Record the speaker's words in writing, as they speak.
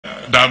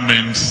that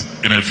means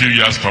in a few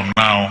years from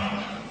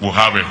now, we'll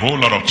have a whole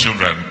lot of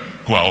children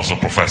who are also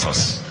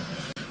professors.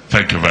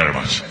 Thank you very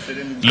much.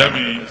 Let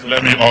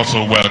me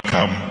also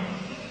welcome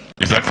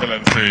His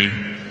Excellency,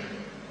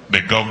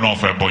 the Governor of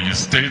Ebonyi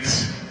State.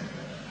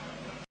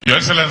 Your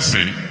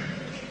Excellency,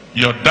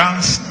 your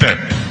dance step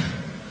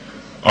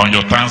on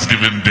your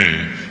Thanksgiving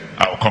Day,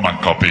 I'll come and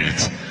copy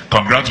it.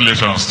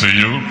 Congratulations to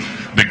you,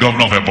 the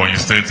Governor of Ebonyi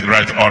State,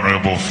 Right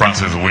Honorable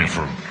Francis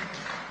Winfrey.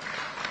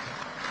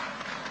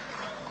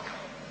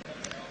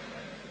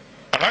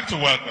 I'd like to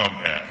welcome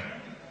here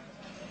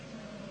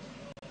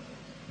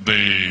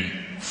the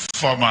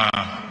former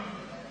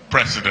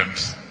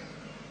President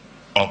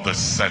of the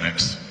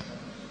Senate,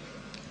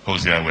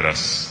 who's here with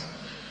us.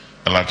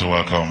 I'd like to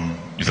welcome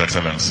His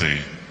Excellency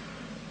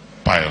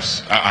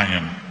Pius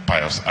Ayem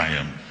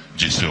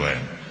GCON.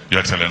 Your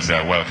Excellency,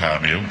 I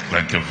welcome you.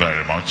 Thank you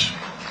very much.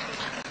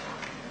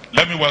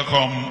 Let me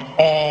welcome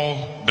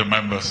all the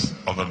members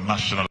of the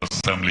National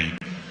Assembly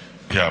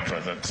here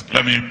present.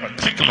 Let me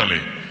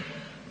particularly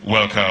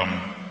welcome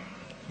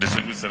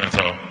Distinguished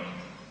Senator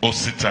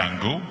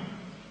Ositango,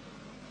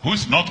 who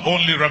is not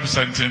only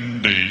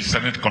representing the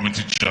Senate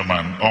Committee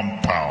Chairman on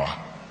Power,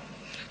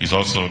 he's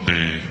also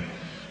the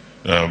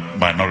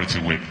Minority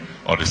Whip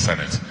of the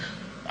Senate.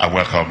 I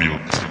welcome you,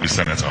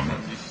 Senator.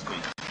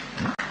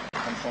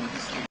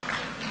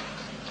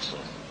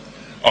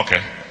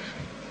 Okay.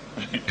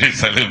 He's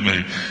telling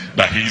me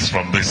that he's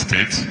from this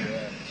state,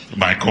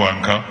 my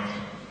co-anchor.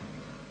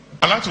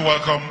 I'd like to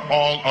welcome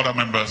all other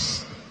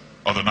members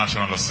of the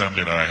National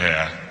Assembly that are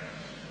here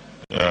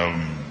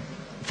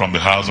from the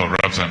House of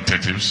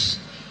Representatives.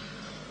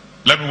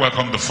 Let me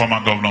welcome the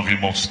former governor of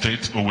Imo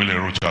State, Owile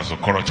Ruchas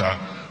Okorocha,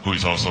 who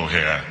is also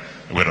here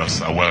with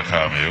us. I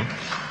welcome you.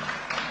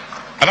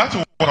 I'd like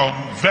to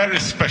welcome very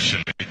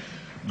especially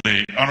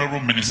the Honorable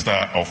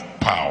Minister of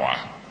Power,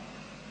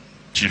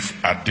 Chief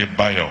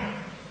Adebayo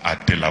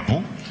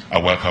Adelabu. I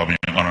welcome you,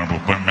 Honorable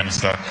Prime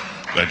Minister.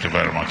 Thank you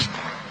very much.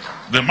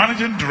 The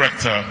Managing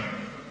Director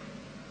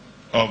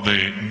of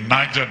the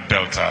Niger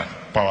Delta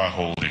Power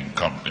Holding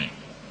Company,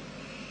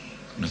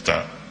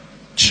 Mr.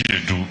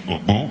 Chiedu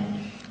Ogbu,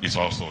 is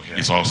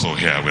also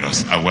here with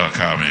us. I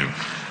welcome you.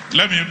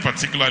 Let me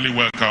particularly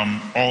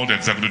welcome all the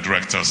executive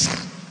directors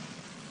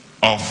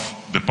of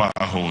the Power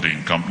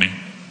Holding Company.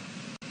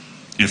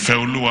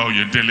 Ifeoluwa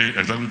Oyedele,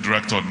 Executive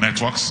Director of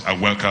Networks, I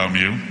welcome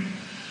you.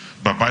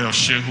 Babayo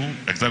Shehu,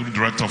 Executive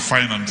Director of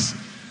Finance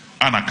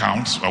and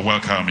Accounts, I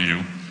welcome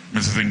you.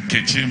 Mrs.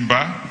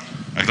 Nkechimba,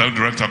 Executive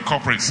Director of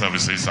Corporate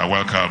Services, I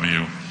welcome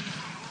you.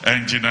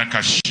 Engineer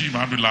Kashim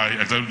Abdullahi,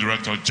 Executive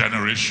Director of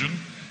Generation,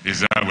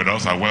 is there with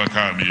us, I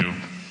welcome you.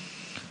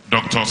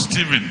 Dr.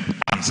 Stephen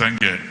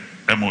Ansenge,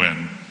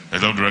 MON,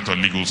 Executive Director of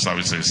Legal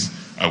Services,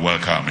 I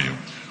welcome you.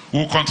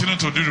 We'll continue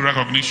to do the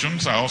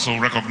recognitions. I also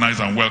recognize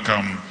and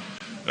welcome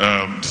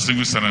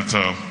Distinguished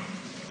Senator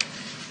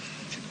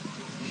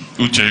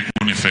Uche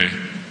Kunife,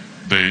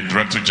 the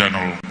Director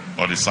General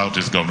of the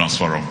Southeast Governors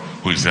Forum,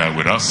 who is here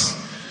with us.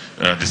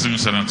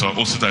 Distinguished Senator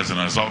Osita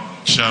Ezenezo,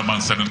 Chairman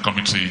Senate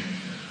Committee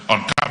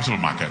on Capital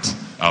Markets,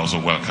 I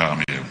also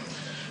welcome you.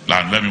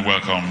 And let me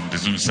welcome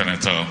Distinguished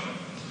Senator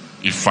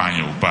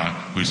Ifeanyi Uba,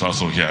 who is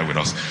also here with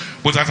us.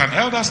 But as an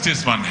elder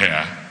statesman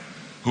here,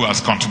 who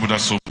has contributed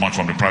so much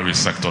from the private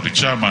sector, the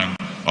Chairman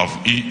of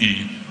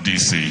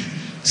EEDC,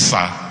 Sir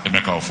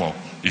Emeka Ofo,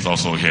 is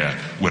also here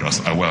with us.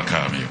 I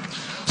welcome you.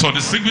 So,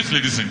 distinguished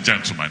ladies and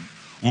gentlemen,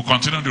 we'll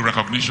continue the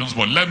recognitions,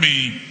 but let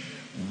me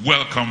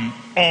welcome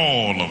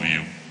all of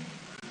you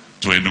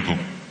to Enugu.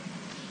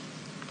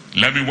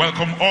 Let me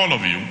welcome all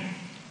of you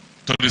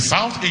to the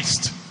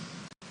Southeast.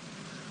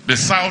 The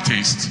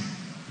Southeast,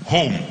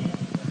 home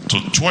to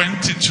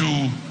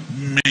 22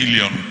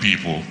 million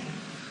people,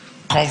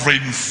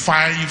 covering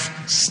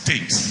 5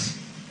 states.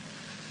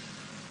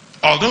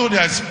 Although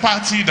there is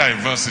party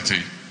diversity,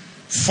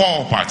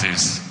 4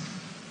 parties,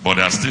 but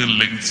they are still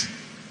linked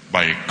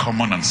by a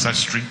common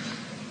ancestry,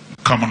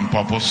 common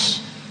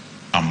purpose,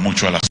 and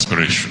mutual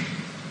aspiration.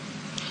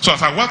 So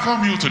as I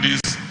welcome you to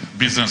this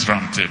business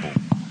roundtable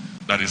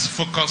that is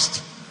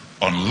focused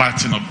on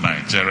lighting up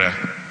Nigeria,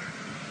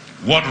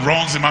 what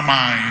runs in my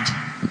mind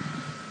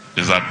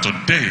is that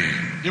today,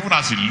 even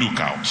as you look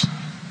out,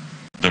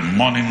 the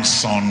morning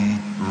sun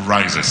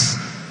rises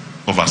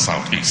over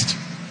Southeast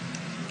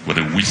with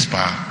a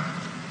whisper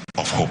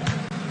of hope.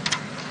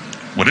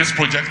 With this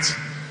project,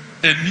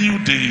 a new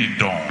day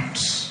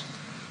dawns,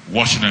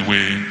 washing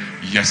away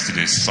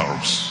yesterday's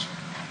sorrows.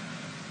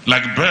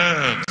 Like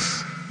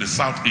birds, the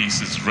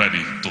Southeast is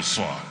ready to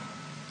soar,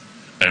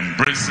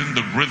 embracing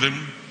the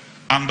rhythm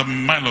and the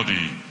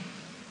melody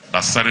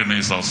that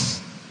serenades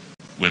us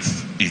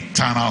with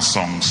eternal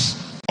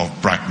songs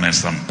of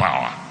brightness and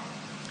power.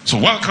 So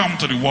welcome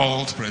to the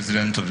world.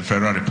 President of the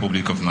Federal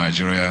Republic of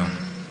Nigeria,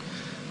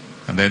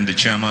 and then the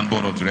Chairman,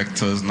 Board of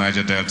Directors,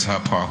 Niger Delta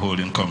Power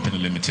Holding Company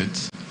Limited.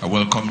 I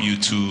welcome you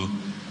to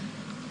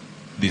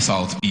the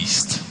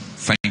Southeast.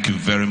 Thank you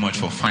very much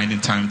for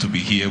finding time to be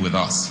here with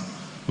us.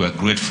 We're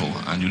grateful,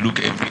 and you look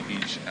every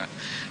inch an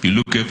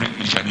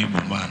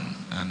Igbo man,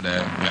 and we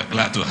are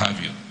glad to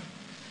have you.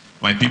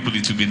 My people,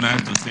 it would be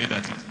nice to say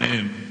that his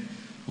name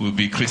will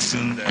be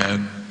christened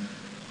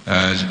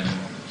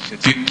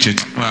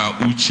Shettima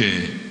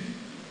Uche.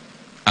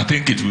 I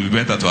think it will be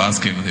better to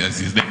ask him, as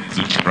his name is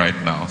Uche right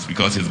now,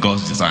 because it's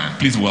God's design.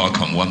 Please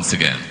welcome once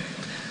again.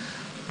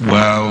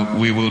 Well,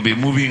 we will be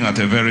moving at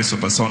a very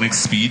supersonic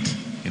speed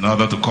in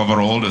order to cover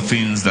all the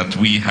things that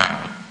we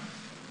have.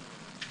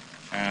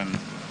 And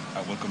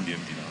I welcome the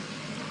MD now.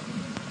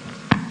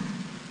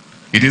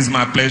 It is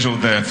my pleasure,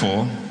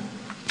 therefore,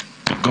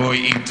 to go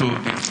into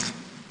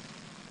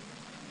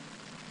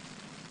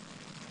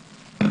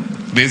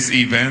this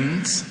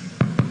event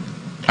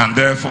and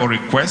therefore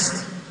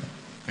request,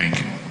 thank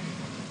you,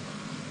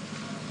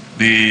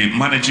 the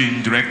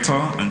Managing Director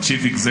and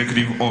Chief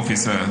Executive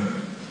Officer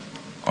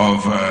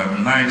of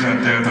Niger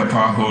Delta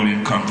Power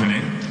Holding Company,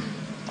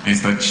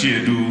 Mr.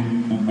 Chiedu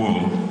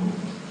Ugbo,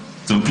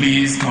 to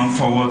please come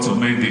forward to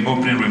make the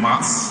opening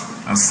remarks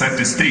and set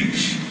the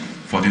stage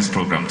for this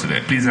program today.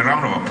 Please, a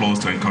round of applause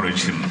to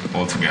encourage him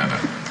all together.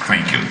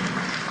 Thank you.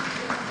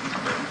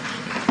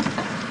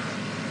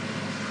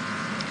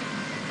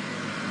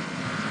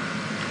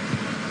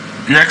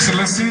 Your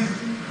Excellency,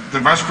 the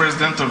Vice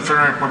President of the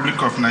Federal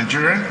Republic of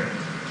Nigeria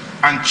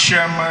and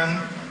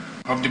Chairman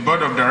of the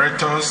Board of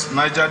Directors,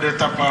 Niger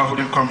Delta Power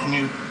Holding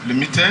Company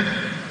Limited,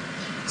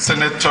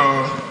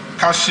 Senator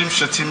Kashim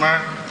Shettima,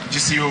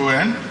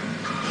 GCON,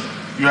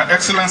 Your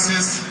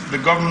Excellencies, the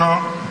Governor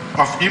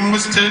of Imo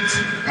State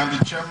and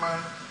the Chairman,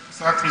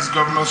 Southeast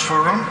Governors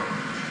Forum,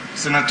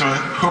 Senator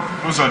Hope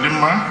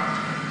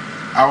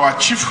Uzodimma, our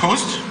Chief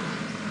Host,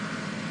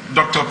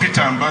 Dr.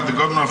 Peter Amba, the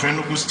Governor of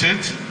Enugu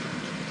State,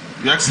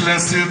 Your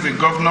Excellency, the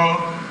Governor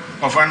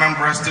of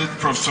Anambra State,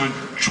 Professor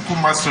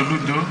Chukwuma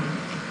Soludo,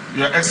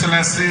 Your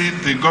Excellency,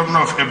 the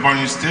Governor of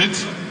Ebonyi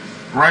State,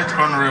 Right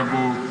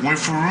Honorable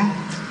Nwefuru,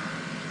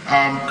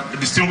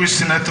 distinguished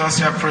senators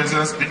here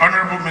present, the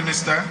Honorable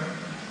Minister,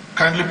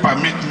 kindly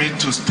permit me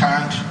to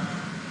stand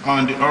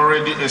on the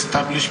already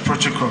established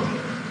protocol.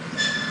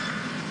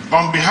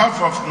 On behalf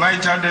of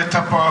Niger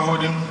Delta Power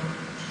Holding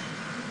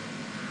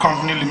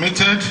Company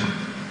Limited,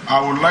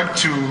 I would like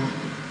to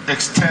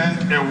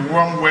extend a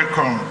warm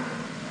welcome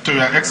to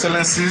Your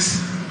Excellencies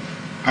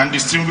and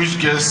distinguished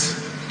guests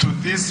to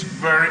this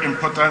very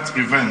important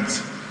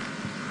event.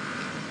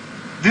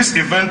 This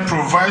event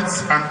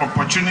provides an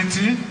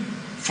opportunity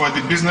for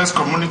the business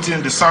community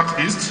in the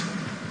Southeast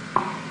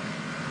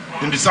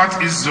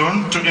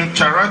zone to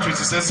interact with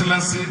His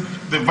Excellency,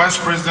 the Vice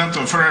President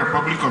of the Federal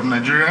Republic of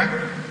Nigeria,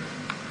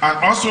 and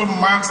also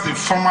marks the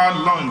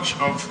formal launch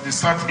of the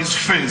Southeast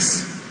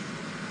phase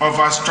of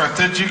our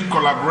strategic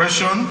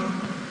collaboration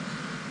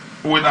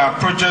with our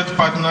project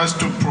partners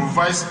to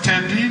provide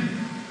steady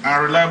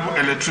and reliable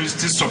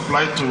electricity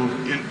supply to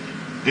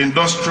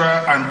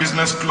industrial and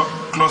business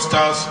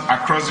clusters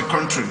across the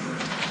country.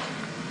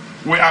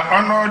 We are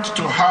honored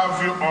to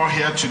have you all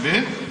here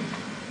today.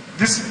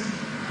 This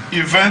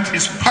event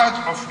is part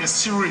of a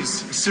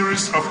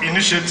series of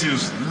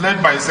initiatives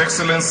led by His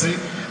Excellency,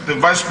 the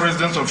Vice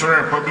President of the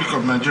Federal Republic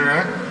of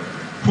Nigeria,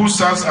 who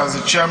serves as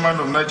the Chairman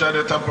of Niger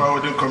Delta Power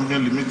Holding Company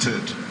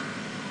Limited.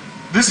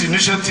 These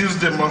initiatives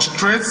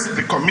demonstrate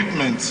the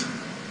commitment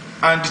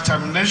and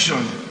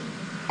determination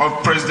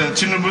of President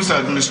Tinubu's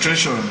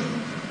administration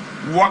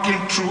working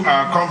through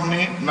our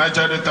company,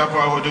 Niger Delta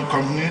Power Holding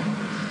Company,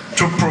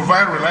 to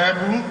provide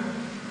reliable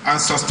and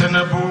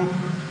sustainable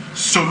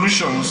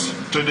solutions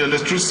to the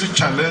electricity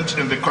challenge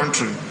in the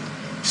country,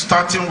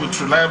 starting with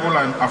reliable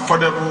and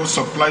affordable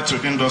supply to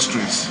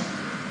industries.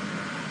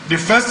 The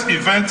first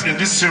event in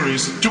this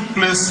series took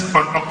place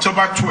on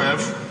October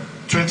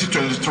 12,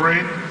 2023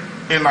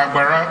 in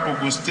Agbara,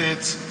 Ogun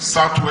State,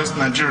 Southwest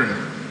Nigeria,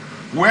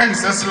 where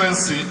His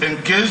Excellency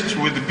engaged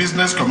with the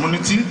business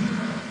community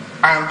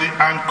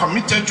and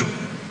committed to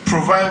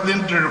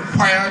providing the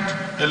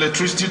required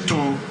electricity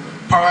to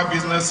power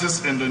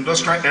businesses in the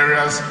industrial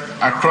areas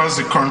across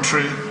the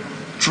country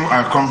through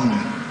our company.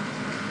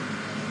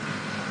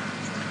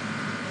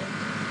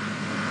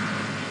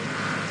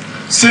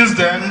 Since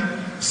then,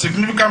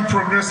 significant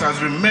progress has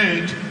been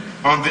made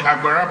on the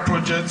Agbara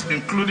project,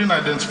 including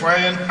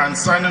identifying and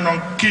signing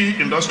on key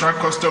industrial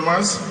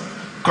customers,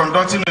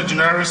 conducting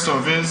engineering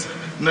surveys,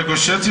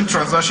 negotiating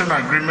transaction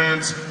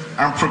agreements,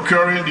 and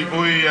procuring the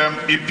OEM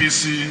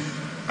EPC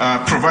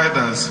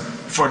providers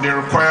for the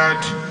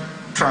required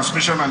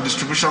transmission and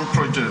distribution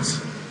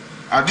projects.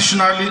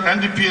 Additionally,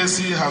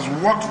 NDPAC has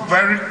worked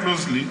very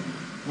closely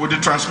with the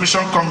Transmission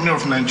Company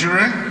of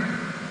Nigeria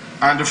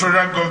and the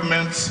federal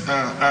government,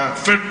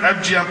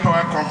 FGM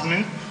Power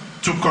Company,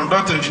 to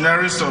conduct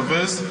engineering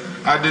surveys,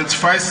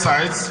 identify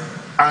sites,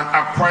 and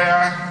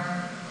acquire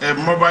a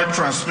mobile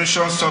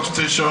transmission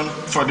substation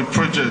for the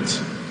project.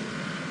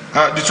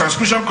 The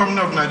Transmission Company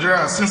of Nigeria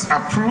has since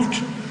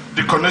approved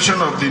the connection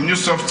of the new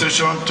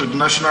substation to the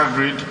national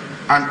grid,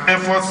 and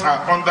efforts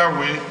are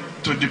underway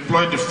to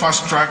deploy the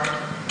fast-track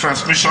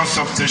transmission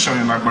substation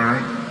in Agbara.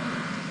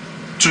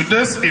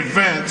 Today's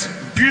event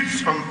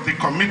builds on the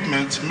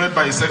commitment made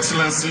by His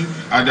Excellency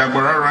at the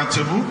Agbara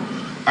Roundtable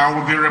and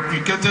will be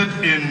replicated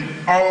in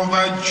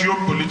other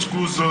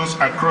geopolitical zones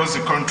across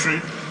the country.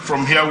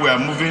 From here, we are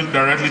moving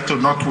directly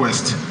to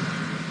northwest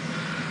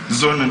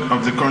zone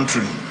of the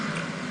country.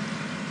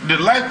 The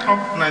Light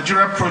Up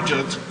Nigeria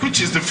project,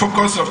 which is the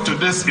focus of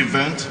today's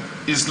event,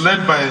 is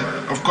led by,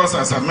 of course,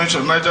 as I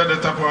mentioned, Niger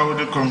Delta Power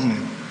Holding Company.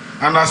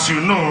 And as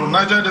you know,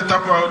 Niger Delta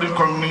Power Holding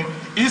Company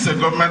is a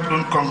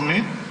government-owned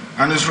company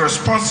and is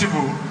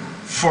responsible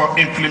for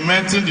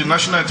implementing the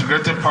National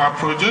Integrated Power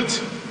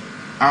Project,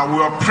 and we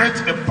operate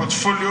a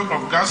portfolio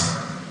of gas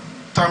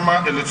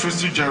thermal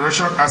electricity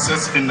generation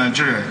assets in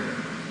Nigeria.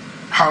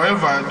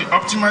 However, the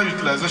optimal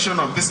utilization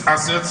of these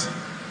assets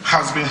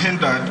has been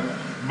hindered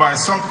by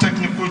some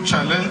technical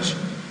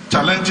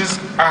challenges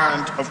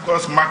and, of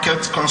course, market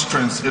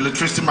constraints,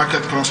 electricity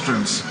market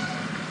constraints.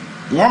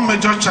 One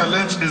major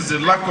challenge is the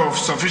lack of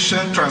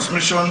sufficient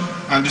transmission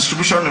and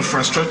distribution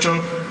infrastructure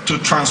to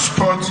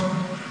transport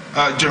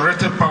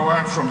generated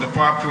power from the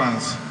power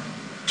plants.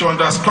 To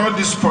underscore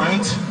this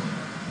point,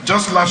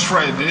 just last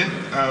Friday,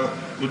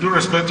 with due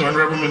respect to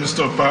Honorable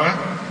Minister of Power,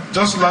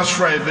 just last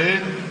Friday,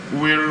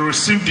 we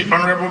received the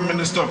Honorable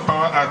Minister of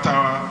Power at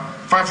our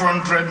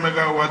 500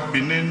 megawatt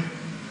Benin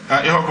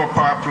Enugu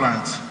power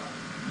plant.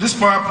 This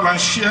power plant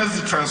shares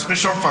the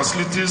transmission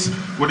facilities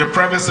with the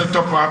private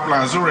sector power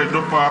plant,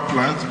 Zuredo power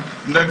plant,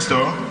 next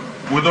door,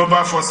 with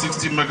over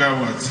 460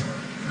 megawatts.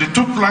 The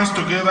two plants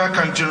together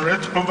can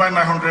generate over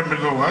 900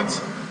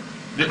 megawatts.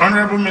 The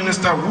Honorable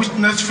Minister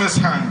witnessed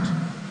firsthand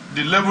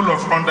the level of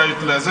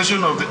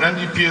underutilization of the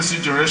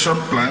NEPAC generation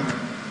plant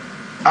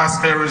as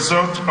a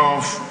result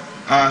of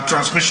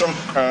transmission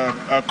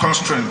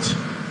constraints.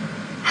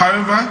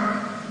 However,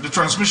 the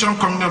Transmission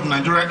Company of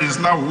Nigeria is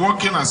now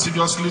working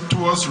assiduously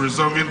towards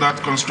resolving that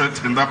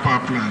constraint in that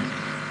power plant.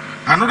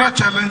 Another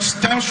challenge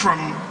stems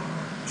from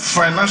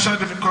financial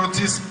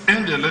difficulties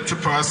in the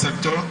electric power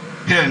sector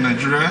here in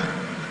Nigeria,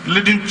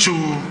 leading to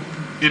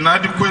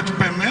inadequate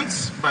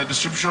payments by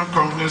distribution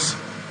companies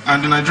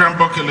and the Nigerian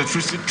Bulk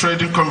Electricity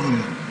Trading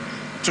Company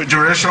to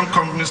generation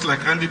companies like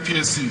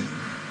NDPAC.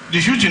 The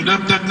huge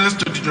indebtedness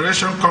to the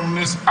generation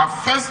companies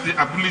affects the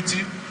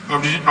ability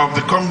of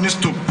the companies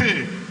to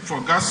pay for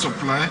gas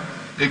supply,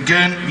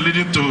 again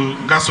leading to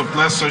gas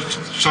supply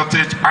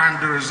shortage and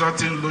the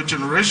resulting low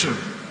generation.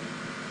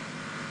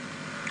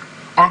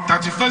 On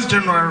 31st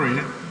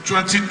January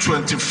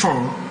 2024,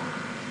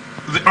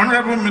 the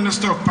Honorable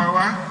Minister of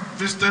Power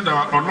visited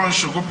our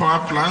Olonshogo power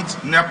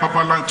plant near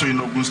Papaland to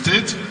Enugu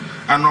State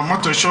and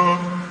Omotosho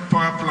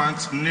power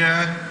plant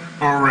near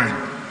Ore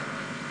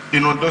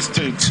in Ondo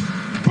State.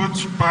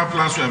 Both power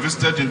plants were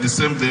visited in the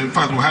same day. In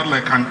fact, we had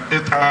like an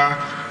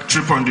 8-hour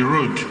trip on the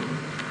road.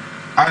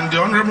 And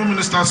the Honorable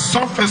Minister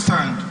saw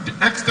firsthand the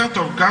extent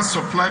of gas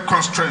supply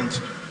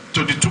constraints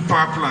to the two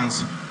power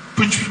plants,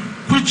 which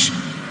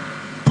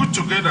put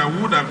together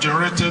would have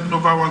generated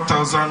over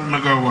 1,000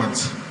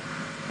 megawatts.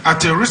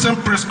 At a recent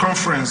press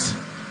conference,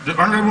 the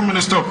Honorable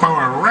Minister of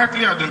Power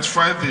rightly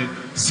identified the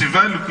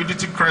severe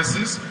liquidity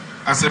crisis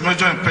as a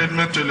major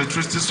impediment to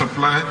electricity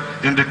supply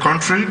in the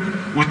country,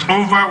 with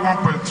over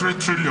 1.3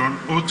 trillion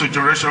owed to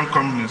generation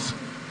companies.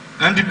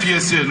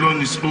 NDPAC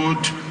alone is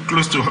owed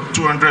close to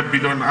 200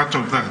 billion out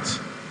of that.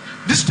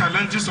 These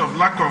challenges of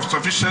lack of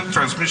sufficient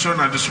transmission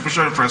and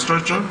distribution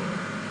infrastructure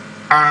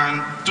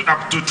and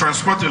to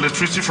transport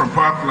electricity from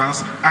power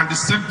plants and the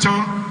sector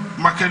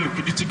market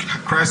liquidity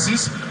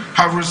crisis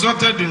have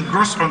resulted in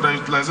gross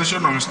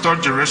underutilization of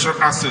installed generation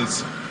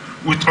assets,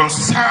 with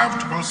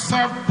unserved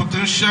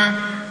potential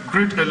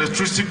grid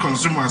electricity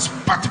consumers,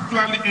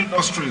 particularly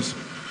industries,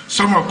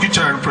 some of which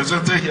are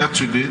represented here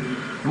today,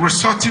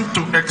 resorting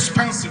to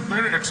expensive,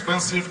 very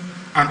expensive,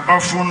 and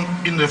often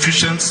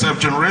inefficient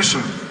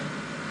self-generation.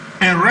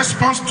 In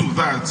response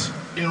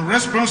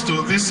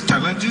to these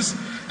challenges,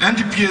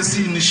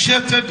 NDPAC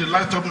initiated the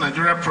Light Up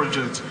Nigeria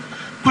project,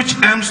 which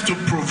aims to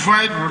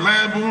provide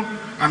reliable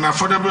and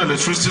affordable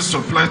electricity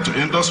supply to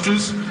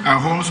industries and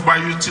homes by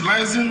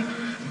utilizing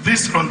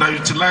this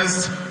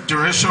underutilized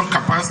generation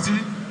capacity,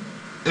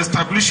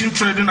 establishing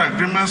trading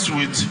agreements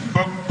with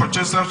bulk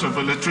purchasers of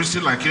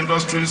electricity like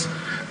industries,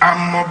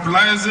 and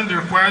mobilizing the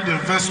required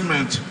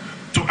investment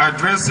to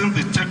addressing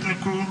the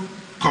technical,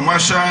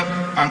 commercial,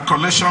 and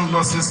collection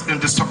losses in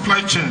the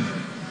supply chain.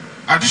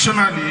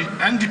 Additionally,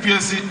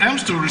 NDPAC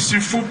aims to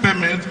receive full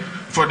payment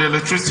for the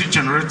electricity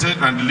generated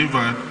and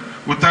delivered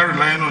without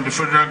relying on the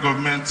federal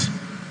government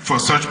for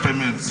such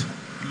payments.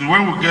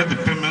 When we get the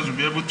payments, we'll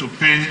be able to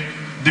pay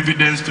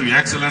dividends to Your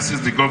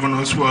Excellencies, the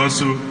governors, who are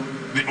also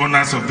the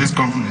owners of this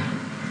company.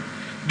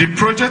 This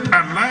project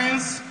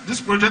aligns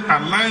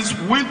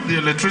with the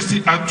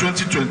Electricity Act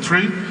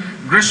 2023,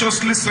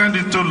 graciously signed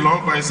into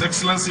law by His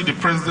Excellency the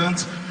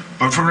President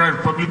of the Federal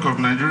Republic of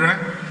Nigeria,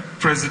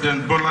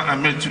 President Bola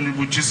Ahmed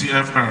Tinubu,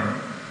 GCFR,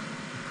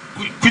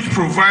 which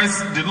provides,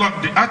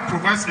 the Act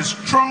provides a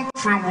strong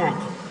framework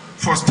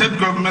for state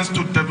governments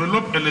to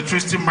develop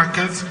electricity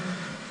markets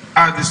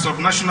at the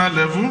subnational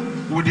level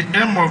with the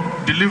aim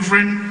of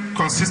delivering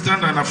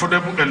consistent and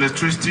affordable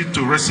electricity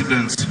to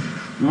residents.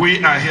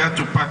 We are here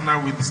to partner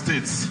with the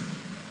states.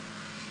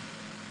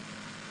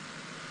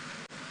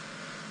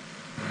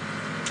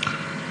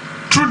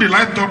 the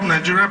Light Up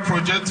Nigeria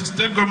project,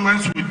 state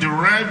governments will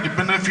derive the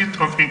benefit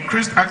of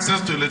increased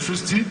access to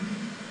electricity,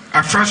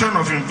 attraction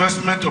of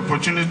investment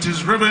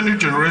opportunities, revenue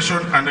generation,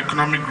 and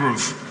economic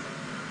growth.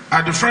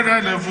 At the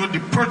federal level, the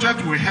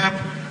project will help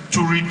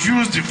to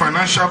reduce the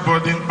financial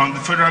burden on the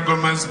federal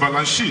government's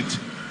balance sheet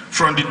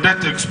from the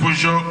debt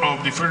exposure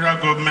of the federal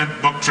government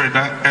bulk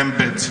trader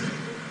embed.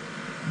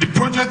 The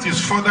project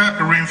is further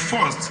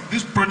reinforced.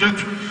 This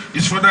project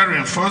is further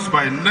reinforced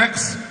by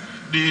next,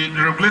 the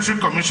Regulatory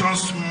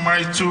Commission's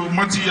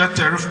multi-year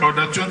tariff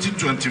order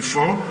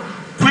 2024,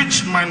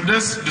 which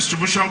mandates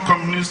distribution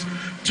companies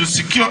to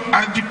secure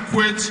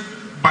adequate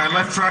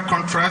bilateral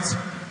contracts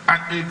and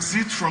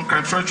exit from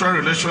contractual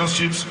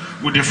relationships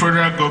with the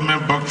federal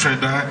government bulk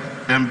trader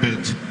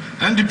embed.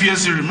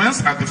 NDPSC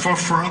remains at the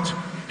forefront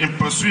in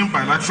pursuing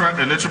bilateral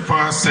electric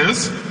power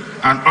sales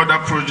and other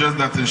projects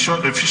that ensure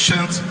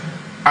efficient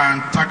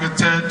and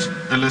targeted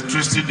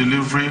electricity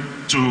delivery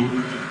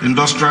to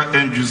industrial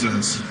end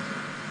users.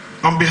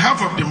 On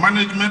behalf of the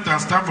management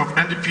and staff of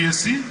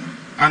NDPSC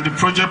and the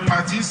project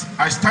parties,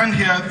 I stand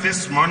here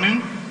this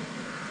morning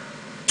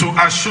to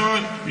assure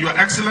Your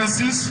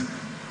Excellencies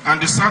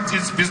and the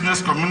Southeast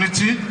business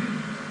community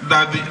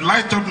that the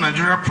Light Up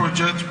Nigeria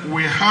project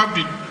will have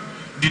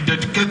the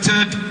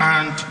dedicated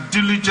and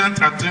diligent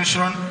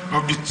attention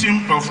of the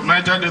team of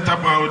Niger Delta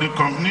Power Holding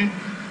Company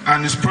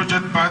and its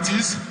project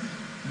parties,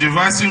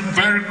 devising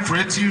very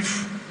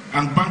creative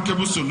and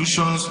bankable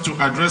solutions to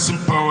addressing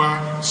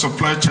power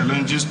supply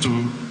challenges to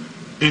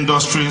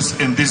industries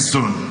in this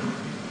zone.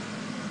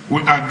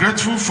 We are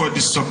grateful for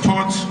the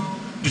support,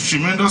 the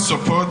tremendous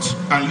support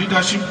and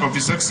leadership of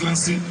His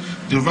Excellency,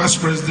 the Vice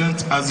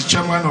President, as the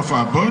chairman of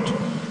our board.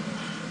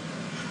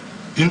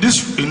 In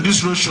this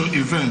roadshow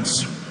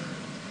event,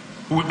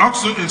 we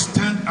also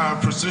extend our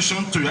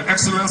appreciation to Your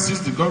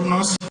Excellencies, the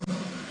governors,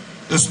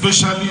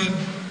 especially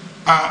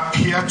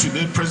here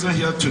today, present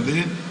here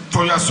today,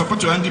 for your support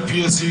to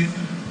NDPSC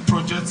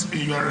projects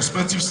in your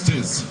respective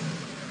states.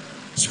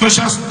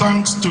 Special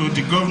thanks to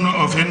the governor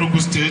of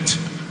Enugu State,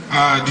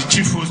 the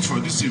chief host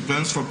for this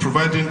event, for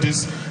providing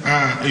this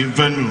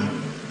venue.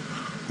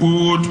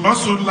 We would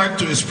also like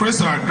to express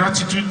our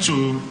gratitude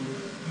to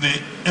the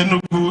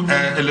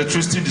Enugu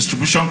Electricity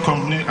Distribution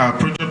Company, our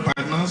project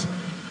partners,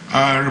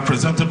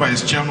 represented by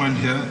its chairman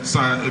here, Sir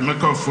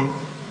Emeka Ofo.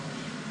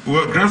 We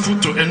are grateful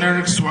to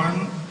Enerix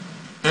One,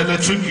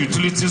 Electric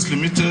Utilities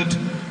Limited,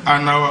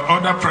 and our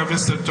other private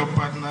sector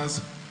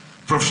partners,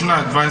 professional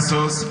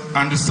advisors,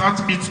 and the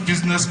Southeast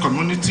business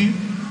community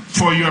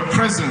for your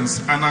presence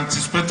and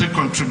anticipated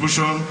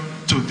contribution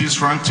to this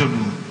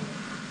roundtable.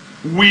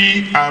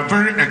 We are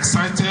very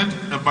excited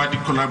about the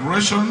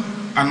collaboration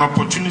and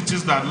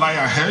opportunities that lie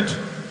ahead.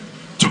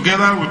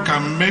 Together, we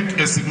can make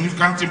a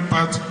significant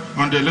impact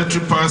on the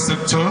electric power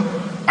sector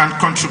and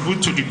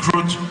contribute to the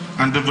growth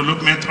and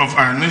development of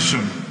our nation.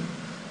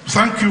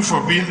 Thank you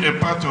for being a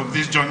part of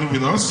this journey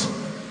with us.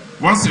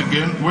 Once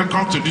again,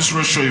 welcome to this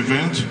roadshow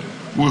event.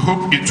 We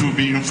hope it will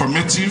be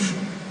informative,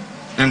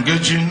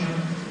 engaging,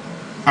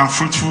 and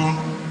fruitful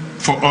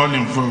for all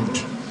involved.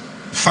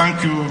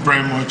 Thank you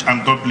very much,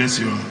 and God bless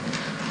you.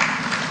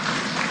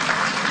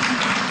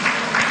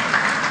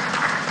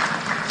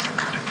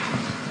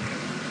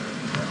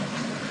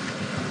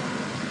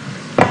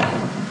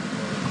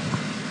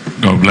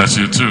 God bless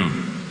you too.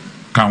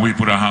 Can we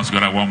put our hands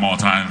together one more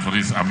time for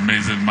this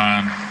amazing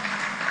man?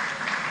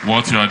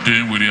 What you are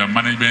doing with your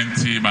management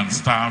team and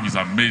staff is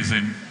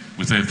amazing.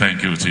 We say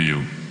thank you to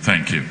you.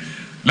 Thank you.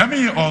 Let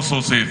me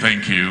also say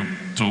thank you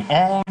to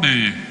all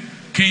the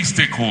key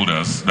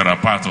stakeholders that are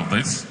part of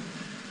this.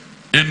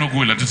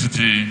 Enugu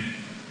Electricity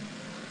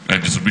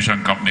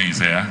Distribution Company is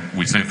here.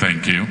 We say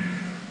thank you.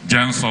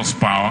 Gensource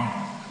Power,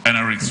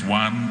 Enerix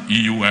One,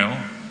 EUL,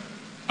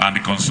 and the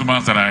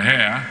consumers that are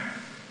here.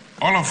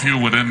 All of you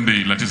within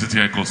the electricity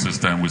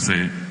ecosystem, we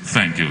say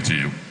thank you to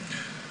you.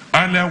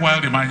 Earlier, while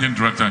the Managing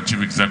Director and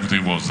Chief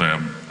Executive was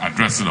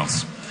addressing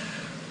us,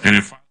 he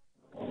referred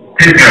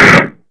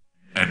to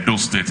Edo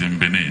State in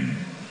Benin.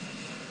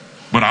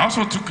 But I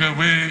also took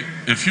away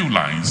a few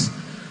lines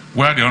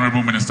where the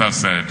Honorable Minister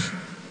said,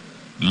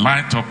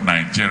 Light Up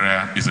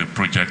Nigeria is a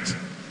project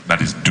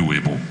that is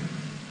doable.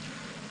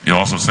 He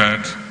also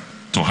said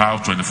to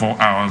have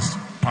 24 hours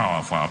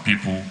power for our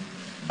people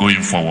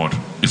going forward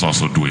is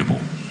also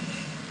doable.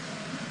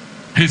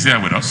 He's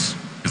here with us.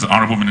 He's the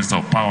Honorable Minister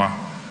of Power.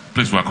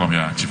 Please welcome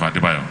here Chief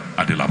Adebayo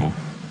Adelabo.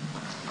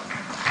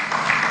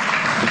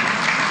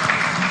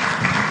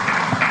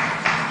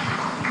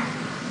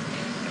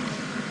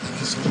 Thank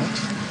you so much.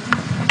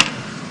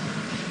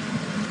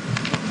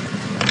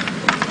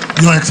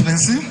 Your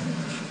Excellency,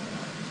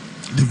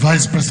 the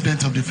Vice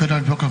President of the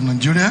Federal Republic of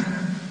Nigeria,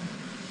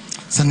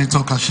 Senator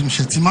Kashim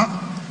Shettima,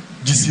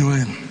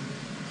 GCON.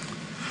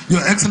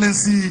 Your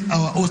Excellency,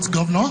 our host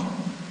governor,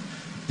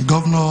 the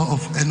Governor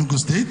of Enugu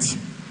State,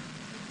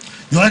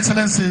 Your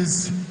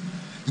Excellencies,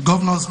 the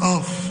Governors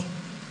of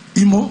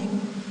Imo,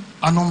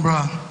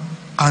 Anambra,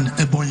 and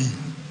Ebonyi,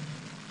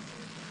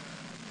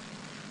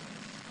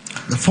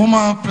 the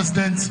former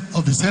President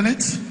of the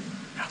Senate,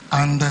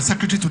 and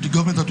Secretary to the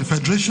Government of the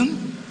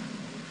Federation,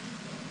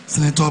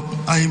 Senator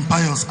Ayim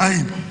Pius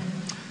Ayim,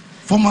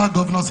 former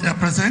governors here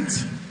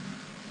present,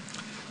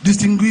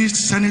 distinguished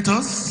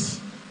senators,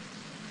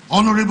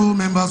 honorable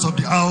members of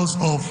the House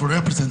of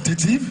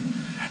Representatives,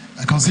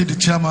 I can see the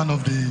chairman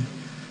of the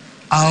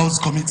House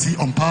Committee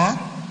on Power,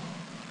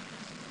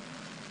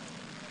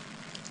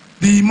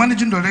 the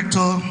Managing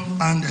Director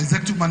and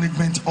Executive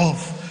Management of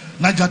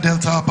Niger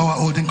Delta Power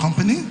Holding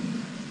Company,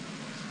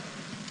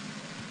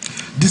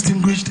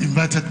 distinguished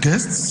invited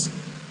guests,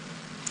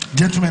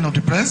 gentlemen of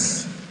the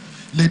press,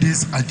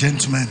 ladies and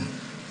gentlemen.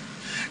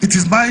 It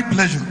is my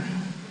pleasure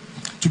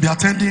to be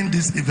attending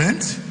this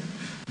event,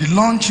 the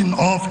launching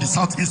of the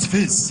Southeast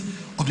phase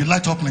of the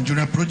Light Up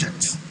Nigeria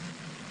project,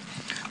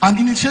 an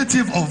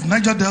initiative of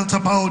Niger Delta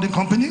Power Holding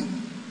Company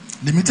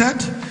Limited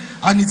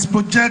and its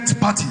project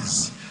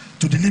parties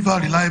to deliver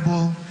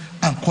reliable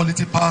and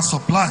quality power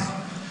supply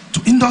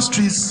to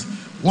industries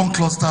one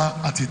cluster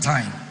at a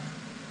time.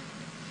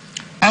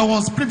 I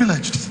was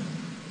privileged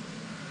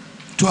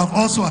to have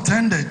also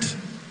attended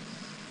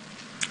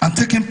and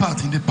taken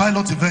part in the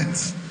pilot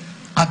event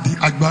at the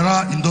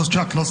Agbara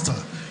Industrial Cluster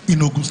in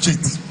Enugu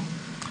State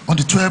on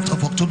the 12th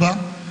of October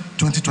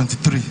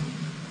 2023.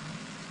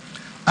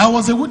 I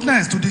was a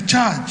witness to the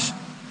charge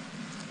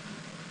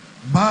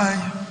by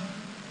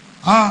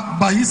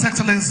His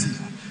Excellency,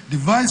 the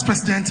Vice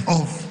President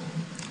of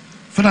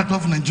Federal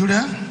Government of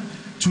Nigeria,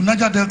 to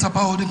Niger Delta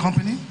Power Holding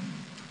Company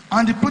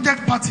and the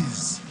project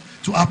parties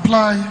to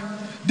apply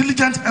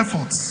diligent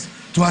efforts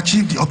to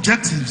achieve the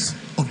objectives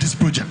of this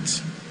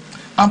project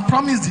and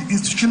promise the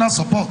institutional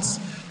support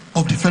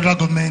of the Federal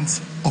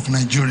Government of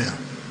Nigeria.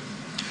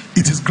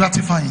 It is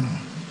gratifying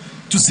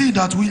to see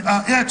that we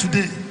are here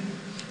today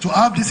to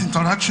have this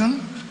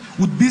interaction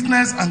with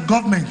business and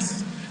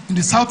government in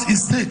the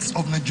southeast states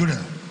of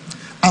Nigeria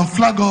and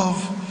flag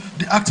off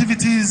the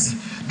activities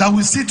that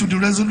will see to the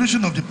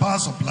resolution of the power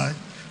supply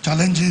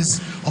challenges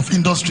of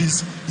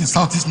industries in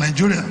southeast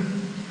Nigeria.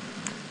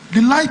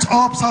 The Light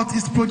Up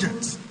Southeast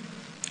project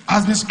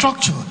has been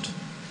structured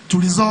to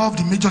resolve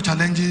the major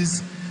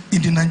challenges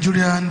in the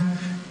Nigerian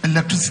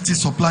electricity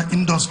supply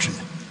industry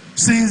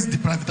since the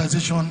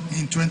privatization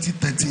in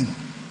 2013.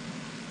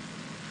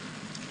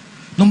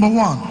 Number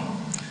one,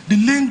 the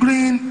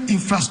lingering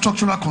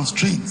infrastructural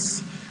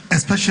constraints,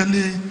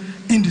 especially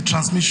in the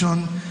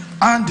transmission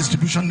and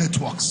distribution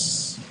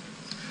networks.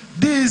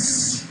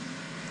 This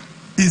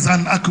is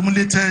an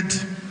accumulated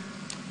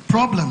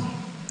problem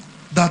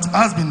that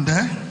has been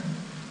there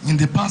in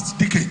the past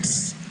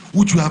decades,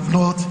 which we have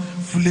not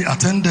fully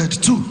attended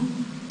to.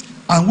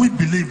 And we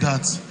believe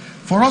that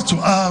for us to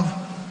have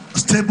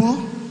stable,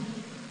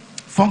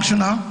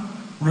 functional,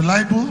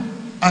 reliable,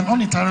 and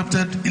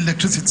uninterrupted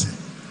electricity,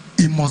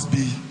 it must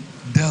be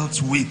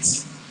dealt with,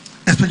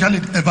 especially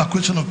the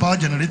evacuation of power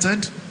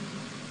generated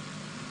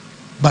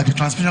by the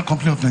Transmission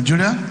Company of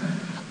Nigeria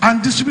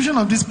and distribution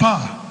of this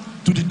power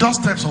to the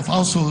doorsteps of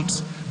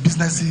households,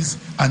 businesses,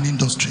 and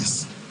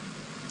industries.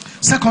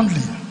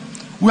 Secondly,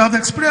 we have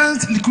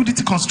experienced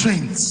liquidity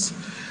constraints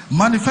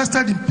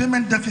manifested in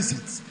payment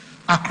deficits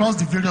across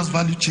the various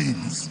value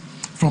chains,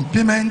 from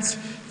payment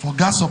for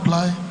gas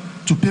supply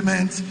to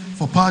payment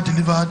for power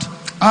delivered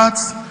at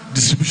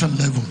distribution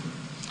level.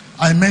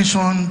 I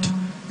mentioned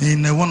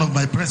in one of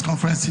my press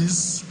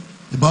conferences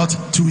about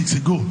 2 weeks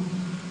ago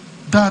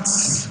that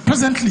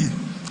presently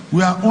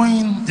we are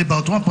owing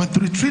about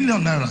 1.3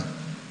 trillion naira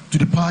to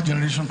the power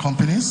generation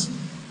companies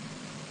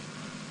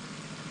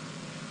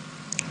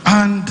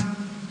and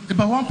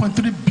about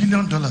 $1.3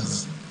 billion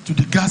to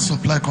the gas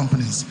supply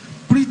companies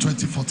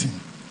pre-2014.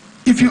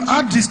 If you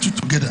add these two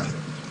together,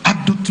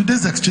 at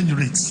today's exchange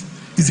rates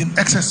is in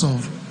excess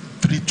of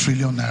 3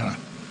 trillion naira.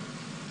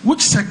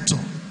 Which sector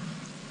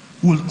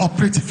will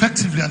operate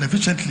effectively and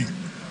efficiently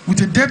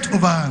with a debt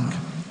overhang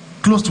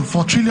close to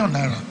 4 trillion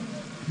naira?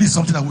 This is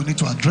something that we need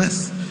to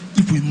address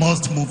if we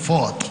must move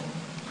forward.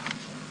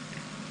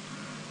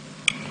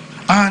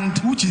 And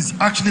which is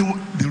actually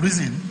the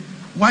reason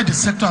why the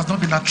sector has not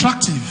been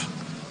attractive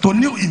to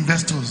new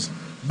investors,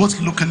 both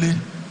locally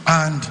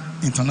and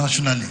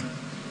internationally.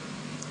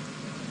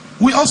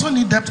 We also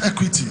need debt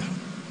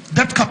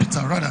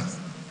capital rather,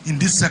 in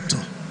this sector.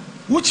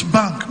 Which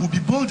bank will be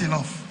bold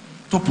enough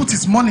to put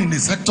its money in a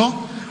sector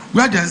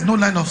where there is no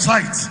line of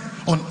sight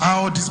on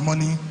how this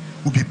money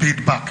will be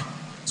paid back?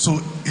 So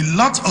a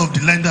lot of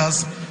the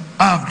lenders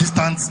have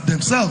distanced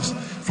themselves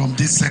from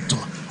this sector,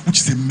 which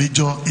is a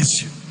major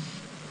issue.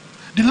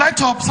 The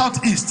Light Up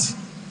Southeast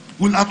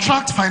will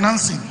attract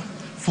financing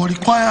for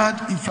required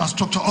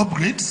infrastructure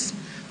upgrades,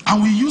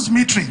 and we use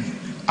metering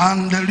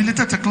and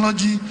related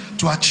technology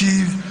to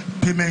achieve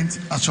payment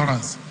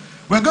assurance.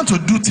 We're going to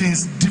do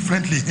things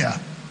differently here.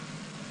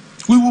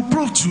 We will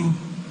prove to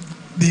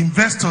the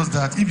investors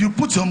that if you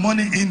put your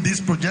money in this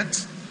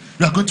project,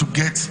 you are going to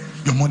get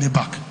your money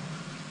back.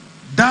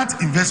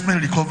 That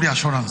investment recovery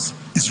assurance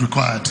is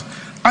required.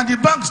 And the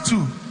banks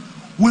too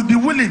will be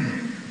willing,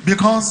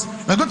 because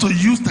we're going to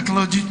use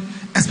technology,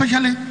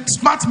 especially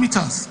smart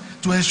meters,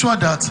 to ensure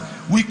that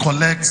we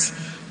collect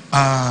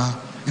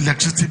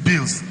electricity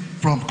bills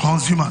from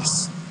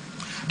consumers.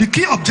 The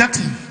key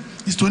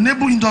objective is to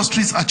enable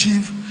industries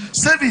achieve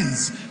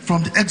savings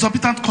from the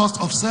exorbitant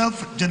cost of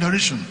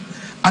self-generation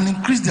and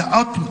increase their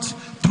output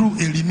through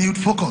a renewed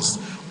focus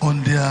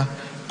on their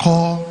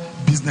core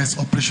business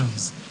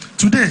operations.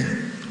 Today,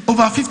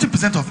 over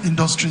 50% of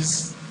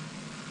industries,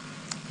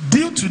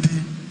 due to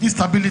the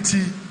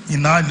instability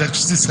in our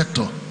electricity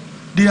sector,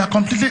 they are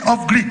completely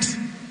off-grid.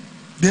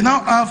 They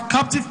now have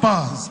captive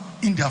powers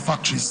in their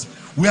factories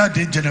where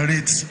they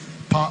generate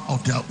power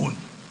of their own.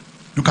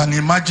 You can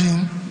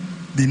imagine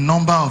the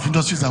number of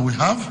industries that we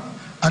have,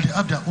 and they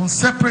have their own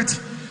separate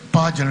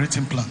power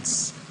generating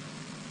plants.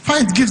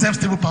 Fine, it gives them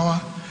stable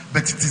power,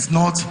 but it is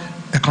not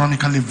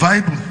economically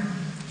viable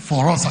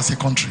for us as a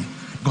country,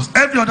 because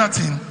every other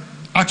thing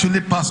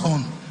actually pass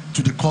on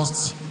to the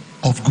costs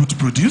of goods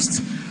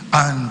produced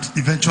and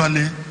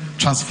eventually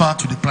transfer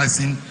to the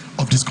pricing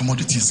of these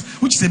commodities,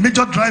 which is a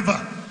major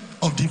driver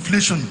of the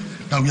inflation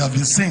that we have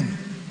been seeing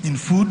in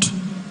food,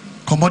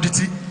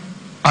 commodity,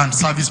 and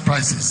service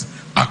prices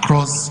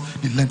across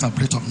the length and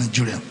breadth of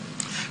Nigeria.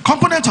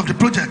 Components of the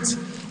project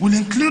will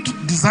include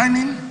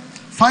designing,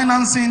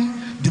 financing,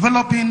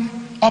 developing,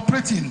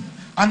 operating,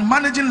 and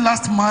managing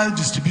last mile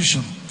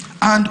distribution,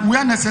 and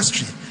where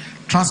necessary,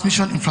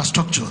 transmission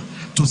infrastructure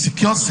to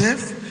secure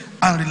safe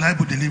and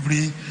reliable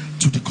delivery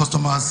to the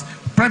customer's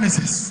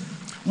premises.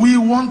 We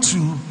want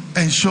to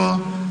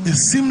ensure a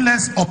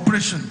seamless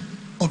operation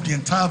of the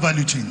entire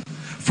value chain,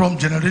 from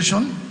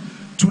generation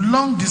to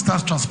long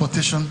distance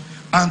transportation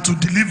and to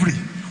delivery,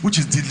 which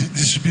is the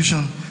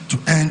distribution to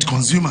end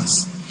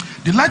consumers.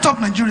 The Light Up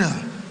Nigeria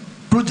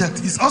project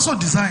is also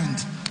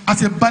designed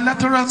as a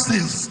bilateral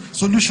sales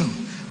solution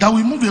that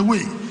will move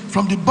away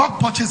from the bulk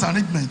purchase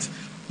arrangement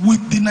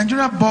with the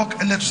Nigeria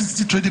Bulk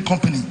Electricity Trading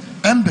Company,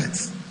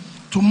 MBET,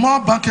 to more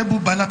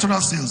bankable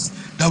bilateral sales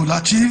that will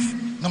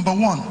achieve, number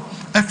one,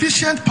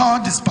 efficient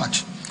power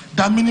dispatch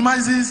that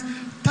minimizes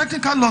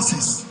technical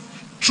losses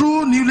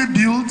through newly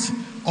built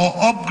or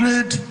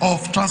upgrade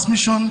of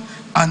transmission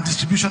and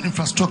distribution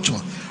infrastructure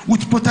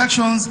with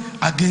protections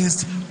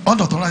against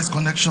unauthorized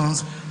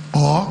connections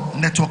or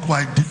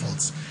network-wide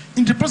defaults.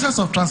 In the process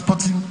of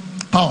transporting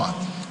power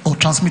or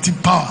transmitting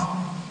power,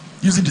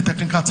 using the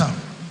technical term,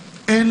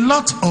 a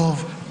lot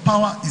of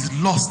power is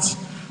lost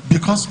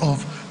because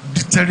of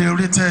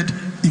deteriorated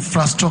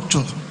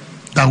infrastructure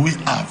that we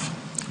have.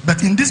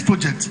 But in this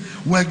project,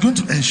 we're going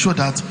to ensure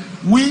that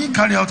we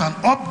carry out an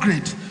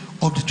upgrade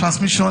of the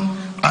transmission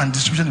and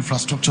distribution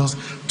infrastructures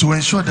to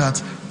ensure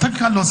that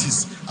technical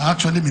losses are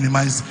actually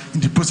minimized in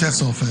the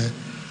process of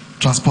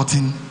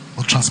transporting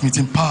or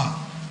transmitting power.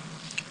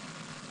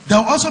 There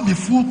will also be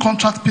full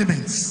contract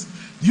payments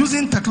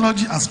using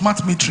technology and smart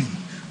metering,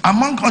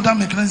 among other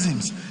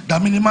mechanisms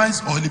that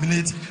minimize or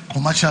eliminate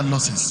commercial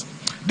losses.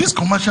 This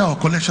commercial or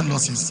collection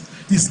losses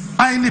is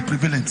highly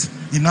prevalent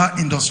in our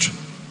industry.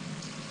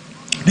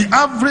 The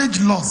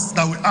average loss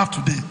that we have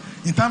today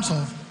in terms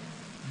of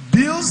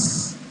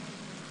bills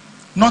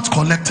not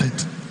collected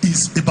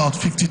is about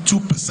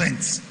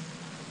 52%.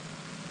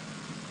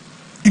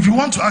 If you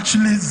want to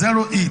actually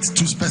zero it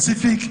to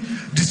specific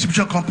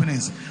distribution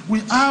companies, we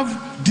have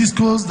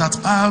discos that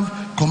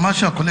have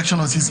commercial collection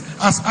losses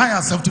as high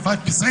as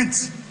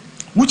 75%,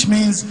 which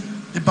means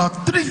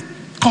about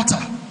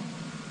 3/4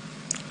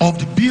 of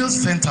the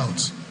bills sent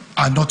out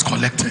are not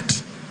collected.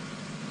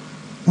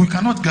 We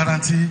cannot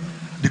guarantee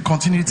the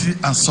continuity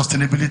and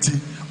sustainability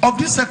of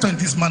this sector in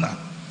this manner.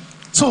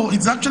 So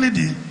it's actually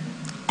the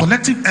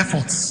collective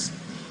efforts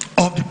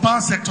of the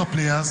power sector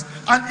players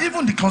and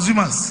even the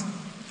consumers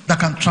that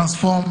can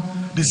transform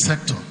this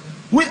sector.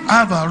 We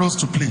have our roles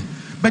to play,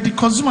 but the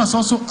consumers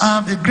also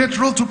have a great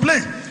role to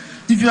play.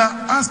 If you are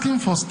asking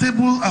for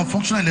stable and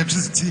functional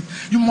electricity,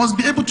 you must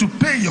be able to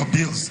pay your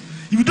bills.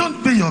 If you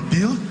don't pay your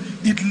bill,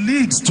 it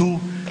leads to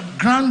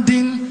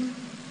grounding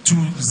to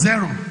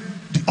zero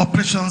the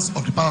operations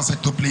of the power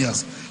sector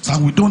players. So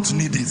we don't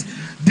need it.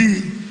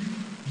 The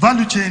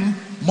value chain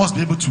must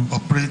be able to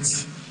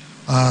operate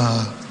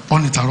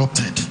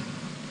uninterrupted.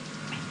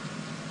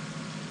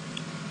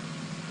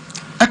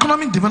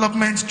 Economic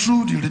development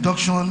through the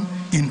reduction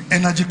in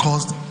energy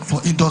costs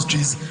for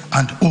industries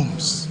and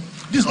homes.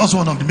 This is also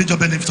one of the major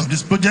benefits of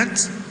this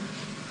project.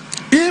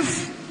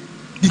 If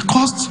the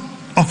cost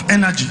of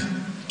energy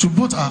to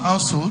both our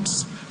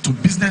households, to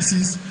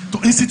businesses, to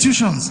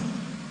institutions,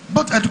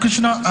 both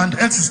educational and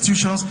health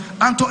institutions,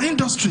 and to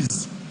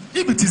industries,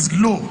 if it is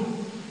low,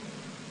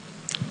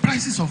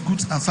 prices of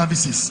goods and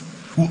services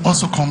will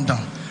also come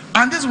down.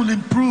 And this will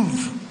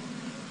improve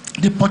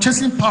the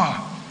purchasing power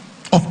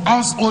of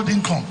household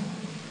income.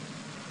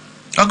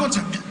 We are going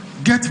to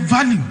get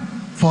value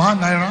for our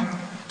naira.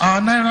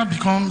 Our naira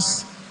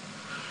becomes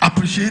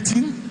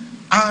appreciating,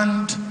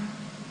 and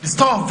the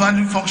store of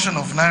value function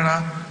of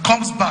naira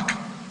comes back,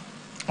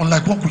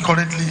 unlike what we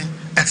currently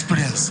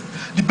experience.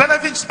 The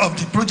benefits of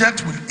the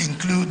project will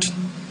include,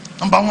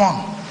 number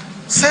one,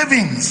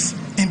 savings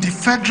in the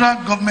federal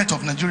government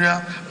of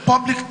Nigeria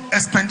public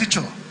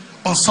expenditure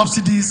on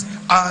subsidies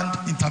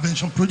and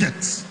intervention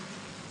projects.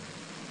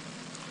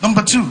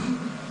 Number two,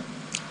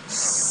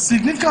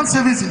 significant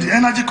savings in the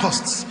energy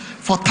costs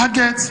for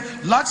target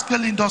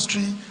large-scale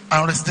industry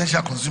and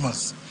residential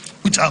consumers,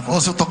 which I've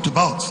also talked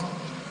about.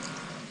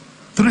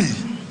 3,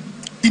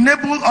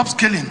 enable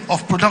upscaling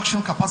of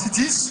production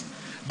capacities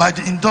by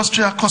the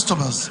industrial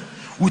customers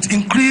with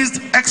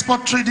increased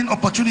export trading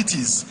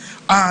opportunities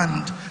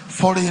and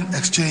foreign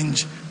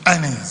exchange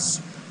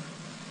earnings.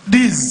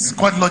 This is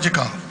quite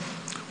logical.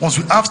 Once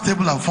we have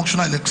stable and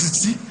functional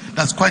electricity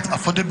that's quite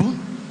affordable,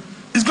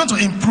 it's going to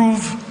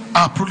improve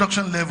our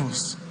production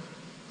levels.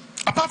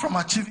 Apart from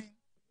achieving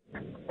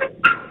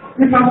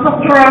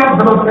infrastructural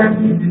development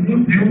in the new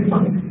build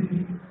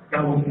facility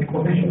that will be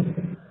commissioned,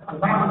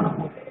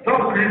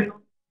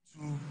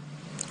 to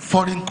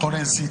foreign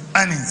currency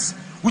earnings,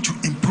 which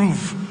will improve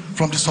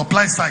from the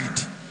supply side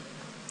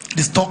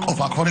the stock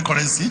of our foreign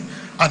currency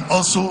and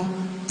also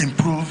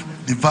improve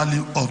the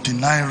value of the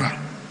naira.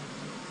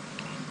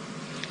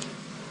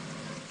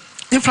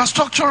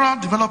 Infrastructural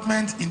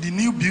development in the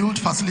new build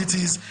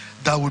facilities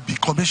that will be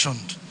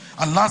commissioned.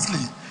 And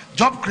lastly,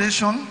 job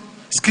creation,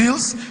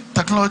 skills,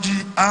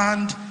 technology,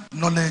 and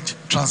knowledge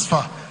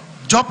transfer.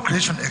 Job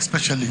creation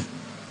especially.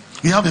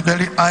 We have a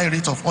very high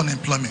rate of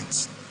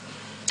unemployment.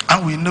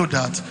 And we know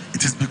that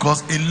it is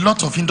because a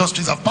lot of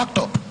industries have packed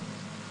up.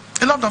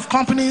 A lot of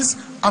companies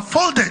have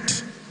folded.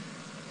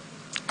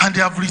 And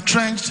they have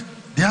retrenched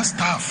their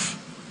staff.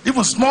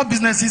 Even small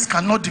businesses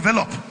cannot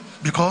develop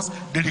because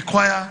they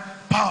require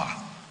power.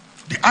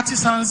 The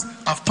artisans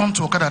have turned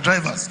to Okada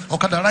drivers,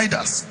 Okada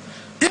riders.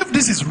 If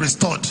this is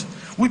restored,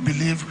 we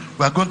believe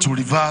we are going to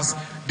reverse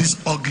this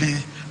ugly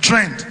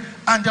trend.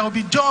 And there will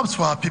be jobs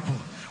for our people.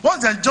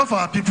 Once there is job for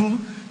our people,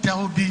 there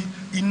will be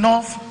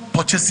enough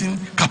purchasing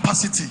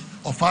capacity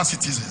of our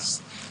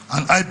citizens.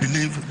 And I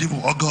believe this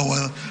will all go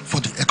well for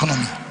the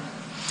economy.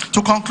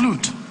 To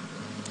conclude,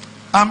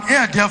 I'm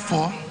here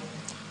therefore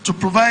to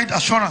provide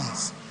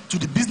assurance to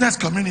the business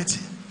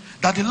community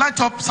that the Light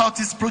Up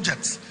Southeast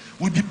project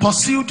will be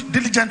pursued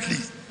diligently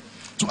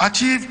to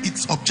achieve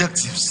its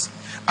objectives.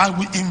 I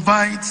will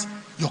invite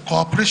your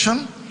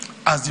cooperation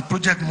as the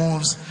project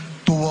moves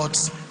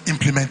towards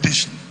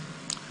implementation.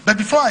 But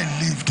before I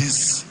leave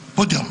this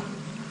podium,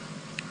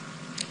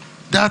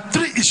 there are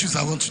 3 issues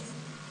I want to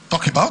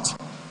talk about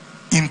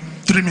in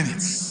 3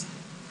 minutes.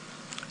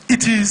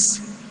 It is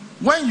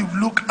when you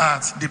look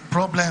at the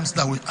problems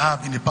that we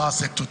have in the power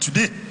sector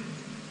today,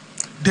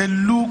 they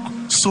look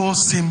so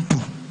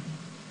simple.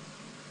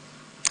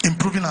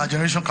 Improving our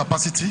generation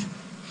capacity,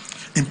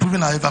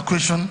 improving our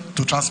evacuation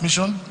to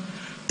transmission,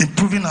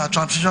 improving our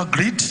transmission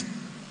grid,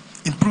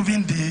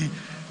 improving the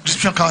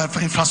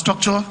distribution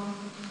infrastructure,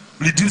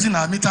 reducing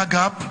our meter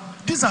gap.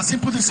 These are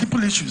simple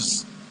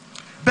issues.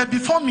 But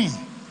before me,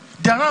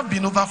 there have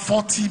been over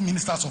 40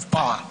 ministers of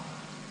power.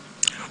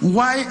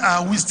 Why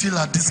are we still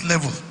at this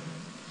level?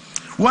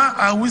 Why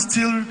are we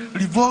still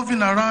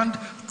revolving around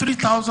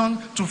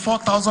 3,000 to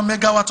 4,000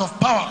 megawatts of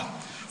power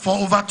for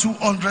over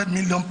 200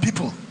 million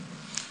people?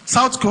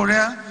 South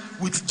Korea,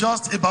 with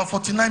just about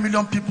 49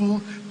 million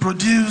people,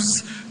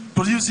 produces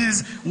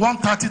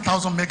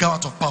 130,000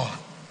 megawatts of power.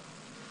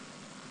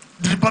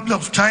 The Republic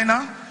of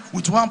China,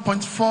 with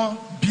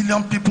 1.4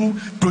 billion people,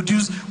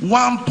 produce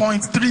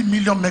 1.3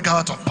 million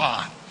megawatts of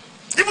power.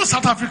 Even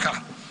South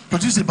Africa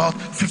produces about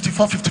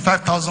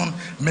 55,000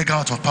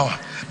 megawatts of power.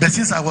 But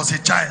since I was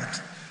a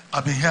child,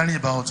 I've been hearing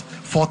about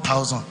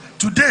 4,000.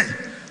 Today,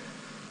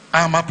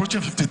 I am approaching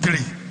 53.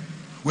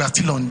 We are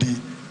still on the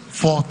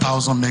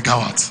 4,000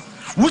 megawatts,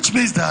 which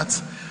means that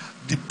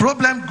the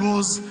problem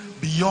goes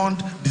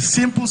beyond the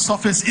simple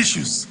surface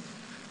issues.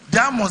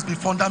 There must be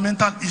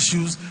fundamental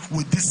issues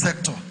with this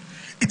sector.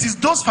 It is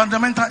those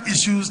fundamental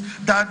issues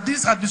that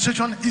this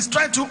administration is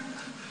trying to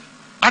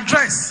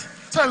address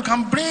so that we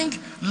can bring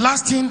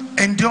lasting,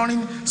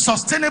 enduring,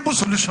 sustainable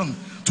solution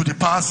to the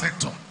power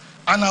sector.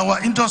 And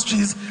our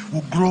industries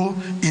will grow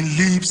in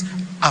leaps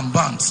and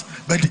bounds.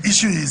 But the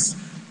issue is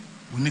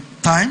we need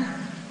time,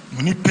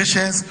 we need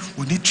patience,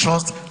 we need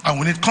trust, and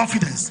we need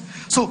confidence.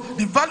 So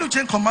the value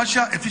chain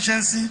commercial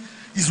efficiency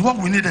is what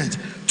we needed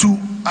to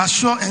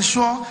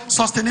ensure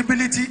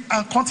sustainability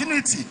and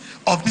continuity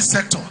of this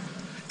sector.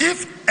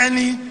 If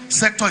any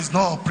sector is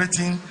not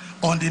operating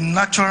on the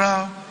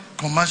natural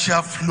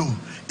commercial flow,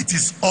 it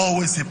is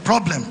always a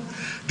problem.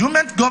 The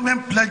moment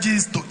government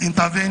pledges to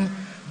intervene,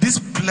 these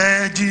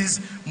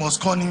pledges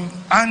must come in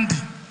handy,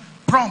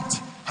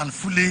 prompt, and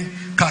fully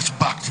cash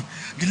backed.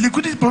 The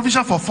liquidity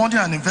provision for funding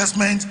and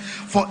investment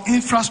for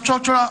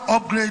infrastructural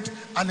upgrade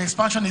and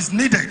expansion is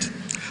needed.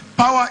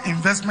 Power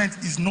investment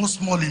is no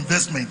small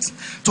investment.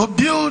 To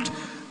build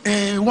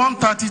a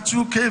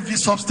 132 kV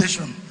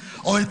substation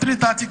or a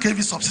 330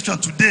 kV substation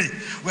today,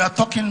 we are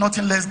talking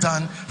nothing less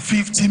than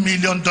 $50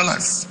 million.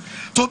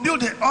 To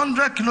build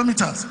 100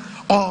 kilometers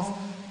of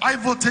high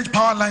voltage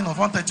power line of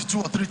 132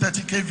 or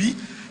 330 kV,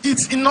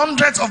 it's in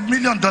hundreds of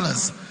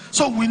 $millions.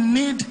 So we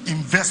need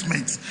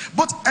investment,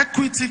 both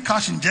equity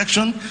cash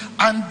injection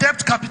and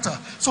debt capital.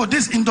 So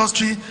this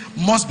industry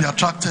must be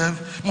attractive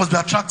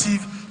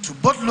to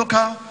both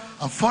local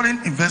and foreign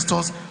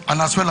investors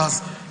and as well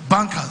as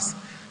bankers.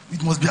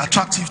 It must be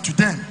attractive to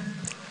them.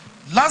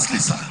 Lastly,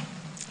 sir,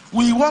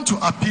 we want to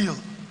appeal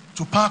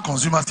to power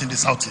consumers in the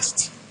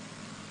Southeast.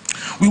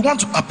 We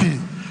want to appeal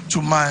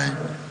to my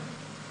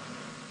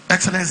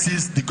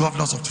excellencies, the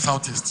governors of the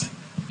Southeast,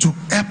 to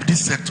help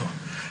this sector.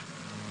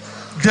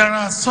 There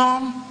are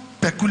some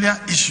peculiar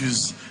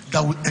issues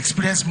that we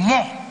experience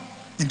more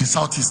in the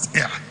Southeast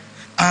area,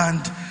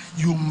 and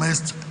you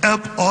must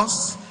help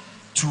us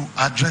to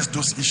address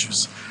those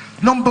issues.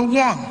 Number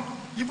one,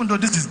 even though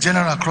this is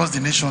general across the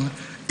nation,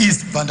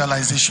 is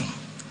vandalization.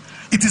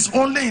 It is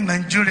only in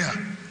Nigeria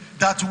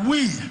that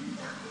we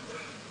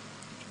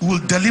will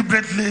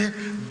deliberately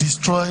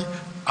destroy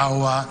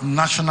our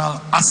national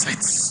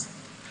assets,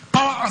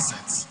 power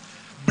assets,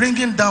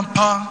 bringing down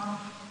power,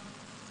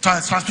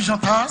 transmission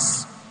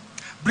towers,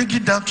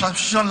 bringing down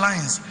transmission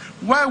lines.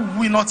 Why will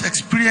we not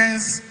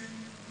experience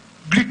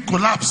Greek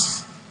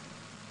collapse?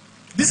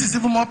 This is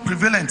even more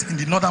prevalent in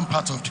the northern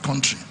part of the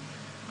country.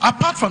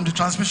 Apart from the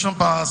transmission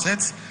power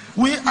assets,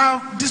 we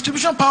have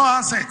distribution power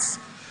assets.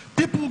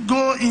 People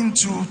go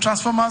into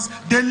transformers,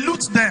 they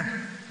loot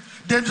them.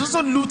 They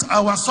also loot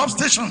our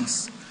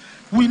substations.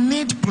 We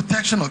need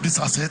protection of this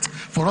asset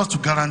for us to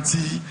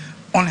guarantee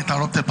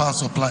uninterrupted power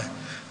supply.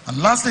 And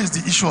lastly is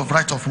the issue of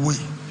right of way,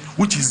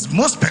 which is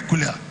most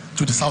peculiar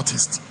to the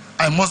Southeast.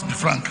 I must be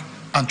frank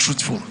and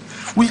truthful.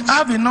 We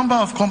have a number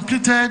of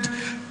completed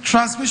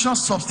transmission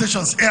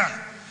substations here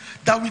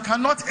that we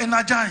cannot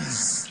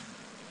energize.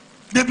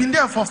 They've been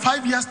there for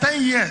 5 years,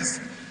 10 years.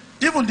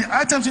 Even the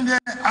items in there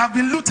have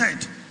been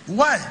looted.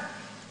 Why?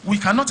 We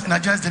cannot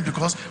energize them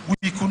because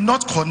we could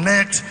not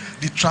connect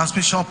the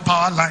transmission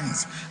power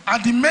lines.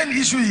 And the main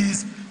issue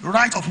is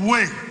right of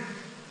way.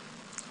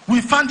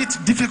 We found it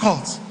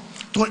difficult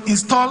to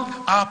install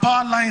our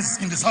power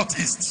lines in the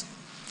Southeast.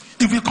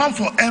 If we come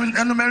for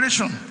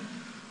enumeration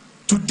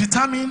to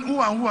determine who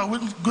and who are we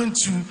going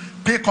to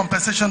pay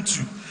compensation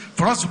to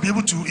for us to be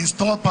able to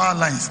install power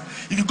lines.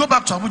 If you go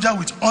back to Abuja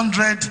with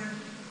 100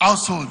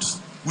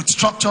 households with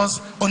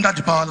structures under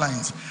the power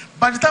lines,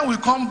 by the time we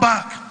come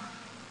back,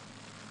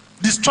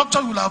 the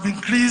structure will have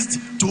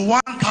increased to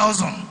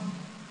 1,000.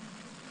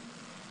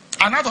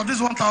 And out of this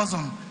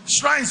 1,000,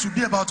 shrines will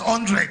be about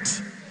 100.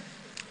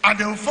 And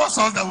they will force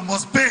us that we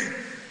must pay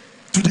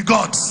to the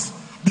gods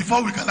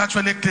before we can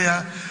actually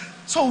clear.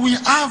 So we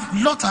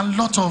have lot and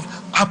lot of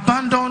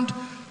abandoned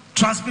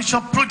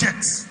transmission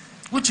projects,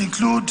 which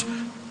include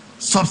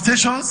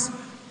substations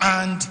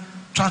and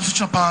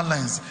transmission power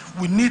lines.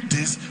 We need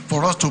this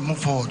for us to move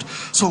forward.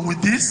 So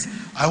with this,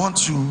 I want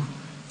to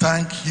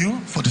thank you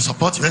for the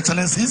support, Your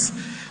Excellencies,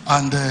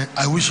 and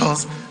I wish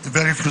us a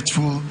very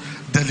fruitful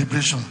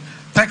deliberation.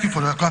 Thank you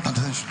for your kind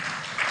attention.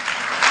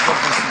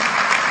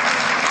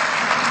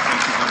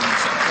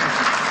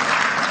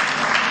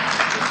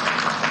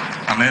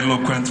 An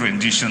eloquent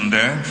rendition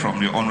there from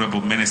the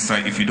Honorable Minister.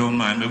 If you don't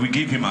mind, may we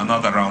give him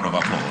another round of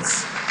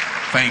applause.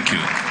 Thank you.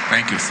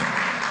 Thank you, sir.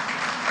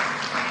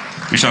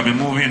 We shall be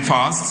moving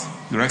fast.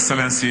 Your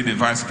Excellency, the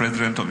Vice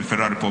President of the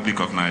Federal Republic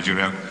of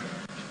Nigeria,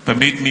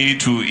 permit me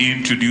to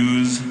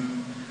introduce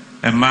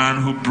a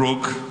man who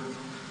broke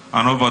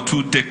an over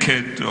 2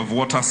 decades of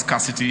water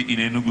scarcity in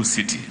Enugu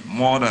City,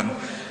 more than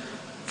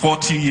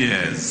 40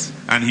 years,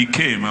 and he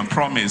came and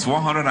promised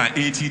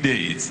 180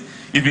 days.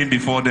 Even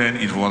before then,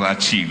 it was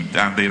achieved,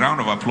 and the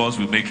round of applause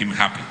will make him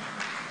happy.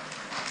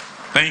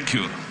 Thank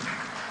you.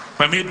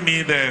 Permit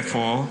me,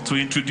 therefore, to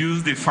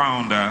introduce the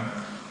founder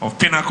of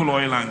Pinnacle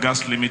Oil and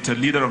Gas Limited,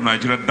 leader of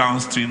Nigeria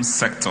downstream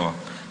sector,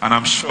 and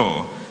I'm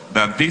sure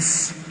that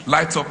this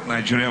Light Up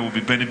Nigeria will be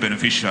very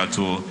beneficial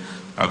to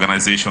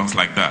organizations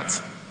like that.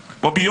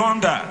 But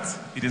beyond that,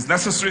 it is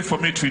necessary for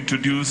me to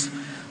introduce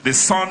the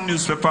Sun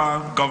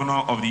newspaper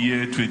Governor of the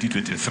Year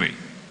 2023.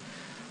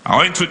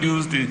 I'll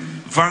introduce the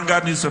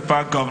Vanguard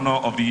newspaper Governor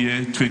of the Year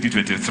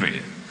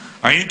 2023.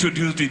 I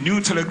introduce the New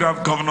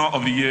Telegraph Governor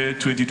of the Year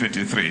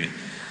 2023.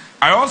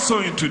 I also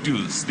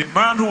introduce the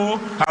man who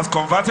has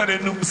converted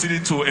Enugu City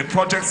to a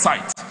project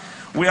site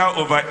where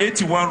over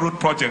 81 road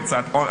projects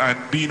are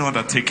being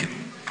undertaken.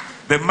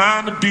 The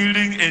man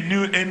building a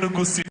new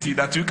Enugu City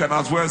that you can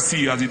as well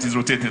see as it is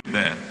rotating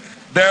there.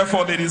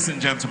 Therefore, ladies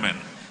and gentlemen,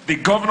 the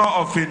Governor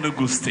of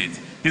Enugu State,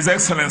 His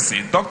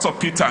Excellency, Dr.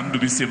 Peter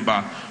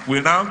Ndubisimba,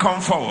 will now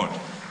come forward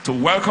to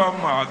welcome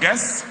our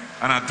guests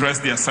and address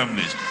the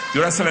Assembly.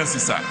 Your Excellency,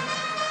 sir,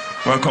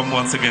 welcome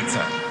once again,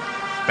 sir.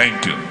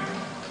 Thank you.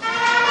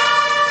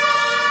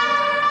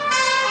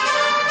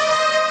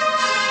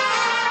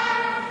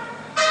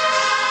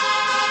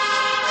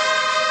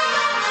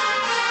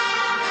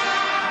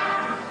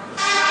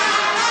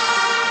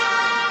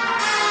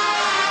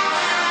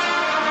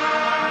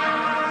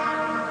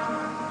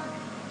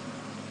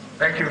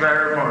 Thank you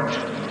very much.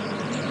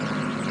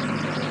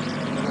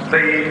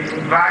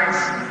 The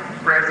Vice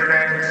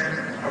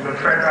President of the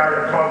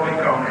Federal Republic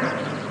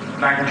of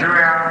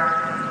Nigeria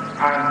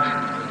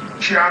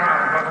and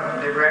Chairman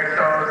of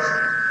Directors,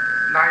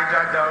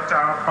 Niger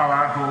Delta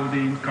Power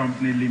Holding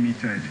Company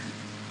Limited.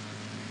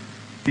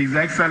 His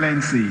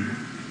Excellency,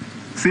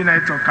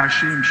 Senator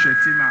Kashim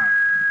Shettima,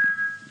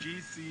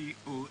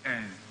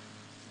 GCON.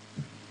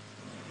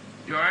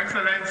 Your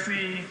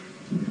Excellency,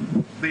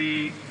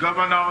 the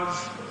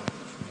governors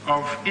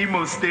of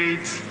Imo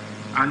State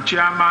and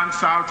Chairman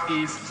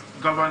Southeast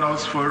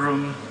Governors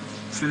Forum,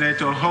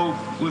 Senator Hope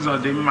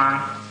Uzodimma,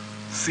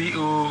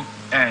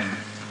 CON.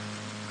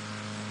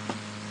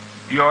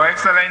 Your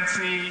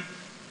Excellency,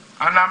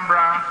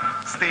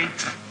 Anambra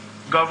State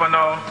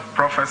Governor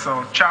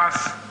Professor Charles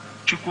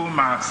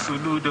Chukwuma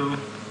Soludo,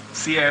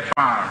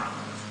 CFR.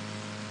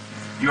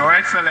 Your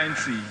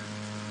Excellency,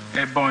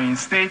 Ebonyi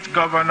State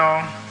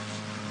Governor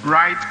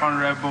Right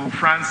Honorable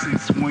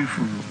Francis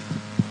Mwifuru.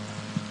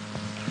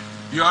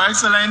 Your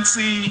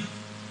Excellency,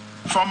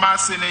 former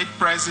Senate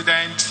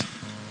President,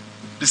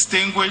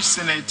 Distinguished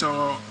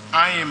Senator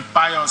Ayim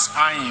Pius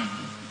Ayim,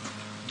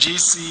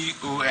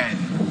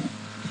 GCON.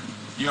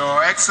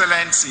 Your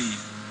Excellency,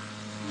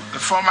 the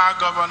former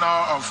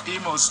Governor of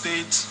Imo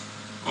State,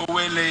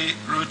 Owele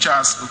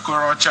Rochas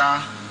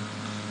Okorocha,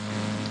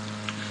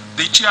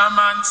 the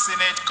Chairman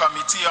Senate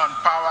Committee on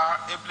Power,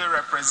 ably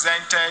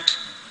represented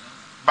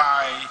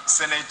by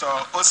Senator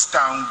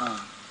Ostangu,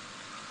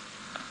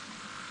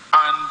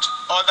 and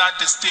other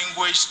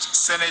distinguished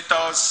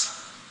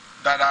senators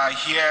that are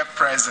here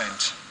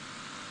present.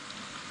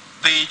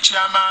 The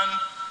Chairman,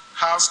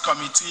 House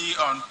Committee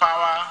on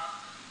Power,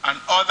 and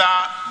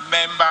other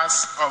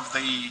members of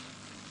the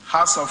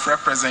House of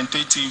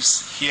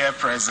Representatives here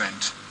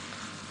present.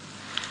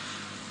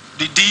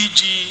 The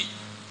DG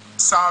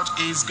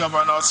Southeast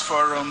Governors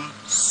Forum,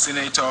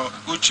 Senator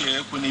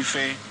Uche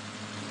Ekunife.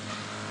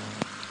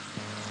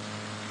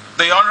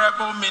 The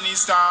Honorable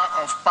Minister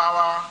of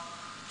Power,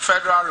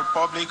 Federal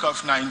Republic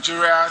of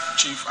Nigeria,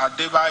 Chief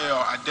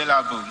Adebayo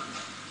Adelabu.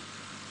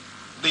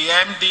 The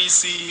MD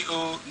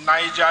CEO,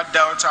 Niger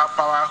Delta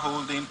Power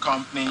Holding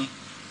Company,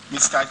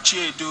 Mr.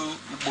 Chiedu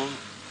Ubo.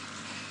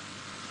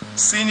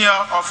 Senior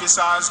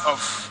officers of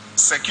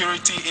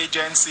security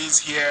agencies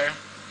here,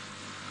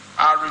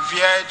 our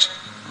revered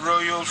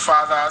royal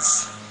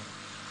fathers,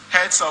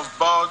 heads of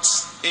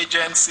boards,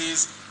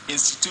 agencies,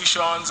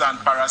 institutions, and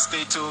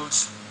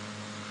parastatals,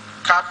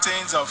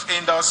 captains of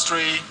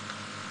industry,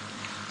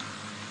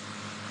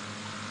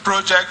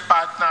 project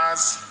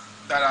partners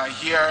that are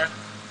here,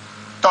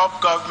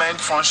 top government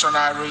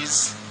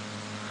functionaries,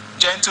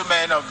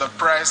 gentlemen of the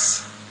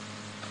press,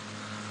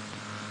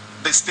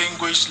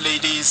 distinguished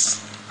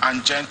ladies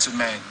and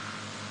gentlemen.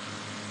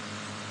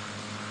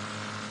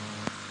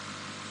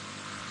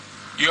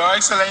 Your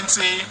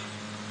Excellency,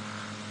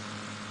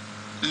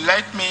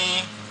 let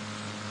me,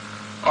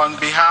 on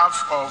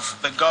behalf of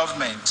the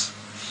government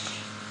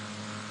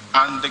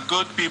and the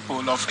good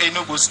people of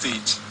Enugu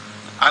State,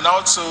 and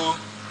also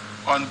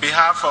on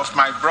behalf of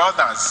my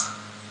brothers,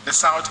 the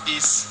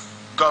Southeast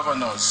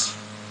Governors,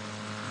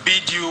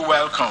 bid you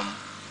welcome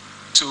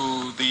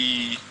to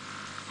the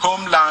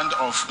homeland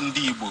of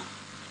Ndibo.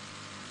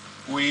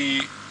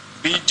 We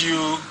bid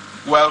you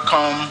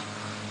welcome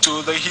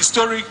to the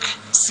historic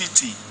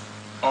city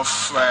of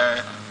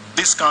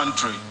this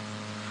country.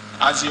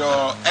 As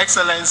Your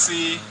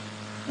Excellency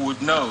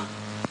would know,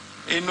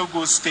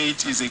 Enugu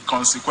State is a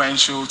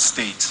consequential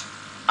state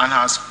and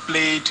has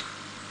played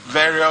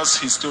various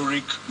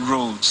historic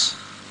roles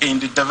in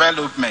the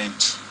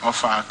development of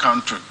our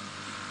country.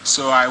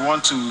 So I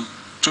want to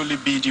truly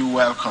bid you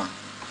welcome.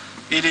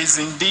 It is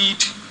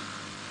indeed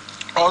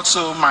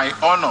also my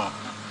honor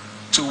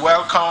to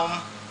welcome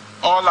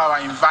all our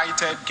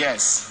invited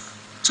guests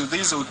to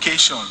this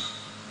occasion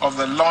of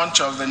the launch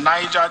of the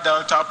Niger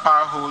Delta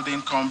Power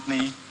Holding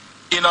Company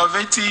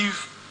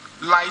innovative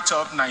Light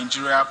Up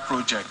Nigeria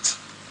project.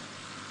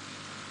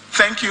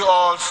 Thank you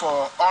all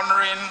for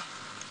honoring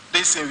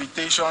this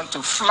invitation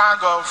to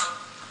flag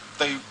off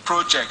the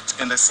project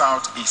in the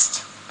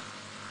Southeast.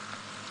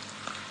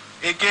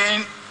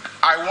 Again,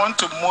 I want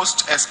to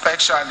most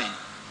especially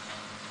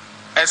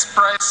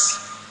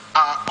express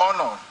our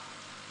honor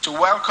to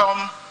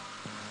welcome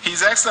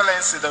His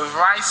Excellency, the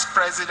Vice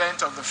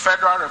President of the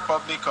Federal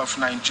Republic of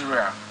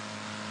Nigeria,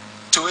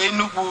 to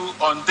Enugu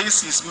on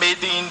this his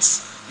maiden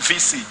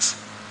visit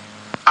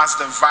as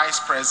the Vice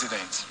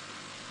President.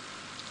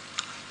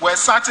 We're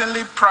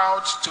certainly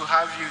proud to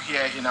have you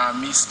here in our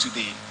midst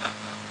today.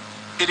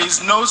 It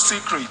is no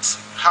secret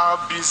how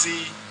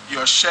busy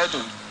your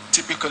schedule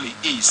typically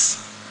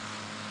is,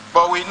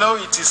 but we know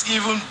it is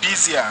even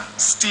busier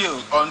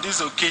still on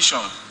this occasion,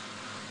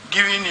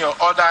 given your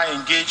other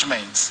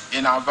engagements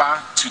in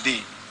Aba today.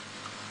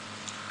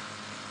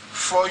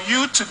 For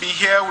you to be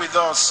here with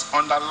us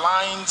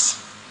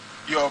underlines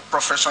your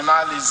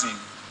professionalism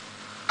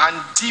and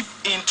deep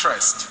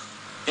interest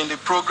in the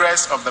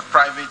progress of the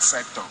private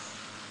sector.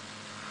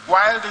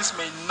 While this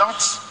may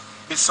not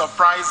be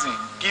surprising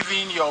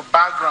given your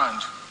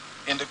background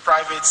in the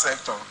private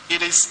sector,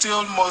 it is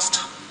still most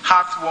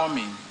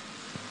heartwarming,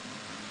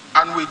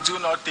 and we do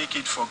not take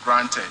it for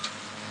granted.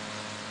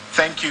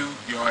 Thank you,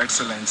 Your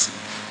Excellency.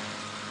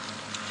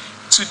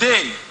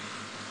 Today,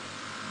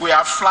 we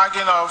are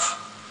flagging off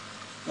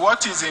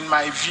what is, in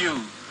my view,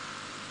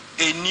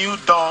 a new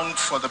dawn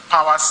for the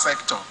power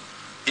sector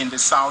in the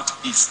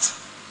Southeast,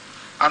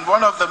 and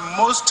one of the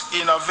most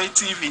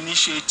innovative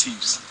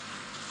initiatives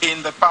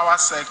in the power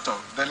sector,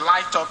 the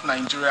Light Up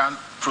Nigerian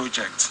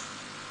project.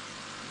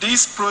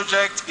 This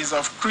project is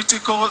of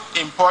critical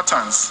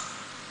importance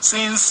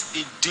since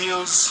it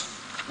deals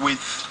with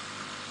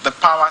the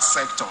power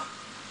sector,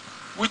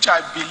 which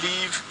I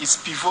believe is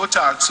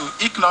pivotal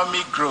to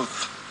economic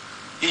growth.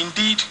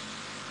 Indeed,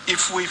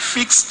 if we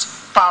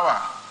fixed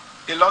power,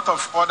 a lot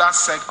of other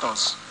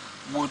sectors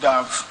would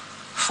have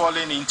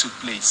fallen into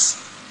place.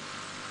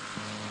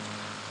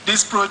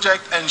 This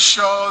project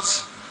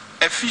ensures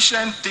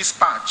efficient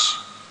dispatch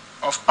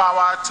of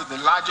power to the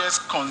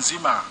largest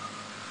consumer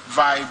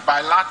via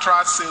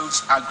bilateral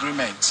sales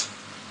agreement,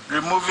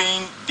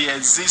 removing the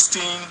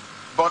existing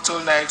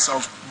bottlenecks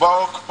of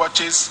bulk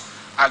purchase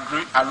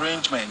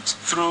arrangement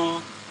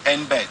through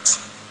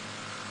NBET.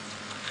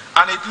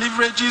 And it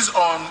leverages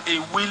on a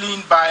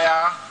willing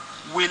buyer,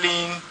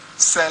 willing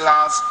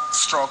sellers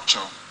structure.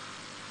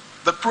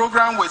 The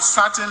program will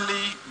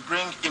certainly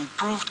bring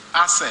improved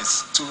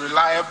access to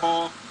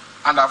reliable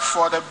and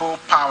affordable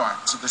power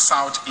to the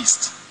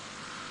Southeast.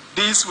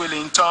 This will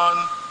in turn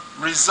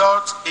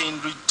result in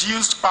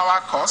reduced power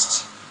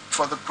costs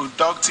for the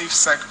productive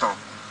sector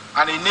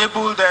and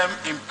enable them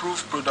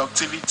improve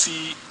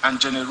productivity and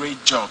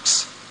generate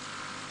jobs.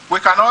 We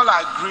can all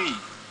agree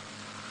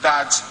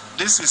that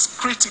this is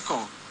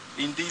critical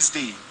in this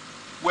day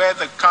where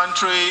the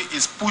country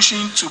is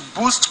pushing to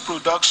boost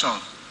production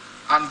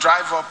and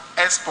drive up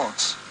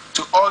exports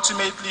to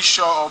ultimately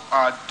shore up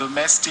our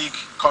domestic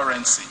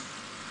currency.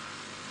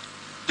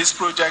 This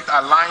project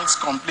aligns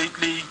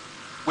completely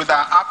with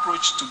our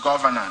approach to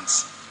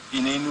governance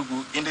in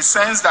Enugu in the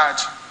sense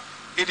that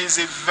it is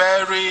a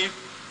very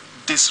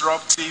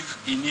disruptive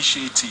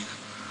initiative.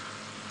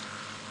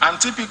 And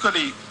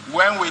typically,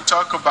 when we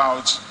talk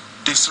about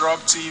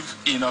disruptive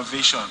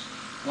innovation,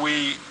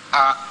 we're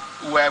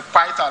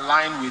quite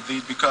aligned with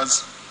it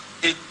because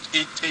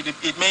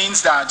it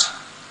means that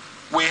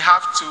we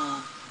have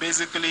to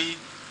basically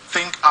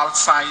think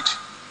outside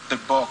the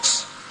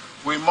box.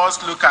 We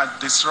must look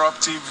at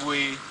disruptive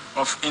way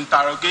of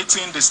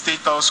interrogating the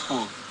status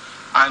quo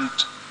and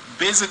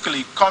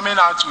basically coming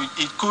out with,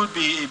 it could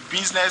be a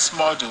business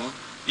model.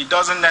 It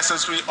doesn't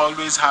necessarily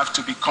always have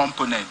to be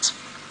component.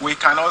 We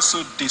can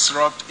also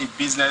disrupt a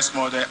business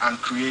model and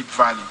create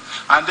value.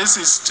 And this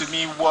is, to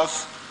me, what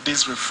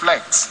this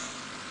reflects.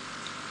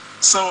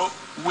 So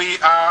we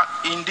are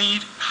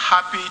indeed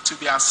happy to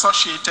be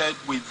associated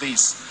with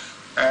this,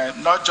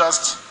 not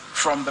just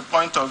from the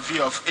point of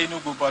view of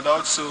Enugu, but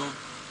also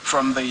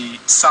from the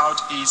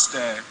Southeast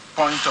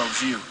point of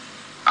view,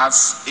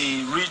 as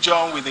a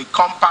region with a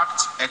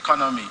compact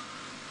economy.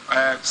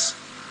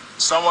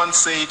 Someone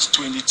said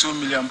 22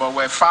 million, but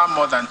we're far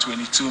more than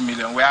 22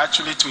 million. We're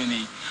actually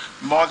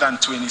more than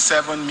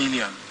 27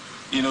 million,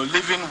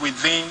 living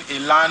within a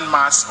land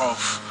mass of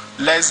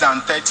less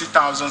than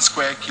 30,000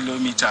 square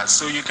kilometers.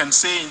 So you can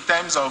say in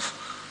terms of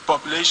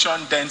population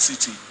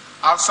density,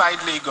 outside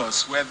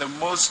Lagos, we're the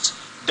most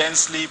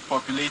densely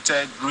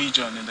populated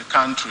region in the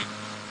country,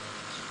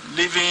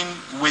 living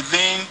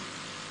within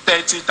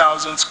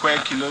 30,000 square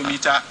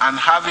kilometers and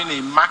having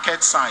a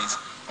market size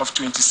of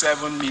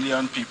 27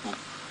 million people.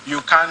 You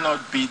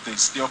cannot beat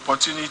this. The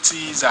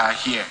opportunities are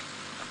here.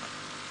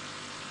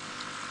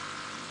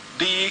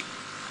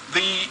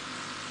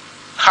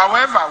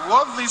 However,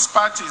 what these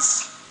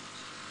parties,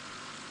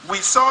 we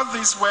saw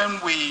this when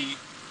we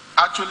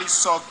actually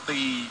sought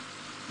the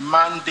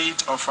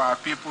mandate of our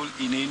people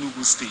in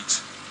Enugu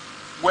State,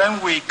 when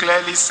we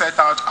clearly set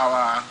out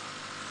our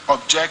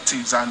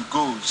objectives and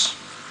goals,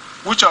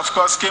 which of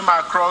course came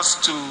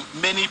across to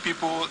many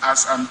people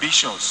as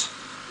ambitious.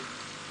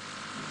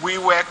 We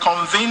were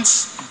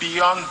convinced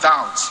beyond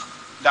doubt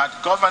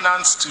that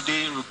governance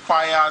today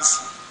requires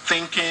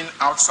thinking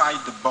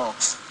outside the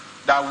box,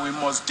 that we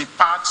must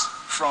depart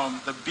from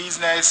the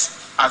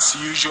business as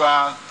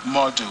usual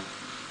model,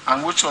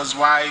 and which was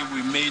why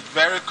we made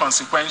very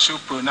consequential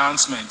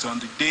pronouncements on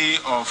the day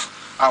of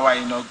our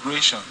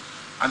inauguration,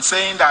 and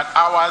saying that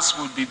ours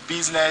would be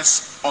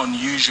business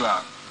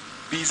unusual.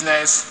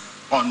 Business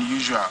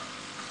unusual.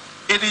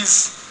 It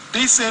is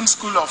this same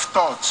school of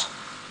thought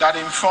that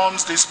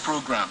informs this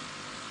program,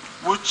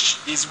 which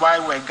is why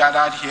we're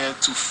gathered here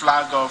to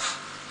flag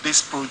off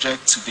this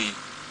project today.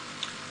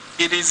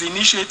 It is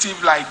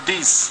initiative like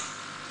this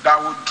that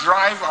will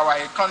drive our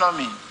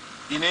economy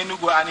in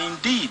Enugu and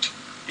indeed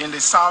in the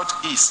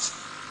Southeast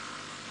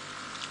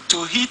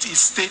to hit its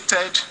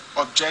stated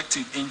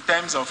objective in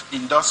terms of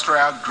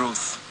industrial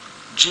growth,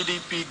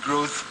 GDP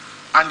growth,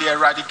 and the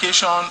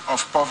eradication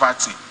of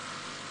poverty.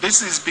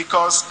 This is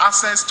because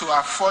access to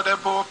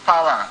affordable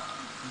power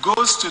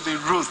goes to the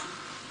root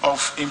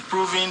of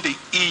improving the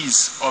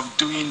ease of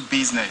doing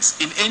business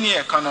in any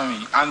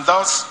economy and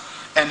thus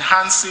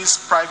enhances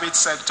private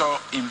sector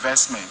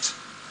investment.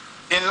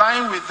 In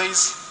line with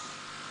this,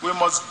 we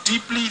must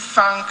deeply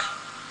thank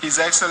His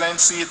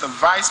Excellency the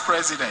Vice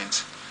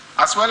President,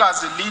 as well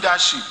as the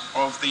leadership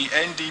of the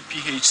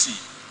NDPHC,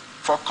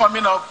 for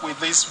coming up with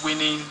this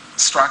winning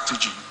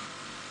strategy.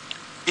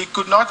 It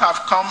could not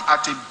have come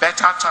at a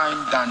better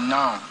time than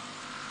now,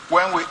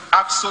 when we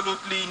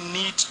absolutely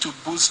need to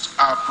boost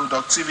our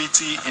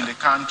productivity in the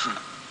country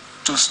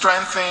to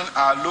strengthen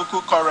our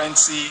local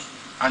currency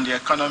and the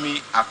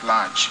economy at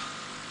large.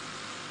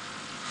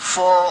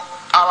 For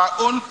our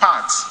own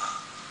part,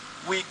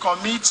 we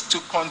commit to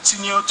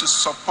continue to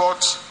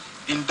support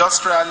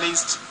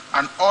industrialists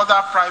and other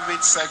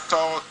private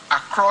sector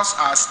across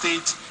our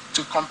state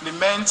to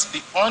complement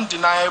the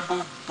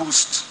undeniable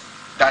boost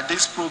that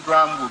this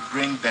program will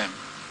bring them.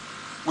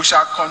 We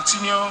shall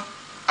continue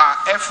our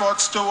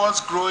efforts towards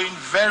growing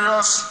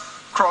various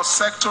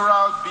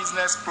cross-sectoral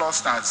business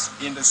clusters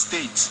in the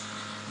state,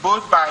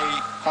 both by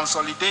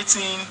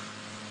consolidating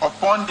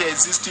upon the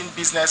existing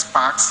business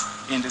parks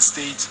in the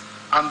state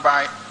and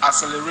by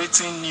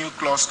accelerating new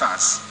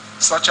clusters,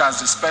 such as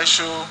the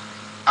special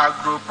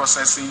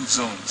agro-processing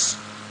zones.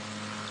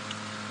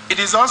 It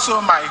is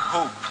also my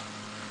hope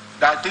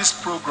that this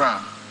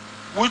program,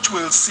 which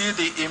will see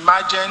the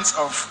emergence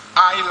of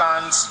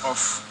islands of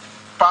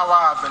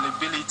power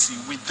availability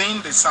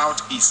within the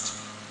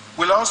Southeast,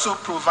 will also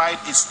provide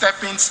a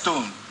stepping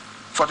stone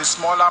for the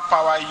smaller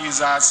power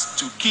users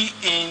to key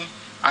in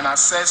and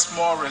access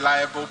more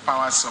reliable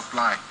power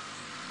supply.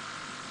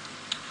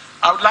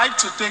 I would like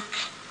to take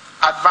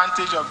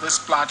advantage of this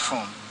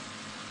platform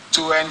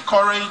to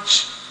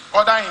encourage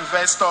other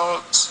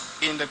investors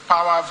in the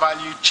power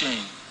value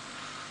chain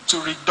to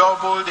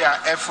redouble their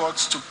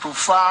efforts to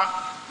provide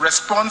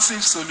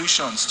responsive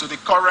solutions to the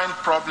current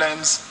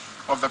problems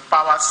of the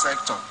power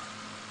sector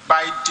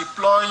by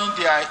deploying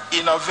their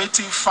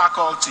innovative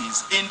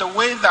faculties in the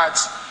way that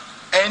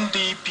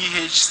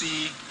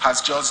NDPHC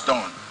has just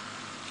done.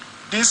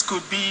 This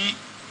could be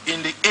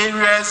in the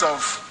areas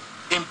of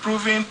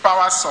improving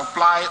power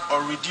supply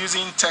or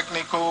reducing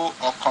technical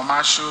or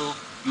commercial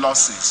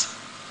losses.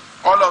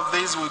 All of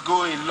these will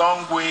go a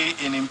long way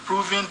in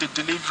improving the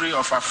delivery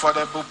of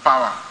affordable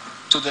power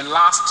to the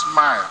last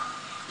mile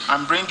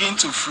and bringing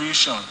to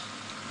fruition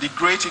the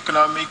great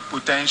economic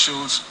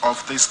potentials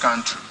of this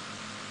country.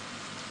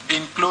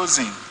 In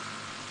closing,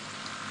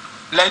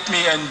 let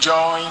me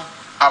enjoin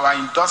our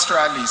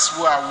industrialists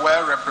who are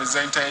well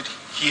represented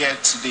here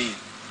today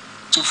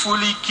to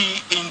fully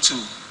key into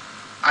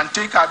and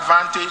take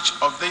advantage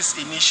of this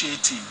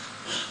initiative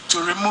to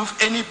remove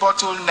any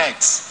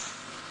bottlenecks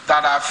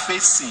that are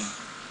facing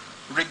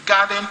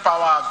regarding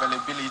power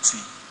availability.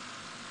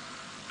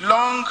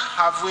 Long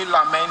have we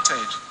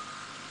lamented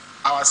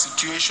our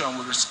situation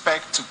with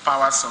respect to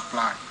power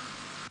supply.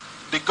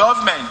 The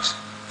government,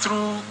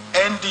 through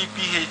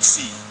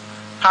NDPHC,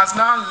 has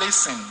now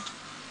listened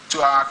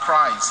to our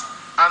cries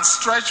and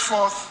stretched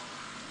forth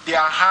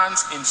their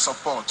hands in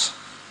support.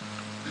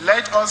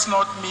 Let us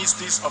not miss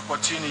this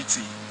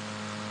opportunity.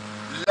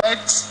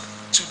 Let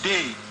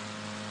today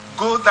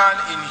go down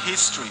in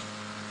history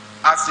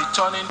as the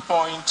turning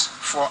point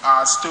for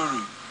our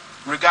story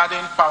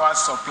regarding power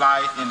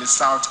supply in the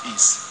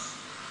Southeast.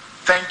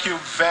 Thank you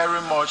very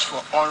much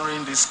for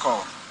honoring this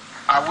call.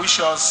 I wish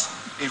us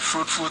a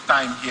fruitful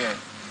time here.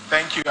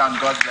 Thank you and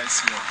God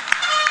bless you all.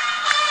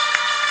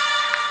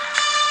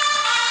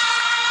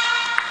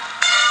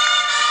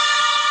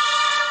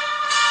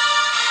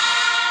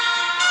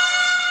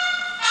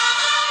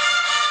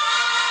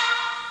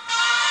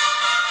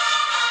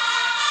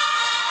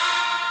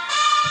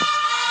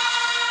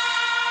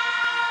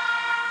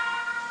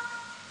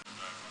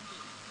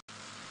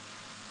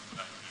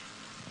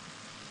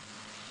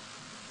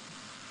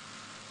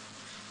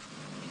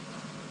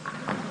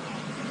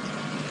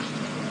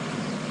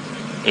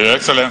 Your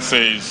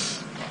Excellencies,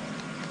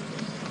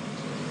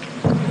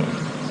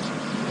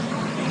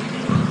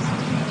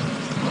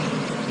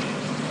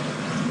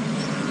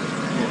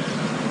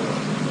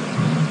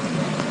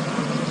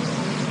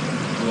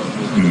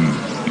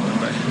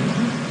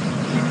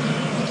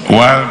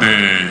 while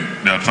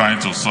they are trying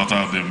to sort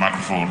out the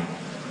microphone,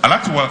 I'd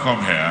like to welcome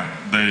here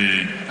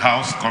the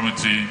House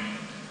Committee,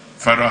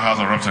 Federal House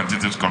of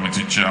Representatives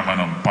Committee Chairman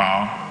on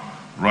Power,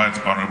 Right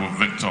Honorable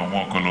Victor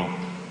Nwokolo.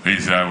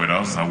 He's here with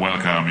us. I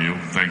welcome you.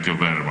 Thank you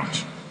very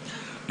much.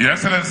 Your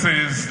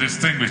Excellencies,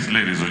 distinguished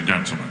ladies and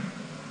gentlemen,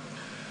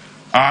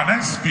 our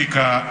next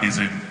speaker is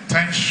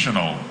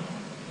intentional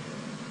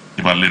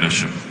about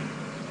leadership.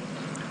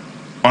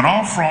 On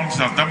all fronts,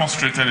 he has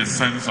demonstrated a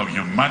sense of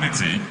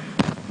humanity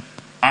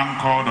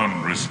anchored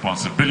on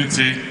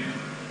responsibility,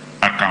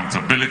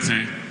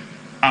 accountability,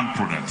 and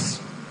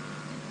prudence.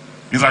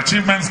 His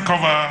achievements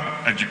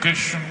cover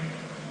education,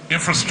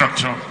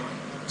 infrastructure,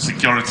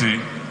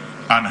 security,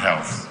 and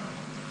health.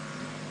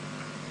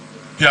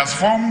 He has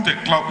formed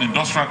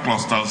industrial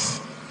clusters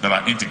that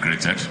are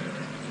integrated,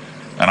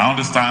 and I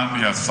understand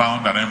he has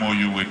signed an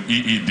MOU with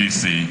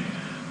EEDC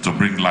to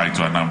bring light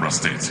to Anambra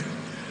State.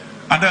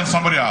 And then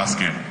somebody asked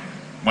him,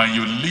 when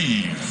you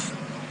leave,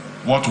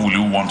 what will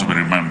you want to be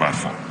remembered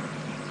for?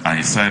 And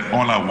he said,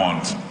 all I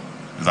want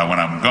is that when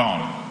I'm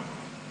gone,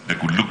 they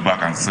could look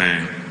back and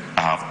say,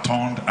 I have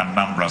turned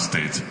Anambra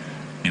State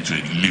into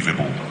a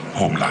livable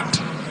homeland.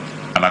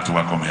 I'd like to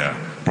welcome here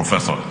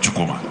Professor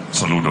Chukwuma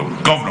Soludo,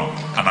 Governor,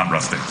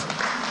 Anambra State.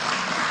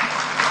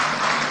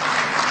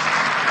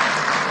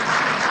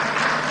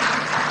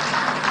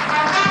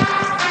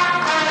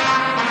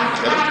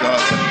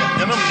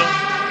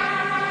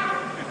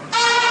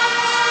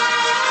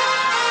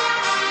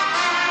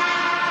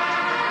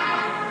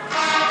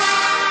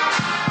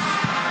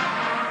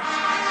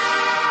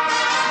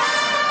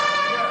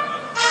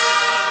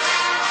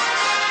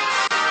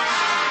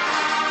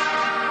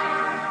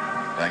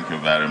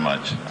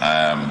 much.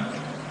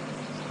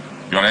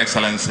 Your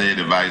Excellency,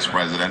 the Vice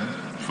President,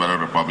 Federal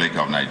Republic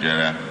of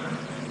Nigeria,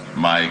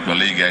 my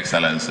colleague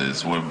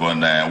Excellencies, we've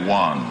been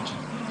warned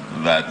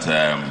that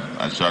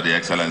I'm sure the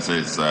Excellency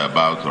is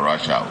about to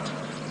rush out.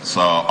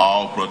 So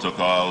all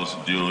protocols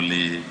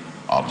duly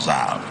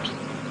observed.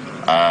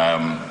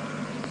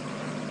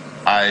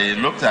 I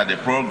looked at the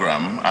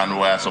program and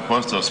we're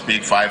supposed to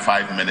speak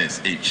 5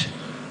 minutes each.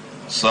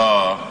 So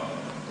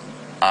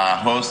our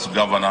host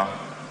governor,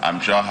 I'm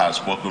sure, has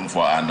spoken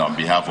for and on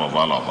behalf of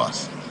all of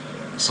us.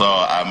 So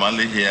I'm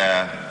only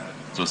here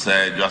to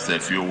say just a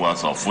few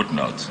words of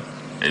footnote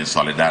in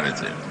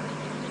solidarity.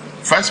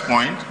 First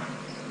point,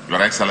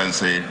 Your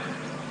Excellency,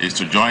 is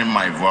to join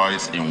my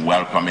voice in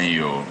welcoming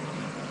you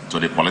to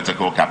the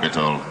political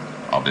capital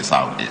of the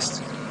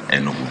Southeast,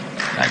 Enugu,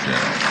 Nigeria.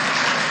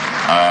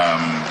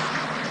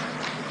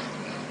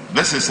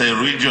 This is a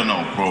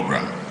regional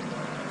program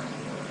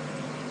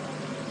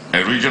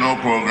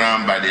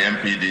by the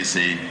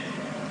MPDC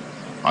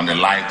on the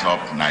Light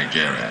Up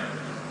Nigeria,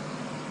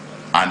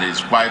 and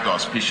it's quite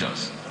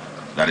auspicious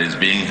that is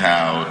being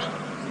held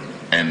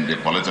in the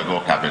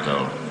political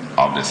capital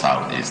of the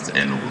Southeast,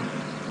 Enugu,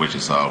 which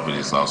is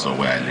also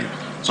where I live.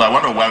 So I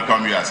want to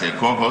welcome you as a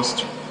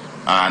co-host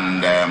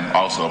and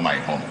also my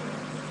home.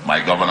 My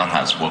governor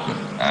has spoken,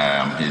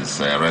 his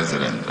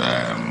resident,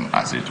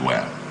 as it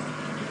were.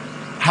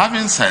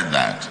 Having said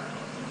that,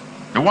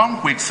 the one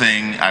quick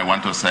thing I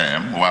want to say,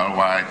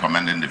 while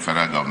commending the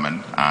federal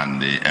government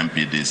and the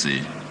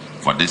MPDC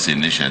for this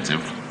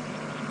initiative,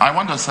 I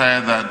want to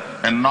say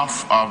that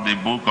enough of the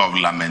book of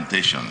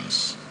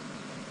lamentations.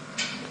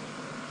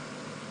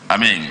 I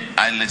mean,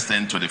 I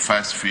listened to the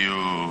first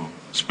few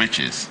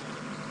speeches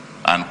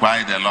and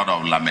quite a lot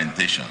of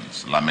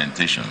lamentations.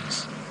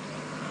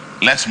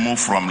 Let's move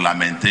from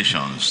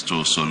lamentations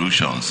to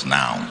solutions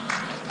now.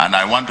 And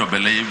I want to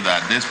believe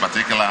that this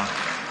particular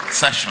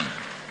session,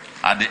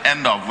 at the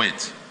end of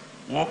it,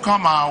 will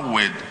come out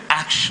with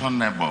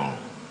actionable,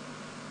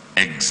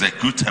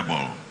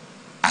 executable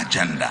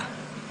agenda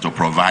to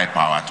provide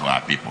power to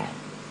our people.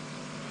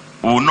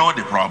 We will know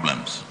the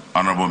problems,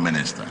 Honorable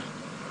Minister.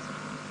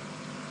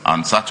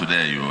 On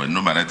Saturday, you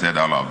enumerated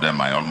all of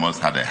them. I almost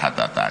had a heart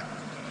attack.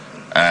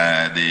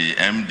 The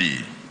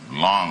MD,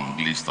 long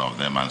list of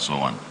them and so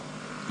on.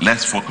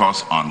 Let's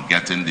focus on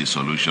getting the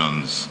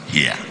solutions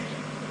here.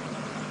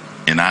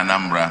 In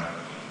Anambra,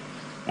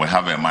 we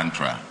have a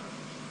mantra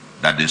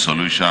that the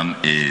solution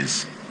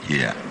is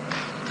here.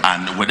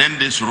 And within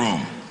this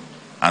room,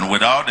 and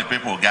with all the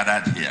people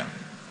gathered here,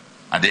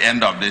 at the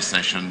end of this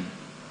session,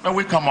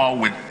 we come out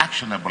with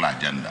actionable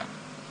agenda.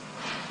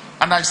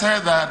 And I say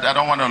that I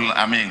don't want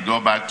to, go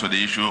back to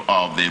the issue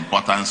of the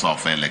importance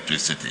of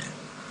electricity.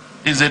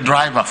 It's a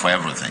driver for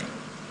everything.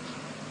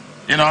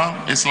 You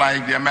know, it's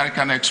like the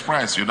American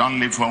Express. You don't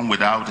leave home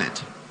without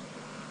it.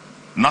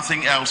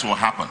 Nothing else will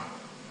happen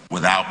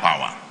without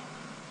power.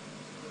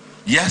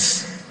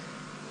 Yes,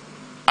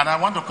 and I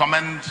want to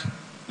commend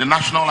the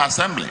National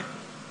Assembly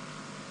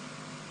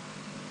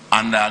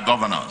and our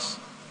governors.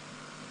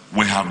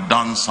 We have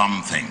done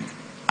something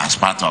as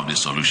part of the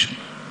solution,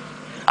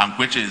 and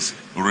which is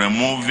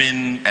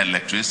removing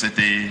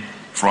electricity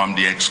from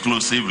the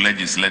exclusive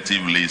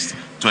legislative list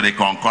to the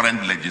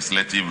concurrent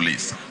legislative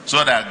list,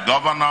 so that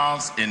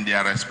governors in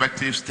their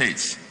respective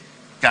states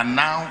can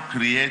now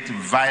create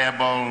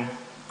viable,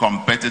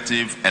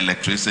 competitive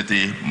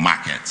electricity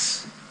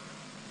markets.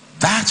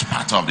 That's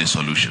part of the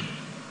solution.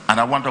 And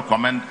I want to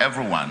commend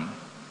everyone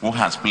who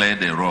has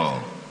played a role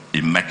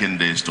in making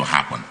this to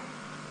happen.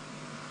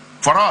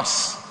 For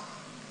us,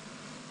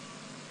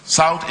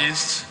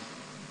 Southeast,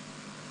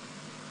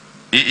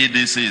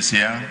 EEDC is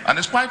here, and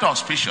it's quite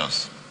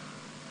auspicious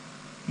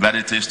that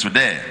it is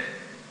today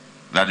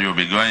that you'll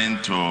be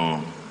going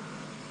to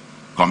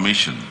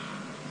commission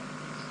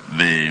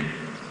the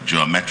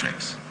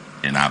geometrics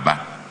in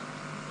Aba,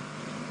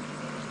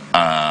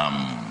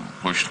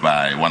 pushed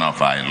by one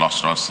of our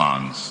illustrious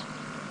sons,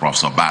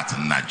 Professor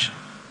Barton Nudge.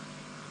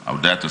 I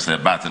would dare to say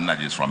Barton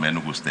Nudge is from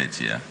Enugu State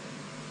here.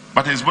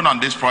 But he's been on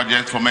this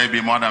project for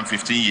maybe more than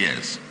 15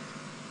 years.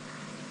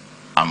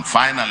 And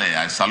finally,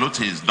 I salute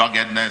his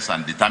doggedness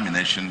and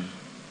determination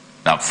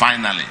that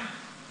finally,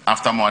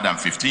 after more than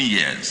 15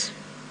 years,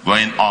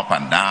 going up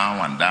and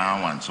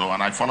down and so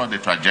on, I follow the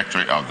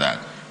trajectory of that.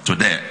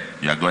 Today,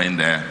 you are going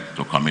there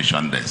to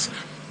commission this.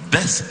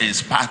 This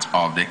is part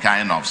of the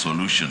kind of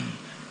solution,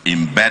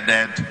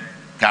 embedded,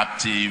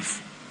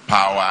 captive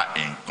power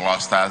in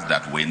clusters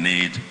that we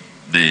need.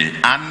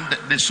 And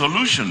the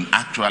solution,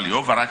 actually,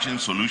 overarching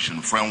solution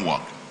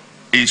framework,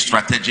 is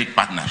strategic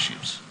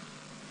partnerships.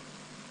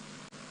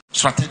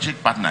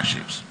 Strategic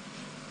partnerships.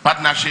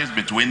 Partnerships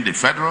between the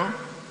federal,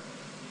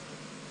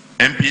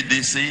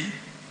 MPDC,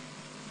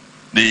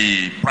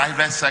 the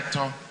private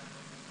sector,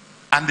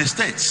 and the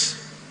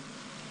states,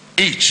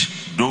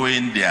 each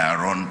doing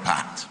their own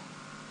part.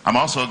 I'm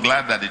also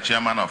glad that the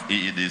chairman of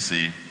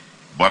EEDC,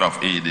 board of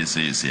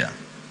EEDC, is here.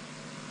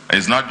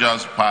 It's not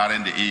just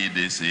powering the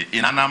EEDC.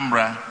 In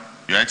Anambra,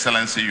 Your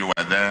Excellency, you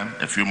were there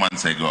a few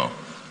months ago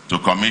to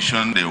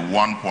commission the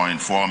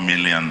 1.4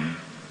 million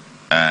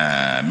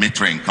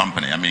metering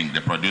company. I mean,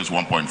 they produce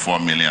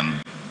 1.4 million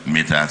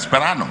meters per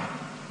annum.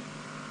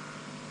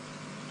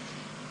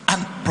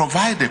 And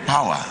provide the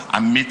power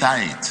and meter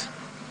it.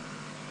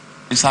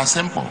 It's as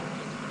simple.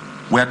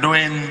 We're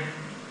doing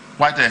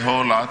quite a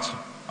whole lot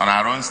on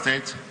our own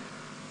state.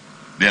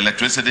 The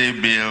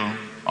electricity bill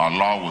or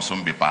law will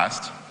soon be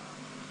passed.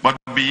 But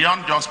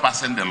beyond just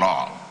passing the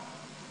law,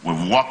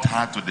 we've worked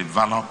hard to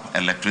develop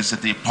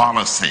electricity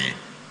policy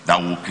that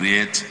will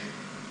create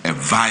a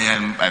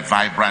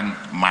vibrant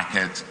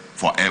market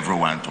for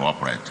everyone to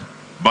operate.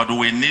 But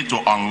we need to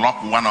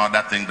unlock one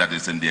other thing that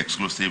is in the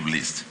exclusive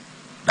list.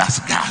 That's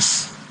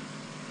gas.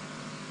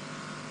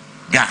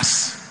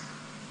 Gas.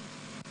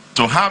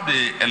 To have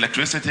the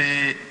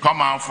electricity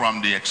come out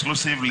from the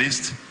exclusive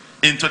list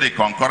into the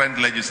concurrent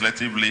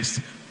legislative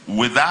list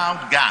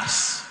without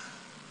gas,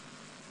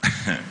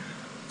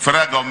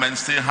 federal government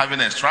still having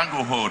a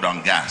stranglehold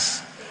on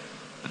gas,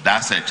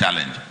 that's a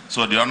challenge.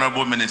 So the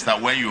Honorable Minister,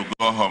 when you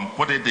go home,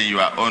 put it in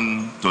your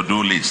own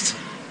to-do list.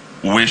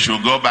 We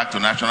should go back to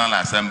National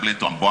Assembly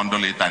to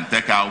unbundle it and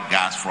take out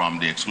gas from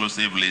the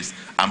exclusive list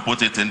and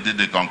put it into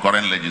the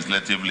concurrent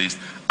legislative list.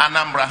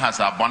 Anambra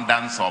has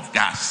abundance of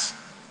gas,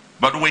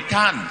 but we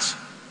can't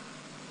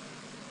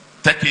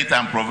take it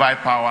and provide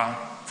power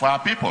for our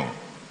people.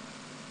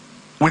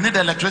 We need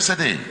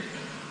electricity.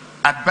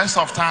 At best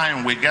of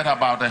time, we get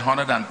about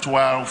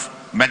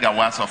 112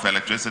 megawatts of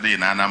electricity in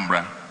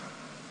Anambra.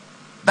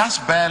 That's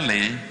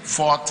barely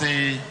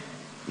 40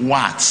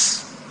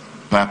 watts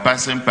per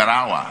person per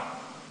hour.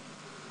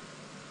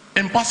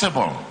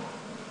 Impossible.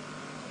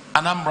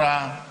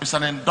 Anambra is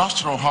an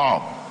industrial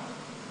hub.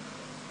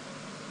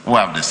 We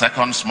have the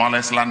second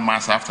smallest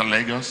landmass after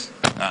Lagos,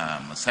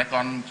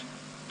 second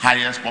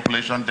highest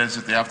population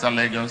density after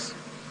Lagos.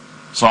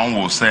 Some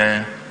will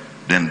say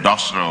the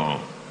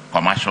industrial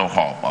commercial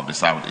hub of the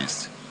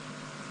Southeast.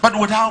 But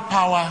without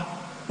power,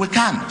 we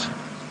can't.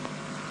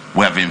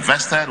 We have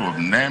invested, we've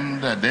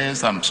named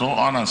this and so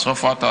on and so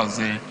forth as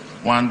the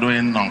one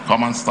doing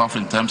uncommon stuff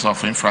in terms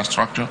of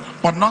infrastructure,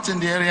 but not in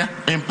the area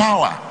in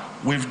power.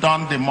 We're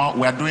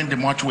doing the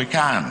much we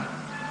can,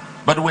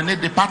 but we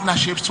need the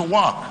partnerships to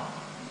work.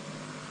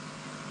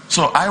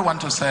 So I want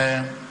to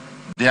say,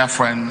 dear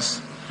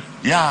friends,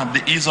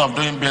 the ease of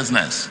doing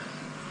business.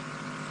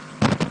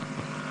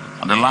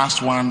 And the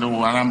last one, the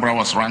Anambra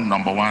was ranked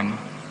 #1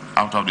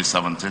 out of the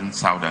 17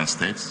 southern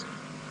states.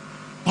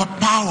 But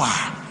power.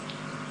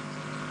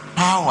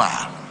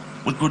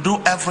 We could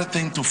do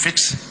everything to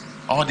fix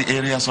all the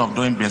areas of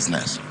doing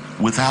business.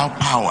 Without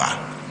power,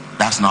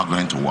 that's not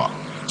going to work.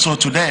 So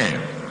today,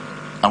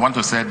 I want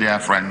to say, dear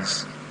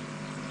friends,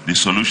 the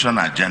solution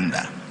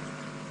agenda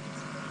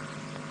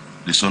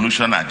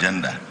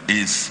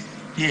is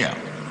here.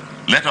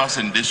 Let us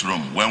in this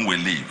room, when we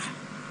leave,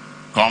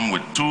 come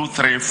with 2,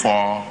 3,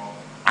 4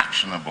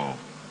 actionable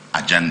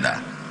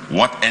agenda.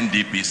 What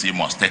NDPC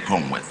must take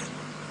home with,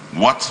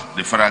 what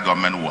the federal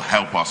government will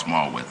help us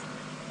more with,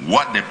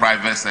 what the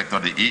private sector,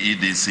 the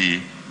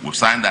EEDC, we've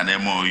signed an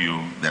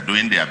MOU, they're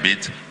doing their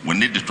bit. We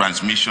need the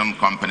transmission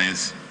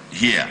companies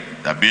here,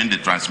 they're building the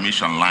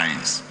transmission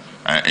lines,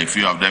 a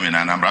few of them in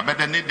Anambra, but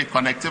they need the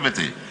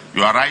connectivity.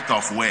 Your right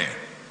of way,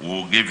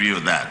 we'll give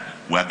you that.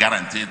 We're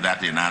guaranteed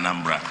that in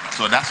Anambra.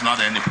 So that's not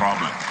any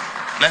problem.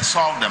 Let's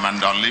solve them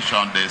and unleash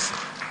on this.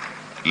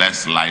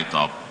 Let's light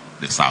up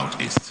the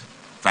Southeast.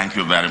 Thank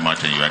you very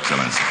much, Your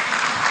Excellency.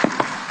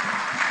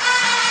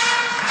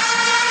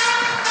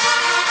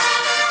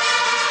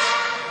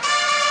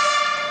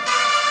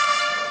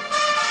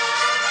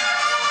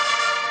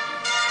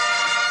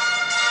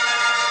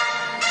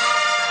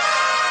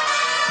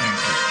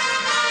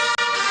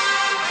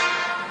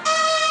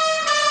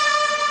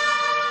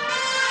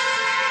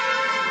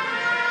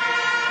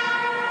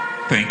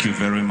 Thank you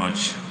very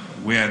much.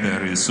 Where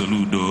there is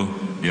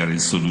soludo, there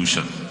is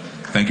solution.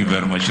 Thank you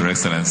very much, Your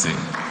Excellency.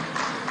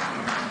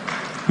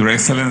 Your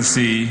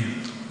Excellency,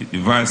 the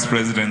Vice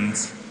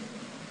President,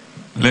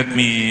 let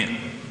me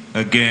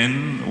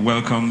again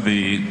welcome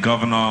the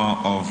Governor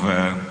of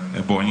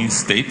Ebonyi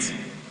State.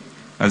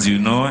 As you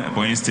know,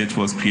 Ebonyi State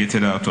was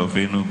created out of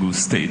Enugu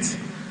State.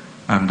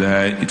 And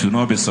it will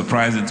not be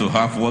surprising to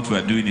have what we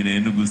are doing in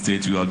Enugu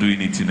State, we are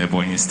doing it in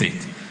Ebonyi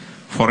State.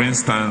 For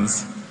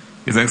instance,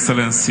 His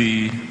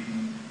Excellency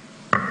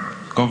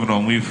Governor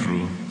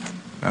Mwifru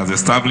has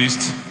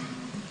established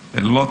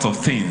a lot of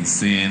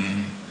things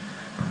in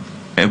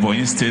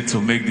Ebonyi State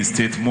to make the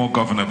state more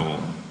governable.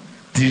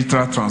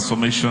 Digital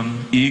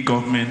transformation,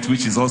 e-government,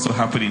 which is also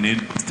happening in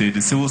the state.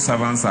 The civil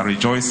servants are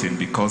rejoicing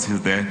because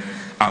he's there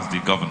as the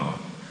governor.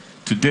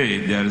 Today,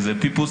 there is a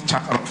People's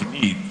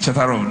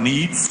Charter of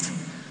Needs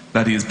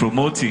that he is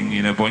promoting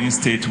in Ebonyi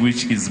State,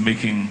 which is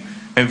making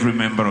every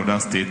member of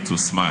that state to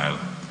smile.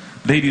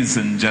 Ladies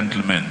and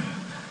gentlemen,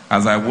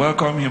 as I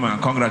welcome him and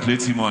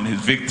congratulate him on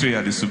his victory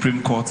at the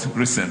Supreme Court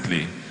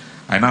recently,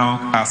 I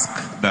now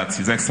ask that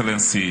His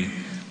Excellency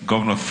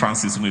Governor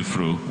Francis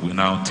Mwifru will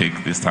now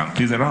take this stand.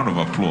 Please, a round of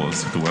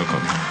applause to welcome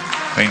him.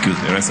 Thank you,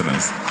 Your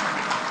Excellency.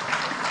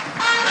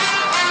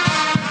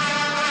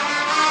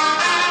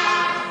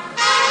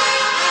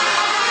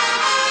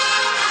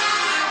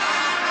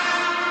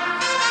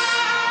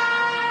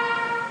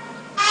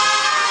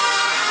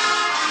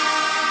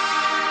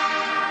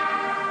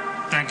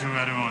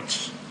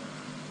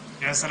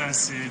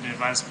 Excellency, the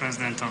Vice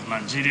President of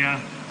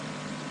Nigeria,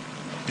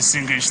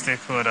 distinguished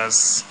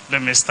stakeholders,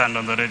 let me stand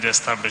on the already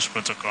established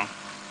protocol.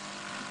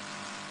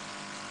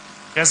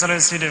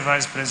 Excellency, the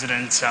Vice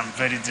President, I'm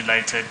very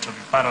delighted to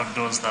be part of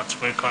those that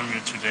welcome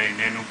you today in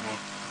Enugu.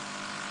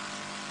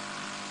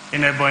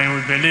 In Ebonyi,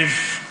 we believe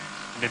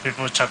in the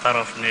People's Charter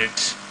of Need,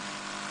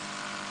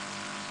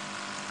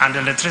 and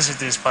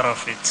electricity is part of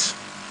it.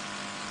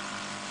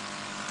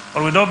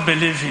 But we don't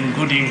believe in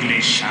good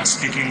English and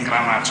speaking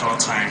grammar at all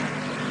times.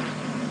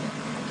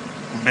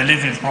 We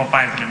believe in proper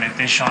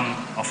implementation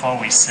of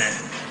all we say.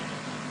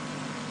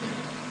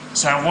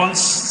 So I want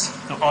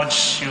to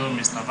urge you,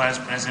 Mr. Vice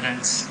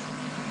President,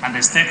 and the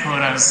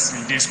stakeholders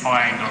in this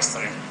power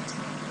industry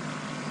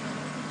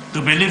to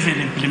believe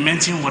in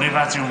implementing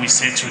whatever thing we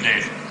say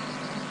today,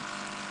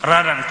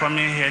 rather than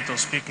coming here to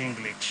speak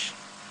English,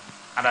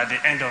 and at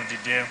the end of the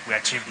day, we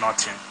achieve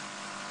nothing.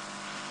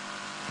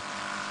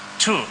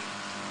 2,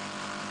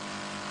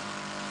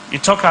 you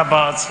talk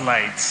about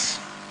lights.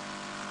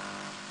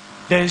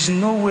 There is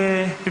no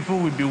way people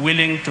will be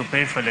willing to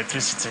pay for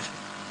electricity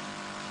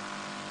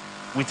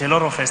with a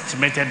lot of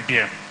estimated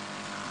bill.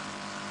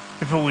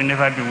 People will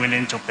never be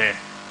willing to pay.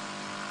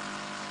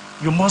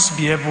 You must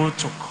be able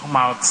to come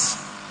out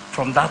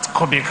from that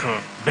cubicle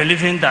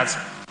believing that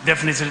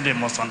definitely they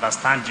must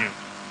understand you.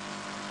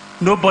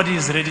 Nobody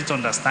is ready to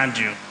understand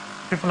you.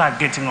 People are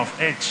getting of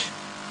age.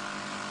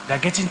 They're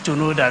getting to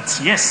know that,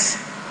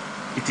 yes,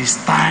 it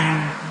is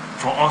time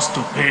for us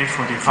to pay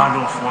for the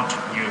value of what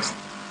we use.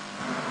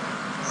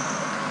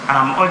 And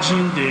I'm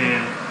urging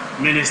the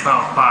Minister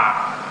of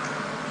Power.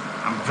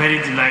 I'm very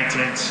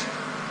delighted,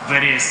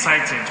 very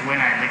excited when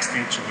I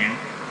listened to him.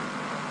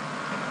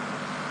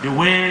 The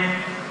way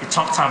he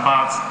talked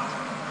about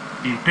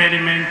the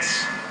impediment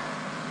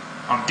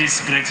of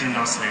this great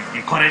industry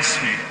encouraged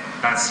me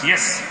that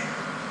yes,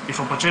 if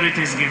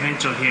opportunity is given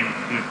to him,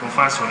 he will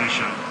provide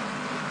solution.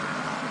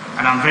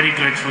 And I'm very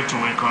grateful to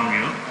welcome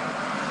you.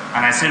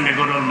 And I say may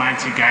God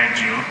Almighty guide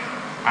you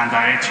and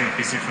direct you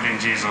peacefully in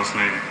Jesus'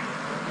 name.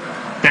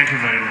 Thank you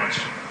very much.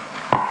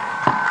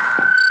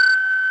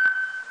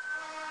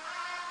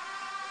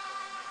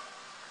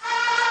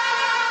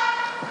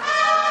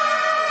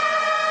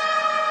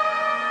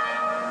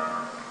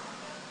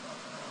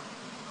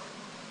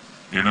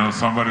 You know,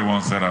 somebody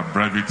once said that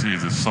brevity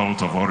is the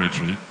salt of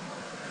oratory.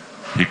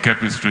 He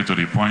kept it straight to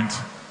the point.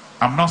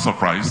 I'm not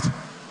surprised.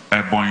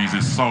 Ebonyi is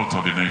the salt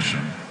of the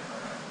nation.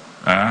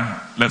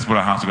 Let's put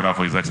our hands together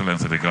for His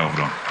Excellency the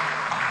Governor.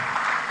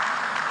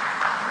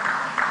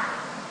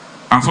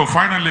 And so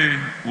finally,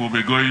 we'll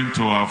be going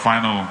to our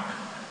final,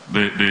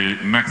 the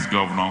next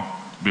governor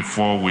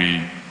before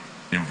we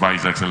invite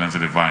His Excellency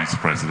the Vice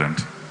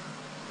President.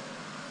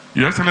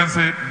 Your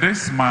Excellency,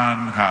 this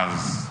man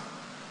has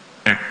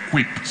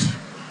equipped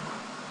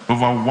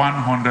over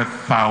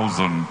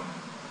 100,000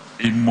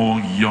 Imo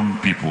young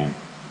people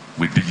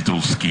with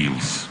digital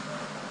skills.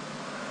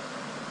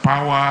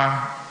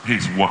 Power,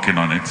 he's working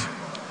on it.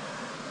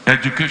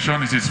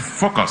 Education is his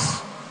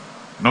focus.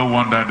 No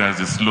wonder there's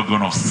the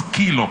slogan of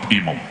Skill Up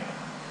Imo.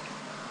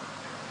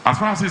 As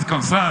far as he's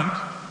concerned,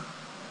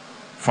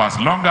 for as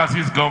long as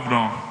he's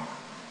governor,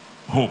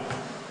 hope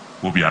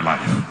will be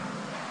alive.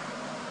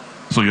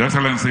 So, Your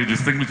Excellency,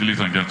 distinguished ladies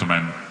and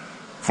gentlemen,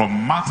 from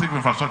massive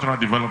infrastructural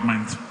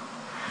development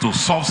to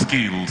soft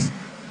skills,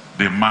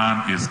 the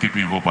man is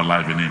keeping hope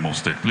alive in Imo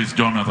State. Please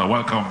join us and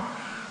welcome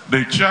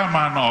the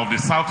chairman of the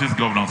Southeast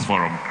Governors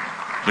Forum,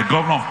 the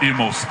governor of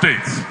Imo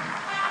State,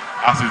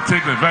 as he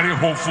takes a very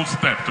hopeful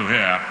step to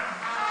hear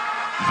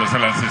His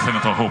Excellency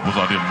Senator Hope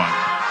Uzodimma.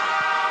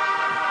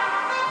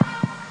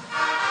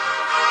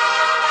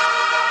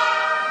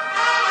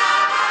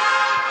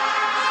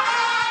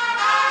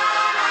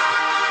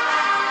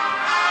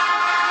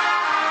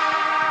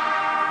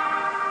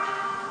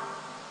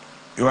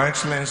 Your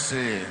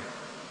Excellency,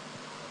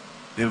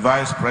 the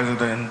Vice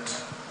President,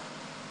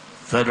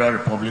 Federal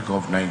Republic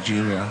of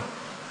Nigeria,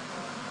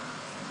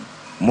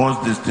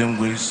 most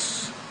distinguished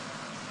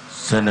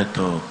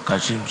Senator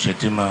Kashim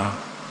Shettima,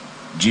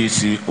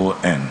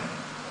 GCON.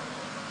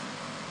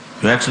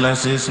 Your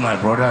Excellencies, my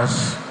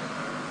brothers,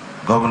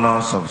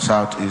 governors of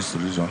Southeast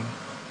region,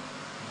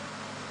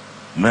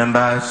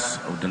 members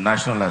of the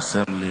National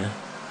Assembly,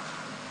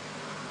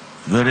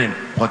 very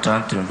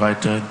important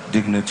invited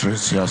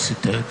dignitaries here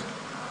seated,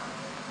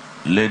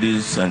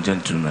 ladies and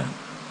gentlemen.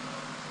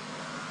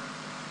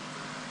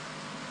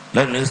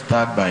 Let me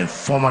start by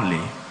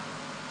formally,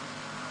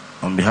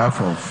 on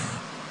behalf of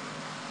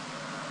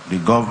the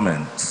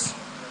government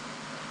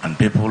and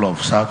people of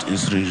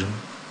Southeast region,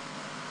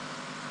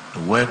 to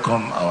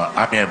welcome our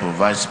amiable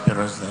Vice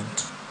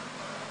President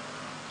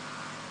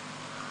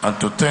and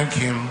to thank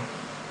him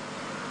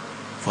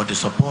for the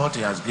support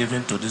he has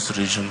given to this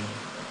region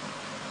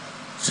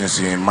since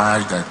he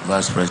emerged as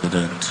Vice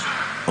President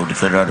of the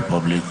Federal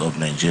Republic of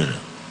Nigeria.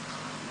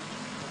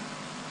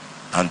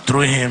 And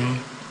through him,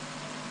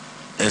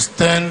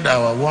 extend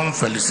our warm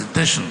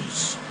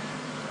felicitations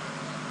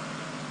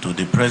to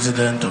the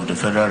President of the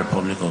Federal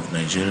Republic of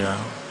Nigeria,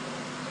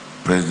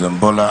 President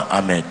Bola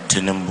Ahmed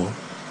Tinubu,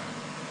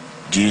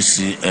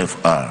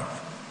 GCFR.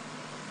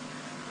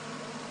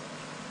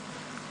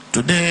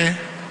 Today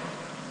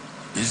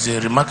is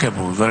a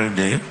remarkable very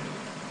day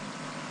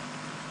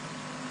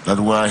that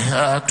we are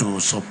here to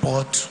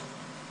support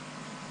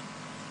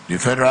the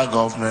federal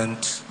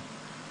government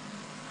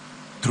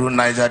through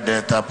Niger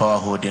Delta Power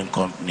Holding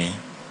Company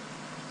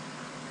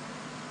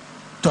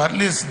to at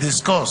least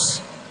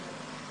discuss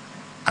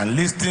and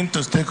listen to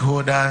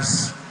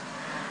stakeholders,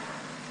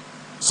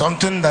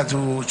 something that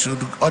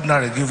should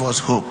ordinarily give us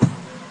hope.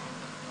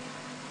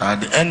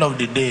 At the end of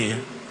the day,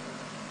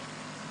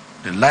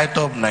 the Light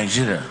Up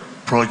Nigeria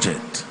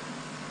project,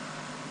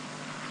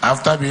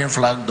 after being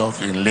flagged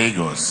off in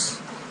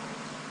Lagos,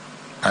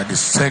 and the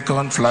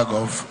second flag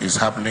off is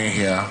happening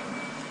here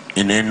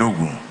in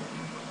Enugu,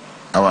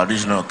 our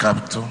regional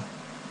capital,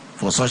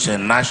 for such a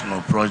national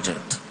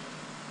project.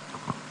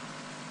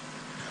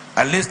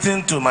 I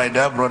listened to my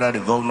dear brother,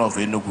 the governor of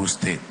Enugu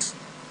State.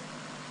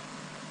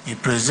 He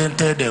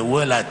presented a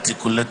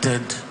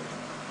well-articulated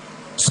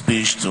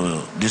speech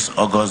to this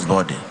august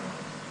body.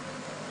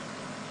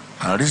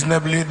 And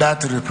reasonably,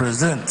 that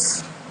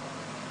represents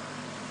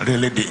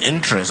really the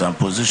interest and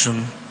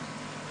position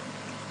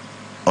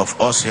of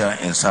us here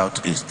in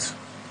Southeast.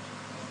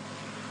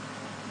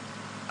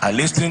 I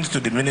listened to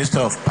the Minister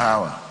of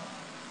Power,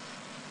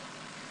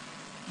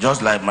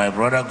 just like my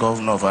brother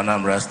governor of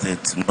Anambra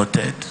State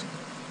noted.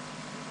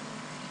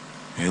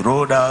 He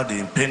rolled out the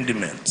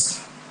impediments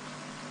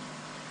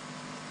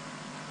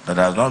that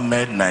has not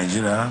made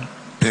Nigerian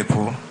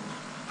people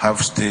have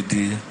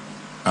steady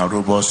and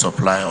robust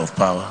supply of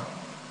power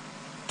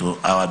to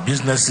our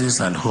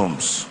businesses and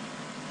homes.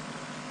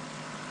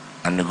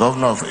 And the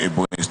governor of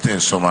Ebonyi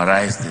State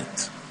summarized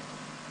it.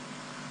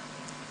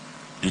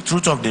 The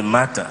truth of the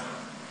matter,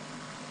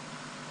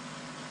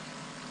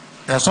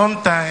 that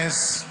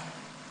sometimes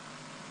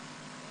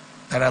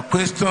there are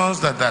questions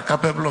that are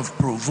capable of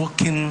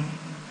provoking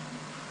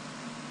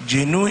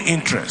genuine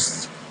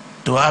interest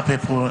to our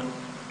people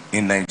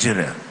in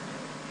Nigeria.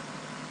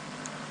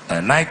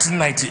 In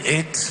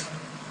 1998,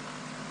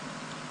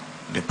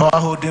 the Power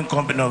Holding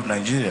Company of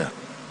Nigeria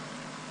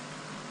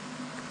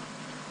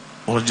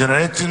was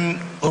generating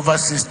over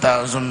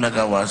 6,000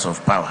 megawatts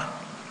of power.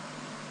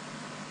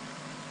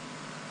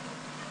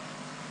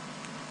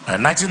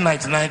 In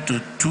 1999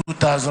 to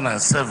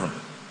 2007,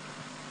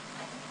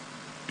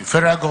 the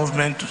federal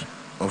government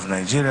of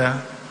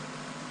Nigeria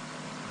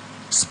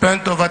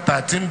spent over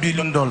 $13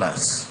 billion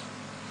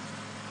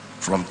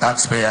from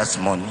taxpayers'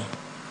 money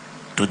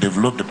to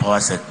develop the power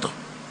sector.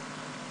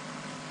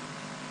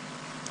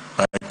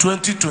 By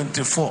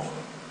 2024,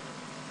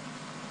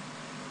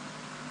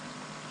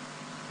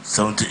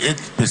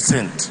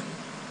 78%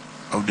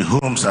 of the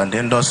homes and the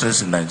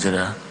industries in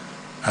Nigeria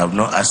have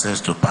no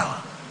access to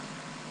power.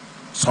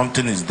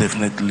 Something is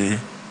definitely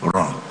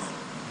wrong.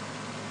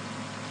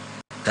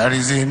 There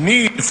is a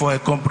need for a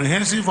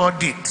comprehensive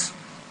audit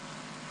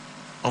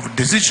of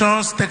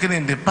decisions taken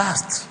in the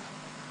past,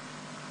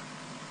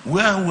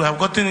 where we have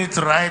gotten it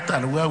right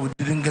and where we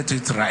didn't get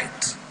it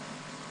right,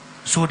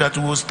 so that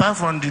we will start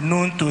from the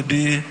known to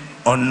the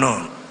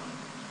unknown.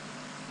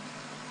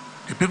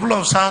 The people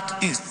of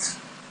Southeast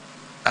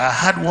are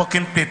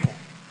hardworking people,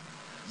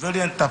 very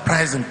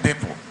enterprising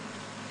people.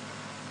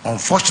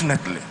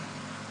 Unfortunately,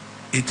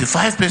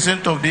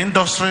 85% of the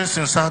industries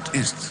in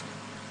Southeast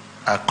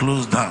are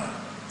closed down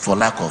for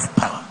lack of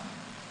power.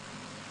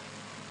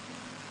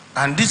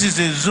 And this is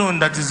a zone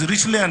that is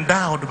richly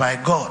endowed by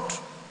God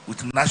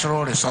with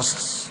natural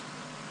resources.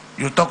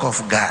 You talk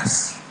of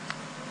gas,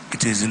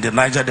 it is in the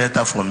Niger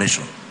Delta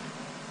Formation,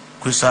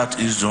 which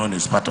Southeast zone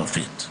is part of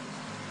it.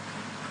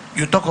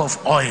 You talk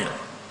of oil,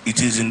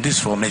 it is in this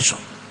formation.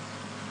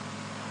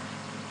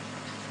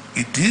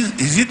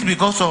 Is it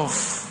because of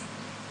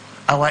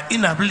our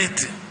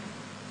inability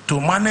to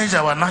manage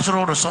our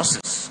natural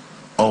resources,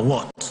 or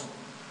what?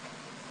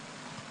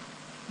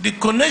 The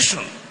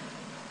connection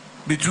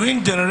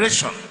between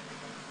generation,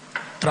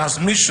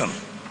 transmission,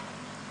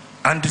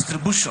 and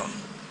distribution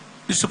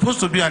is supposed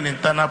to be an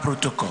internal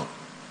protocol.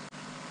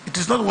 It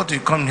is not what we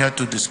come here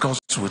to discuss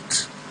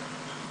with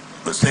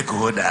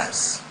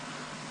stakeholders.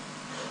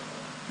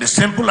 The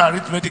simple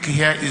arithmetic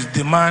here is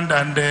demand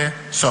and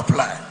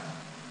supply.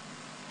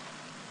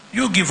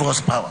 You give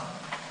us power,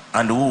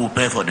 and we will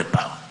pay for the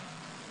power.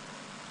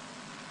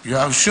 You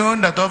have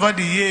shown that over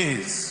the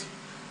years,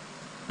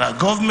 that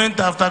government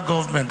after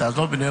government has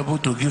not been able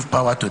to give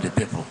power to the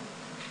people.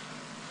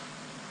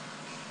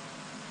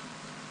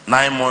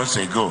 9 months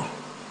ago,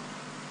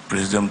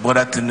 President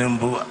Bola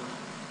Tinubu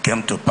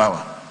came to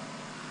power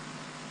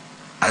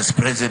as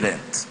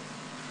president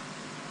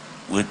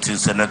with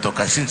Senator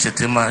Kashim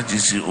Shettima,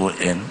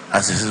 GCON,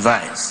 as his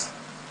vice.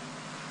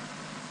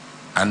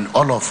 And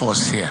all of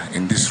us here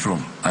in this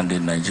room and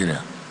in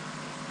Nigeria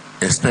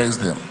expect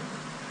them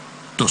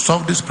to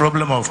solve this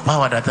problem of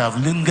power that have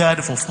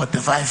lingered for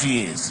 45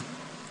 years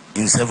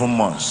in 7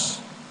 months.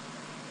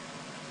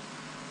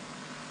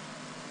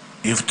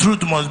 If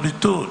truth must be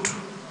told,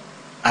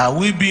 are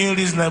we being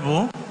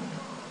reasonable?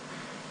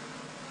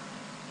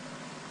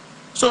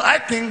 So I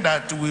think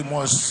that we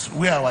must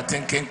wear our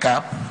thinking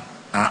cap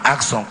and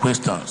ask some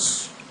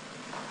questions,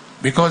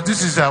 because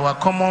this is our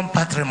common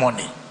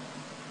patrimony.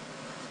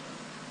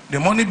 The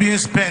money being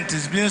spent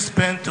is being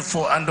spent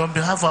for and on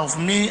behalf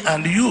of me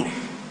and you.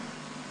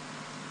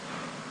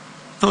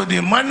 So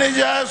the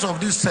managers of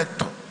this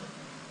sector,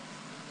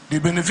 the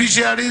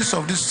beneficiaries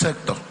of this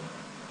sector,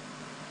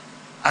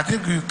 I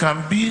think you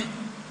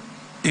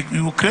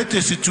create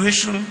a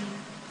situation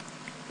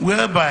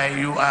whereby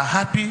you are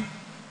happy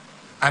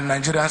and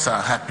Nigerians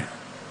are happy.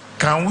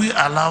 Can we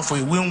allow for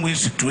a win-win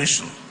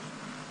situation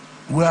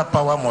where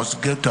power must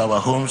get to our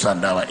homes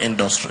and our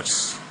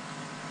industries?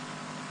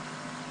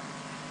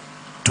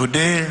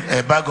 Today,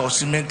 a bag of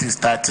cement is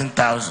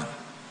 13,000.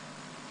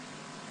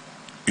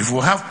 If we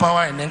have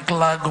power in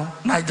Enugu,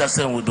 Niger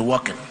Cement will be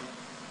working.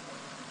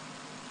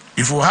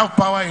 If we have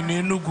power in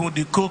Enugu,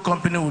 the coal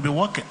company will be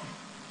working.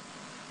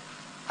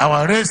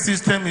 Our rail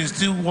system is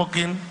still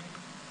working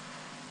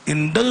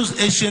in those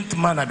ancient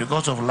manner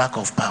because of lack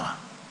of power.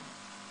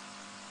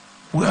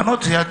 We are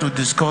not here to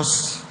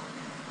discuss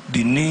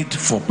the need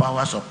for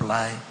power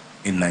supply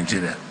in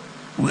Nigeria.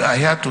 We are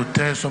here to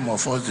tell some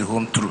of us the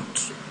home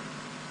truth,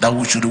 that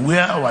we should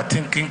wear our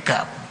thinking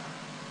cap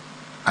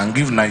and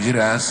give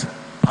Nigerians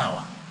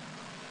power.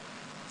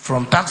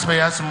 From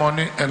taxpayers'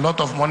 money, a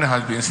lot of money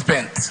has been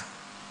spent.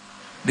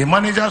 The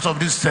managers of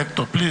this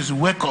sector, please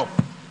wake up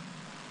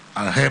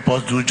and help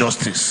us do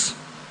justice,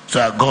 so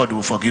that God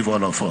will forgive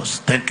all of us.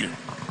 Thank you.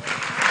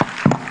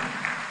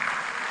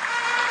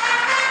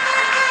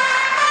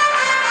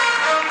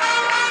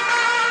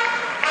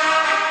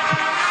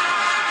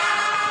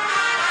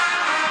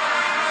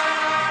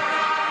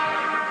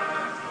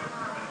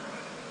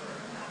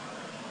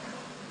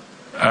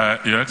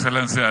 Your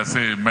Excellency, I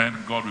say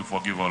amen. God will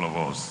forgive all of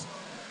us.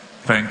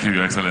 Thank you,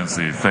 Your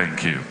Excellency.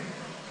 Thank you.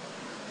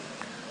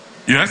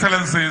 Your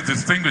Excellency,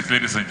 distinguished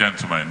ladies and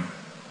gentlemen,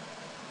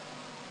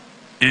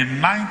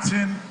 in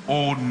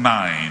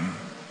 1909,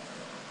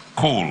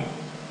 coal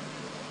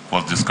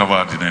was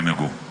discovered in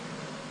Enugu.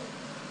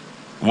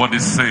 What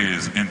this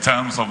says in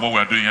terms of what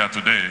we're doing here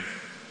today,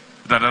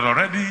 that there's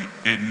already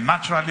a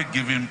naturally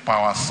given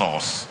power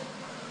source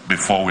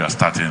before we are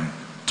starting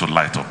to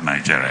light up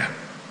Nigeria.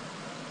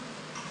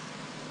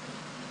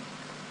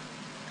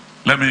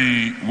 Let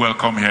me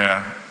welcome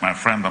here my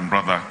friend and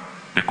brother,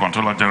 the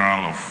Controller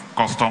General of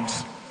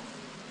Customs,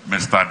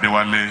 Mr.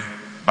 Adewale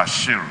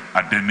Bashir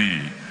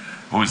Adeniyi,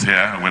 who is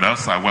here with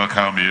us. I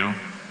welcome you.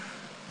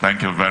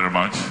 Thank you very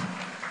much.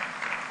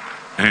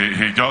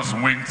 He just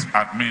winked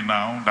at me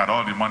now that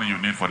all the money you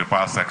need for the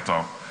power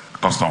sector,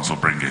 Customs will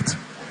bring it.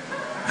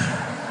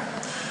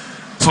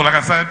 So like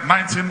I said,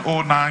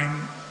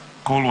 1909,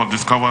 coal was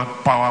discovered,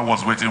 power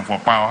was waiting for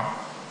power.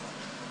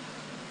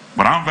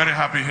 But I'm very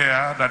happy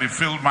here that the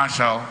Field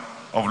Marshal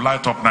of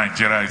Light Up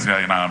Nigeria is here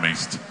in our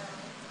midst.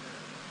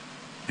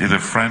 He's a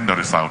friend of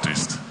the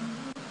Southeast.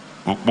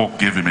 Ukpo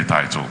gave him a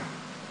title,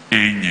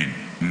 Enyin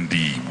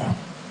Ndi Igbo.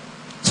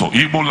 So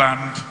Igbo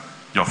land,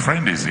 your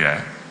friend is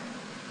here.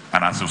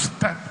 And as you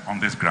step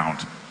on this ground,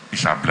 he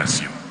shall bless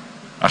you.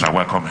 I shall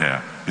welcome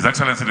here His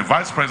Excellency the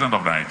Vice President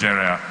of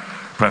Nigeria,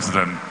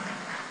 President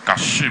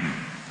Kashim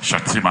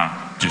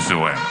Shettima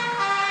GCON.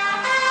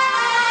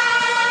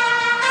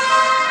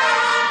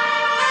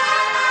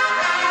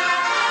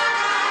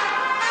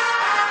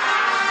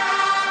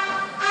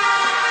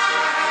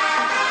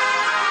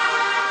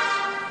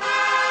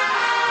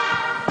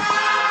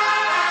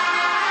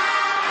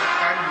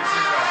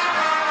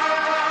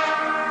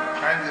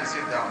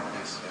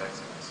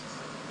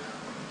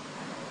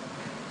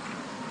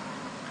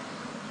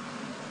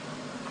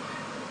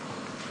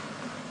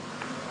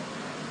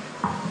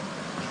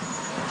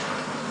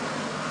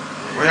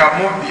 We have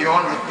moved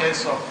beyond the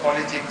case of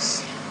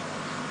politics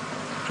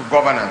to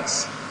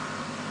governance.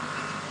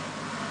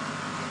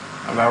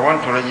 And I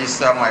want to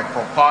register my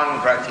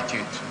profound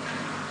gratitude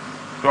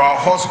to our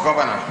host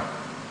governor,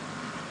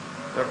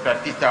 Dr.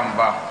 Peter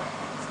Mba,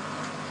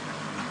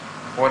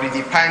 for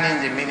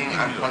redefining the meaning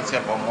and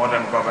concept of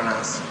modern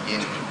governance in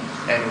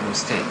Enugu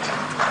State.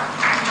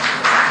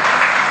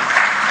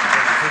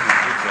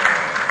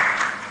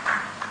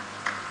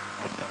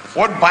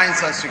 What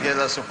binds us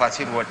together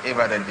supersedes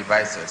whatever that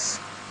divides us.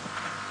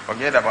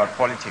 Forget about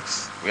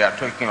politics. We are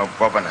talking of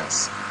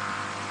governance.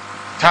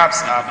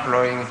 Taps are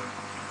flowing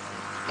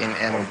in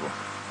Enugu.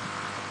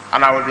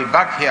 And I will be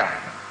back here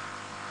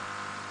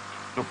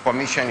to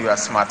commission your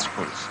smart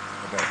schools.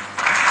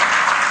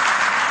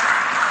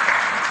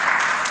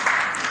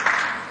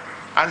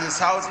 And the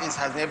Southeast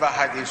has never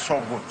had it so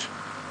good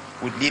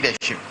with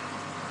leadership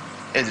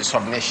at the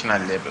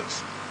subnational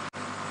levels.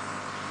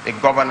 The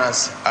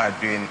governors are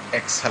doing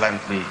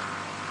excellently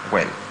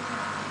well.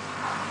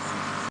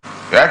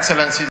 Your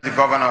Excellency, the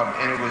Governor of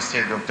Enugu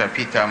State, Dr.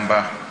 Peter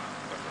Mba,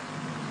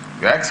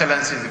 Your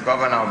Excellency, the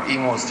Governor of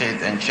Imo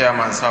State and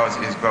Chairman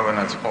Southeast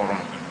Governors Forum,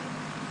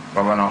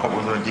 Governor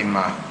Obodo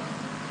Dima,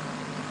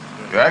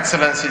 Your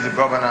Excellency, the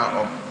Governor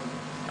of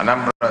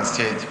Anambra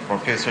State,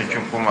 Professor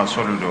Chukwuma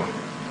Soludo,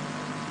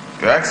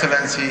 Your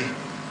Excellency,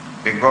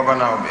 the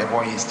Governor of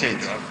Ebonyi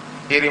State,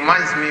 He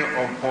reminds me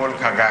of Paul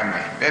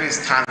Kagame, very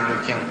stern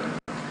looking,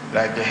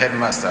 like the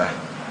headmaster,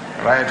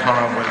 Right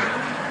Honorable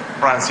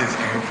Francis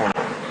Ifufo.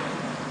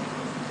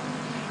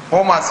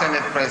 Former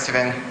Senate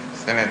President,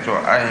 Senator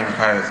Ayim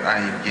Pius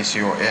Ayim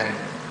GCON,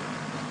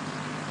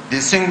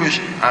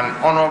 distinguished and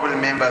honorable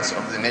members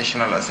of the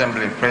National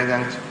Assembly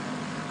present,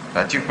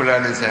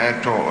 particularly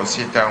Senator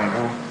Osita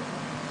Ngu,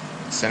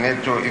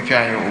 Senator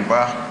Ifeanyi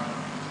Uba,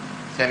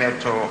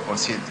 Senator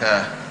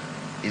Osita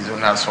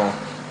Izunaso,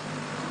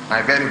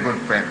 my very good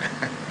friend,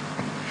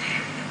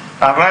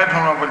 and Right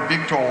Honorable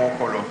Victor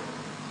Okolo,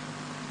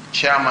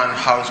 Chairman,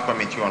 House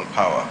Committee on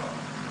Power.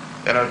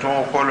 Senator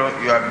Okolo,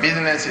 your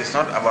business is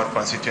not about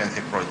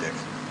constituency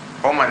projects.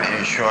 Come and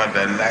ensure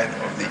the light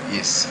of the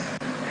East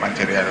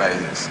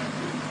materializes.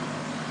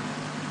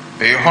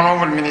 The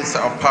Honorable Minister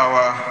of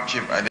Power,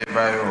 Chief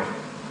Adebayo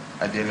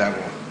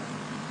Adelago,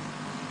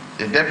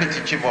 the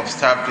Deputy Chief of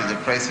Staff to the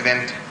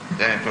President,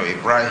 Senator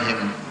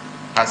Ibrahim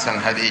Hassan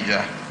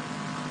Hadija,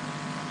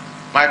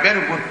 my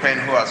very good friend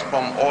who has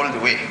come all the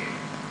way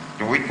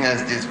to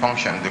witness this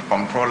function, the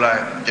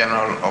Comptroller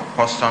General of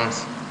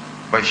Customs,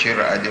 Bashir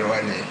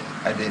Adewale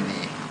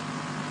Adeni.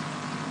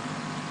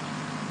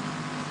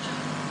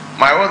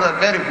 My other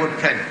very good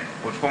friend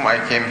with whom I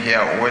came here,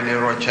 Wele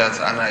Rochas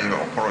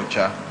Anayo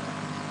Okorocha,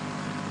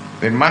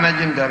 the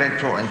Managing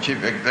Director and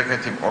Chief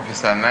Executive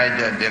Officer,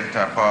 Niger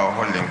Delta Power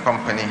Holding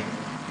Company,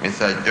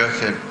 Mr.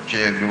 Joseph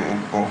Chedu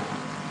Uko,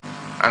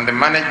 and the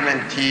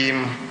management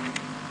team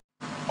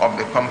of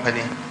the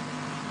company,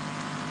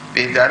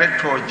 the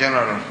Director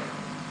General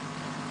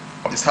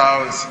of the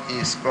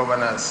Southeast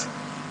Governors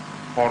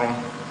Forum,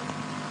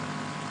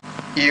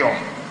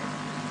 EOM,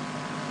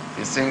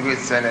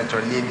 distinguished Senator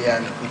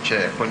Lillian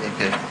Uche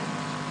Konike,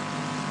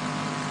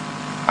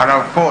 and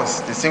of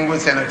course,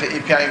 distinguished Senator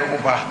Ifeanyi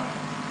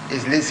Uba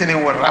is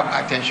listening with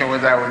rapt attention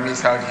whether I will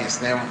miss out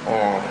his name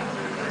or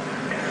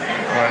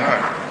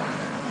not.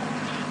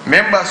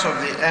 Members of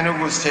the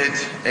Enugu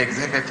State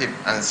Executive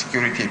and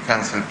Security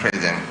Council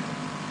present,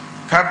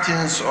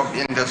 captains of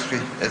industry,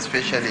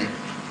 especially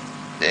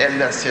the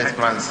elder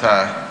statesman,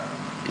 Sir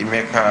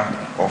Emeka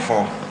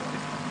Ofo,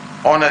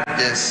 honored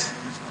guests,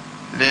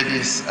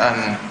 ladies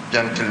and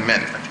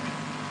gentlemen.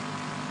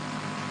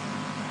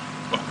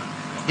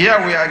 Here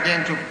we are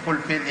going to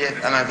fulfill yet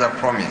another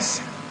promise.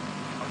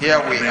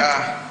 Here we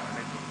are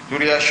to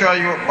reassure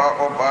you of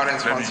our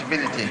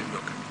responsibility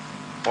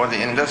for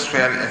the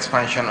industrial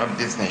expansion of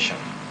this nation.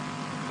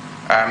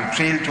 I am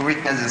thrilled to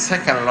witness the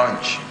second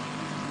launch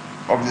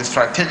of the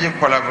strategic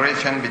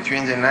collaboration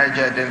between the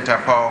Niger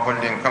Delta Power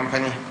Holding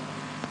Company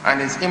and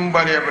its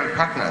invaluable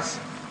partners.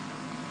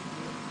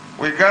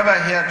 We gather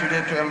here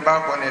today to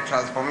embark on a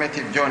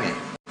transformative journey,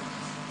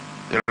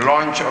 the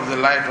launch of the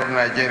Light of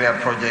Nigeria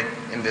project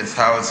in the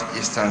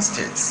southeastern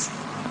states.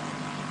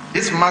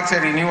 This marks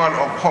a renewal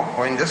of hope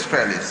for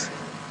industrialists,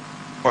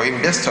 for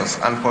investors,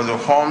 and for the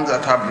homes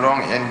that have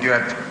long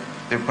endured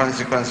the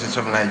consequences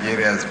of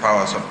Nigeria's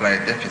power supply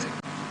deficit.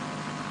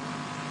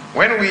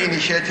 When we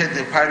initiated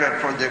the pilot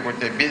project with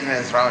the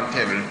Business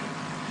Roundtable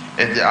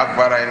at the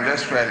Akbara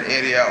Industrial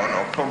Area on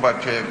October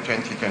 12,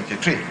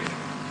 2023,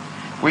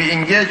 we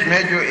engaged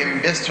major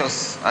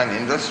investors and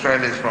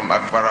industrialists from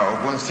Akbara,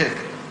 Ogun State,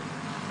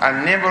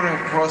 and neighboring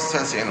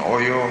clusters in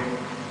Oyo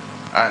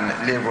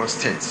and Lagos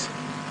states,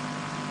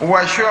 who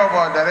are sure of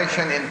our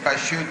direction in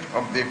pursuit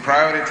of the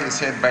priorities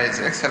set by His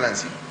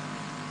Excellency,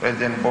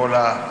 President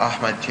Bola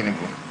Ahmed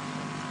Tinubu.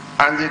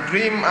 And the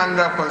dream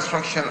under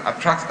construction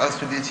attracts us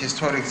to this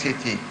historic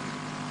city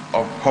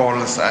of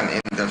coals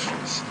and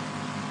industries.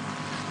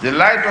 The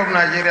Light of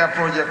Nigeria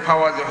project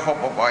powers the hope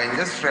of our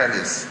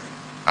industrialists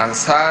and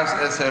serves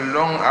as a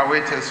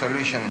long-awaited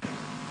solution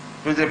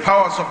to the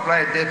power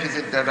supply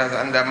deficit that has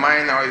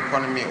undermined our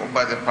economy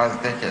over the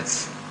past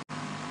decades.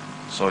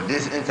 So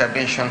this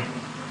intervention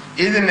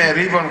isn't a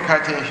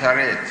ribbon-cutting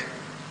charade.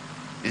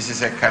 This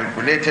is a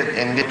calculated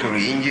endeavor to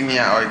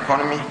re-engineer our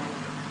economy,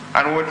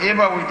 and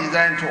whatever we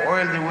design to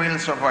oil the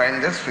wheels of our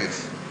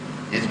industries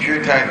is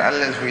futile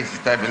unless we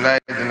stabilize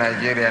the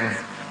Nigerian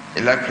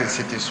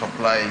electricity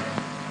supply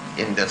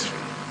industry.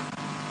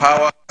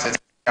 Power is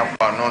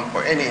known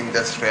for any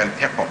industrial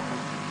pickup,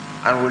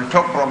 and we'll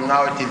talk from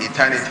now till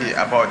eternity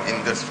about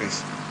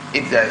industries.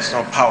 If there is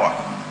no power,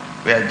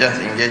 we are just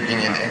engaging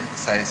in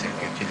exercising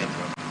utility.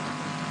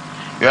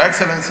 Your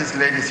Excellencies,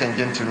 ladies and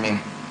gentlemen,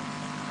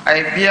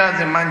 I bear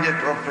the mandate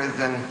of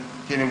President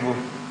Tinubu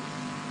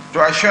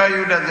to assure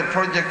you that the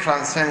project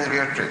transcends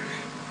rhetoric.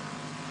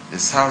 The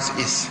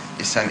Southeast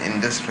is an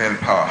industrial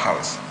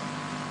powerhouse,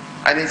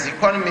 and its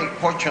economic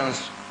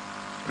fortunes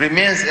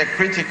remains a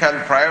critical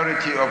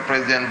priority of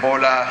President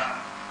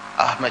Bola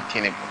Ahmed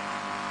Tinubu.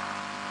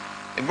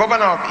 The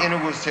governor of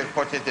Enugu State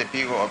quoted a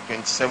figure of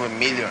 27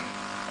 million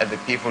as the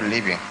people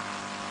living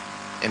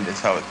in the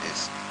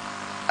Southeast.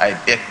 I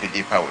beg to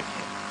differ with him.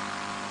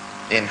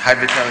 The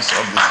inhabitants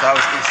of the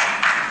Southeast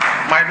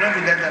might not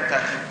be less than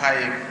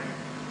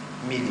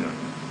 35 million.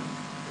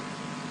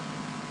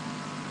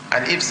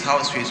 And if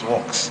Southeast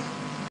works,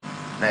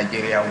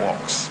 Nigeria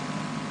works.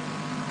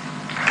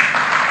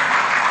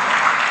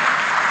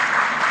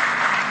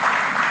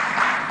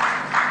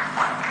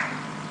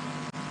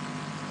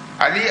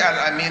 Ali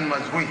Al-Amin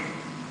Mazrui,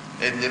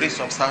 at the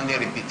risk of sounding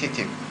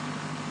repetitive,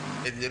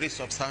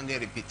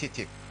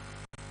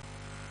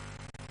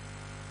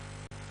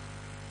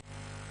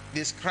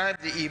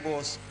 described the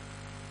Igbos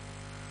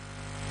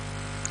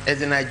as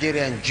the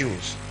Nigerian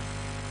Jews,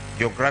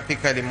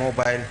 geographically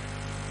mobile,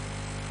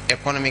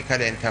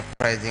 economically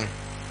enterprising,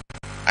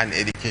 and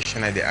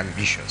educationally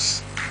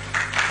ambitious.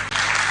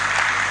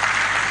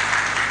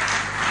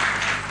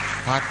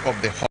 Part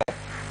of the hope.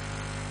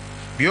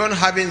 Beyond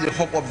having the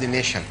hope of the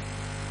nation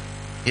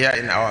here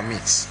in our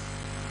midst,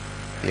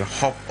 the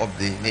hope of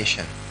the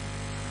nation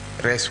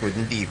rests with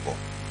Igbo.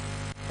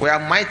 We are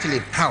mightily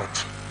proud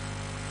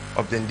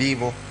of the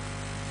Igbo.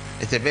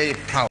 It's a very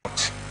proud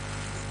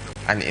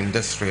and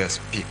industrious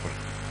people.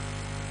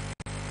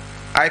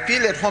 I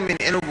feel at home in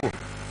Enugu.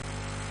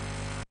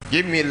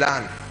 Give me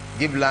land,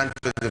 give land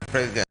to the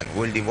president.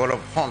 We'll develop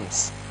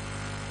homes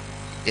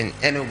in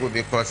Enugu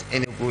because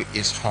Enugu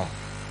is home.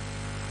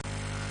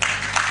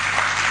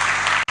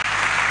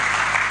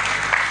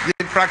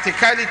 The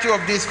practicality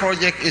of this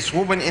project is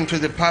woven into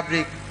the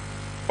fabric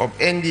of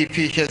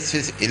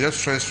NDPHS's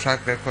illustrious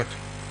track record,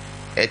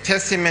 a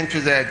testament to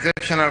their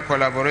exceptional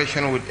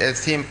collaboration with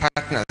esteemed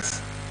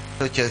partners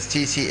such as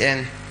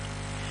TCN,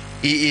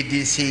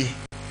 EEDC,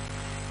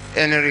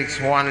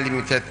 Enerix One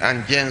Limited,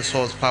 and Gen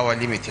Source Power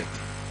Limited.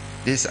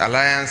 This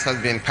alliance has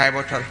been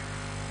pivotal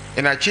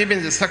in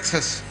achieving the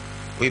success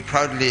we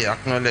proudly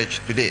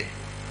acknowledge today.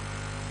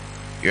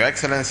 Your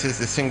Excellencies,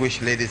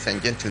 distinguished ladies and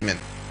gentlemen,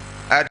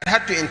 I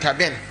had to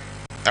intervene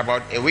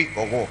about a week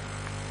ago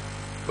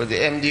with the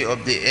MD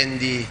of the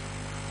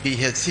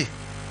NDPHC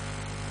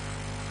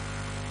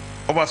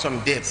over some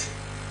debts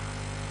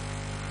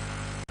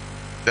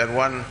that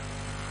one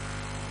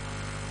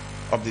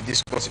of the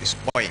discourse is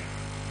owing.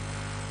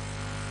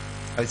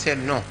 I said,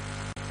 no,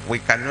 we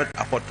cannot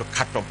afford to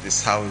cut off the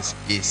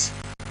Southeast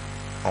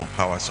from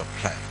power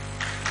supply.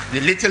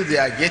 The little they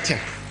are getting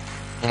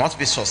must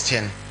be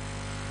sustained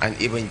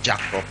and even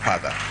jacked up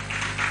further.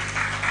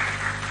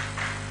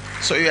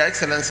 So, Your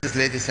Excellencies,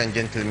 ladies and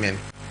gentlemen,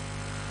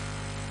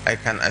 I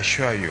can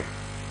assure you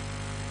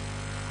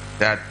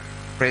that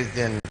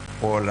President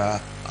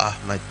Bola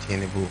Ahmed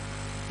Tinubu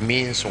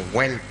means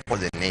well for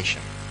the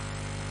nation,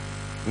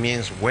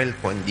 means well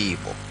for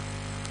Igbo,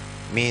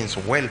 means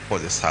well for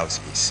the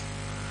Southeast.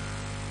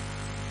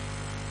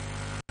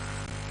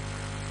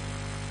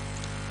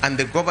 And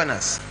the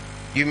governors,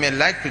 you may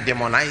like to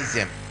demonize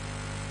them,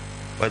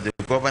 but the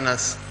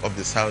governors of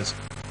the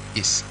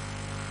Southeast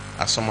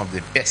are some of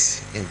the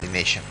best in the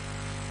nation,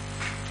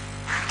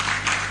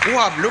 who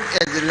have looked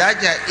at the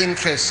larger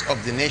interests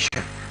of the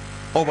nation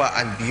over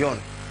and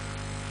beyond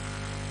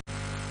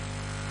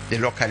the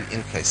local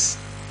interests.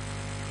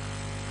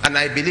 And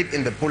I believe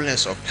in the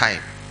fullness of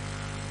time,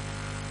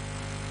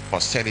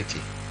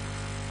 posterity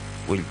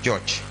will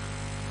judge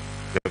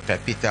Dr.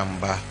 Peter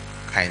Mba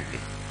kindly.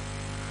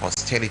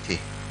 Posterity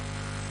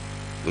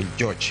will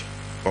judge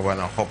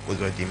Governor Hope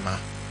Uzodimma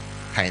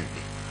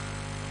kindly.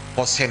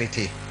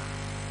 Posterity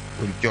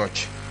will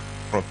judge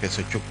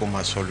Professor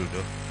Chukwuma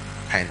Soludo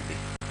kindly.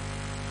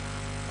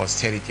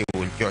 Posterity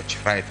will judge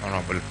Right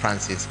Honorable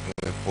Francis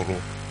Nwefuru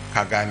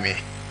Kagame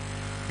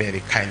very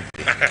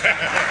kindly.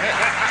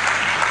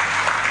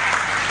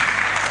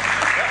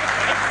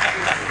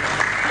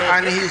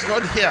 And he is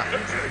not here.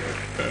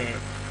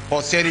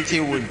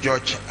 Posterity will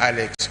judge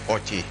Alex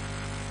Otti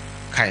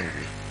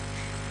kindly.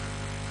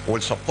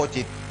 We'll support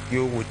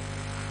you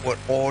with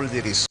all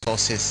the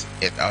resources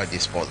at our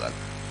disposal.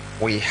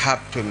 We have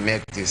to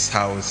make the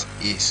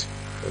Southeast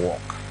work.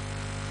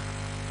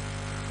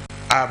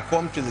 I have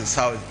come to the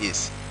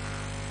Southeast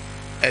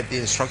at the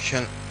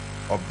instruction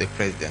of the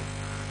President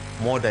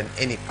more than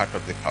any part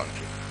of the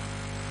country.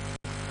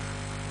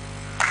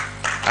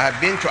 I have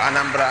been to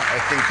Anambra, I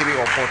think 3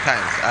 or 4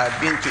 times. I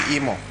have been to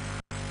Imo.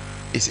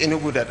 It's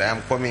Enugu that I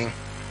am coming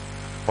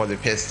for the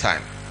first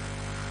time.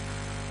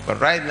 But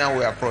right now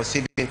we are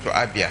proceeding to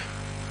Abia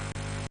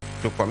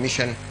to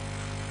commission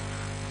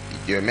the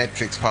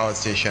geometrics power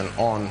station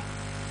owned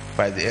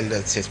by the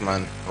elder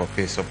statesman,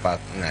 Professor Bat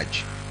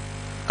Naj.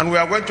 And we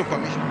are going to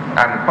commission.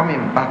 I'm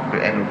coming back to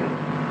Enugu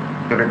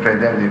to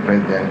represent the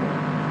President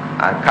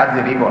and cut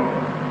the ribbon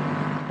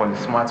for the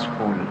Smart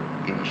School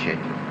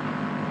initiative.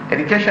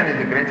 Education is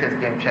the greatest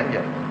game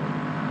changer.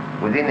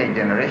 Within a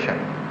generation,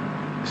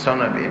 the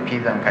son of a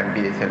peasant can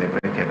be a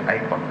celebrated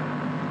icon.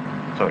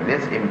 So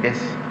let's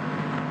invest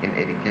in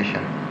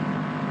education,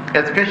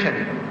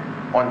 especially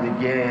on the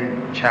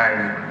girl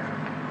child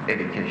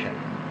education.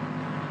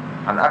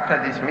 And after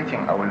this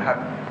meeting, I will have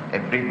a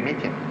brief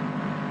meeting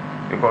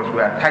because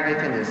we are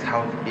targeting the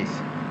Southeast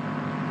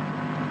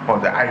for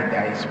the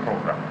IDICE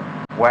program,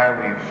 where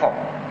we hope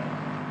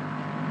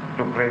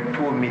to create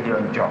 2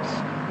 million jobs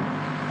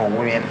for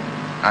women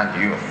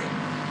and youth.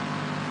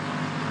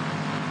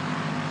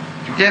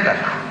 Together,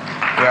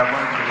 we are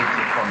going to reach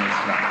the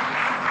promised land.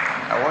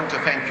 I want to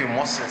thank you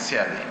most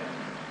sincerely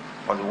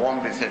for the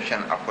warm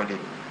reception accorded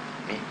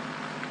me.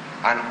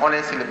 And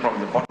honestly, from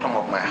the bottom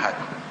of my heart,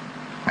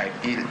 I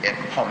feel at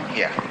home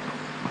here.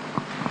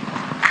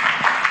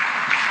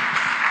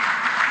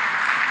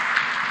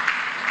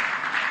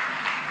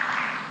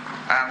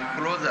 am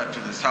closer to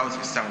the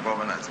southeastern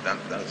governors than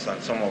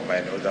some of my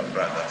northern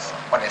brothers,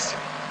 honestly.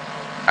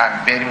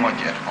 I'm very much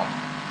at home.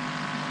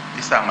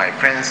 These are my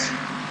friends,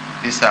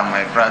 these are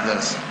my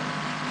brothers,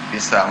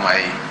 these are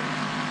my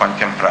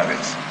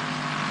contemporaries,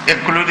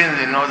 including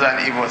the northern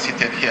Igbo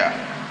seated here.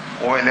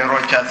 Thank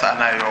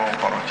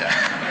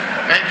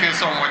you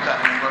so much,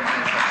 and God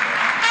bless you.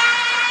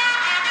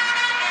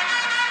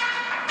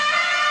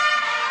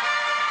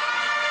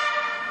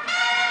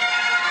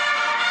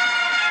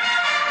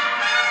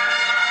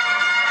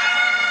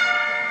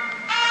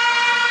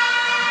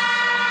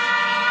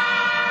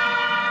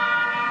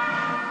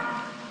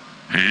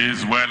 He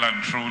is well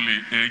and truly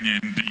Enyi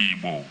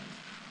Igbo,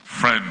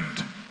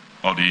 friend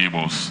of the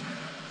Igbos.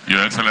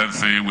 Your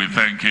Excellency, we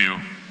thank you.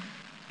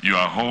 You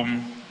are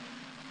home.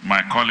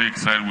 My colleague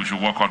said we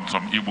should work on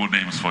some Igbo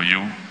names for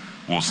you.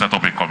 We'll set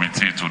up a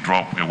committee to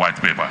drop a white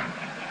paper.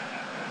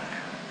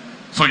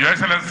 So, Your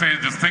Excellency,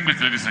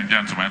 distinguished ladies and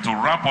gentlemen, to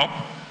wrap up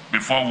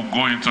before we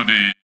go into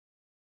the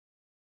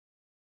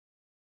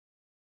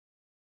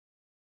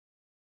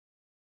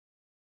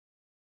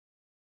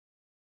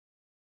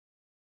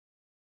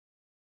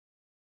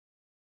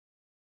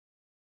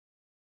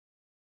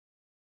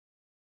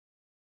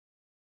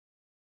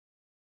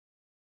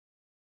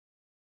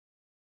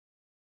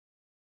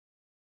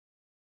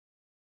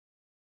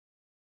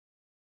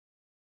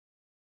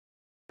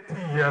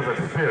years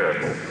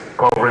experience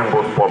covering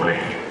both public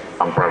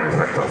and private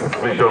sectors.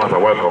 Please join us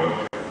and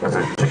welcome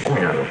Mrs.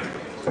 Chikunyalo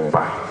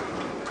Mba.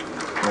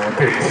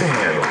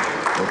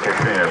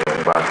 Chikunyalo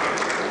Mba.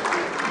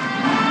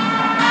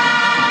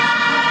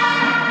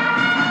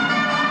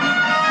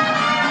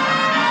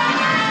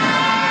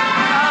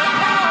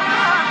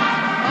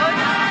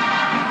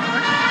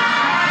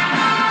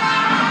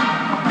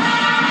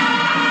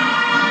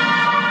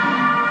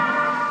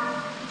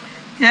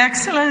 Your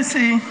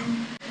Excellency,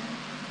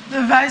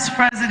 the Vice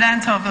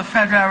President of the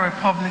Federal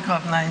Republic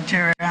of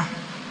Nigeria,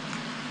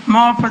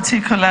 more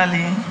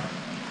particularly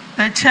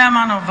the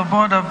Chairman of the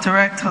Board of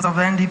Directors of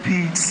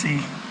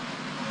NDPHC.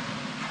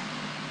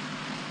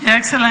 Your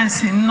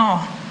Excellency,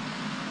 no.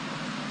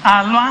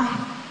 Alwa,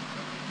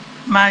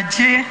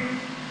 Maje,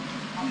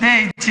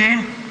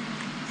 Leje,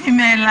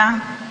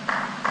 Imela,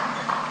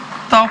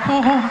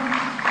 Topuhu.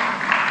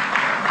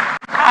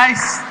 I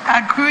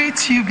agree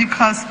to you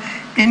because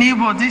in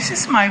Igbo, this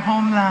is my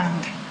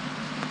homeland.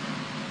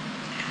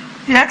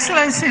 Your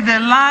Excellency, the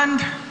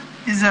land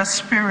is a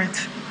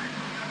spirit.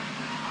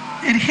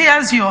 It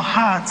hears your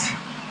heart,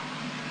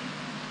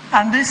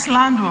 and this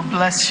land will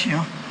bless you.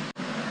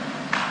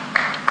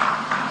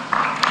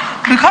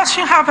 Because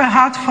you have a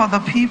heart for the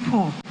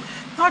people,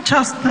 not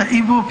just the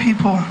Igbo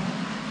people,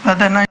 but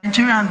the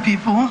Nigerian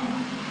people.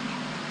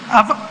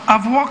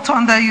 I've worked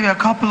under you a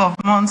couple of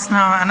months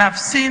now, and I've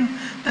seen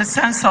the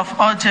sense of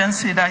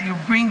urgency that you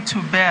bring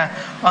to bear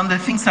on the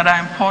things that are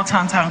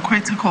important and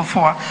critical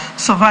for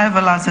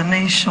survival as a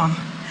nation.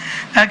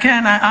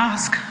 Again, I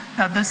ask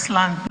that this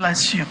land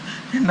bless you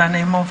in the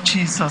name of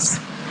Jesus.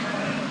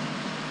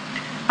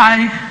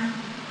 I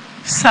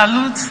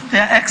salute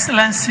their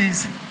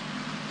excellencies,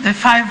 the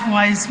 5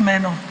 wise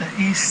men of the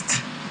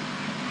East.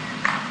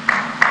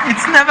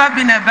 It's never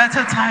been a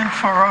better time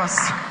for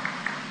us.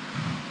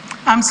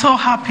 I'm so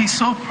happy,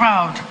 so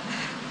proud,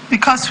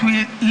 because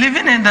we're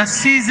living in the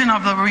season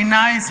of the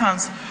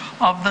renaissance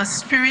of the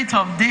spirit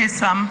of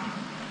Desam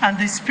and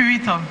the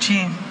spirit of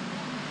Jim.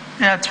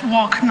 They're at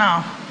work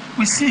now.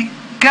 We see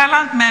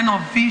gallant men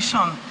of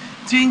vision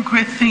doing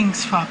great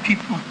things for our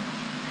people.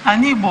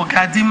 Anibo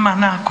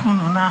gadimana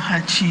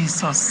kununaha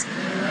Jesus.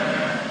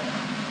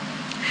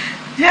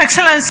 Your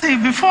Excellency,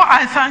 before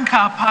I thank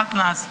our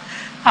partners,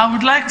 I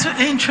would like to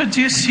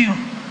introduce you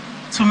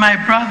to my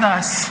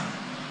brothers.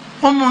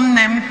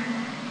 Umunnem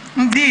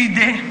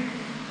Ndide,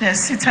 they're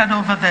seated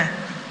over there.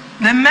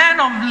 The men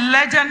of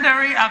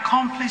legendary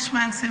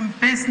accomplishments in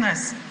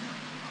business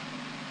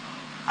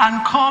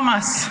and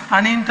commerce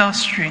and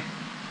industry.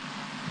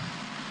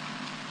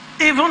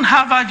 Even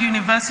Harvard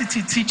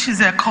University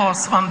teaches a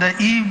course on the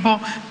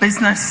Igbo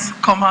business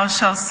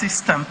commercial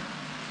system.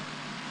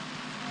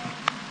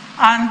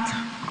 And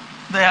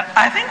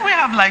I think we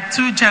have like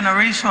 2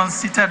 generations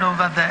seated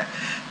over there,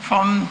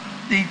 from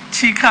the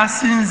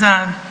Chikasins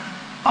and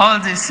all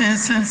the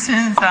sins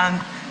and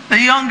the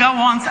younger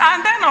ones.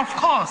 And then, of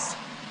course,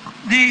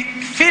 the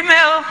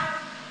female,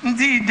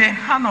 the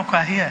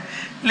Hanoka here,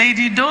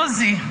 Lady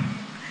Dozie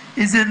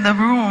is in the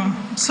room.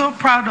 I'm so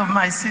proud of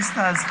my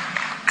sisters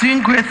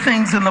doing great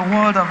things in the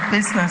world of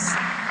business.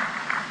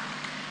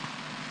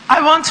 I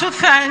want to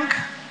thank,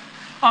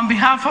 on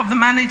behalf of the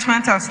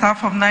management and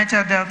staff of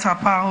Niger Delta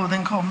Power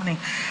Holding Company,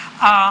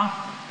 our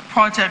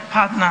project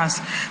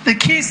partners, the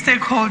key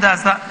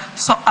stakeholders that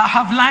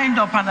have lined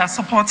up and are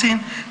supporting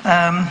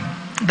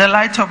the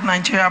Light of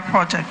Nigeria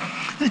project.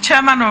 The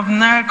chairman of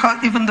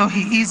NERCO, even though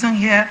he isn't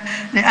here,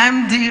 the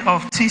MD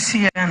of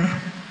TCN,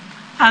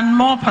 and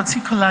more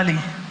particularly,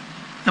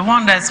 the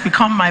one that's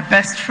become my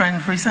best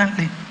friend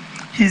recently.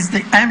 He's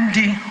the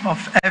MD of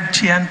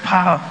FGN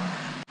Power,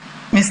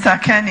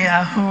 Mr. Kenny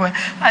Ahue.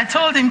 I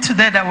told him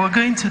today that we're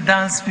going to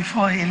dance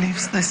before he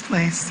leaves this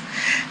place.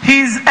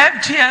 He's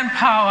FGN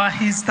Power.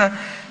 He's the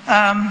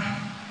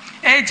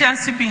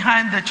agency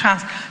behind the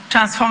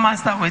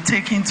transformers that we're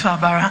taking to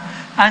Abara.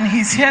 And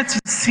he's here to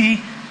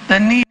see the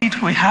need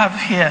we have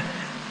here.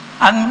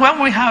 And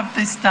when we have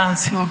this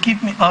dance, he will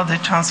give me all the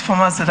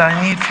transformers that I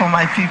need for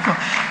my people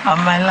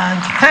and my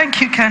land.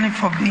 Thank you, Kenny,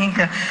 for being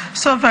here.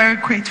 So very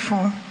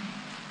grateful.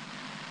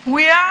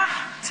 We are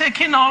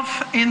taking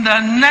off in the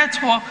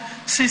network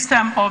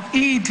system of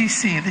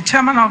EEDC. The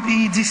chairman of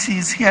EEDC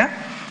is here.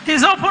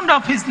 He's opened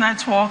up his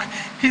network.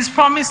 He's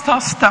promised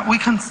us that we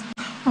can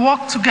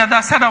work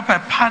together, set up a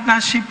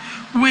partnership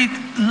with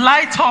the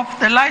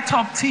Light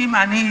Up team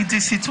and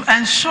EEDC to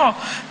ensure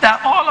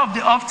that all of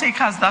the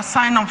off-takers that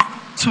sign up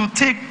to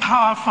take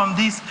power from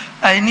this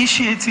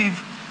initiative,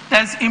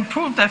 there's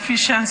improved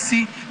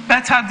efficiency,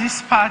 better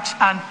dispatch,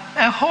 and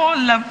a whole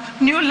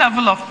new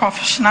level of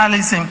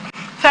professionalism.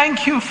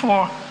 Thank you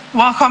for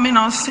welcoming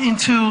us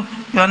into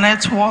your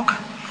network.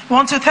 I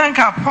want to thank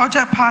our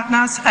project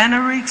partners,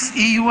 Enerix,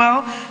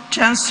 EUL,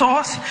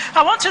 GenSource.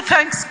 I want to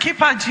thank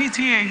Skipper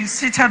GTA. He's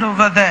seated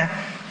over there.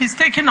 He's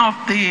taking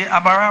off the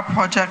Abara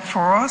project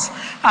for us,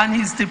 and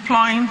he's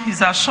deploying.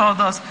 He's assured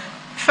us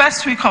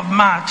first week of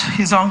March,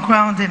 he's on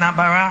ground in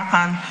Abara,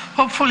 and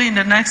hopefully in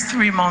the next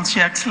 3 months,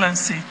 Your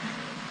Excellency.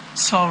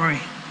 Sorry,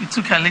 it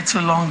took a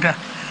little longer,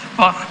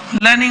 but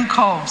learning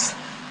curves.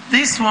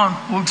 This one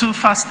will do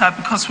faster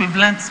because we've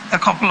learned a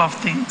couple of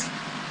things.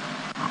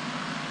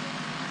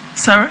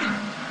 Sorry?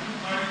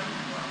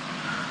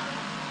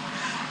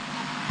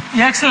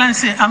 Your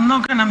Excellency, I'm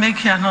not going to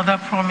make you another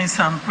promise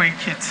and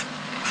break it.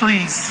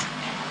 Please,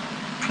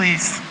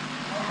 please.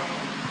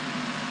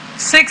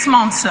 6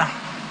 months, sir.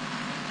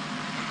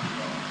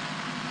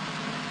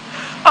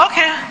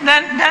 Okay,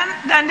 then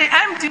the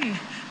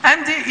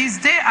MD is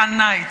day and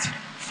night.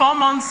 4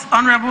 months,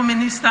 Honorable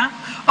Minister.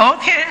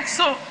 Okay,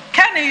 so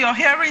Kenny, you're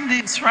hearing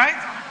this, right?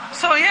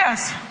 So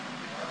yes.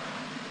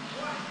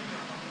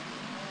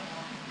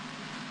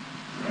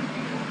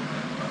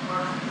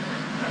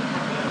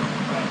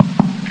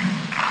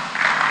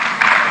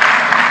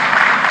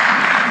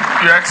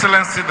 Your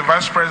Excellency, the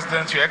Vice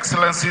President, Your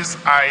Excellencies,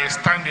 I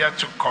stand here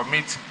to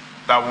commit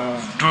that we'll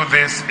do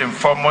this in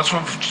 4 months.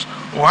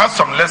 We'll have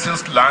some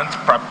lessons learned,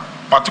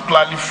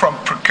 particularly from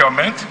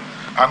procurement,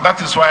 and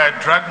that is why I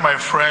dragged my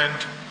friend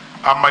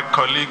and my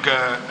colleague,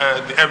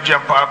 the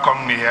FGN Power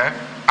Company here,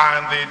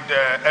 and the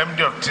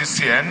MD of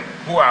TCN,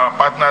 who are our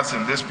partners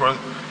in this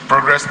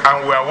progress,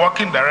 and we are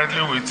working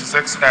directly with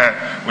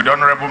the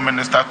Honorable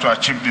Minister to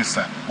achieve this.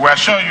 We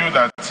assure you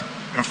that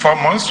in 4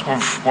 months, we'll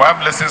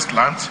have lessons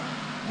learned.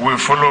 We'll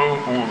follow.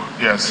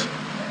 Yes,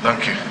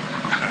 thank you.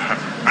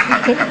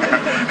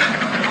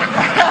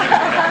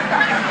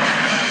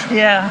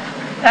 Yeah,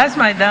 that's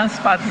my dance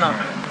partner.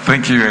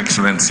 Thank you, Your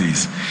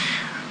Excellencies.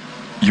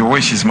 Your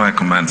wish is my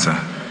command, sir.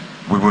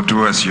 We will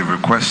do as you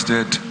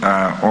requested.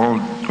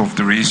 All of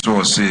the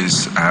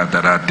resources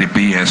that are the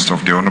behest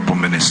of the Honorable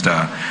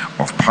Minister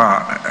of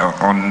Power,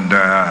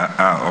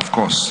 of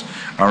course,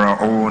 are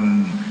our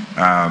own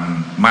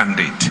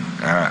mandate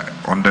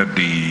under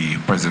the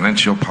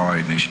Presidential Power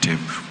Initiative.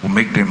 Will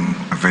make them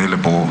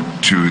available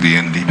to the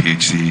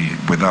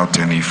NDPHC without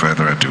any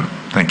further ado.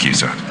 Thank you,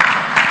 sir.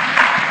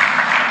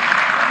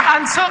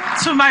 And so,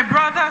 to my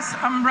brothers,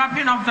 I'm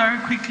wrapping up very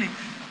quickly.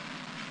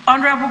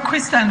 Honorable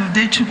Christian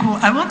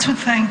Udechukwu, I want to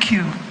thank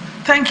you.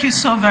 Thank you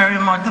so very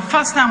much. The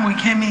first time we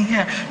came in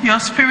here, your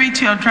spirit,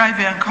 your drive,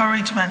 your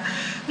encouragement.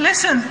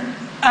 Listen,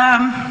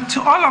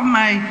 to all of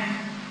my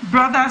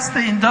brothers, the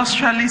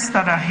industrialists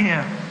that are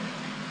here,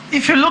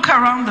 if you look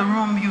around the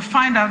room, you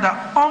find out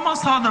that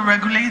almost all the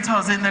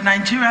regulators in the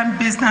Nigerian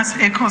business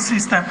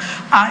ecosystem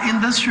are in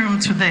this room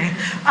today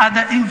at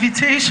the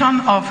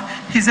invitation of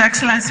His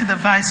Excellency the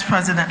Vice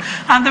President.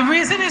 And the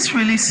reason is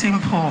really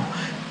simple.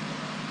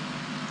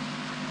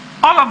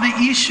 All of the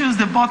issues,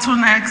 the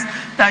bottlenecks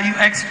that you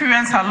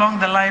experience along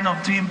the line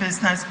of doing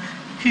business,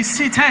 he's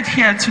seated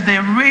here today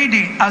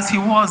ready as he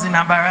was in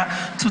Abara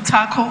to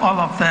tackle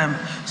all of them.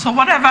 So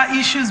whatever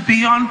issues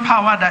beyond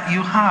power that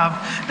you have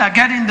that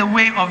get in the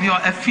way of your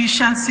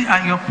efficiency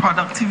and your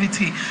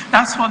productivity,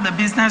 that's what the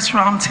Business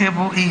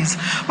Roundtable is.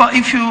 But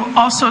if you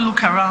also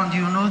look around,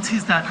 you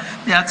notice that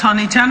the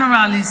Attorney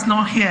General is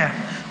not here.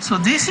 So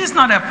this is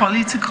not a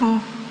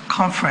political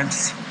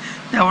conference.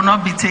 They will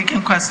not be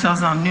taking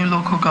questions on new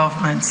local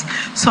governments.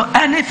 So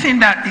anything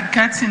that it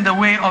gets in the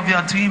way of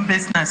your doing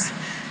business,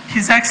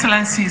 His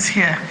Excellency is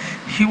here.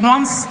 He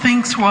wants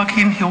things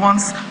working. He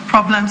wants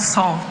problems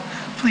solved.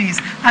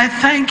 Please, I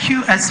thank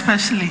you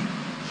especially,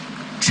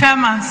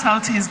 Chairman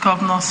Southeast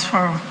Governors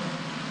Forum,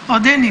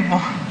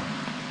 Odenibo,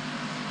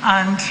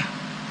 and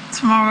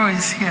tomorrow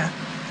is here.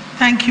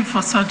 Thank you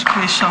for such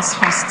gracious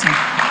hosting.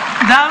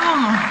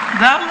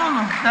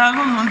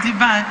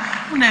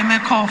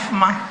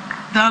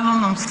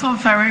 I'm so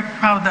very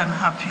proud and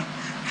happy.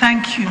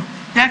 Thank you.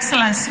 Your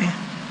Excellency,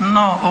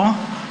 no.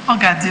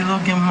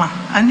 Ogadilogima,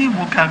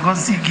 Anibu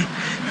Kagozigi,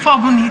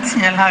 Fobuniti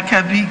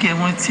Elakabi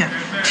Gemutia,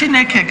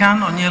 Chineke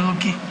Gan on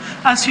Yelugi.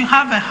 as you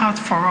have a heart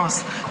for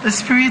us, the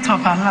spirit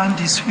of our land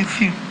is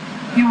with you.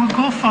 You will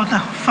go further,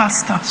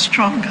 faster,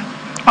 stronger.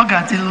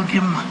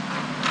 Ogadilugima.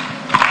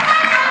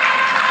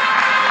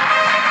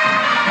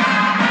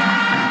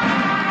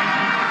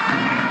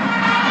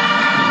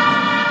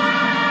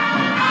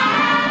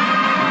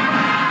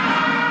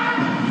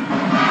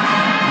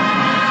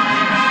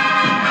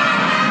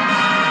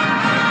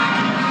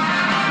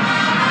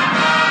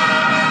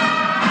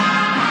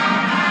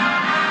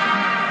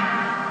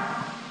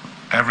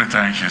 Every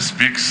time she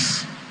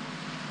speaks,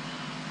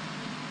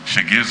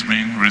 she gives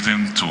me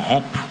reason to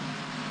hope,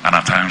 and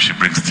at times she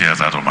brings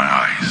tears out of my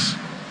eyes.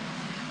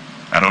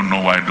 I don't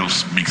know why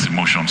those mixed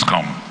emotions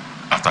come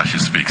after she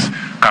speaks.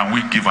 Can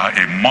we give her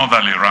a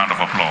motherly round of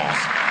applause?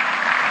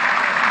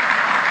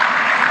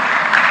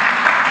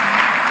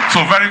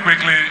 So very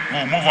quickly,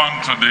 we'll move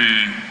on to the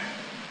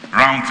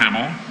round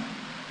table.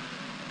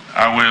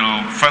 I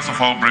will first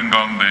of all bring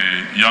on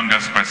the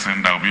youngest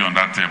person that will be on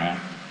that table,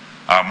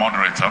 our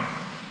moderator.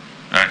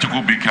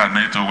 Chukubika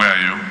Neto, where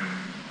are you?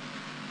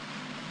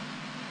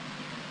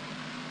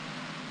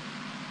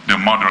 The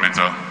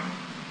moderator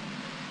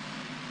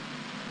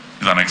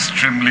is an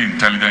extremely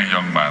intelligent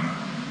young man.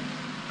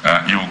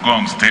 You will go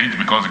on stage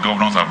because the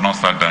governors have not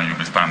sat down,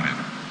 you'll be standing.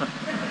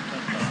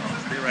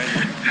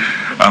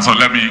 And so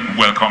let me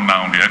welcome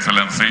now the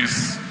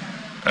excellencies.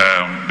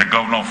 The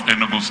governor of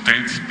Enugu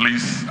State,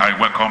 please, I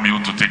welcome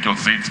you to take your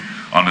seat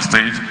on the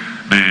stage.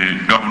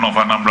 The governor of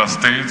Anambra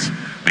State,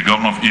 the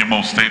governor of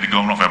Imo State, the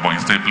governor of Ebonyi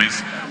State,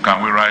 please,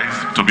 can we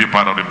rise to be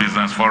part of the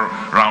business for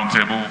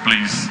roundtable,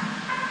 please?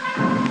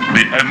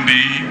 The MD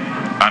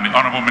and the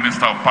Honorable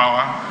Minister of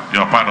Power,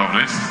 you're part of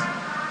this.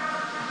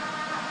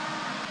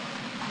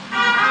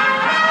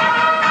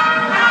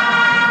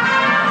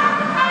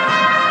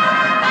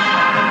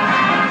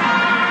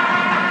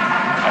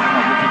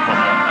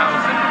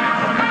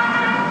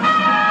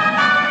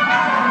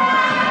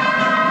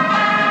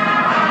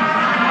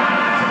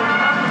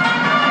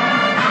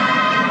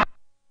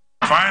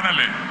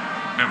 Finally,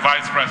 the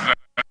Vice President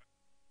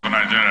of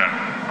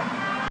Nigeria.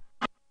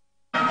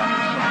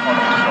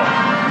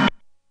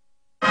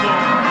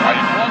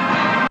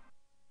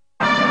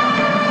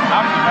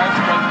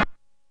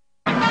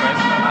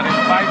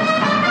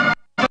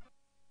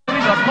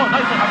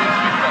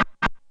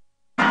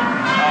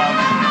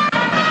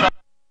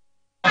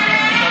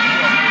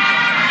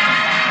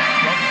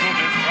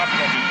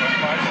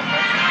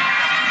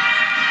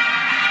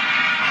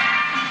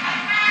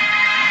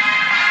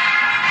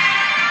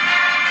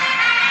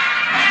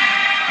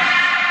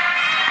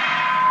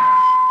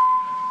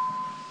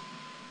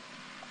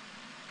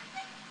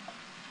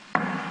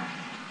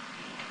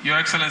 Your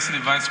Excellency the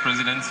Vice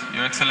President,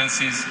 Your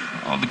Excellencies,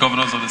 all the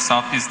governors of the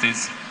Southeast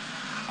states,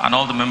 and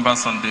all the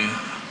members on the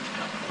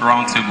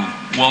round table,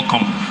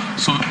 welcome.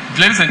 So,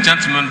 ladies and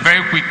gentlemen,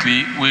 very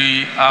quickly,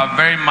 we are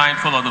very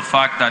mindful of the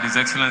fact that His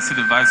Excellency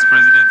the Vice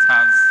President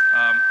has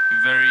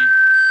a very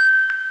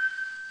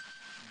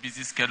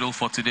busy schedule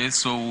for today,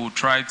 so we'll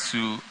try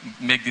to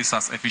make this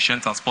as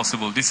efficient as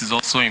possible. This is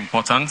also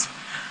important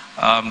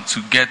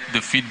to get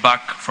the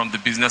feedback from the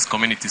business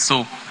community.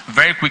 So,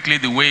 very quickly,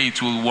 the way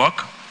it will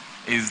work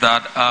is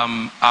that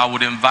I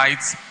would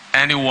invite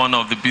any one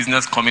of the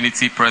business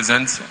community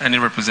present, any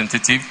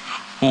representative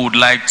who would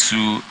like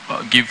to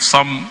give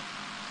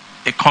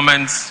a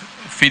comment,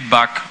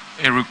 feedback,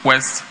 a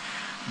request.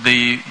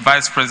 The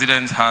Vice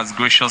President has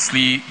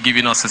graciously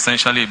given us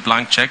essentially a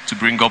blank check to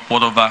bring up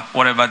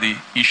whatever the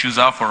issues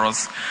are for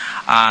us.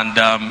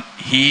 And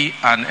he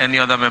and any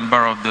other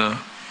member of the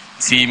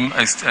team,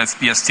 as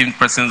the esteemed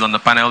persons on the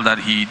panel that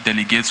he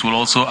delegates, will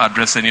also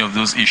address any of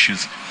those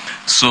issues.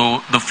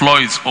 So the floor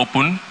is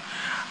open,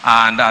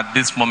 and at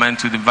this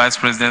moment, with the Vice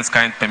President's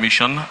kind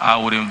permission, I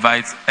would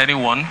invite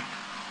anyone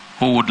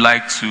who would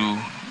like to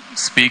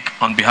speak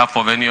on behalf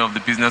of any of the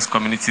business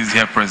communities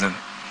here present.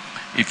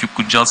 If you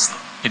could just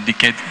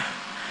indicate,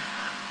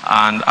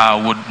 and I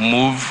would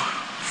move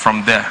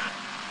from there.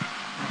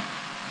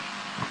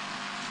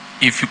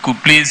 If you could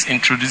please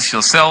introduce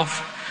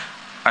yourself.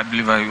 I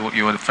believe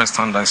you were the first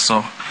hand I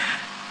saw.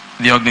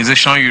 The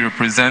organization you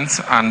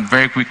represent, and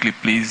very quickly,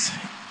 please,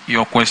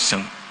 your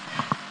question.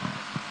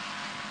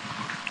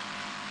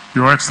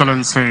 Your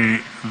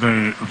Excellency,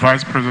 the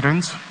Vice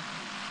President,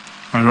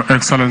 and Your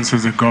Excellency,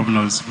 the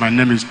Governors, my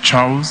name is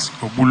Charles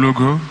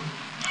Obulogo.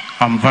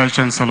 I'm Vice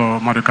Chancellor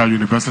of Medical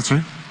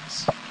University,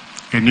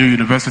 a new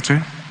university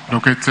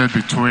located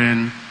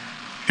between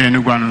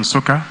Enugu and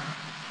Nsukka.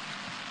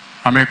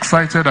 I'm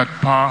excited that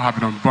power has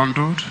been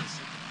unbundled,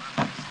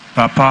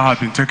 that power has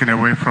been taken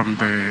away from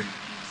the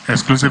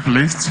exclusive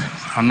list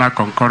and not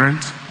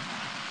concurrent.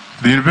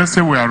 The university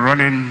we are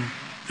running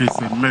is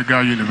a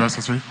mega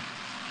university,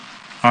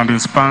 and it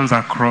spans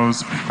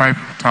across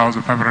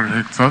 5,500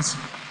 hectares.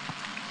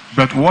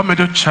 But one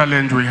major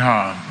challenge we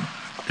have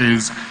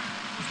is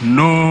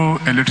no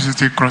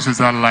electricity crosses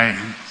that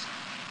line.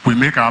 We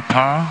make our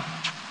power,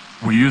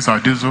 we use our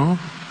diesel,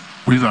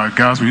 we use our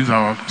gas, we use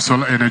our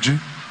solar energy,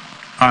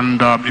 and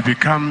it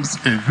becomes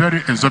a very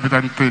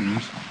exorbitant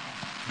thing,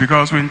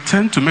 because we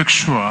intend to make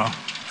sure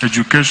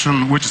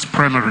education, which is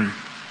primary,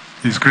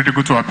 is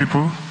critical to our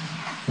people,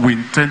 we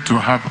intend to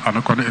have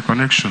a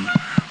connection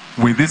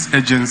with this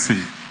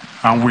agency,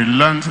 and we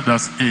learned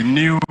there's a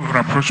new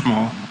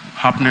rapprochement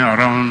happening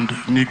around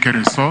Nike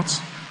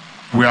Resort.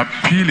 We are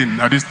appealing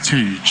at this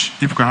stage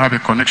if we can have a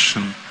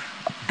connection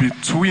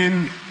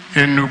between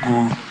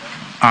Enugu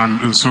and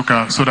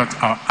Nsukka so that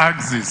our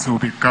axis will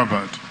be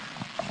covered,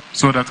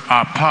 so that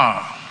our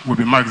power will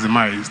be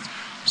maximized,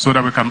 so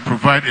that we can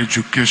provide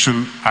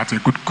education at a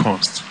good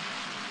cost.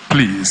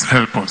 Please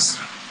help us.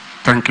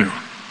 Thank you.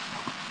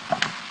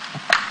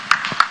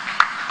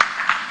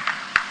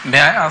 May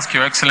I ask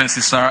Your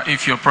Excellency, sir,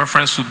 if your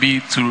preference would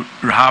be to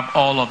have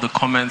all of the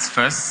comments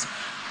first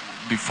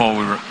before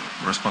we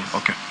respond?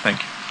 Okay, thank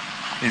you.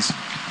 Please.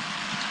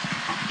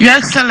 Your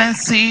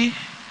Excellency,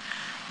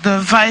 the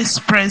Vice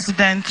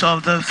President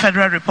of the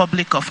Federal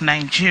Republic of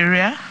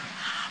Nigeria,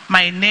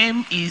 my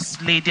name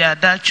is Lady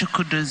Ada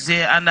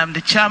Chukwudozie, and I'm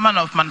the Chairman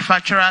of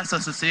Manufacturers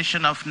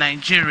Association of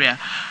Nigeria,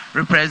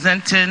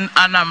 representing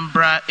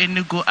Anambra,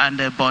 Enugu, and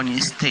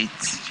Ebonyi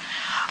states.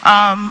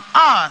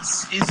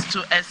 Ours is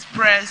to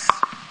express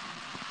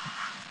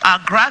our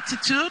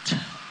gratitude,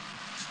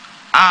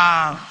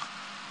 our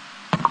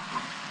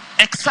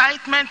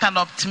excitement and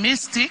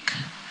optimistic.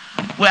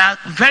 We are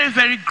very,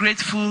 very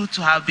grateful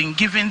to have been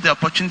given the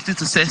opportunity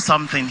to say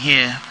something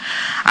here.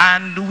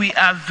 And we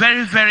are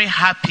very, very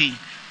happy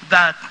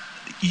that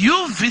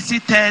you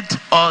visited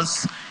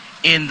us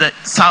in the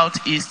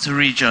Southeast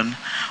region.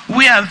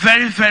 We are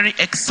very, very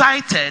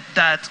excited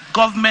that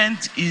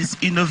government is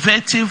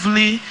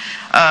innovatively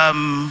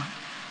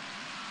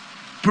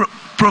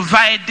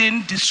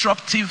providing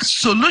disruptive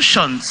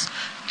solutions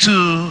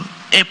to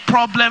a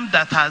problem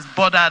that has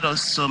bothered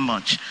us so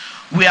much.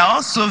 We are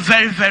also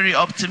very, very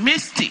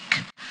optimistic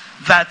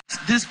that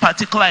this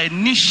particular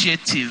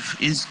initiative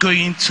is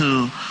going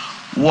to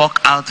work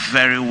out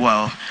very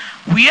well.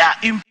 We are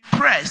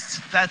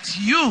impressed that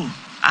you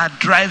are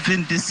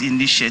driving this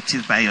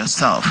initiative by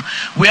yourself.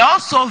 We are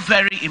also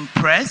very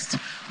impressed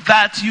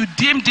that you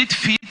deemed it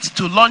fit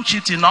to launch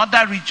it in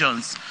other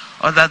regions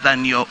other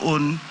than your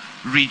own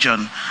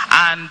region.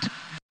 And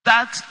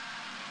that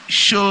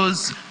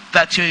shows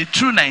that you're a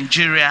true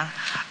Nigeria,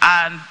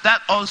 and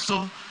that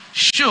also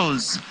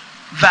shows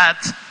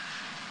that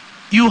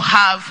you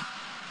have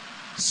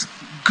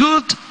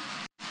good,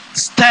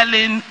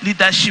 sterling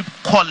leadership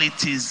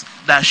qualities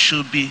that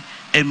should be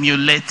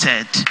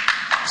emulated.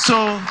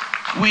 So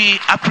we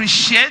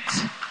appreciate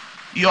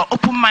your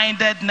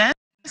open-mindedness,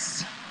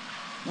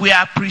 we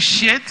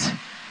appreciate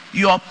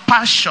your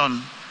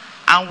passion,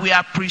 and we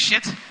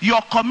appreciate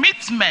your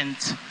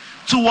commitment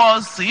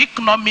towards the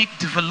economic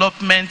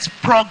development,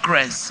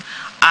 progress,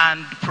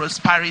 and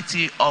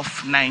prosperity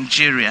of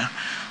Nigeria.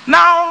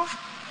 Now,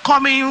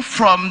 coming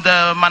from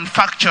the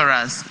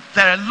manufacturers,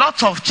 there are a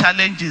lot of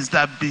challenges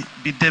that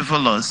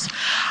bedevil us.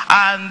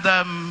 And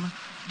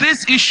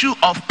this issue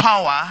of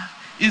power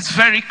is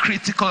very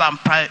critical and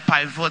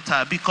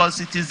pivotal because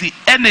it is the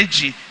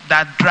energy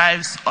that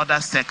drives other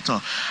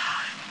sectors.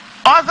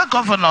 Other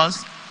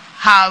governors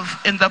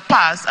have in the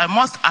past, I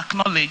must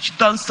acknowledge,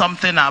 done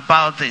something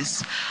about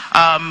this.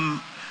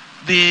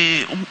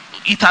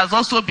 It has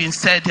also been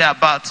said here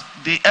about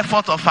the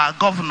effort of our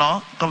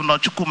governor, Governor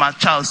Chukwuma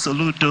Charles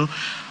Soludo,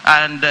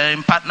 and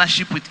in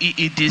partnership with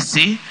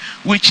EEDC,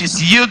 which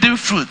is yielding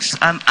fruits.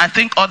 And I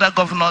think other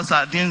governors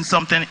are doing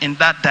something in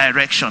that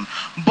direction.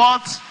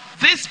 But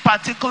this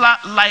particular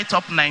Light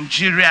Up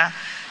Nigeria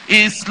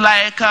is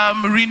like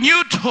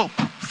renewed hope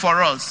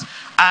for us.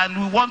 And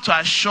we want to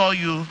assure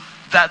you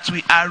that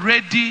we are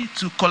ready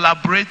to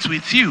collaborate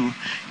with you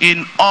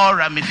in all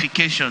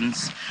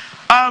ramifications.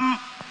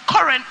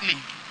 Currently,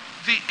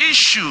 the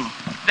issue,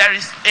 there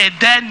is a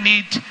dire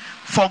need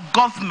for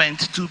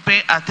government to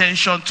pay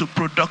attention to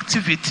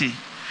productivity.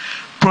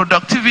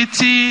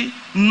 Productivity,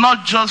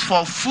 not just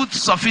for food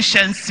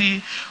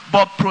sufficiency,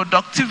 but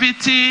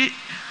productivity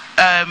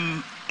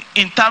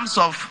in terms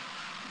of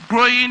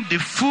growing the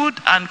food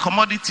and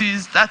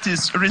commodities, that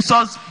is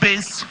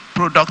resource-based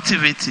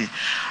productivity.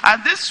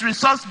 And this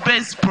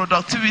resource-based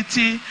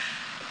productivity,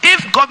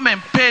 if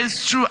government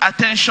pays true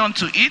attention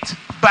to it,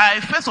 by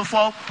first of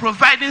all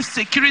providing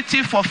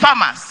security for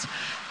farmers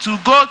to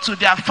go to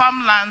their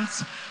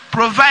farmlands,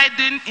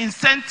 providing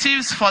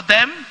incentives for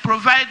them,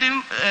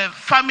 providing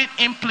farming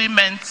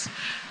implements,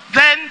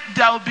 then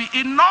there will be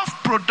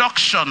enough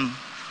production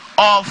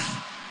of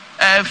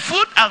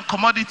food and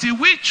commodity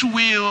which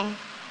will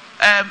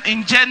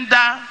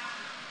engender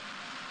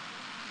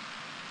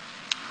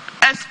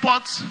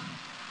export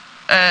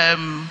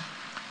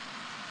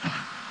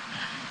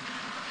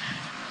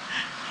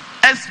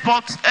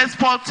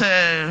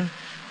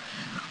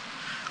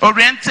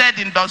oriented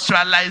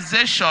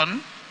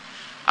industrialization,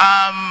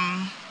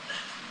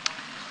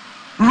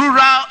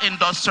 rural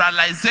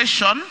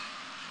industrialization,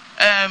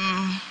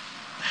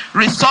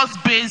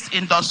 resource-based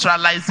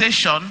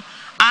industrialization,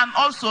 and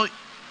also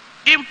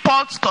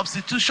import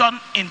substitution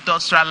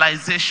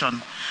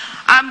industrialization.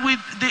 And with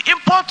the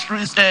import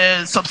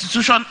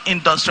substitution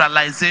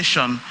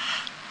industrialization,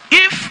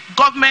 If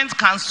government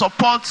can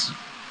support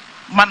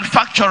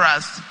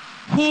manufacturers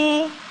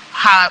who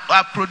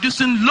are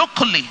producing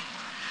locally,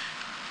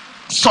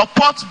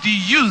 support the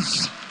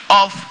use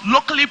of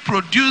locally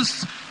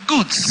produced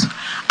goods,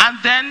 and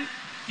then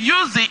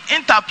use the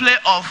interplay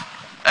of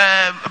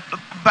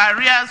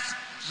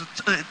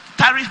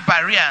tariff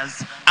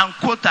barriers and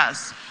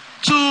quotas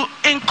to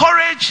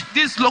encourage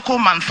these local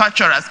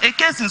manufacturers. A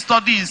case in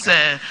study is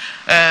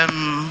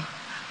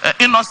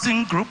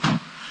Innocent Group,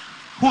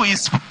 who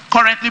is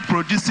currently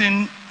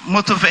producing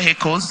motor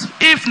vehicles.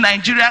 If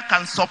Nigeria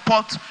can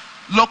support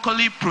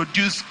locally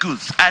produced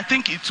goods, I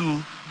think it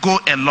will go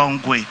a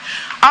long way.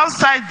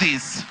 Outside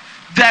this,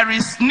 there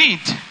is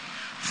need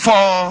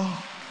for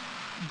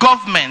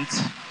government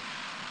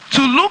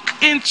to look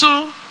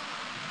into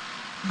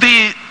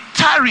the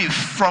tariff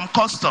from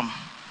custom,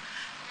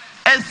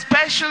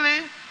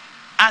 especially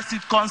as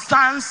it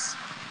concerns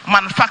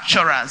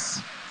manufacturers.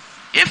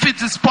 If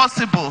it is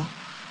possible,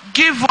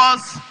 give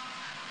us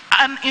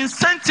an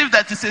incentive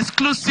that is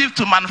exclusive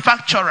to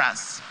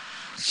manufacturers,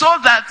 so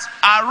that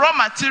our raw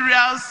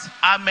materials,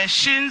 our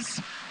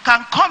machines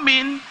can come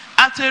in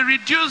at a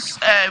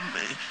reduced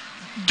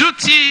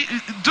duty.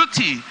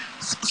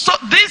 So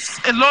this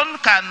alone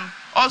can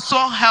also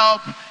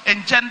help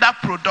engender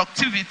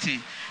productivity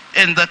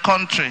in the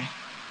country.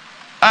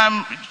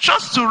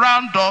 Just to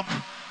round up,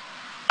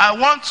 I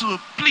want to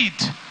plead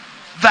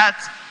that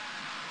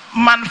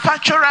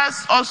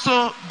manufacturers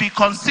also be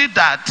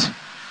considered,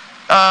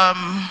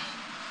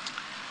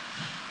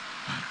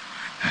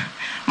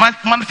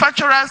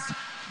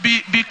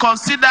 be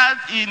considered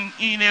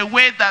in a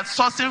way that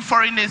sourcing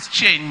foreign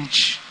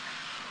exchange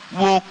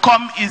will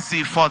come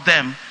easy for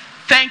them.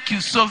 Thank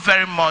you so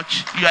very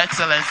much, Your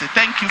Excellency.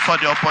 Thank you for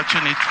the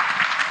opportunity.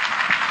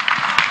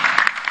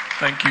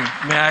 Thank you.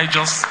 May I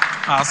just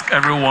ask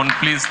everyone,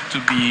 please, to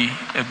be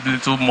a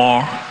little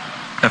more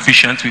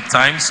efficient with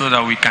time so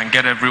that we can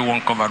get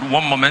everyone covered.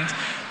 One moment.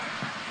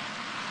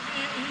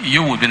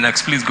 You will be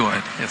next. Please go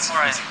ahead. Yes. All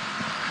right.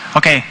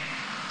 Okay.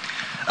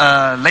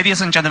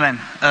 Ladies and gentlemen,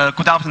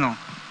 good afternoon.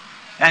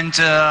 And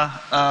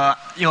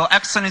Your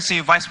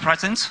Excellency Vice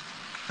President,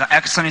 the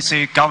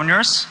Excellency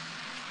Governors,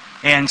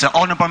 and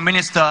Honorable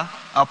Minister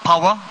of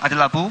Power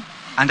Adelabu,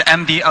 and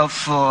MD of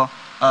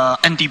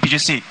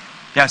NDPGC.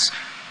 Yes.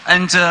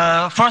 And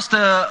first,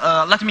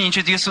 let me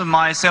introduce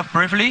myself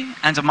briefly.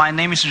 And my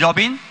name is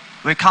Robin.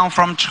 We come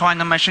from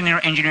China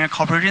Machinery Engineering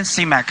Corporation,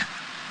 CMAC.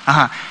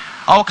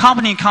 Our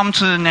company come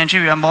to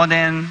Nigeria more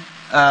than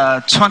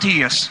 20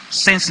 years,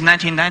 since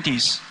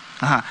 1990s.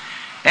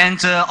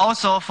 And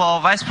also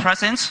for Vice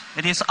President,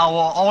 it is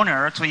our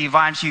honor to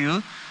invite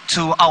you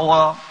to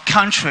our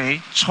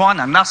country,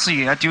 China, last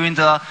year during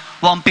the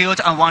One Belt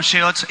and One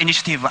Shield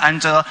initiative.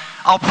 And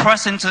our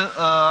President,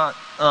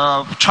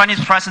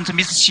 Chinese President,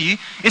 Ms. Xi,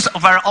 is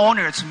very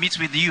honored to meet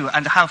with you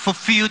and have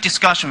fulfilled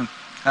discussion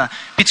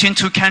between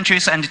two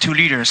countries and two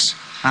leaders.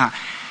 We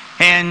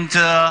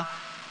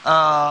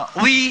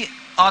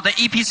are the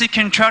EPC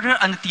contractor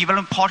and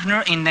development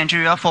partner in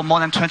Nigeria for more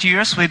than 20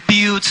 years. We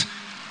built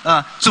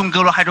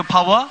Zhongguo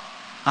hydropower,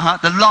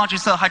 the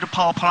largest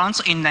hydropower plants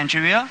in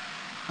Nigeria.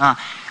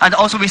 And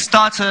also we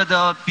started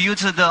built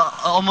the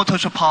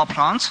Omotocho power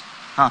plant,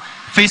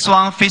 phase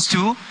 1, phase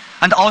 2.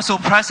 And also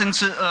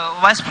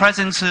Vice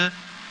President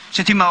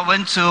Shettima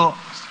went to,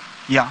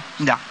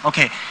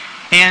 okay.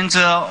 And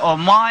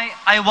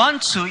I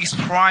want to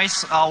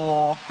express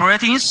our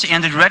greetings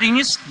and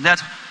readiness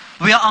that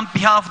we are on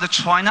behalf of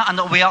China, and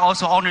we are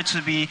also honored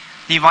to be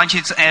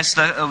invited as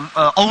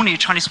the only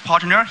Chinese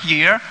partner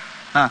here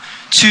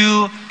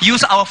to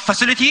use our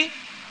facility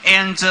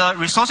and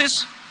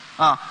resources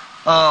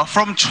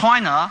from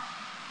China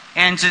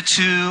and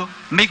to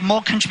make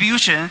more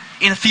contribution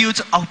in the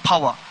field of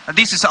power.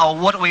 This is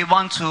what we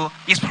want to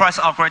express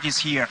our gratitude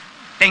here.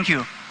 Thank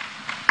you.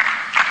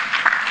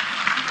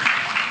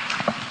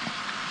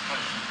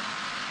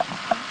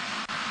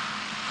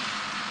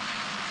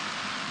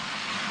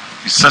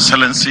 His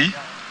Excellency,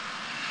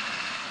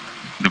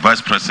 the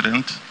Vice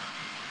President,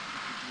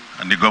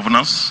 and the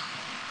Governors,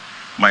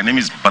 my name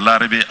is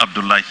Balarabe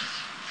Abdullahi,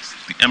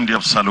 the MD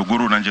of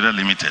Saluguru Nigeria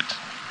Limited.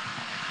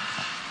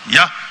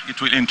 It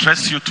will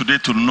interest you today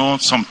to know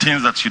some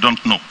things that you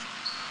don't know.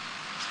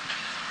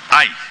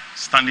 I,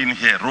 standing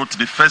here, wrote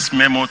the first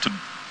memo to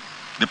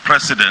the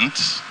President,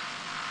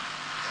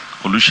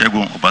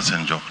 Olusegun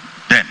Obasanjo.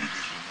 Then,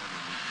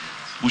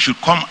 we should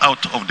come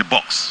out of the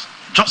box,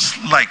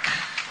 just like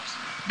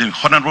the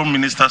Honorable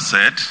Minister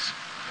said,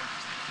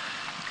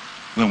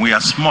 when we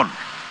are small,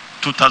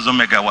 2,000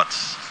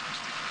 megawatts.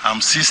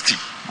 I'm 60,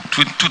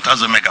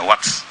 2,000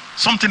 megawatts.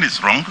 Something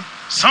is wrong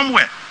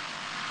somewhere.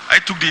 I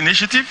took the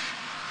initiative.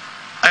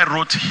 I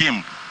wrote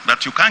him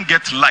that you can't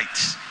get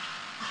light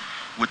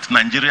with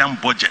Nigerian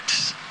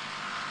budget.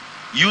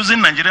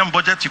 Using Nigerian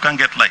budget, you can't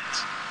get light.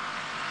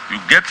 You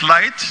get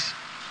light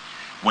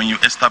when you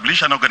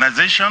establish an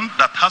organization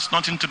that has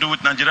nothing to do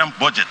with Nigerian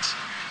budget.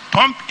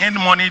 Pump in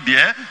money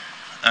there,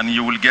 and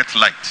you will get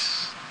light.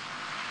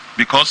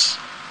 Because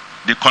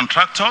the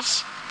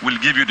contractors will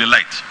give you the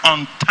light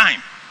on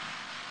time.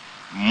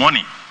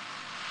 money.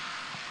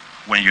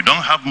 When you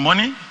don't have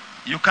money,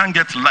 you can't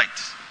get light.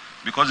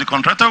 Because the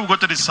contractor will go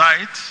to the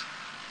site,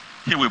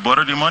 he will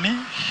borrow the money,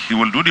 he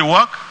will do the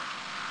work,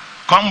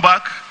 come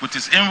back with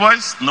his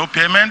invoice, no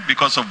payment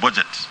because of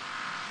budget.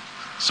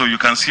 So you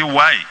can see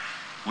why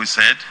we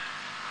said,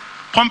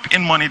 pump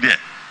in money there.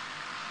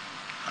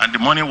 And the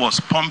money was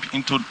pumped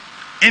into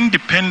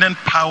independent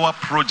power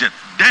project.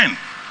 Then,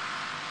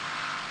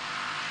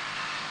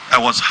 I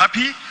was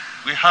happy.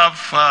 We have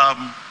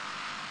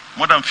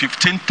more than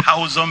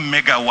 15,000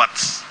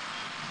 megawatts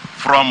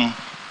from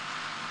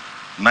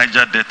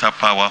Niger Delta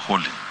Power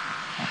Holding.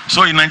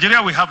 So in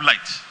Nigeria, we have light,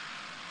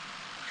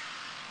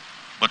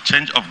 but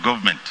change of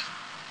government.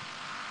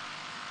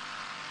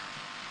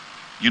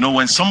 You know,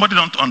 when somebody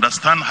don't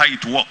understand how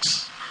it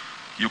works,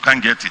 you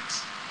can't get it.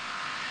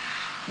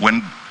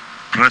 When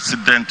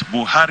President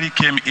Buhari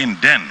came in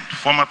then,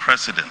 former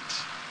president,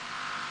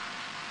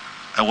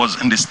 I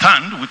was in the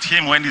stand with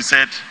him when he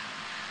said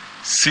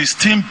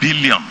 $16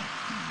 billion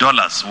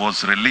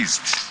was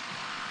released.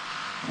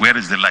 Where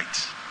is the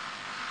light?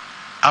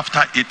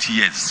 After 8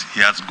 years, he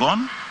has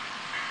gone.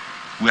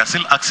 We are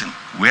still asking,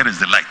 where is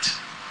the light?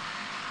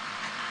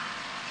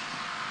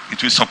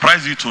 It will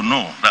surprise you to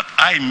know that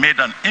I made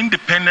an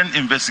independent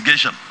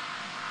investigation.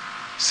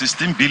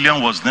 16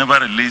 billion was never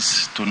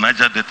released to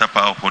Niger Delta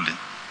Power Holding.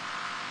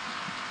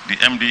 The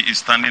MD is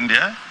standing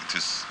there. It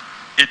is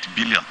 8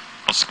 billion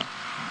also.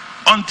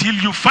 Until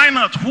you find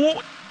out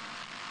who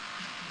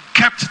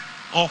kept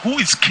or who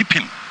is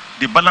keeping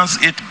the balance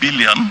 $8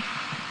 billion,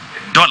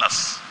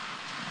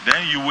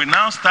 then you will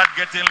now start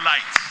getting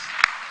light.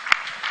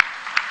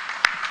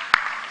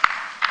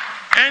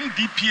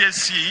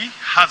 NDPSC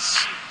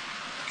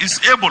is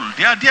able,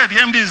 they are there, the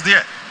MD is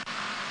there,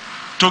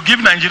 to give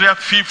Nigeria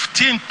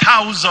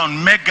 15,000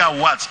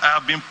 megawatts. I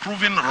have been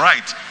proven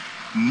right.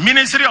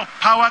 Ministry of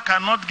Power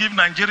cannot give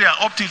Nigeria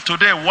up till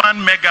today 1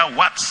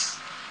 megawatts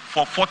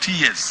for 40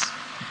 years.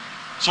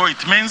 So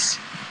it means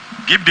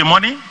give the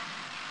money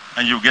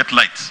and you get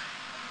light.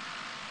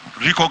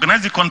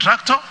 Recognize the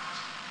contractor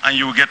and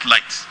you will get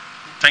light.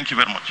 Thank you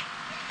very much.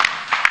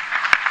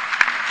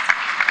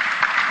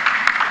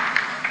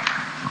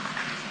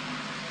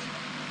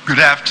 Good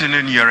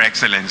afternoon, Your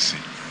Excellency.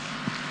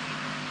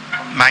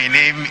 My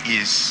name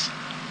is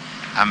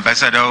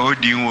Ambassador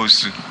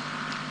Odinwosu.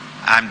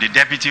 I'm the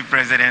Deputy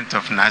President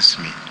of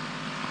NASMI.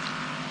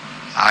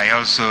 I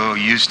also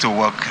used to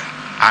work,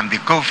 I'm the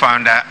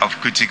co-founder of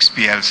Kutix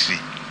PLC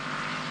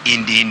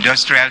in the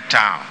industrial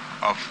town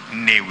of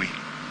Nnewi,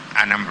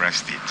 Anambra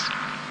State.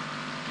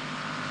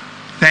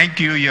 Thank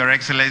you, Your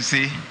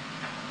Excellency,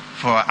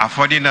 for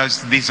affording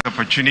us this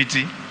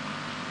opportunity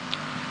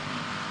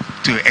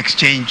to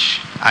exchange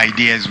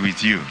ideas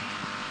with you.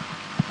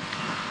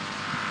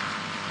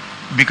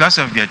 Because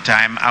of your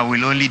time, I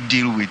will only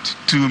deal with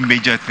two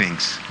major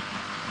things.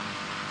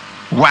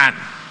 One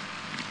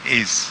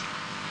is,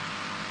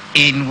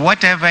 in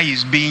whatever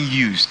is being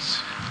used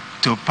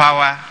to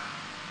power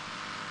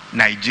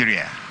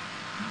Nigeria,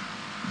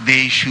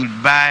 they should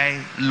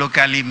buy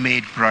locally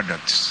made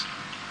products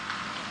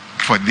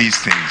for these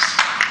things.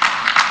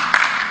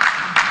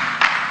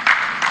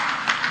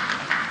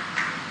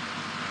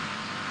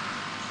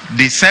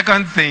 The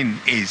second thing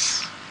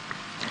is,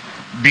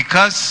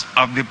 because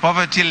of the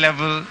poverty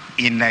level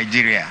in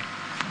Nigeria,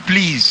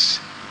 please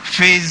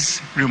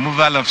phase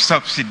removal of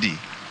subsidy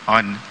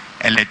on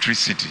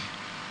electricity.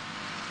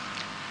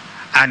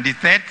 And the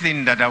third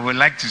thing that I would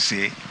like to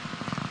say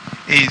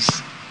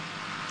is,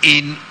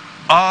 in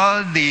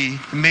all the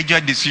major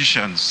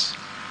decisions,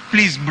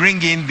 please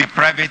bring in the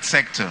private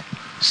sector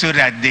so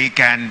that they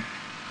can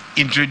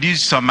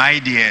introduce some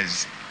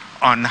ideas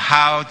on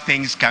how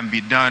things can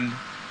be done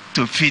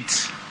to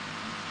fit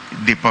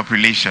the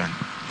population.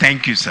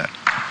 Thank you, sir.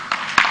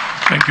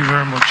 Thank you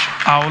very much.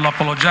 I will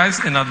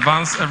apologize in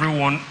advance,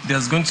 everyone.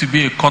 There's going to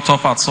be a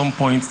cutoff at some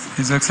point.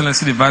 His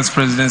Excellency, the Vice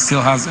President,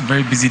 still has a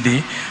very busy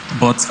day,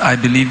 but I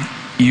believe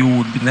you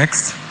would be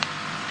next.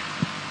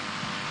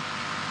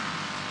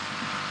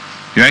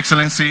 Your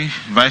Excellency,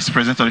 Vice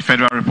President of the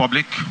Federal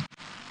Republic,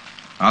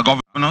 our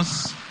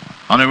governors,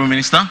 Honorable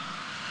Minister,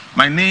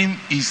 my name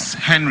is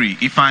Henry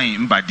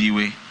Ifeanyi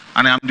Mbadiwe,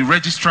 and I am the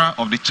Registrar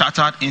of the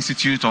Chartered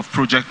Institute of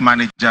Project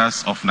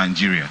Managers of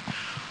Nigeria.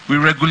 We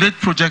regulate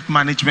project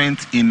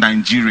management in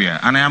Nigeria,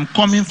 and I am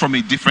coming from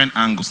a different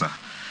angle, sir.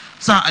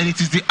 Sir, and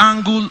it is the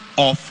angle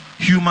of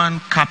human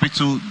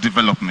capital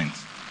development.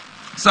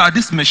 Sir,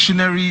 these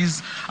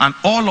machineries and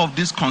all of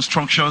these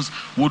constructions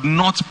would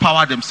not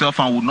power themselves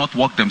and would not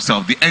work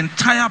themselves. The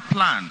entire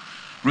plan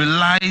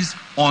relies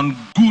on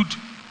good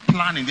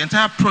planning. The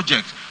entire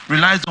project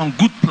relies on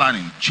good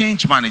planning,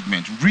 change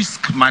management,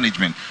 risk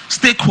management,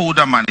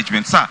 stakeholder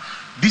management. Sir,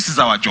 this is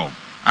our job,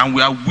 and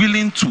we are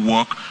willing to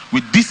work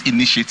with this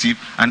initiative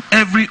and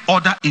every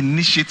other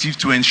initiative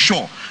to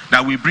ensure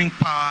that we bring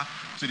power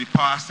to the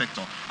power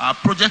sector. Our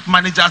project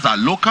managers are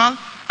local,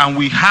 and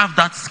we have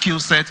that skill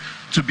set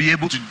to be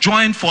able to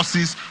join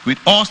forces with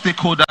all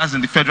stakeholders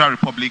in the Federal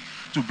Republic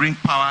to bring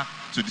power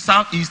to the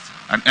southeast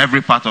and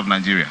every part of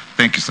Nigeria.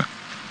 Thank you, sir.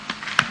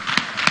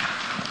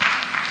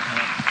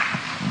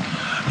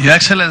 Your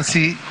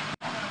Excellency,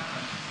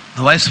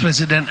 the Vice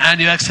President,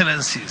 and Your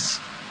Excellencies,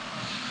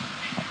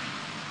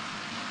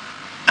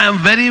 I am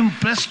very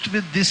impressed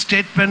with this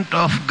statement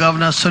of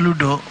Governor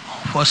Saludo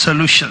for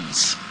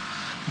solutions.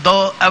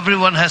 Though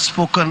everyone has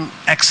spoken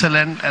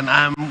excellent and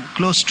I am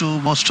close to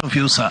most of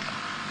you, sir.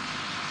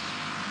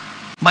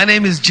 My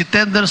name is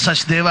Jitendra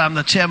Sachdeva. I am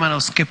the chairman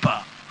of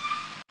Skipper.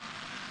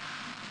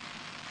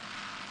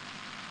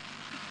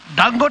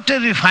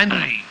 Dangote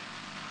Refinery,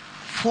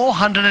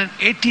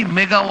 480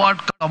 megawatt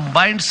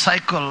combined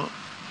cycle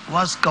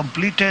was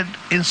completed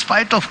in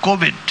spite of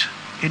COVID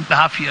in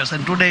half years,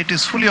 and today it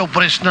is fully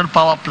operational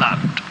power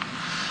plant.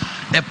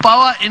 A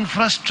power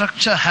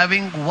infrastructure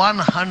having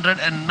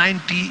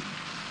 190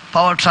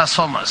 power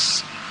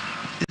transformers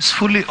is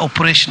fully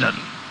operational.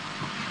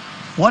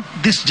 What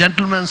this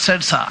gentleman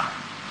said, sir,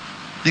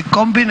 the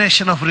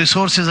combination of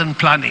resources and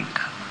planning.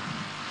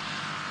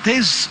 There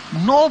is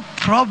no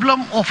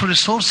problem of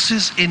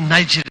resources in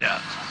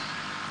Nigeria.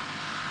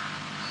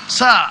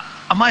 Sir,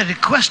 my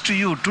request to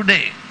you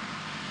today,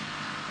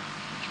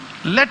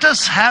 let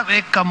us have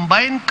a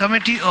combined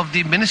committee of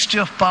the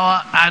Ministry of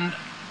Power and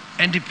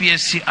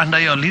NDPSC under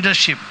your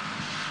leadership.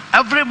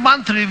 Every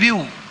month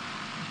review.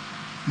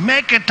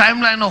 Make a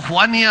timeline of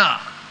 1 year.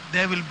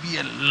 There will be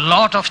a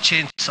lot of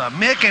change, sir.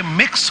 Make a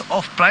mix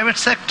of private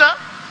sector,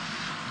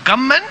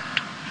 government,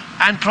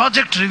 and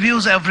project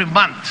reviews every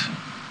month.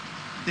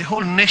 The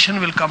whole nation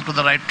will come to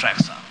the right track,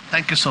 sir.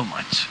 Thank you so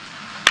much.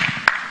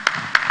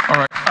 All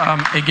right.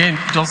 Again,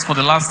 just for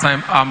the last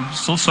time, I'm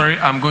so sorry.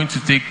 I'm going to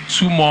take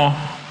 2 more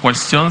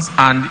questions,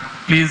 and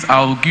please,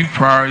 I will give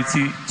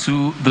priority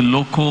to the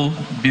local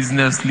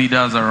business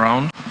leaders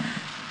around,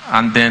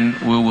 and then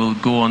we will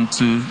go on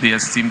to the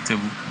esteemed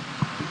table.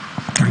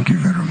 Thank you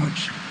very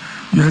much.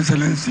 Your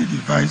Excellency,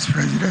 the Vice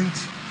President,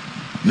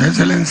 Your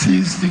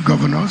Excellencies, the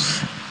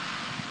Governors,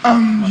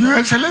 Your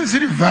Excellency,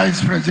 the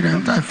Vice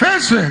President, I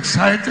felt so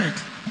excited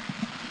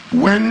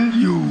when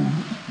you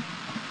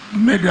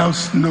made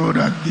us know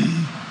that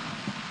the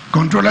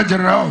Controller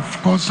General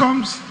of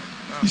Customs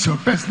is your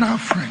personal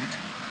friend.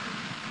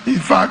 In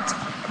fact,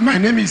 my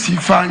name is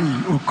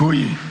Ifani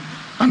Okoye.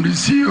 I'm the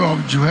CEO of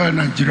Johel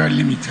Nigeria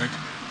Limited,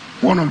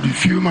 one of the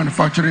few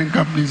manufacturing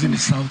companies in the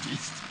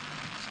Southeast.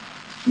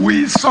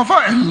 We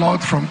suffer a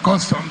lot from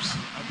customs,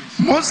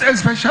 most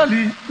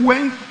especially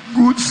when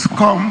goods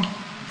come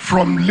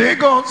from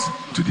Lagos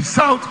to the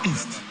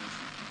Southeast.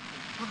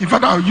 In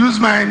fact, I'll use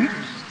my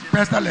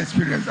personal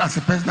experience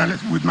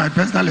with my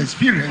personal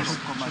experience.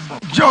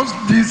 Just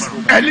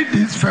early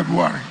this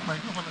February,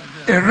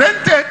 a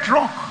rented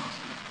truck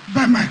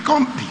by my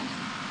company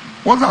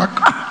was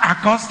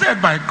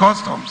accosted by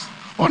customs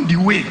on the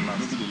way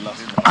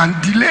and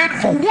delayed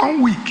for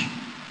 1 week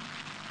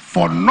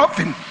for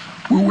nothing.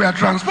 We were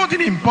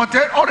transporting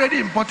already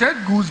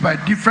imported goods by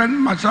different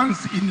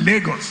merchants in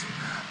Lagos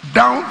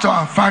down to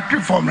our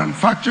factory for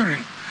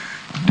manufacturing.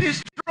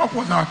 This truck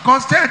was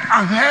accosted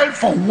and held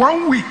for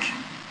 1 week.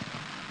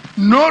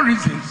 No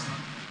reasons.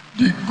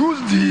 The goods,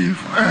 the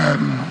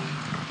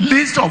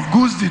list of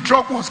goods the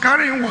truck was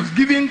carrying was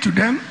given to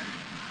them.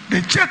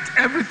 They checked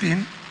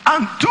everything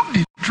and took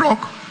the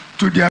truck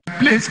to their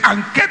place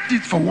and kept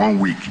it for 1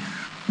 week.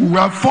 We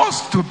were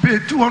forced to pay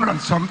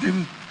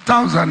 200-something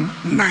thousand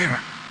naira.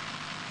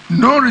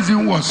 No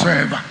reason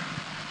whatsoever.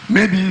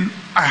 Maybe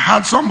I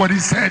heard somebody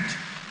said,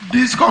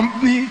 this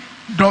company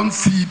don't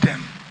see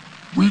them,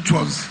 which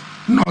was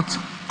not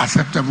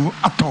acceptable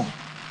at all.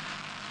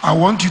 I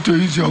want you to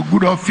use your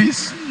good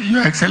office,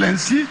 Your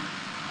Excellency.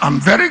 I'm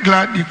very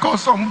glad the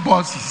custom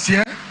boss is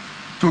here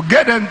to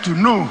get them to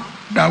know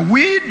that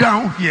we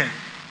down here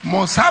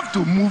must have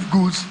to move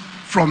goods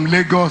from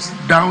Lagos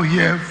down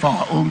here for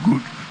our own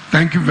good.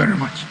 Thank you very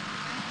much.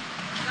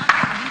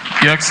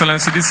 Your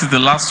Excellency, this is the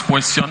last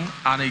question.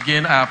 And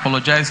again, I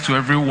apologize to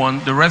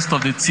everyone. The rest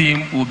of the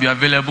team will be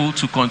available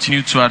to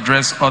continue to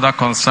address other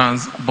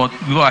concerns. But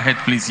go ahead,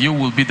 please. You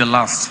will be the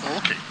last.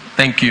 Okay.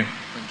 Thank you.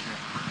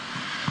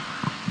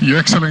 Your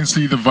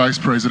Excellency, the Vice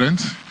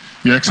President,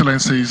 Your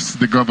Excellencies,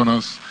 the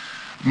Governors,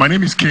 my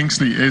name is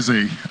Kingsley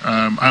Eze.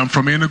 I'm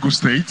from Enugu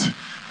State.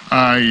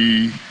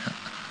 I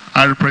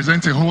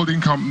represent a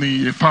holding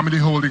company, a family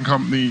holding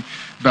company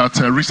that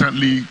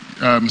recently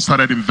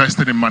started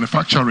investing in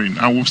manufacturing,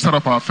 and we've set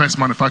up our first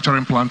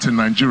manufacturing plant in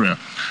Nigeria.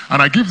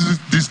 And I give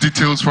these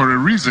details for a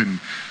reason.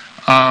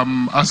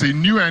 As a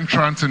new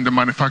entrant in the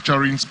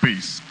manufacturing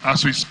space,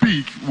 as we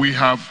speak, we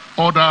have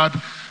ordered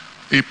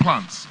a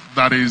plant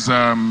that is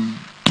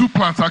 2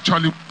 plants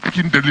actually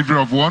taking delivery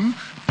of 1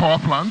 power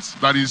plant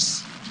that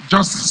is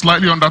just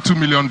slightly under $2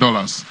 million.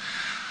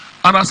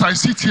 And as I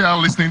sit here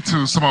listening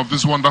to some of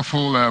these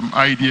wonderful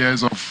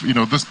ideas of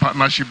this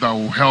partnership that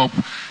will help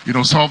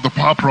solve the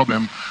power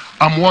problem,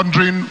 I'm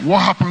wondering what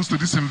happens to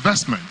this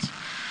investment.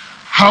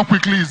 How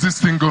quickly is this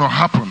thing going to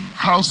happen?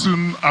 How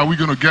soon are we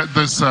going to get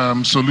this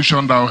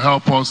solution that will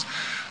help us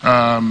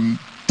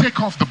take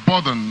off the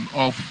burden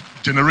of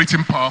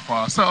generating power for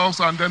ourselves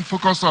and then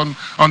focus on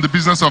the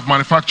business of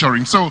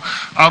manufacturing. So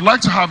I'd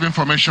like to have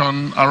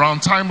information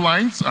around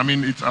timelines. I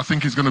mean, I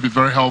think it's going to be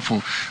very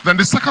helpful. Then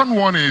the second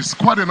one is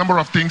quite a number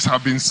of things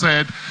have been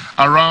said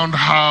around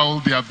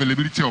how the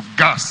availability of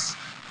gas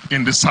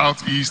in the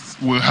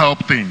southeast will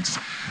help things.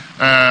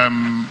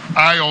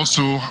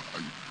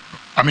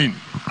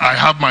 I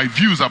have my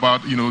views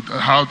about,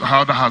 how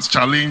that has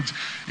challenged,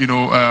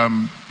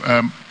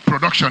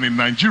 production in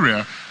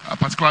Nigeria,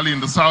 particularly in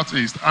the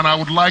southeast. And I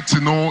would like to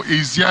know,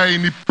 is there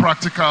anything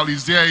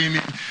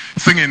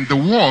in the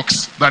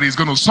works that is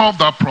going to solve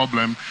that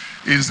problem?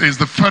 Is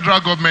the federal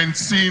government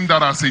seeing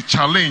that as a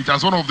challenge,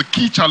 as one of the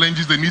key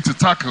challenges they need to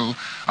tackle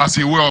as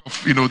a way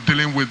of,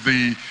 dealing with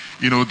the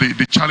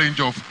challenge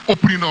of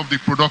opening up the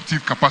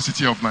productive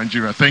capacity of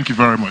Nigeria? Thank you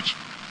very much.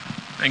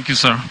 Thank you,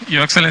 sir.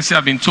 Your Excellency,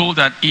 I've been told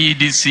that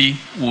EEDC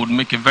would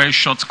make a very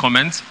short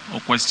comment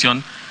or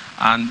question,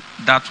 and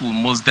that will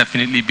most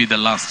definitely be the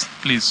last.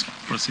 Please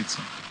proceed,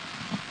 sir.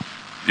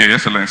 Your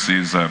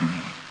Excellencies,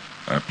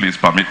 please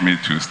permit me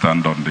to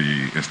stand on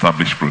the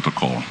established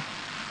protocol.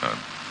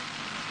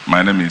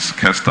 My name is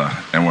Kester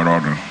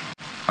Enwerodu.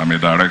 I'm a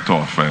director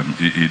of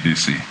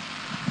EEDC.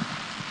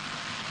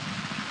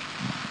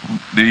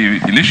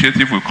 The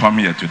initiative we come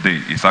here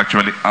today is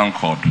actually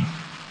anchored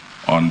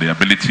on the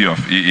ability of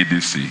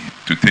EEDC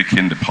to take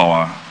in the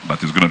power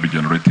that is going to be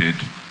generated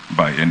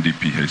by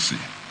NDPHC.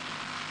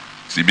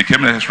 So it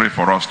became necessary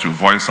for us to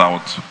voice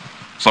out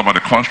some of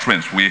the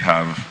constraints we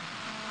have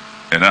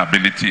and our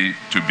ability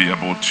to be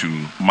able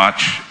to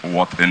match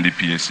what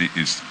NDPHC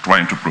is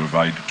trying to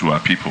provide to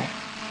our people.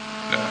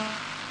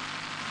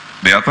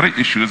 There are three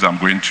issues I'm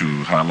going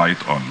to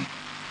highlight on.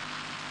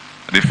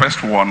 The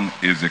first one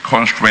is the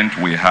constraint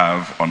we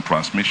have on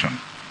transmission.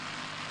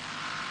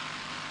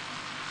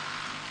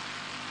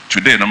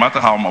 Today, no matter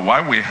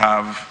why we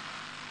have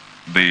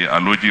the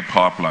Aloji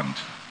power plant,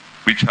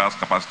 which has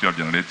capacity of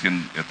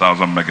generating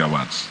 1,000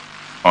 megawatts,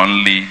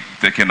 only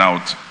taking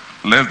out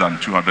less than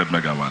 200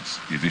 megawatts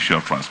is the issue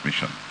of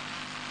transmission.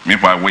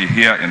 Meanwhile, we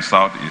here in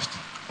Southeast,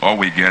 all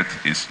we get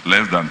is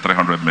less than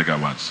 300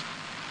 megawatts.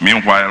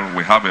 Meanwhile,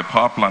 we have a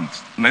power plant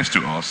next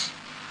to us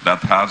that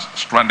has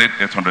stranded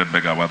 800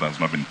 megawatts that has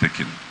not been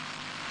taken.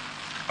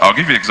 I'll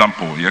give you an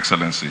example, Your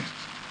Excellency.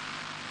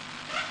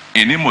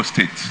 In Imo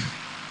State,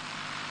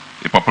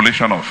 a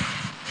population of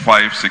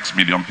 5-6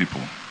 million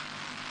people,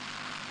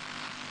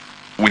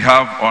 we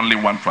have only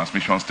one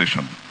transmission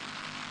station,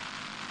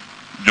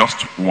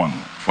 just one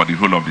for the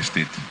whole of the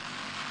state.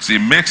 So it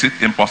makes it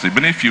impossible.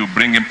 Even if you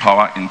bring in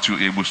power into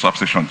Enugu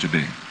substation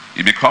today,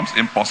 it becomes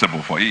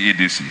impossible for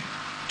EEDC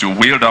to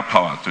wheel that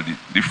power to the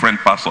different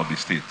parts of the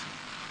state,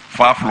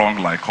 far-flung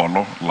like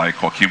Olo, like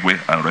Okigwe,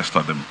 and the rest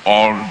of them,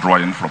 all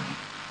drawing from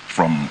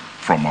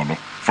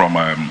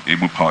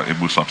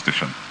Enugu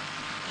substation.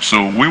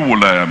 So we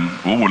will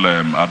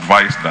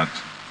advise that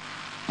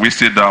we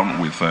sit down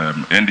with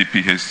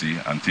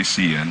NDPHC and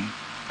TCN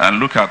and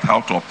look at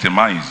how to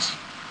optimize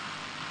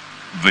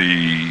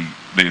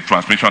the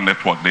transmission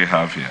network they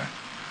have here.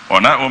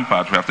 On our own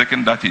part, we have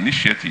taken that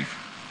initiative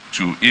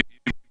to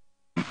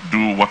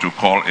do what we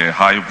call a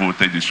high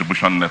voltage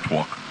distribution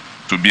network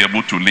to be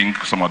able to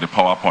link some of the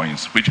power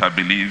points, which I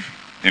believe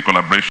in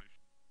collaboration,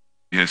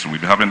 yes, we'll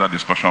be having that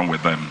discussion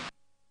with them,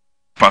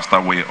 faster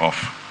way of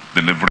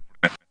delivering.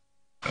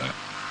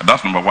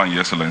 That's number one,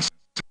 Your Excellency.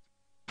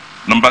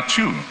 Number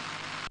two,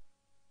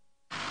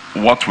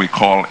 what we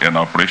call an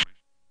operation.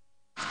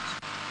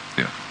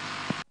 Yeah.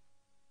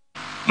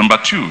 Number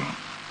two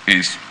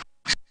is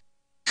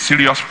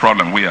serious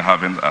problem we are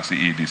having as the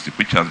EEDC,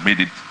 which has made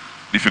it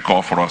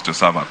difficult for us to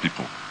serve our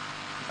people.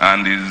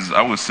 And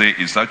I would say,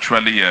 is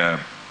actually our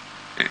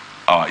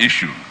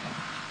issue.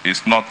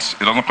 It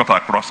doesn't cut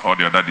across all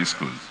the other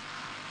discos.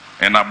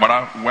 In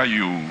Abara, where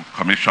you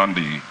commissioned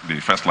the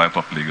first light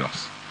of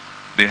Lagos,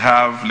 they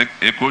have,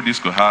 Eco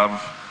Disco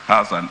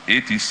has an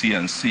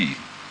ATC&C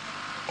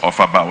of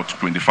about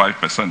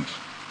 25%.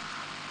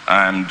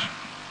 And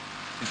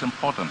it's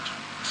important.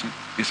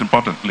 It's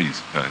important,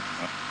 please.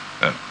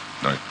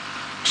 Right.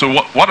 So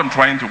what I'm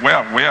trying to, where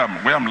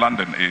I'm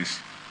landing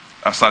is,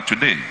 as of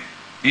today,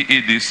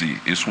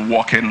 EEDC is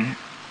working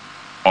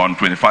on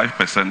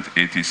 25%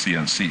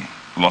 ATC&C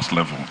loss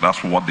level.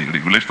 That's what the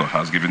regulator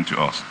has given to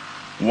us.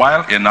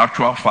 While in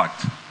actual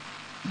fact,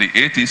 the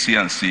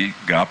ATC&C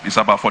gap is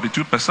about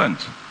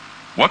 42%.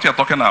 What you're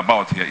talking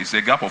about here is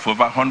a gap of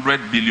over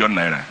 100 billion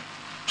naira.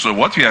 So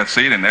what we are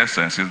saying in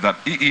essence is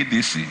that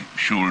EEDC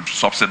should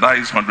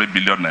subsidize 100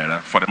 billion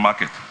naira for the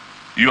market.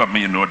 You and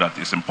me know that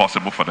it's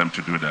impossible for them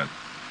to do that.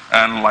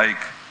 And like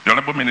the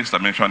Honorable Minister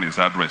mentioned in his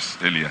address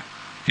earlier,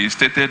 he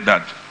stated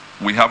that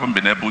we haven't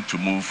been able to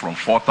move from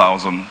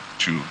 4,000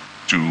 to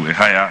a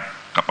higher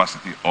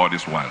capacity all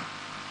this while.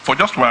 For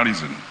just one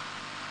reason.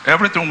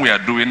 Everything we are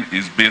doing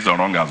is based on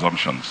wrong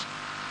assumptions.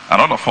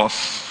 And all of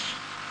us,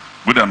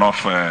 good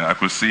enough, I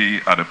could see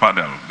at the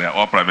panel, they're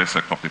all private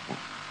sector people.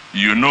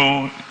 You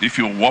know, if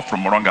you work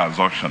from wrong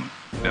assumption,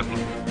 there's no...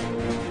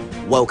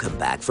 Welcome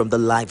back from the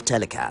live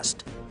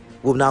telecast.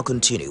 We'll now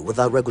continue with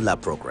our regular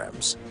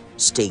programs.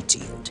 Stay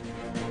tuned.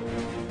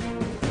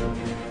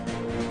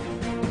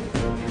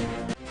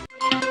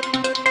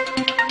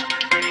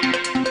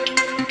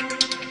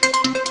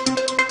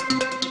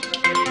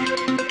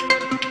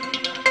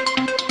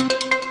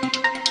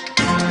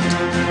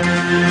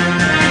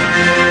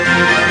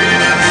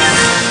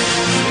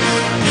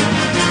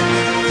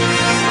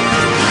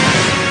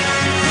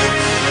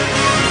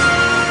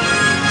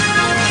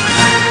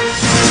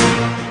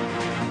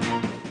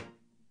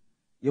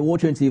 You're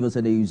watching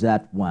TVC News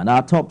at 1.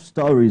 Our top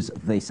stories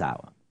this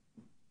hour.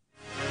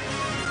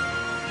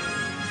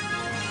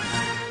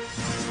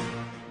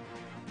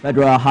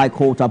 Federal High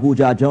Court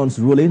Abuja adjourns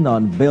ruling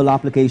on bail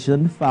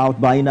application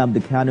filed by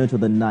Nnamdi Kanu to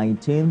the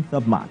 19th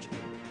of March.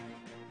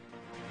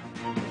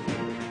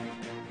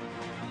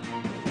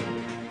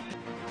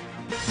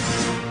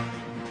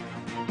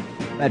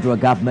 Federal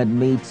government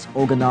meets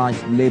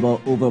organized labor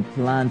over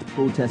planned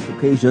protest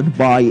occasioned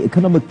by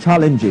economic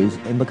challenges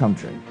in the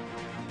country.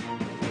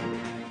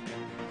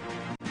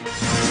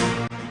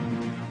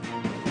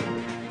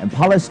 And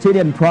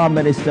Palestinian Prime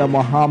Minister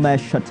Mohammed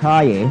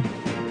Shataye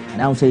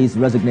announced his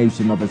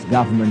resignation of his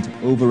government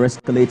over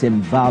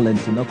escalating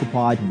violence in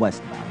occupied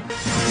West Bank.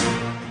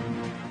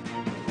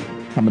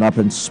 Coming up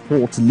in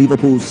sports,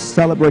 Liverpool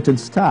celebrating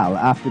style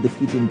after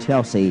defeating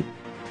Chelsea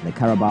in the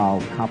Carabao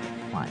Cup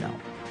final.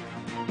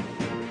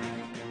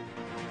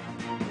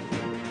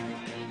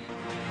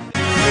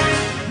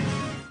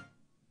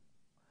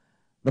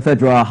 The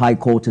Federal High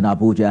Court in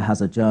Abuja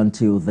has adjourned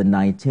till the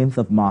 19th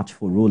of March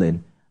for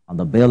ruling on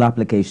the bail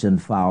application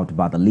filed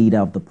by the leader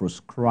of the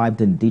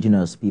proscribed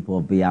indigenous people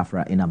of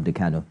Biafra, Nnamdi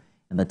Kanu,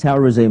 in the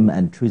terrorism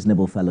and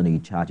treasonable felony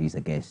charges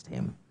against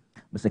him.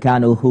 Mr.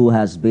 Kanu, who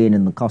has been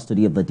in the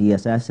custody of the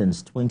DSS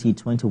since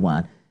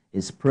 2021,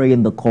 is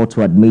praying the court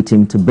to admit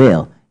him to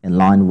bail in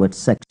line with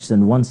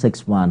Section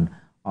 161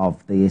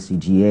 of the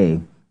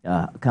ACGA.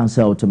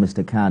 Counsel to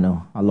Mr.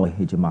 Kanu, Aloy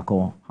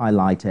Hijimako,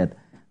 highlighted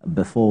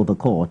before the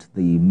court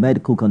the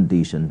medical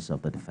conditions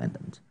of the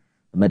defendant.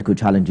 The medical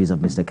challenges of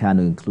Mr.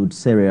 Kanu include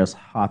serious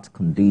heart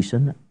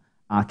condition,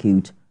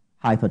 acute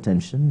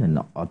hypertension, and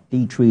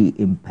auditory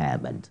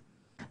impairment.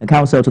 A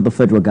counsel to the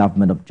federal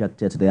government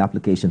objected to the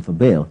application for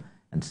bail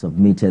and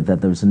submitted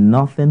that there is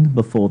nothing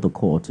before the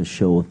court to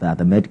show that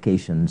the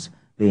medications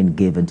being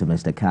given to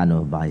Mr.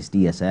 Kanu by his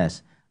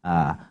DSS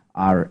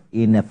are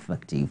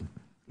ineffective.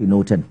 He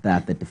noted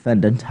that the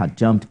defendant had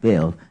jumped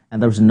bail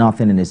and there was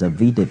nothing in his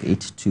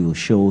affidavit to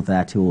show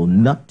that he will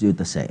not do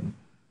the same.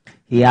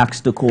 He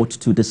asked the court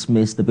to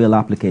dismiss the bail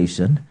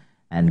application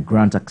and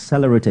grant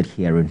accelerated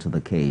hearing to the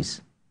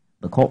case.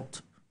 The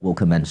court will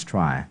commence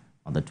trial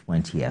on the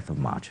 20th of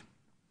March.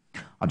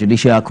 Our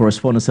judicial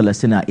correspondent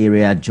Celestina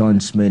Area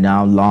joins me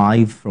now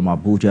live from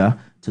Abuja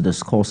to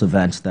discuss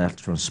events that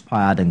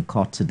transpired in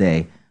court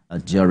today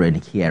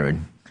during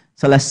hearing.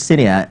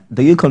 Celestina,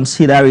 do you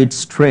consider it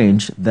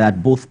strange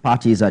that both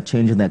parties are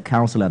changing their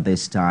counsel at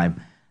this time,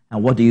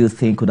 and what do you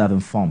think could have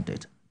informed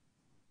it?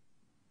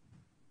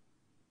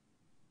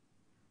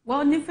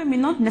 Well, Nifemi,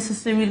 not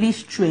necessarily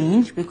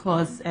strange,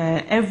 because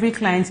every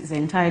client is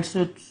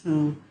entitled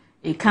to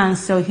a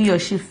counsel he or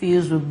she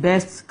feels will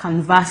best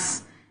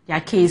canvass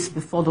their case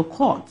before the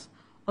court.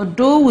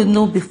 Although we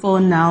know before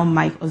now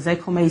Mike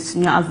Ozekome,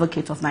 senior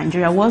advocate of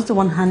Nigeria, was the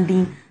one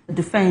handling the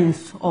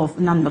defense of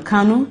Nnamdi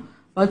Kanu,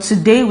 but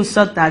today we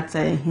saw that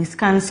his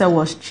counsel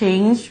was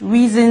changed.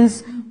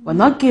 Reasons were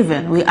not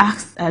given. We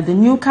asked the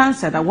new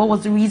counsel that what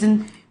was the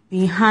reason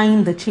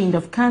behind the change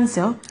of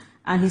counsel,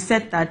 and he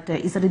said that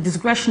it's at the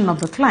discretion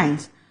of the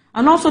client.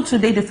 And also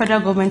today, the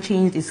federal government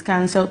changed its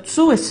counsel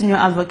to a senior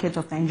advocate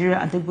of Nigeria,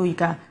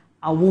 Adegboyega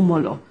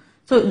Awomolo.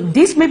 So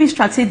this may be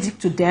strategic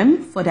to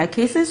them for their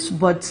cases,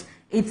 but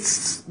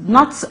it's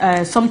not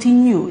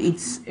something new.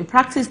 It's a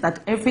practice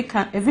that every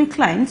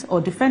client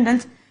or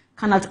defendant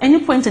can at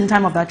any point in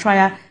time of their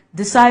trial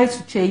decide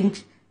to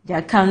change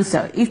their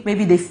counsel. If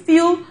maybe they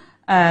feel,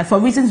 for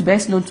reasons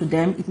best known to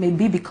them, it may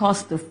be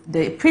because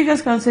the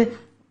previous counsel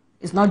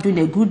is not doing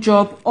a good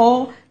job,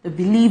 or they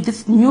believe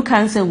this new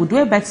counsel will do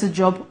a better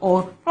job,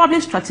 or probably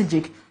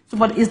strategic. So,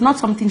 but it's not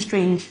something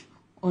strange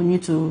or new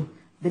to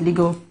the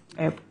legal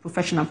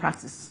professional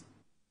practice.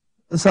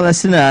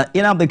 Celestina,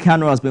 Nnamdi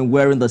Kanu has been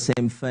wearing the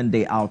same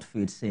Fendi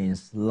outfit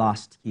since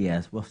last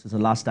year. This is the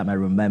last time I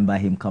remember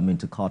him coming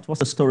to court. What's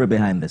the story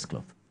behind this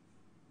cloth?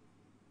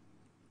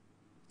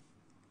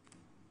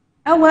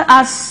 Well,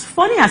 as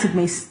funny as it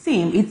may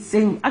seem, it's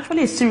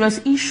actually a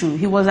serious issue.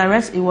 He was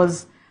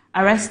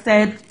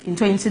arrested in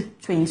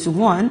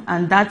 2021,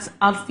 and that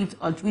outfit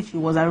of which he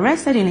was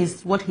arrested in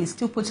is what he's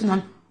still putting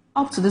on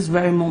up to this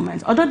very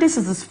moment. Although this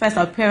is his first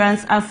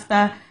appearance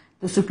after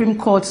the Supreme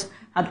Court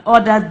had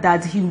ordered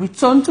that he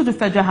return to the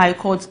Federal High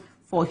Court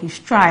for his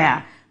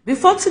trial.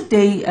 Before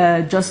today,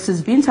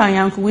 Justice Binta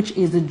Anyanku, which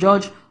is the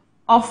judge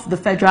of the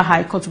Federal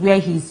High Court where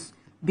he's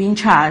being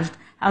charged,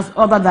 has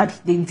ordered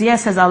that the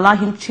DSS allow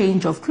him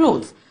change of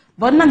clothes.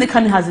 But Nnamdi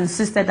Kanu has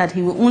insisted that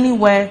he will only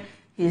wear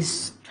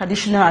his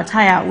traditional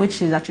attire,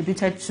 which is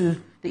attributed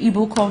to the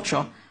Igbo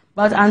culture. But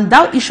And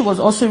that issue was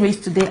also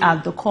raised today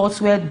at the court,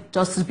 where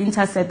Justice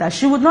Binta said that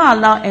she would not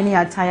allow any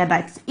attire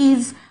that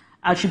is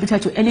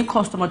attributed to any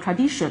custom or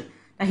tradition,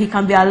 that he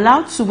can be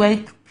allowed to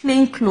wear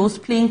plain clothes,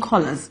 plain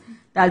colors,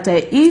 that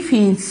if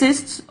he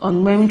insists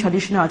on wearing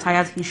traditional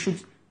attires, he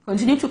should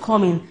continue to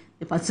come in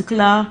the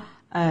particular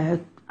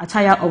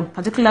attire or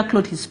particular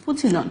clothes he's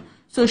putting on.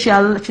 So she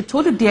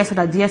told the DSS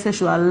that DSS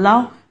should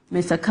allow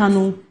Mr.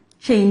 Kanu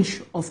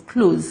change of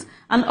clothes.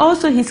 And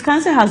also his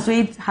counsel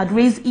had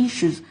raised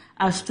issues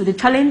as to the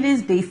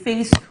challenges they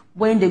face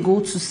when they go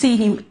to see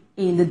him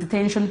in the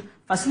detention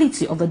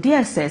facility of the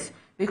DSS,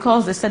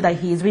 because they said that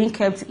he is being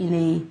kept in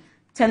a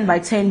 10 by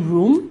 10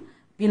 room,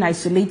 being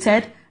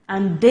isolated,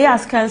 and they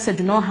as counsel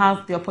do not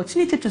have the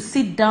opportunity to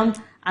sit down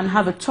and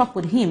have a talk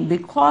with him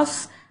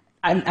because,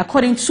 and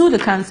according to the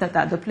counsel,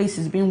 that the place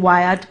is being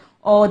wired,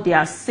 or they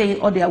are saying,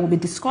 or they will be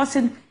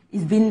discussing,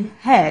 is being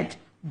heard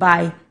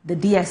by the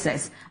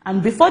DSS.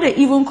 And before they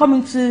even come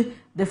into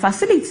the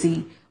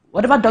facility,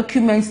 whatever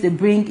documents they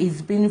bring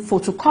is being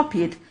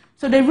photocopied.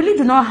 So they really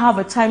do not have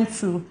a time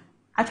to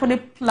actually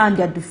plan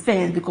their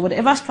defense, because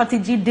whatever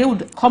strategy they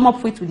would come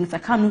up with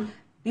Mr. Kanu,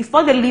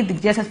 before they leave the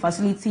DSS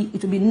facility,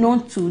 it will be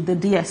known to the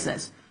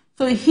DSS.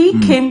 So he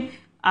came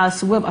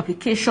as a web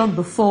application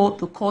before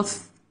the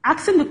courts,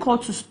 asking the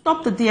court to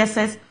stop the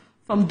DSS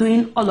from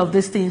doing all of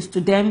these things to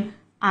them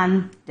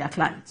and their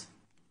clients.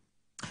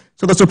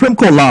 So the Supreme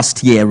Court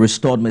last year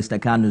restored Mr.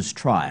 Kanu's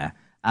trial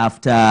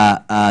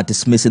after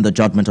dismissing the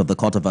judgment of the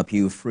Court of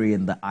Appeal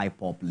freeing the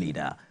IPOB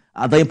leader.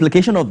 The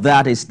implication of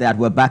that is that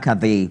we're back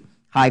at the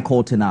High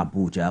Court in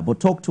Abuja. But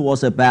talk to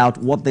us about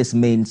what this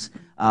means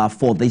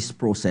for this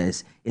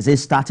process. Is it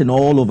starting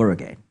all over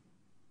again?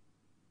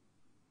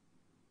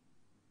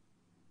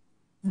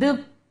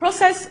 The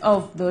process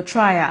of the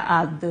trial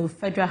at the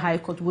Federal High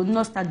Court will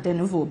not start de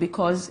novo,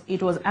 because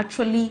it was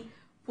actually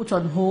put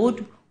on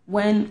hold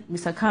when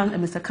Mr.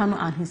 Kanu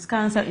and his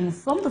counsel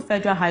informed the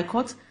Federal High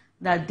Court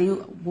that they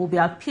will be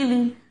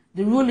appealing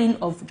the ruling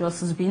of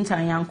Justice Binta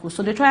Anyanko.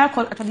 So the trial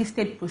court actually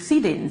stayed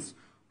proceedings,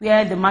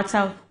 where the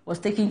matter was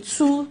taken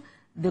to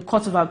the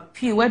Court of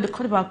Appeal, where the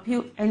Court of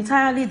Appeal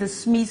entirely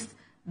dismissed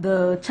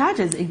the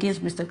charges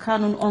against Mr.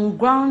 Kanu on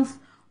grounds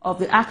of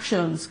the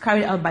actions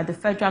carried out by the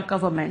federal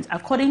government.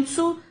 According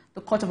to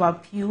the Court of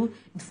Appeal,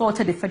 it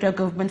faulted the federal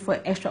government for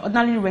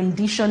extraordinarily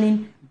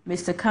renditioning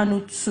Mr.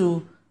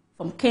 Kanu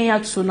from Kenya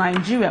to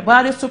Nigeria.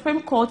 But at the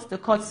Supreme Court, the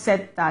court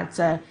said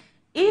that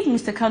if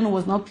Mr. Kanu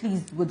was not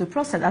pleased with the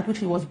process at which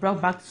he was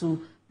brought back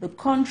to the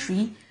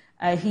country,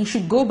 he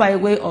should go by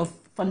way of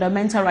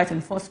fundamental right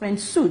enforcement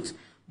suit.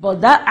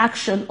 But that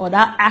action or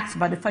that act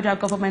by the federal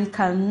government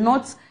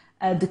cannot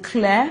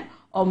declare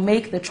or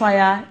make the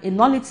trial a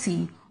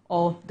nullity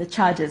of the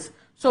charges.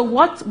 So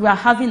what we are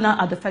having now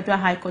at the Federal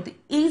High Court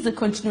is a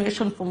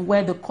continuation from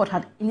where the court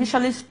had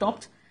initially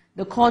stopped.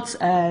 The court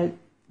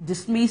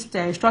dismissed,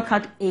 struck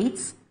out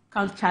 8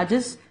 count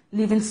charges,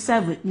 leaving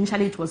 7.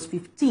 Initially it was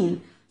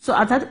 15. So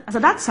at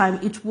that time,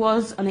 it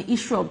was an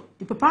issue of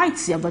the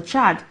propriety of the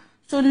charge.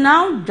 So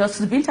now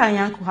Justice Binta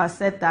Anyanko has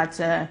said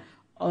that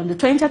on the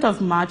 20th of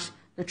March,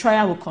 the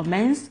trial will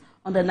commence.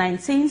 On the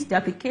 19th, the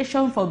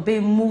application for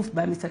bail moved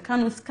by Mr.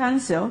 Kanu's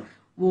counsel,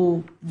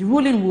 the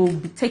ruling will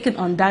be taken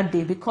on that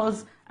day,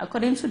 because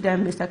according to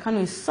them, Mr.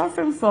 Kanu is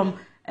suffering from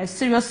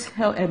serious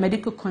health,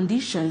 medical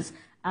conditions,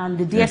 and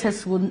the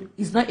DSS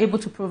is not able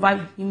to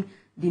provide him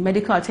the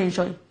medical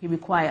attention he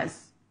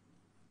requires.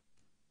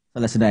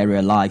 Celestina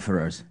Area live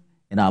for us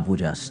in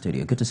Abuja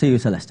studio. Good to see you,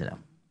 Celestina.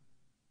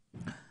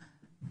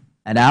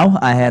 And now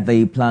I have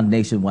the planned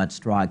nationwide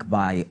strike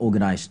by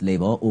organized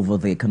labor over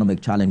the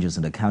economic challenges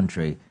in the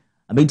country.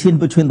 A meeting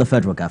between the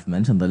federal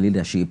government and the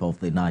leadership of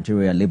the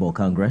Nigeria Labour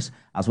Congress,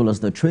 as well as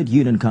the Trade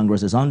Union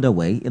Congress, is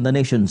underway in the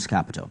nation's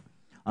capital.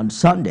 On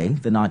Sunday,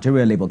 the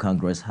Nigeria Labour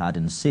Congress had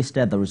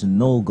insisted there is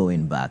no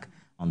going back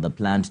on the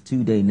planned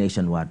 2-day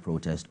nationwide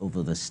protest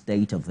over the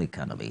state of the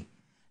economy.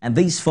 And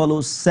this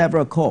follows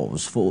several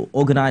calls for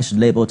organized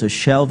labor to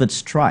shelve its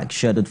strike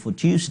scheduled for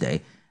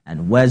Tuesday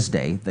and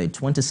Wednesday, the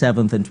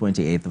 27th and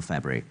 28th of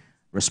February,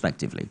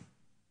 respectively.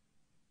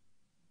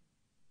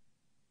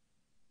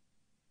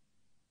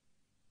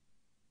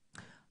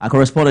 Our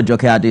correspondent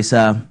Joke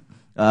Adisa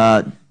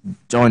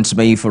joins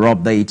me for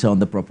update on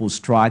the proposed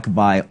strike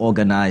by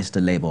organized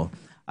labor.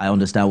 I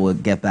understand we'll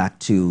get back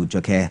to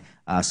Joke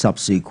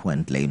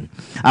subsequently.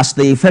 As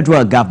the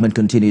federal government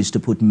continues to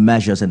put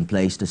measures in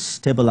place to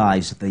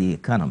stabilize the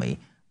economy,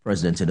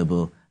 President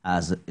Enugu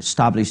has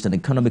established an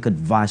economic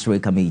advisory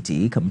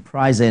committee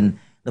comprising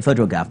the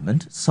federal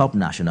government,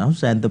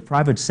 subnationals, and the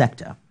private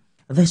sector.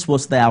 This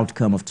was the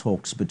outcome of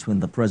talks between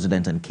the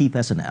president and key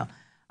personnel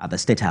at the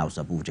State House,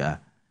 Abuja.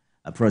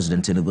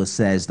 President Enugu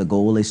says the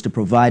goal is to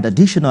provide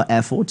additional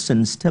efforts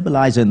in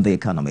stabilizing the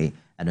economy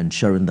and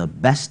ensuring the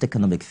best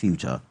economic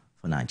future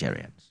for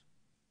Nigerians.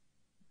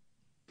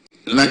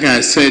 Like I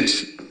said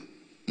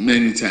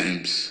many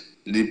times,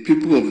 the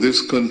people of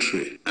this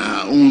country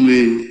are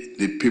only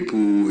the people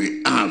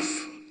we have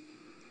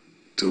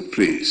to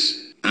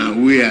please.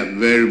 And we are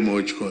very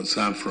much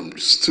concerned, from the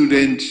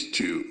student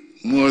to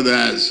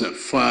mothers,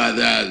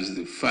 fathers,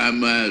 the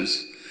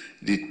farmers,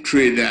 the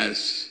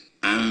traders,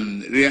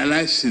 and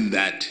realizing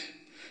that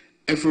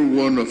every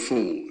one of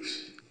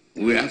us,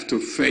 we have to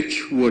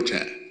fetch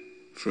water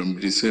from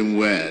the same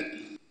well.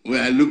 We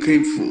are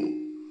looking for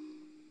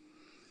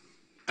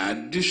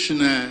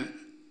additional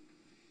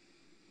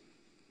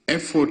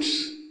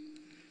efforts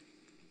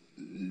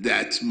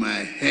that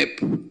might help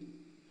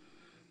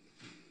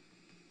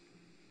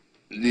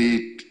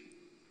the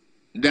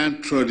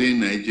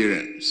downtrodden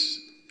Nigerians,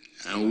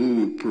 and we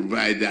will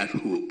provide that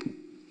hope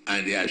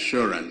and the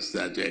assurance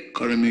that the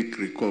economic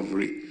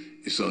recovery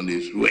is on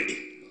its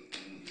way.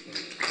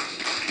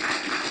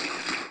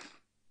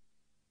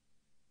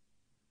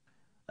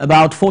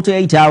 About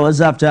 48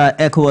 hours after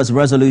ECOWAS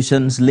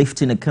resolutions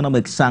lifting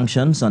economic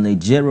sanctions on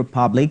Niger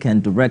Republic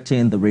and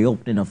directing the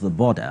reopening of the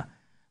border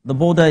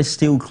is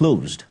still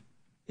closed.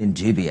 In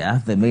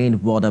Jibia, the main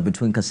border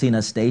between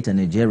Katsina State and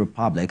Niger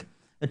Republic,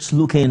 it's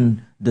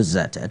looking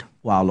deserted,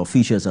 while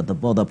officials at the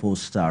border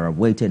post are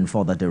awaiting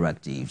further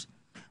directives.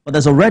 But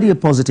there's already a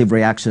positive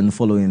reaction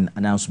following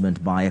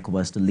announcement by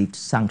ECOWAS to lift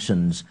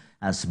sanctions,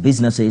 as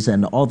businesses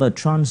and other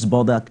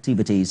trans-border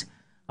activities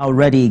are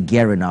already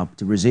gearing up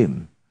to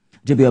resume.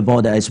 Jibia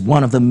border is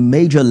one of the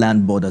major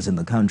land borders in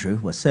the country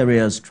where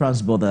serious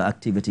trans-border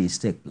activities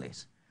take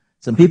place.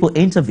 Some people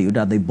interviewed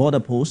at the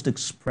border post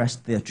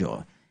expressed their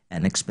joy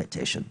and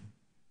expectation.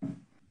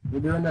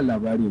 Wannan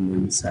labari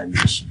mun same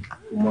shi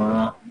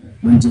kuma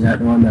mun ji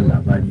daɗin wannan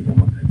labari da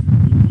muka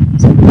ji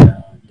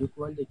saboda duk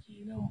wanda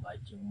ke nan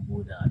bakin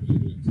boda a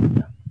area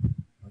jiya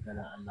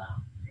magana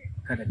Allah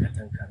kada ka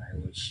tanka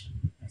rayuwar shi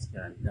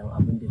gaskiya dan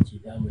abin da ke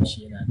damun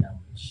shi yana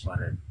damun shi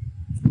farar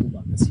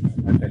ba gaskiya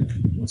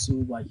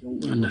wasu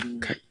bakin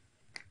kai.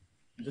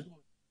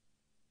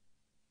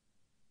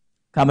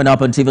 Coming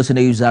up on TVC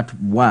News at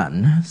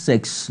 1,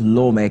 6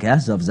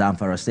 lawmakers of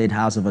Zamfara State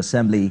House of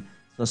Assembly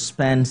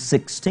suspend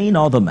 16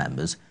 other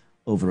members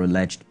over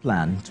alleged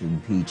plan to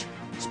impeach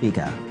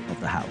Speaker of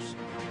the House.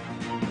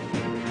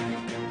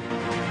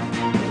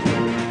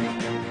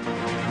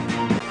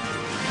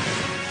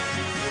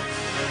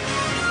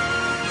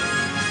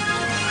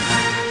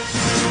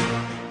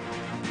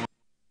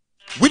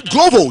 With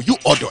Glovo, you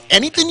order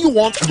anything you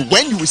want, and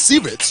when you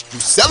receive it, you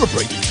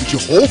celebrate it with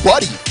your whole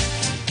body.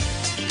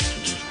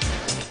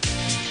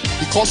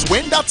 Because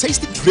when that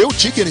tasty grilled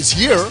chicken is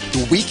here,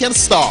 the weekend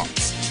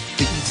starts.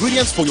 The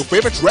ingredients for your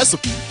favorite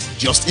recipe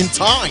just in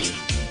time.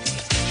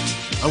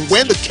 And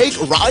when the cake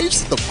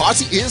arrives, the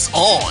party is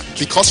on.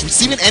 Because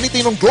receiving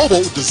anything on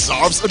Glovo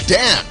deserves a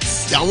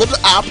dance. Download the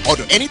app,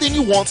 order anything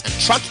you want, and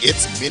track it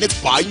minute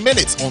by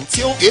minute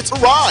until it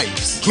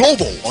arrives.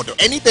 Glovo, order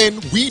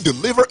anything, we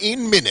deliver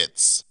in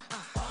minutes.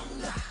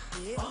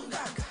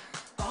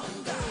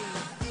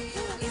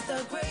 It's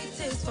the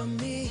greatest for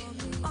me.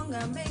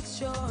 Make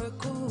sure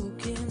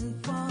cooking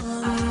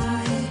fun.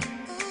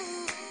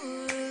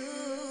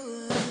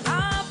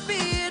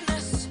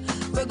 Happiness,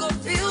 we go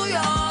fill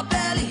your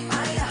belly.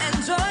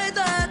 Enjoy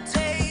the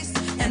taste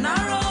and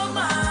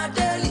aroma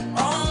daily.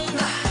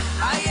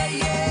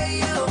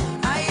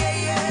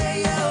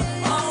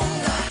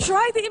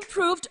 Try the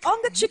improved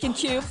Onga Chicken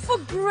Cube for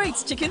great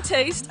chicken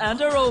taste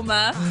and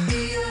aroma.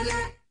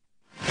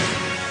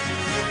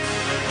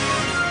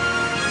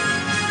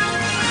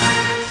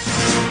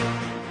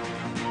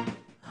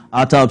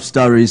 Our top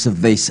stories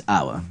of this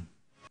hour.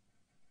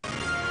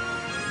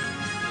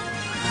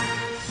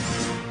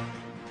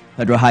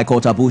 Federal High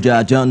Court Abuja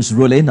adjourns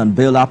ruling on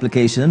bail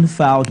application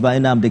filed by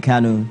Nnamdi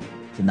Kanu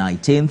to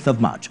 19th of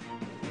March.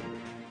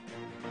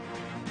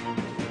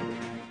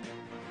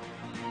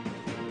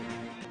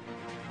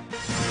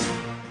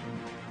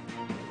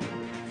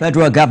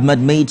 Federal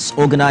government meets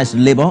organized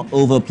labor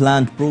over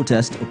planned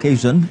protest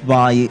occasioned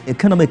by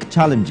economic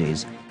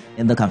challenges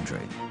in the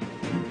country.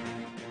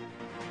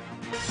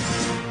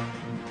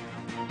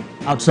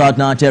 Outside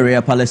Nigeria,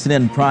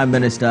 Palestinian Prime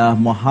Minister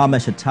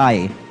Mohammed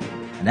Shettima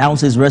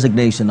announces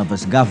resignation of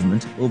his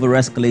government over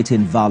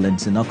escalating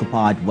violence in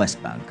occupied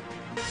West Bank.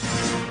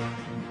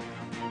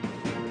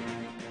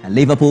 And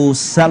Liverpool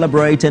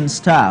celebrate in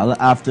style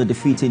after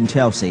defeating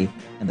Chelsea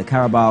in the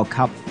Carabao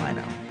Cup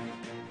final.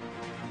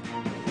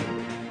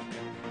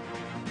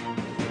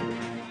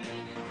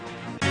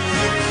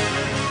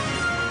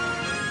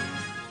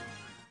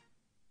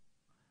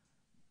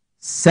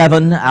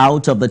 Seven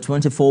out of the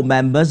 24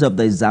 members of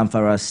the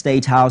Zamfara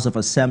State House of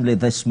Assembly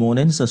this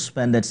morning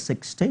suspended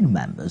 16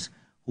 members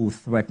who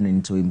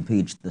threatened to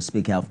impeach the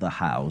Speaker of the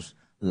House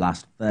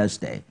last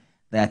Thursday.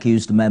 They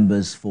accused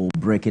members for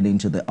breaking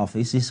into the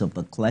offices of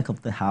the Clerk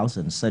of the House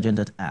and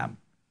Sergeant-at-Arms.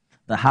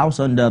 The House,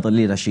 under the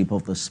leadership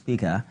of the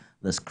Speaker,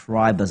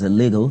 described as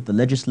illegal the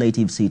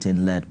legislative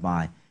sitting led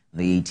by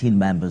the 18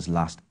 members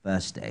last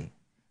Thursday.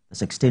 The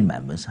 16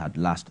 members had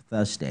last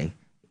Thursday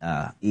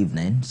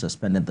evening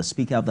suspended the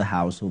Speaker of the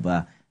House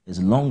over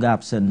his long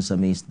absence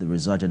amidst the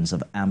resurgence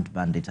of armed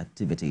bandit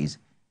activities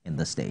in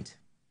the state.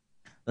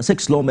 The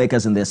 6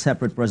 lawmakers in their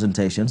separate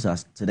presentations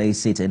at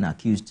today's sitting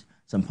accused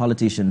some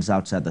politicians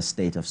outside the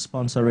state of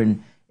sponsoring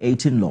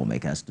 18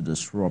 lawmakers to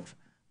disrupt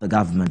the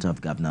government of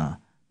Governor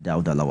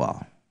Dauda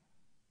Lawal.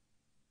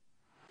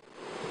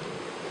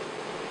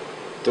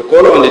 To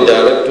call on the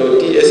Director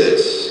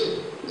DSS,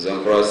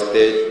 Zamfara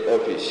State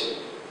Office,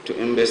 to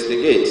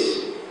investigate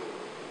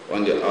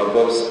on the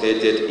above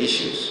stated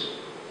issues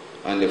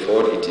and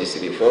forward its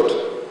report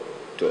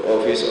to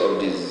Office of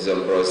the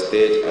Zamfara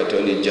State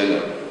Attorney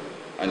General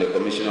and the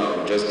Commissioner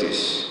of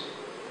Justice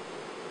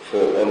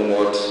for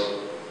onward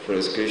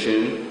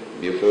prosecution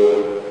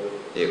before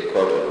a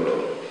court of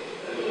law.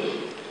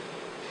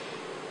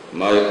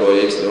 My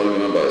colleagues, honorable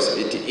members,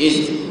 it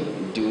is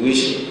the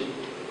wish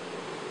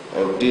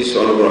of this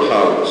honorable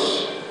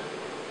House,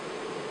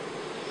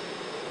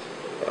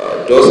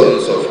 just in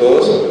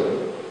support,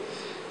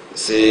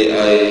 say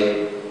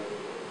I,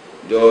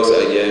 just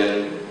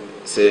again,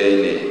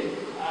 say nay.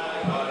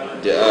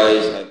 The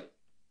ayes have.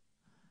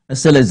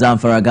 Still in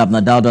Zamfara,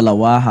 Governor Dauda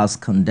Lawal has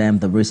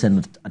condemned the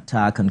recent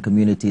attack on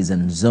communities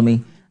in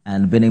Zumi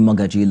and Bini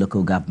Mogaji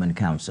local government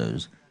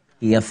councils.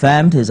 He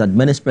affirmed his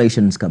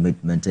administration's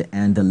commitment to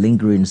end the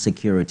lingering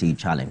security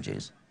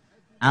challenges.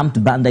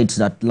 Armed bandits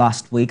that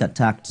last week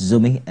attacked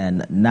Zumi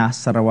and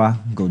Nasarawa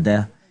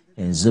Godeh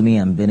in Zumi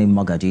and Bini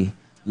Mogaji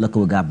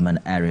local government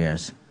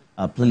areas.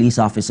 A police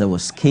officer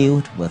was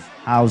killed with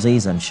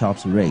houses and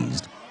shops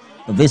razed.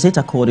 The visit,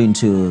 according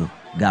to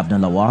Governor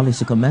Lawal, is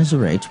to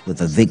commensurate with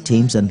the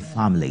victims and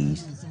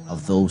families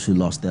of those who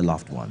lost their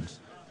loved ones.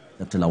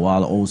 Dr.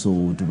 Lawal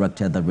also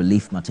directed that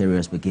relief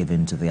materials be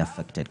given to the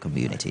affected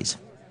communities.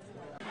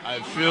 I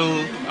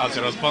feel as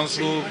a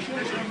responsible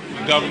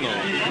governor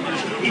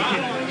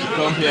to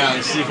come here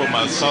and see for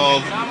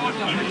myself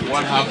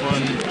what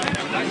happened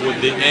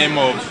with the aim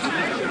of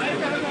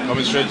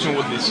commiserating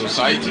with the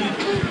society,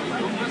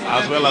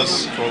 as well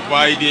as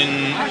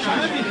providing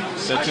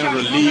certain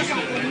relief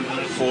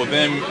for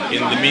them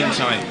in the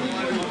meantime.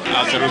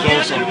 As a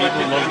result, some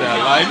people lost their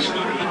lives,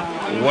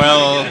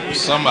 while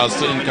some are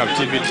still in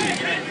captivity.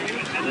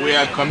 We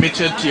are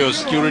committed to your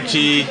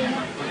security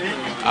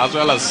as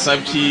well as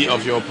safety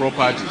of your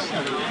properties.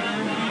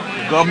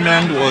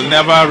 Government will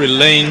never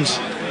relent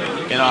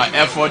in our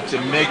effort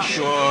to make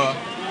sure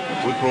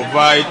we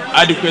provide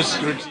adequate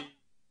security.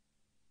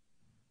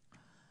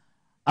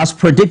 As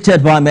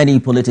predicted by many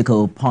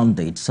political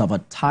pundits of a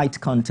tight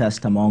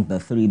contest among the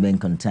three main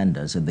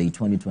contenders in the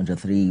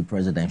 2023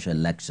 presidential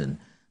election,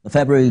 the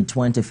February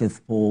 25th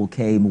poll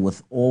came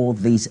with all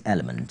these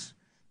elements.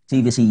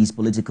 TVC's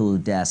political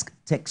desk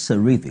takes a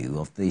review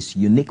of this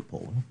unique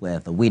poll, where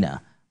the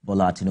winner,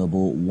 Bola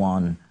Tinubu,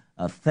 won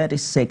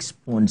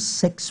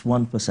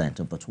 36.61%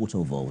 of the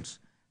total votes,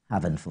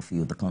 having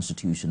fulfilled the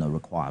constitutional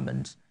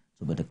requirement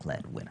to be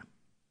declared winner.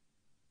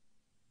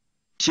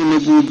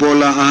 Tinubu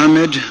Bola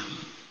Ahmed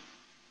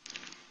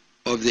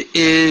of the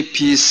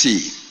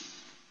APC,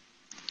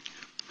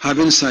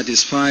 having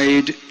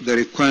satisfied the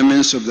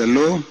requirements of the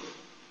law,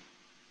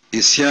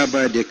 is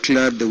hereby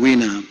declared the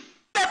winner.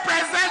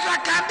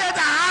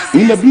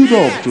 In the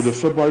build-up to the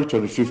February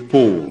 25th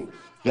poll,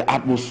 the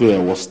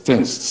atmosphere was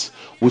tensed,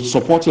 with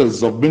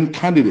supporters of main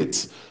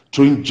candidates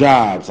throwing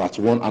jabs at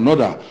one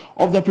another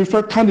of their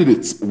preferred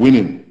candidates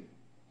winning.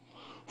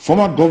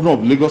 Former Governor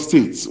of Lagos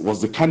State was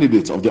the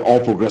candidate of the All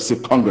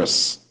Progressive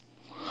Congress.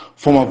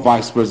 Former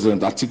Vice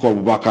President Atiku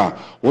Abubakar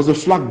was the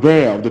flag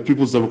bearer of the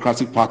People's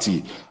Democratic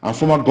Party, and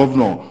former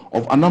Governor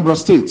of Anambra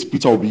State,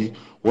 Peter Obi,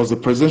 was the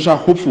presidential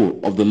hopeful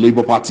of the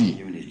Labour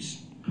Party.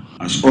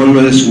 As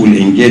always, we'll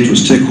engage with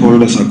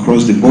stakeholders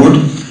across the board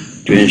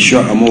to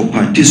ensure a more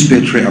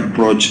participatory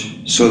approach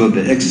so that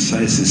the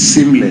exercise is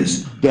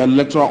seamless. The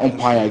electoral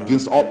umpire,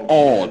 against all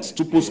odds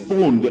to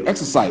postpone the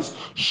exercise,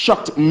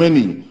 shocked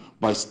many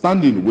by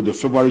standing with the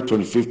February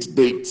 25th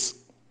date.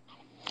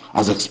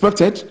 As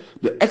expected,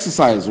 the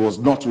exercise was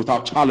not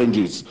without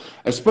challenges,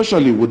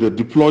 especially with the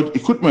deployed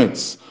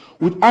equipment,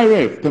 with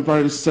IRF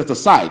temporarily set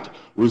aside,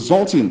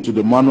 resulting to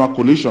the manual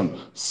collation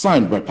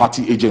signed by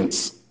party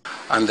agents.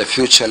 And the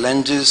few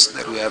challenges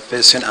that we are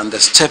facing and the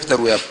steps that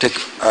we have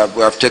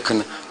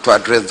taken to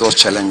address those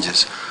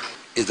challenges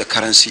is the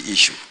currency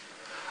issue.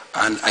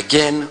 And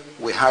again,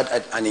 we had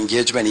an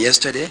engagement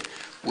yesterday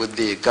with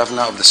the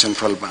governor of the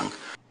central bank.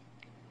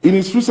 In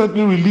its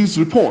recently released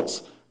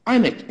report,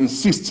 INEC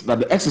insists that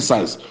the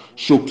exercise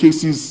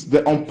showcases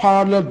the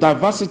unparalleled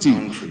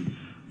diversity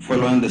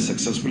following the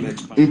successful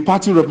in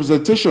party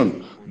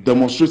representation,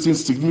 demonstrating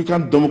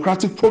significant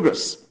democratic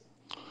progress.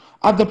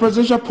 At the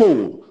presidential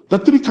poll, the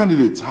three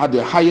candidates had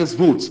the highest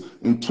votes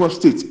in 12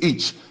 states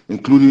each,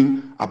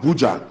 including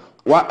Abuja,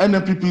 while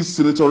NNPP's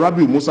Senator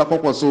Rabiu Musa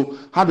Kwankwaso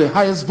had the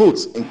highest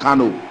votes in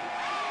Kano.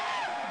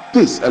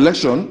 This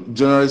election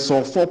generally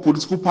saw 4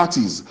 political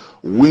parties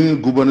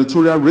winning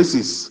gubernatorial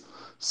races,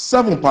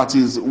 7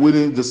 parties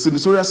winning the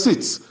senatorial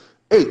seats,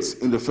 8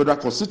 in the federal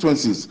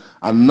constituencies,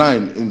 and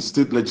 9 in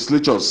state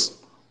legislatures,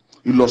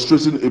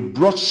 illustrating a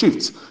broad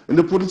shift in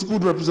the political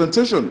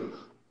representation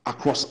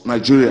across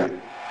Nigeria.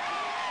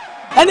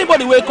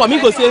 Anybody will come, he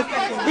go say,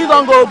 he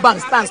don't go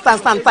bank,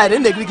 stand tight,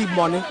 then they give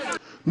money.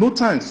 No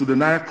thanks to the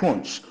Naira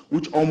crunch,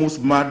 which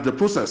almost marred the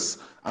process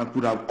and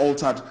could have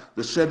altered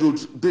the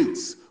scheduled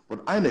dates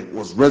But INEC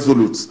was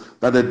resolute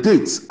that the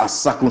dates are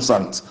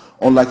sacrosanct,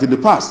 unlike in the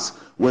past,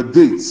 where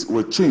dates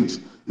were changed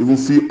even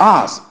few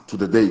hours to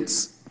the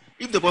dates.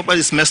 If the paper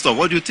is messed up,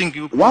 what do you think?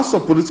 While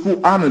some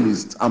political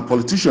analysts and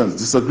politicians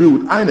disagree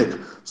with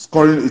INEC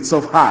scoring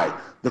itself high,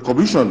 the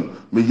Commission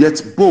may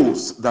yet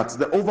boast that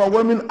the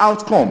overwhelming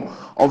outcome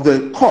of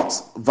the court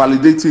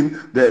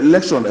validating the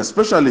election,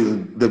 especially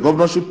in the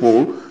governorship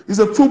poll, is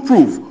a full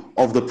proof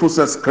of the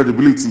process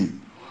credibility.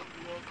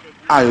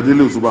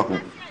 Ayodele Uzubako,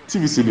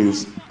 TVC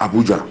News,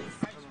 Abuja.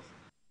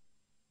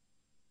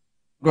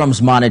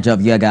 Program's manager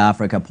of Yoga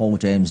Africa, Paul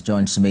James,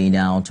 joins me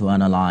now to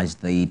analyze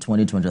the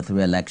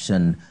 2023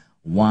 election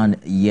 1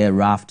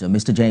 year after.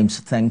 Mr. James,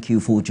 thank you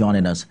for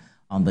joining us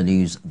on the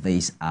news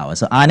this hour.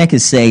 So INEC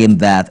is saying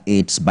that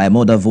its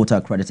bimodal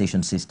voter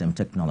accreditation system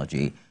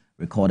technology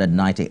recorded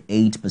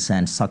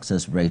 98%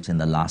 success rate in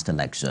the last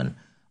election.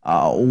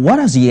 What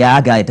has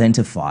YAGA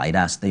identified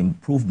as the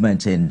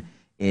improvement in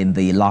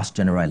the last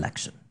general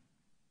election?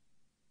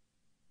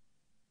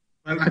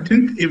 Well, I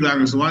think if there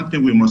is one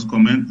thing we must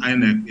commend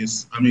INEC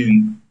is,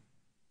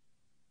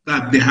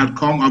 that they had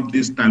come up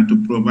this time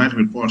to provide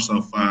reports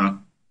of,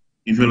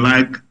 if you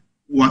like,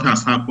 what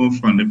has happened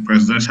from the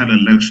presidential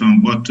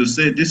election. But to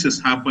say this is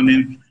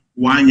happening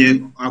 1 year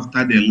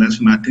after the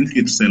election, I think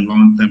it's a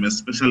long time,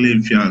 especially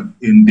if you are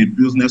in the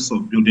business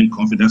of building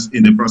confidence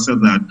in the process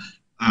that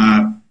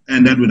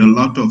ended with a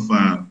lot of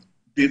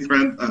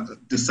different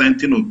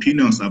dissenting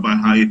opinions about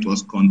how it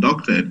was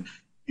conducted.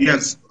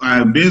 Yes,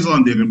 based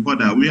on the report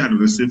that we had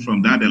received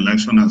from that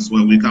election as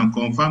well, we can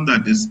confirm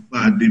that the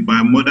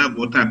bimodal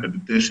voter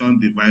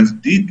accreditation device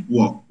did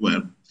work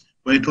well.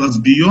 But it was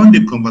beyond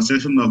the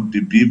conversation of the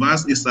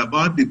beavers. It's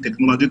about the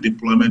technology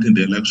deployment in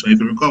the election. If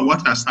you recall,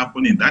 what has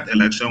happened in that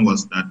election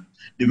was that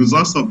the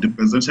results of the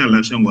presidential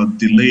election was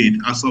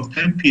delayed. As of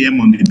 10 p.m.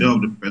 on the day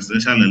of the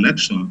presidential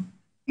election,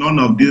 none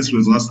of these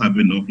results have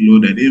been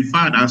uploaded. In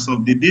fact, as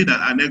of the day that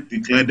INEC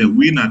declared the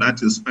winner,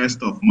 that is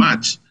 1st of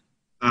March,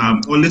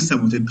 only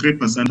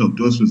 73% of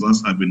those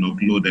results have been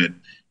uploaded.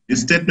 The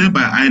statement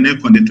by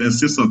INEC on the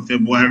 26th of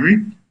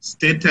February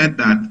stated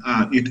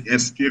that it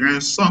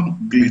experienced some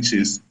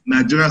glitches.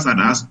 Nigerians had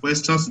asked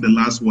questions in the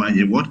last 1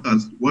 year. What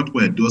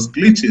were those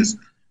glitches?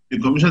 The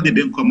Commission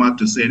didn't come out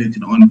to say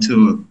anything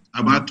until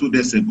about 2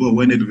 days ago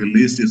when it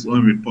released its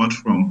own report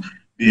from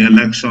the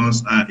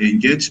elections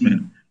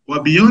engagement.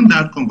 But beyond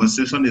that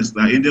conversation is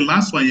that in the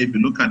last 1 year, if you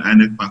look at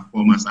INEC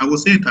performance, I would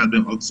say it has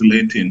been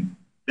oscillating.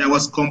 There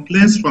was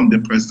complaints from the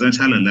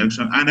presidential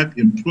election. INEC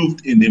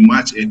improved in the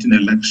March 18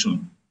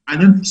 election.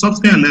 And then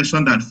subsequent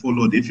election that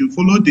followed, if you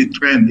follow the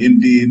trend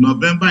in the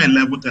November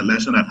 11th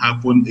election that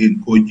happened in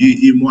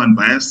Kogi, Imo, and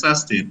Bayelsa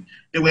State,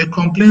 there were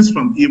complaints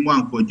from Imo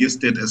and Kogi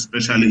State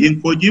especially. In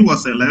Kogi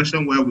was an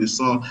election where we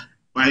saw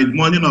by the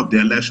morning of the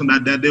election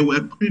that there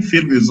were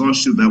pre-filled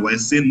results that were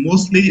seen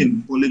mostly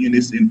in polling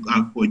units in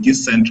Kogi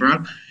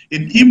Central.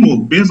 In Imo,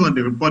 based on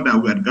the report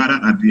that we had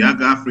gathered at the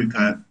YAGA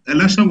Africa,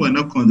 elections were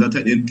not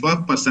conducted in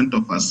 12%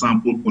 of our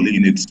sample polling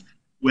units.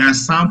 We have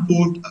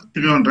sampled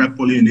 300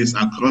 polling units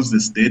across the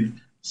state.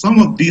 Some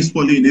of these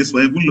polling units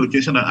were even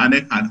locations that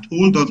ANEC had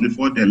told us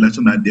before the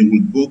election that they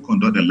would go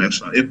conduct the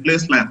election. A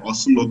place like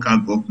Osun local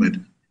government,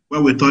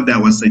 where we thought there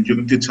were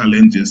security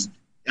challenges.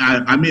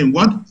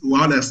 What we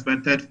all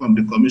expected from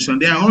the Commission,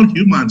 they are all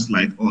humans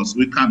like us.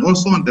 We can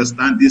also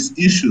understand these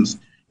issues.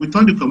 We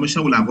thought the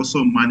Commission will have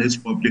also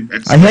managed public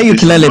expectations. I hear you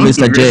clearly,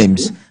 Mr.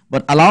 James,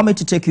 but allow me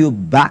to take you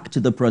back to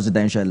the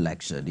presidential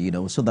election,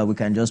 so that we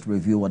can just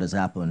review what has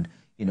happened,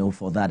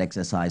 for that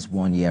exercise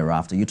 1 year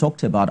after. You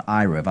talked about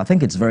IREV. I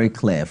think it's very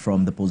clear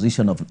from the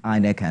position of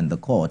INEC and the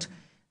court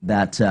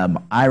that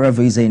IREV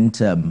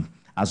isn't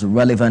as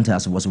relevant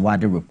as was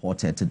widely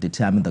reported to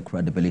determine the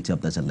credibility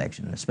of this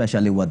election,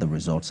 especially where the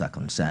results are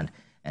concerned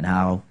and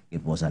how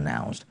it was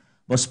announced.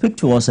 But speak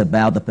to us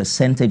about the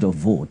percentage of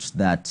votes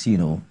that,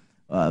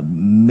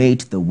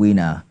 made the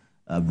winner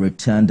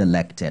returned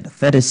elected,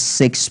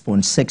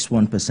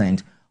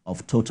 36.61%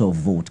 of total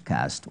vote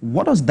cast.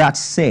 What does that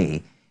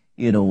say,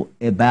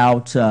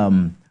 about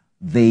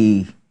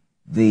the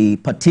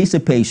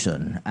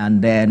participation,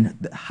 and then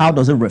how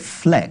does it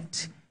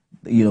reflect,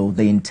 the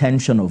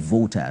intention of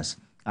voters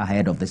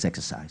ahead of this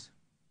exercise?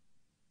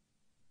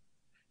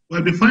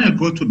 Well, before I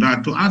go to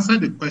that, to answer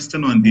the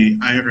question on the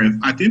IREF,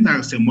 I think there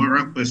is a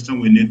moral question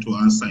we need to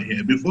answer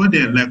here. Before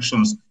the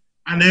elections,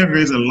 ANEC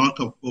raised a lot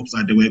of hopes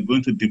that they were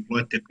going to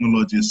deploy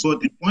technology. So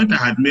the point I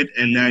had made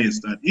earlier is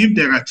that if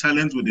there are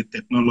challenges with the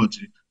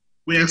technology,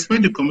 we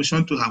expect the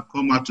Commission to have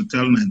come out to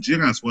tell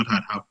Nigerians what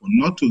had happened,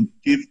 not to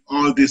give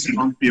all this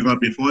long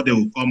period before they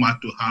will come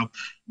out to have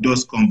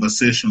those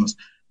conversations.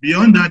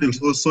 Beyond that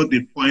is also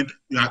the point,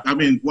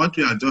 what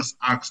we are just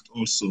asked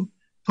also.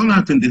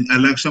 Turnout in the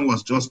election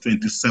was just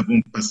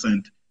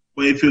 27%.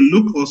 But if you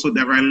look also,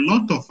 there are a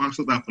lot of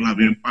factors that could have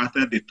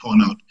impacted the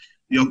turnout.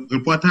 Your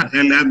reporter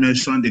earlier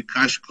mentioned the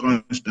cash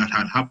crunch that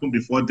had happened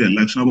before the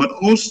election, but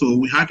also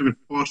we had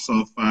reports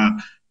of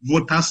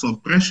voter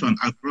suppression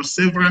across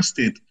several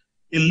states.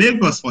 In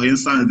Lagos, for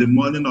instance, the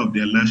morning of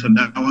the election,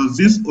 there was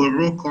this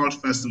Oro Cult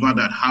festival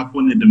that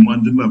happened in the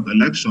morning of the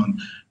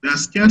election that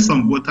scared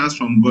some voters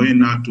from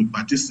going out to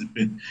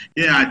participate.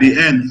 Yeah, at the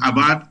end,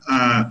 about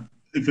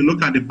if you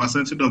look at the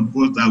percentage of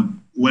votes that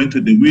went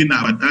to the winner,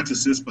 about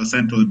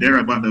 36% or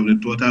thereabout of the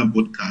total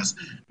vote cast.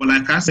 But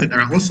like I said, there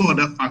are also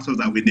other factors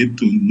that we need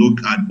to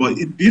look at. But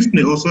this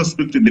may also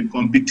speak to the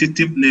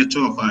competitive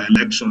nature of our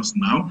elections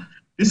now.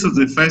 This is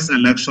the first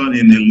election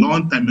in a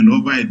long time, in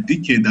over a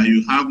decade, that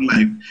you have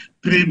like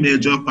 3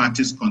 major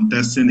parties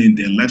contesting in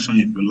the election,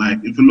 if you like.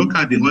 If you look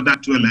at the other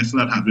 2 elections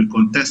that have been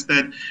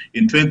contested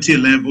in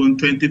 2011,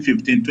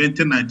 2015,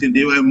 2019,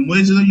 they were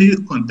majorly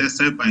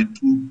contested by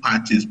 2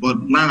 parties.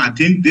 But now I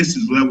think this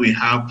is where we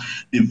have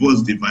the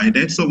votes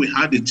divided. So we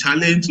had the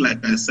challenge,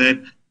 like I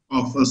said,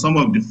 of some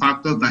of the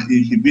factors that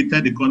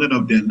inhibited the conduct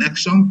of the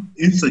election,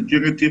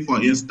 insecurity, for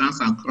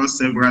instance, across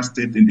several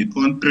states in the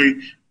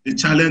country. The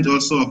challenge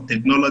also of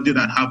technology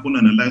that happened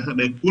in election,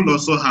 they could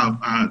also have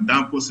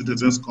dampened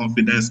citizens'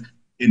 confidence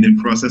in the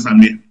process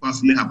and may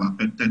possibly have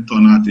affected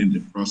turnout in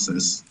the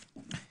process.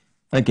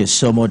 Thank you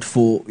so much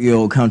for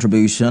your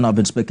contribution. I've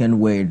been speaking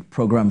with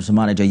Programs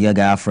Manager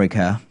Yoga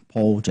Africa,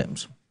 Paul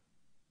James.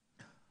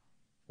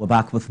 We're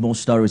back with more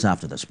stories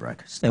after this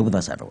break. Stay with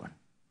us, everyone.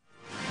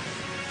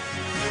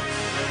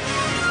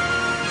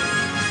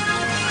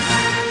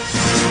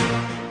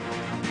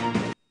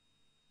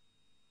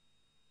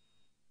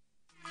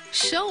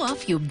 Show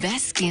off your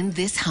best skin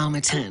this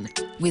Harmattan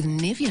with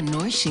Nivea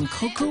Nourishing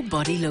Cocoa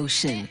Body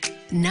Lotion.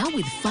 Now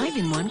with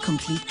 5-in-1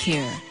 complete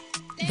care.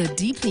 The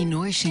deeply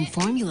nourishing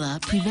formula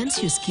prevents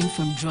your skin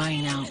from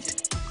drying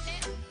out.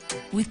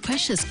 With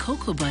precious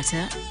cocoa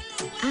butter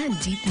and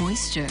deep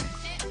moisture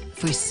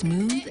for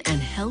smooth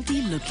and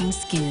healthy looking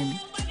skin.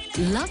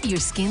 Love your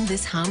skin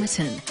this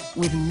Harmattan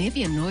with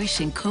Nivea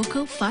Nourishing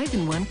Cocoa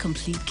 5-in-1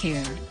 complete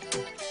care.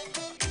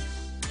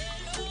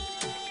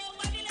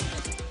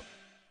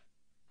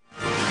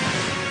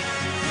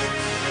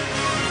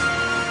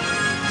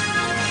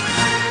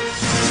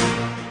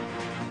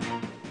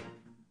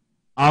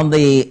 On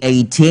the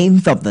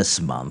 18th of this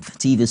month,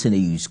 TVC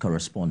News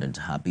correspondent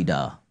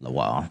Habida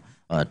Lawal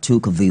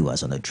took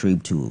viewers on a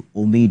trip to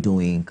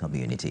Omidoyin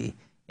community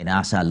in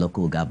Asa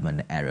local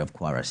government area of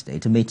Kwara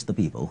State to meet the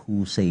people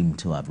who seem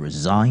to have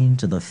resigned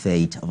to the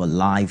fate of a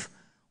life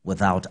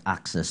without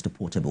access to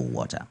potable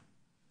water.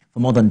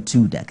 For more than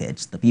 2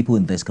 decades, the people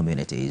in these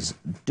communities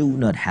do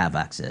not have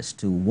access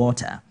to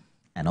water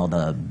and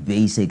other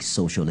basic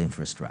social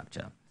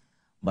infrastructure.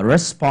 But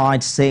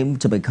respite seemed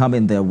to be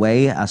coming their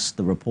way as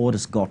the report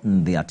has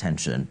gotten the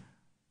attention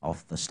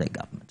of the state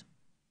government.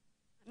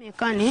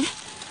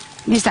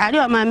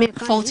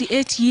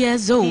 48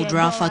 years old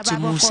Rafatu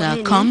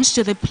Musa comes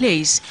to the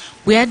place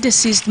where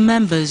deceased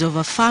members of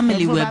a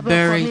family were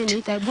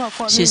buried.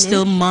 She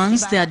still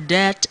mourns their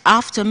death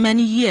after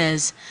many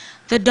years.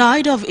 They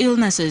died of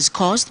illnesses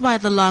caused by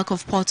the lack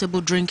of potable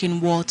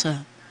drinking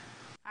water.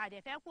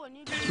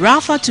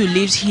 Rafatu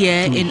lives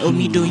here in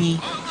Omidoyin,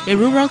 a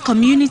rural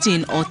community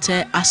in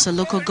Ote as a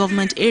local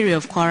government area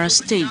of Kwara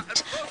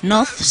State,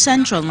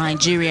 north-central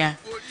Nigeria.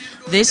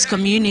 This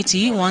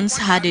community once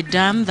had a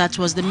dam that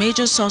was the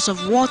major source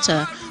of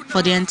water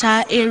for the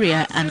entire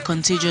area and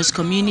contiguous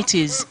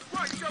communities.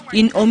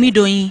 In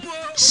Omidoyin,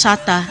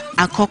 Sata,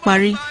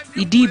 Akokpari,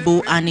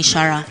 Idibo and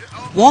Ishara,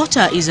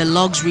 water is a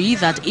luxury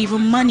that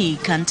even money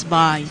can't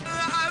buy.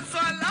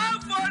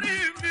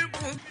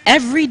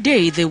 Every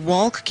day they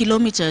walk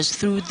kilometers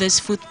through this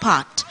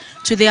footpath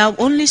to their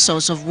only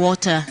source of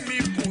water.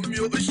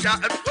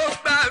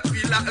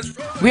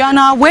 We are on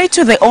our way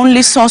to the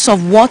only source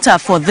of water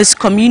for this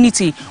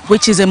community,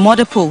 which is a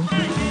muddy pool.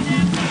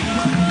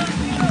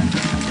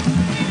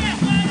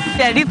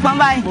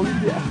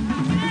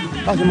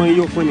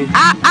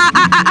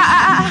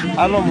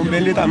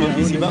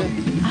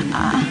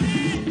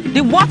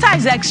 The water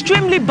is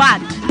extremely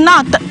bad.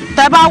 Now,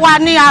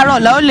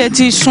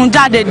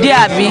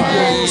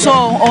 so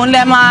on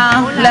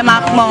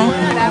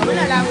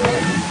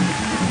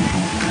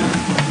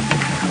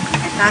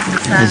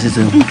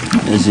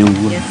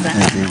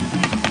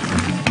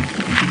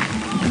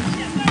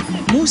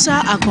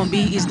Musa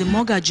Akombi is the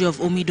Mogaji of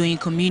Omidoyin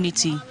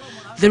community.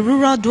 The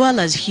rural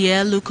dwellers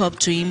here look up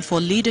to him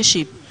for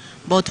leadership,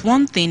 but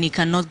one thing he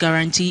cannot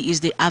guarantee is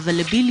the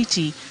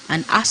availability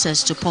and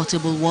access to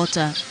potable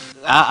water.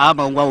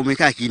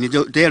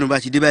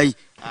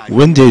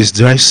 When there is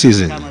dry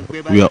season,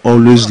 we are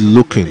always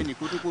looking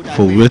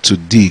for where to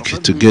dig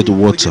to get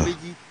water.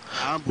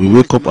 We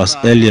wake up as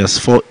early as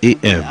 4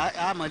 a.m.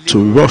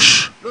 to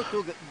rush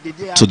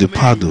to the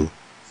paddle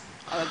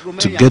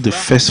to get the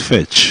first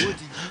fetch.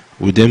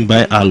 We then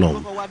buy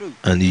alum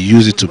and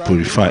use it to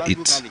purify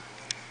it.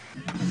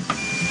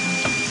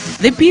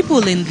 The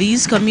people in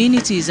these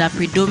communities are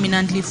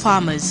predominantly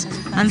farmers,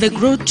 and they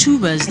grow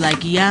tubers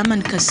like yam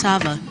and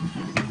cassava.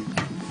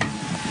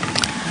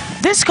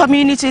 This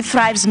community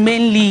thrives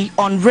mainly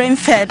on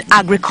rain-fed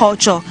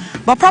agriculture,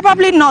 but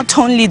probably not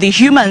only the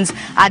humans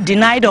are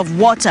denied of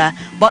water,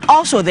 but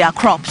also their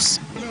crops.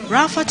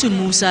 Rafatu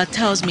Musa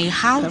tells me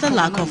how the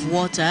lack of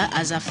water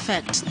has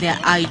affected their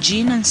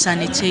hygiene and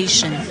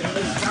sanitation.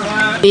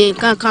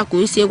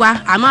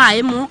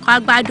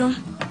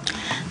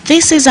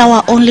 This is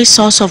our only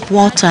source of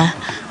water,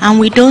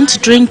 and we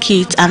don't drink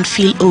it and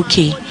feel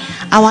okay.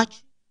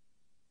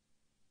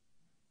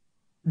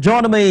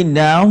 Joining me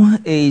now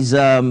is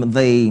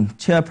the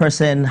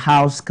Chairperson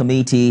House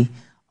Committee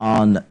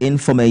on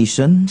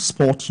Information,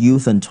 Sport,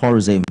 Youth and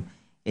Tourism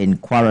in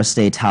Kwara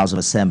State House of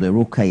Assembly,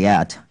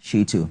 Rukayat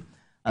Shitu.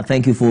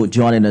 Thank you for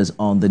joining us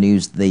on the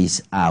news this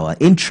hour.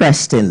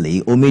 Interestingly,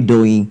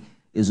 Omidoyin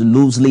is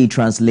loosely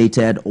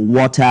translated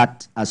water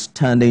has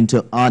turned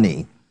into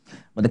honey.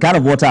 But the kind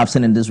of water I've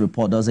seen in this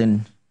report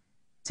doesn't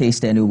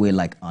taste anyway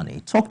like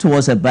honey. Talk to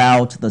us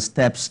about the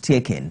steps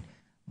taken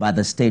by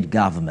the state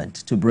government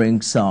to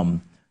bring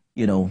some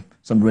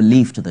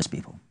relief to these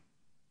people.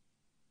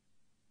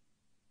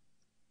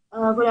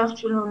 Good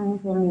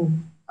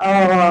afternoon,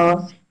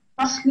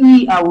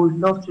 firstly, I would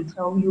love to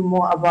tell you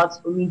more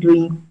about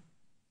Omidoyin.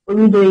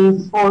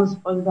 Omidoyin falls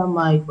under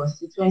my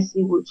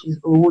constituency, which is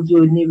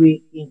Owodio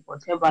Nere in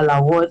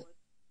Otebala Ward.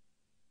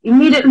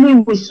 Immediately,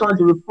 we saw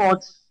the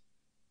report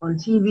on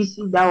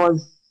TVC. That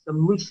was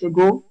some weeks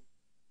ago.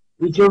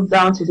 We drove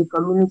down to the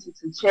community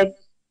to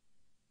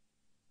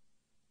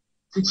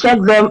check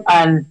them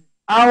and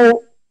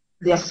how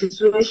their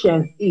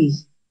situation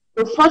is.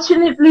 So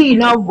fortunately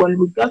enough, when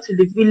we got to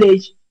the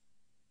village,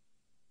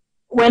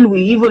 when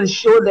we even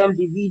showed them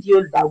the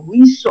video that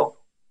we saw,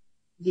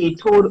 they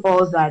told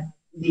us that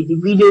the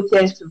video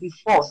tends to be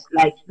false.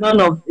 Like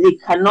they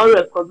cannot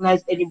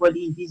recognize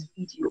anybody in this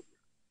video.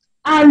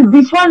 And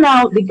before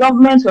now, the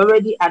government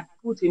already had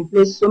put in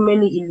place so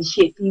many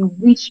initiatives,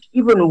 which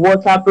even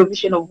water,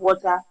 provision of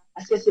water,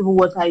 accessible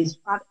water is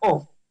part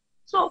of.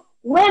 So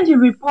when the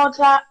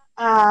reporter,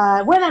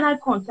 when I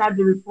contact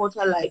the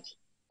reporter, like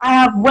I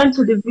have went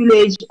to the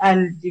village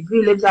and the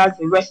villagers,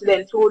 the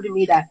residents told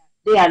me that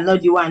they are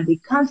not the one. They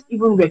can't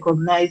even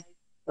recognize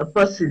the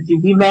person, the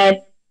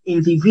women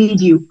in the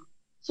video.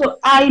 So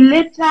I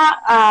later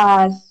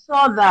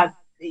saw that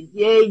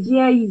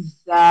there is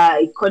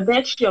a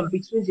connection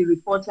between the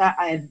reporter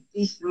and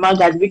this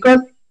magazine, because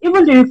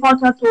even the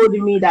reporter told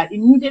me that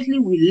immediately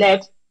we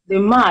left, the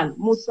man,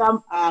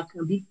 Musa,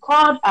 can be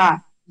called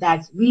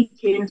that we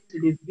came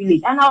to the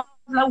village. And I was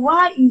like,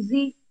 why is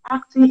he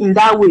acting in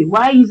that way?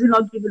 Why is he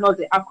not giving us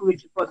the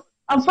accurate report?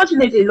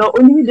 Unfortunately,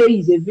 Omidoyin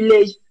is a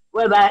village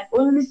whereby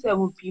only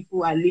 7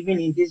 people are living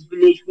in this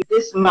village. With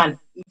this man,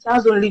 it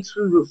has only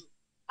 2 roofs.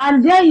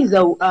 And there is a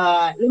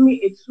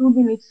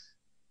 2-minute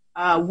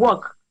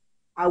walk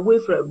away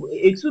from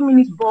a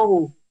 2-minute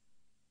borehole,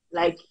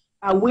 like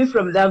away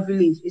from that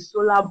village, a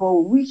solar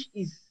borehole, which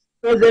is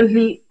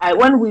presently,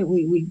 when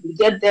we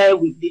get there,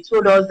 they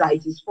told us that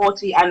it is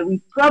 40, and we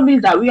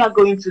promised that we are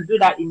going to do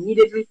that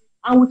immediately,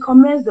 and we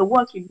commence the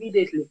work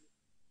immediately.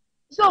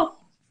 So,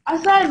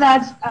 aside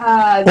that,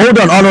 hold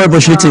on, Honorable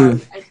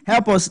Shitu,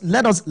 help us.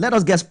 Let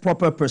us get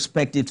proper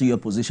perspective to your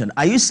position.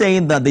 Are you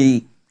saying that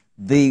the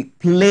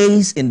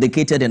place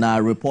indicated in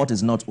our report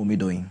is not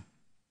Omidoyin?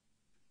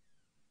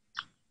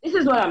 This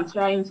is what I'm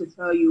trying to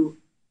tell you,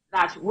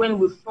 that when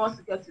we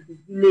first get to the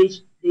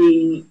village,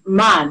 the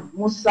man,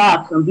 Musa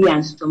Akambi,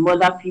 and some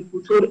other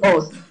people told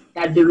us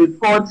that the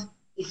report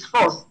is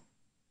false,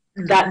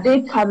 that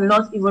they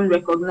cannot even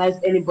recognize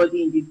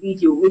anybody in the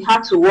video. We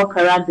had to walk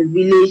around the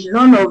village.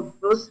 None of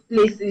those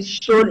places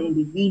shown in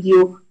the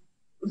video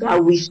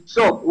that we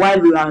saw while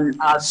we were on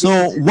our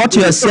So what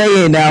you're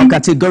saying now,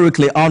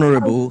 categorically,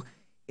 Honorable,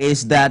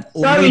 is that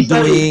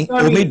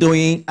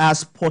Omidoyin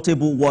has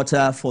potable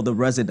water for the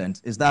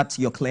residents. Is that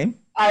your claim?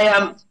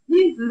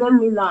 Please let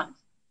me land.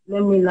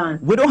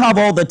 We don't have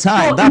all the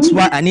time. So that's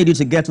why I need you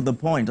to get to the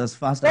point as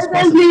fast as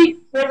possible.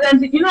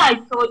 Presently,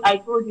 I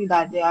told you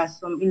that there are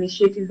some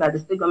initiatives that the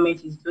state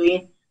government is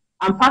doing.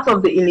 And part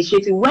of the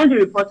initiative, when the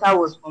reporter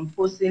was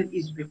composing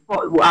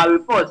our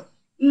report,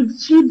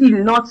 she did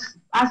not,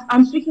 as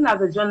I'm speaking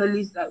as a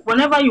journalist, that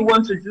whenever you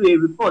want to do a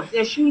report,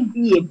 there should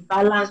be a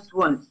balanced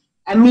one.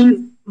 I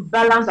mean,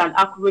 balanced and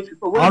accurate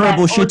report.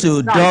 Honorable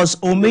Shitu, does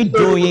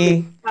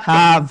Omidoyin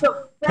have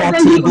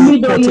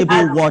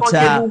potable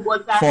water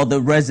for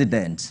the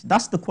residents?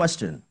 That's the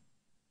question.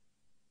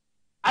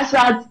 As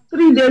at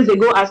 3 days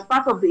ago, as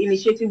part of the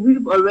initiative,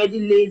 we've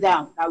already laid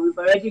down that we've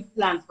already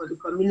planned for the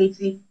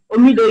community.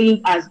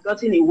 Omidoyin has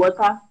gotten a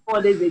water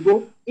 4 days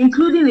ago,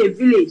 including a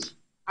village.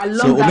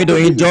 So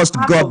Omidoyin just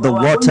got the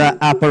water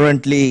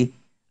apparently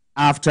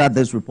after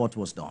this report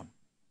was done.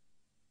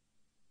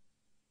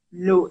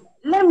 No,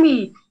 let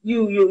me,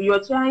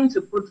 you're trying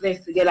to put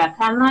things together.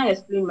 Can I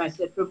explain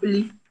myself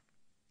properly?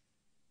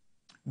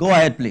 Go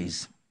ahead,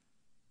 please.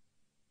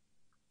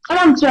 What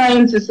I'm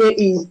trying to say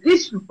is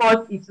this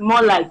report is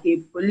more like a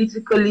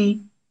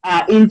politically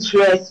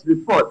interest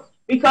report.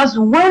 Because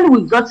when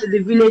we got to the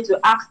village to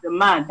ask the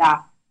man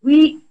that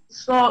we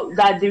saw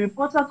that the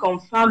reporter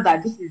confirmed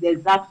that this is the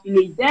exact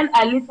village, then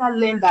I later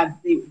learned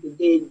that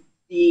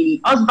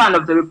the husband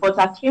of the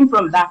reporter came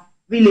from that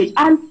village.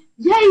 And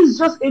there is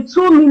just a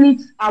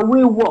 2-minute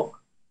away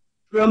walk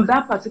from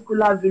that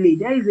particular village.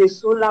 There is a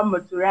solar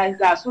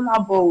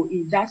bore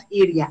in that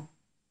area.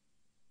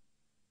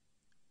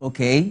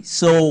 Okay,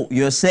 so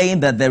you're saying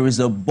that there is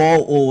a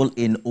borehole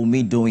in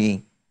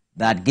Omidoyin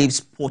that gives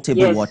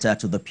potable water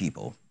to the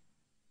people.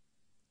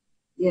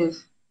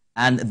 Yes.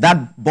 And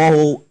that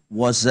borehole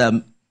was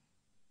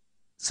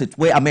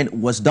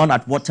was done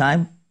at what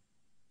time?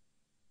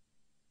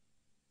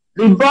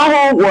 The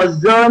borehole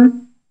was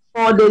done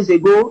 4 days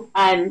ago,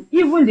 and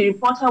even the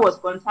reporter was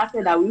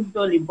contacted that we've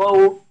done the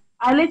borehole.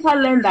 I later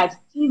learned that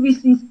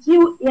TVC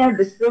still aired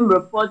the same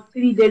report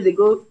 3 days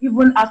ago,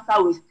 even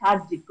after we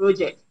start the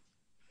project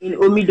in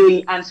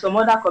Omidoyin and some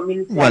other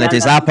communities. Well, it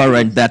is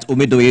apparent that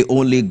Omidoyin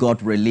only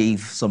got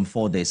relief some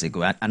 4 days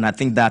ago, and I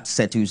think that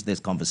settles this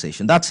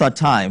conversation. That's our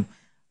time.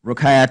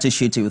 Rukaya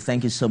Shettima,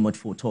 thank you so much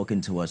for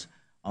talking to us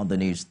on the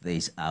news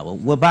this hour.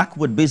 We're back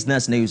with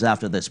business news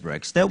after this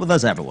break. Stay with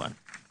us, everyone.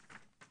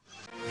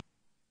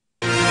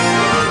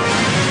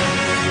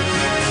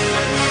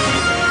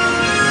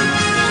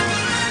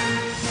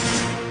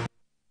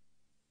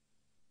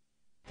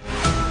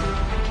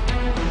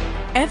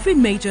 Every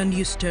major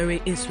news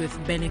story is with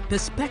many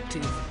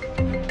perspectives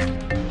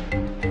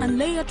and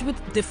layered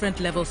with different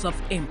levels of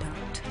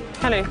impact.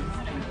 Hello.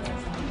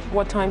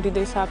 What time did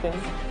this happen?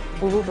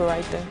 We will be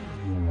right there.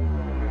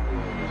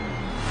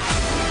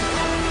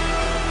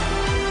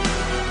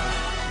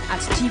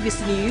 At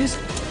TVC News,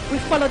 we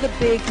follow the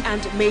big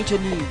and major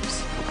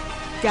news,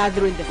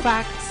 gathering the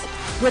facts,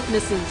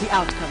 witnessing the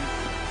outcome.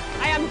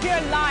 I am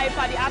here live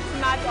at the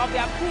aftermath of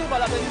the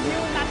approval of the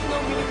new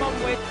national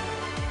minimum wage.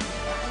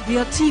 We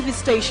are TV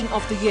station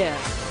of the year,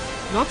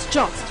 not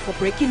just for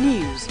breaking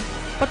news,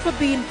 but for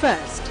being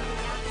first,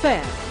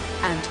 fair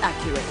and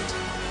accurate.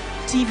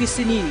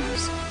 TVC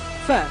News,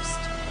 first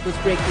with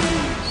breaking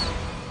news.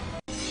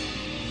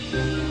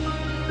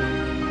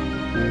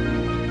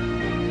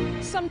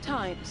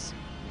 Sometimes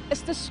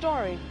it's the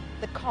story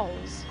that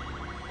calls.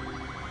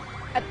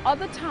 At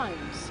other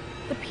times,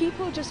 the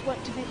people just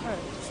want to be heard.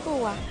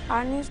 School,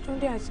 I need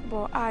students,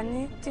 but I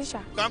need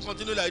teacher. Can't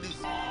continue like this.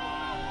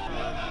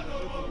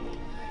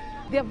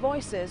 Their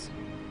voices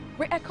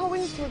were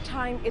echoing through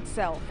time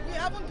itself. We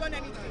haven't done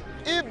anything.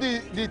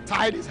 If the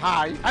tide is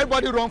high,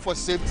 everybody run for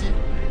safety.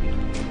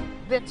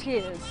 Their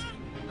tears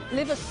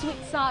leave a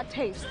sweet, sour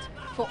taste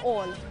for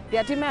all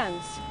their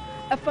demands.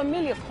 A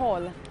familiar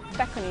call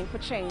beckoning for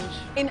change.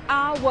 In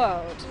our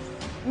world,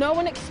 no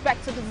one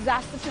expects a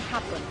disaster to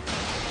happen.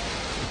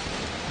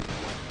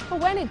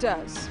 But when it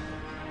does,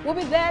 we'll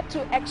be there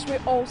to x-ray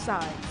all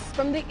sides,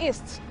 from the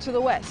east to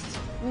the west,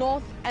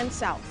 north and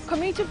south.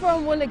 Community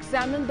Forum will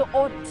examine the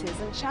oddities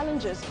and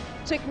challenges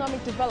to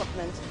economic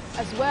development,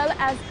 as well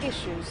as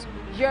issues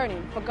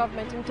yearning for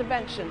government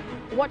intervention.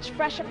 Watch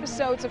fresh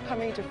episodes of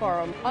Community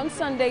Forum on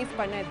Sundays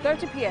by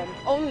 9:30 p.m.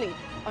 only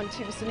on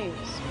TVC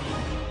News.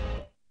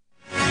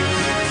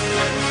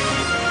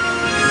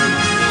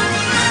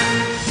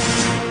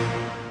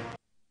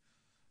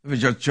 If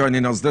you're just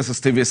joining us, this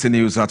is TVC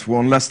News at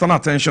 1. Let's turn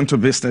attention to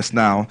business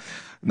now.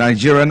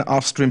 Nigerian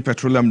Upstream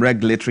Petroleum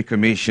Regulatory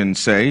Commission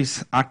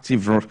says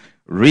active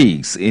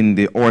rigs in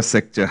the oil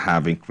sector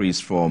have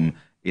increased from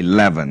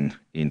 11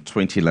 in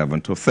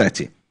 2011 to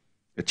 30.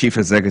 The chief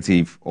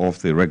executive of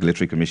the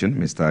Regulatory Commission,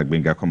 Mr.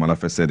 Agbenga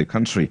Komalafe, said the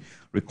country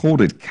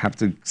recorded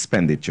capital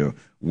expenditure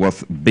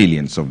worth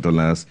billions of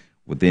dollars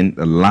within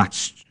the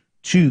last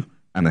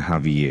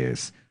 2.5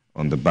 years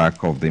on the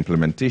back of the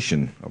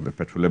implementation of the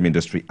Petroleum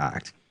Industry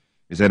Act.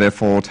 He said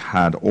effort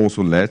had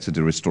also led to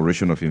the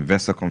restoration of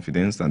investor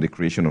confidence and the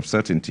creation of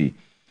certainty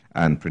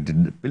and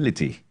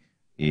predictability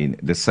in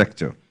the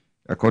sector.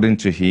 According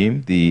to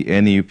him, the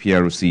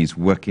NUPRC is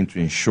working to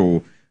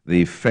ensure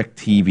the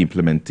effective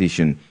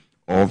implementation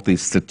of the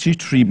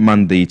statutory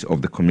mandate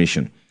of the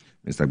Commission.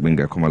 Mr.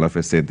 Agbenga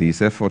Komalafe said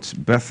these efforts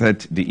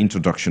birthed the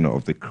introduction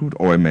of the crude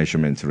oil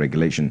measurement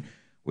regulation,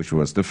 which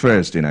was the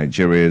first in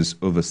Nigeria's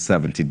over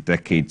 70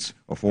 decades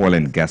of oil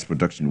and gas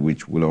production,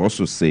 which will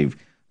also save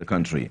the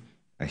country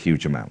a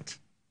huge amount.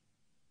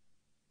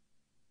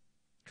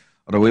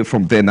 Away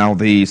from there now,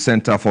 the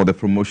Center for the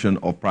Promotion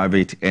of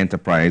Private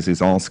Enterprise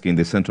is asking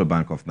the Central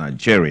Bank of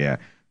Nigeria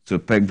to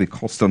peg the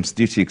customs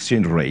duty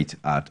exchange rate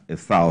at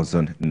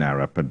 1,000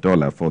 naira per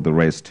dollar for the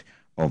rest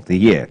of the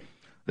year.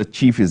 The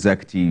Chief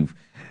Executive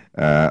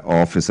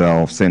Officer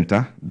of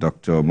Center,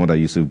 Dr. Moda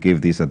Yusuf,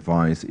 gave this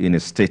advice in a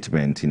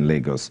statement in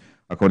Lagos.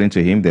 According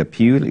to him, the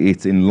appeal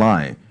is in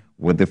line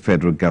with the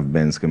federal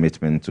government's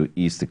commitment to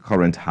ease the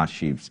current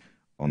hardships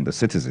on the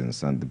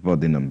citizens and the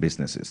burden on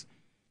businesses.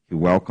 He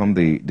welcomed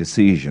the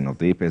decision of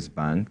the Apex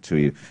Bank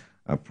to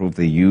approve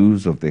the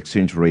use of the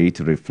exchange rate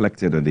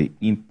reflected on the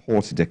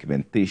import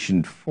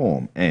documentation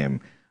form M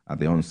at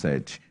the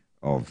onset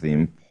of the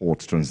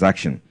import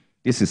transaction.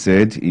 This, he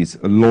said, is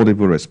a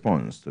laudable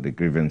response to the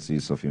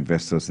grievances of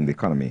investors in the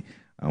economy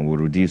and will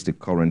reduce the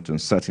current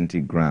uncertainty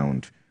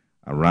ground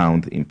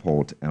around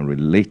import and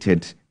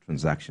related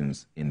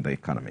transactions in the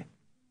economy.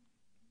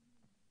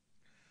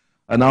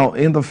 And now,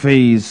 in the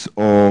face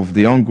of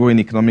the ongoing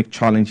economic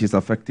challenges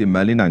affecting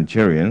many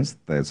Nigerians,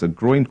 there's a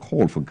growing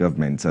call for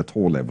governments at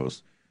all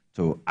levels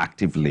to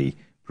actively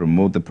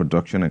promote the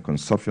production and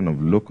consumption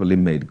of locally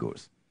made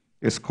goods.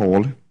 This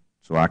call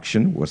to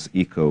action was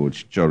echoed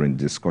during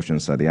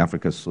discussions at the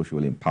Africa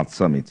Social Impact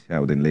Summit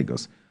held in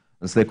Lagos.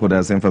 The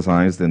stakeholders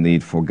emphasized the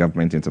need for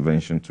government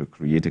intervention to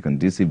create a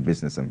conducive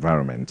business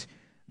environment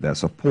that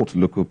support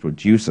local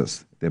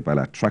producers,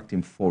 thereby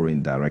attracting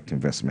foreign direct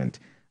investment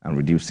and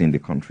reducing the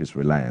country's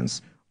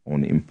reliance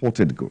on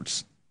imported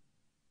goods.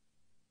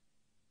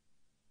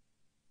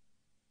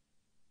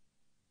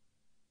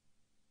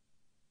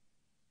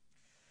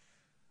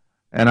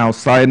 And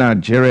outside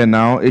Nigeria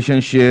now,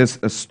 Asian shares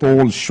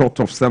stalled short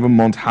of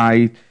 7-month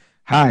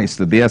highs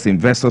today as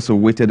investors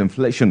awaited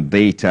inflation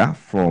data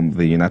from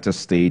the United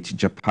States,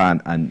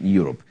 Japan, and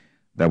Europe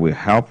that will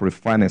help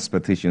refine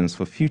expectations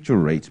for future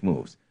rate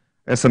moves.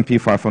 S&P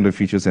 500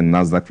 futures and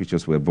Nasdaq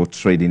futures were both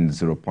trading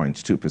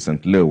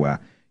 0.2% lower.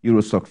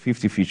 Eurostock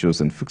 50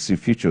 futures and FTSE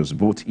futures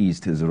both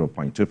eased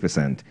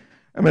 0.2%.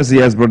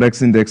 MSCI's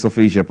Broadex Index of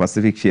Asia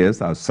Pacific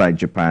shares outside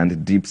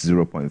Japan dipped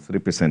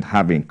 0.3%,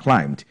 having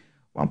climbed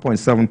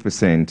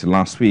 1.7%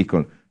 last week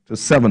to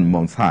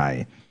 7-month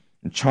high.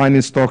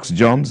 Chinese stocks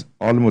jumped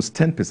almost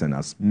 10%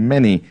 as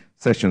many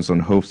sessions on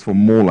hopes for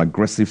more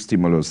aggressive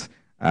stimulus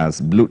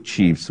as blue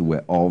chips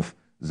were off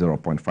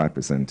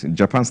 0.5%.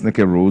 Japan's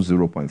Nikkei rose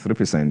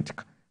 0.3%,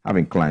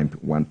 having climbed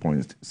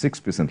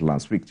 1.6%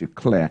 last week to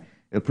clear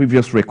a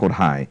previous record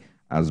high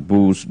as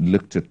bulls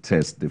look to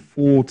test the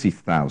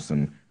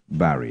 40,000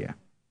 barrier.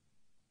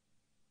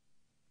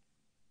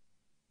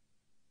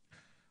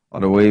 All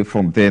the way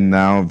from there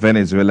now,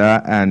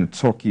 Venezuela and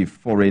Turkish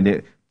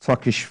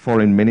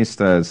foreign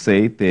ministers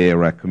say they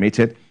are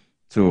committed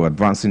to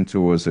advancing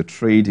towards a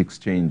trade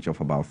exchange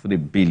of about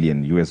 $3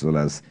 billion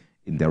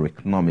in their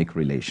economic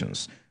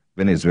relations.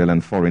 Venezuelan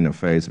Foreign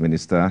Affairs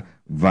Minister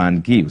Van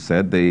Gil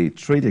said the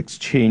trade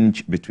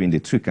exchange between the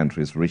two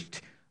countries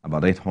reached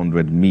about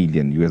 $800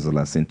 million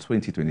in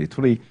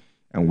 2023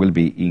 and will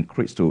be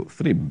increased to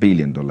 $3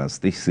 billion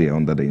this year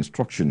under the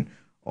instruction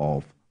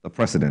of the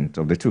president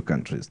of the two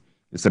countries.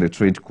 He said the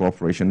trade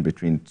cooperation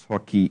between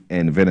Turkey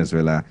and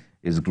Venezuela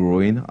is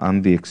growing,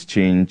 and the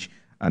exchange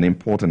and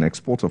import and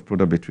export of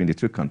products between the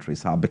two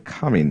countries are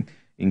becoming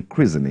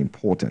increasingly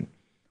important.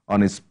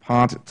 On his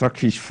part,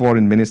 Turkish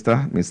Foreign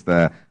Minister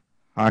Mr.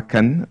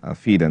 Hakan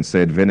Fidan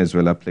said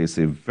Venezuela plays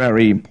a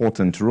very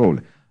important role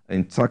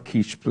in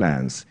Turkish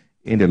plans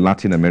in the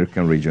Latin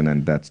American region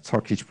and that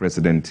Turkish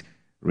President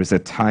Recep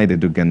Tayyip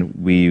Erdogan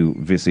will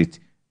visit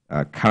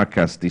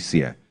Caracas this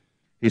year.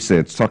 He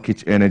said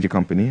Turkish energy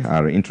companies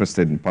are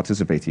interested in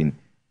participating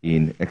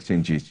in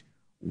exchanges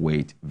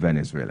with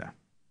Venezuela.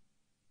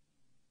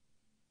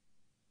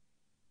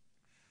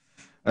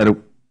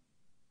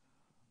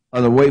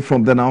 Away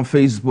from the now,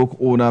 Facebook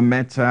owner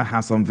Meta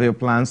has unveiled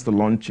plans to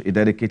launch a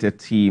dedicated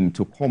team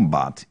to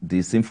combat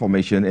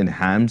disinformation and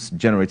harms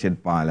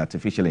generated by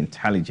artificial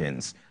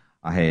intelligence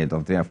ahead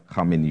of the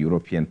upcoming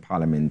European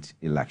Parliament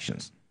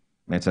elections.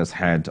 Meta's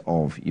head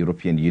of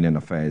European Union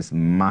Affairs,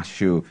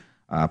 Matteo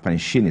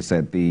Pancini,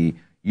 said the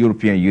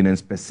European Union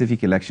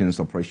Specific Elections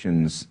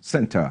Operations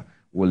Center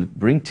will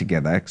bring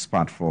together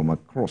experts from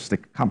across the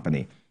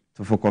company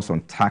to focus on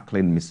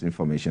tackling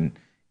misinformation,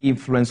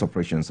 influence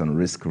operations, and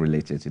risk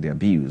related to the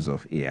abuse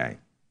of AI.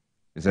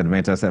 He said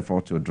Meta's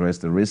effort to address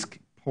the risk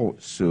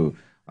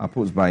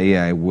posed by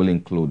AI will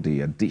include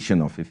the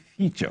addition of a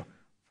feature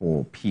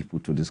for people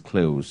to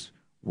disclose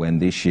when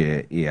they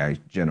share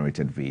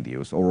AI-generated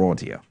videos or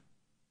audio.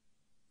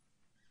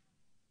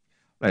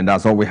 And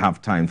that's all we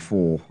have time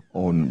for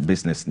on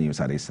business news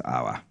at this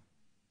hour.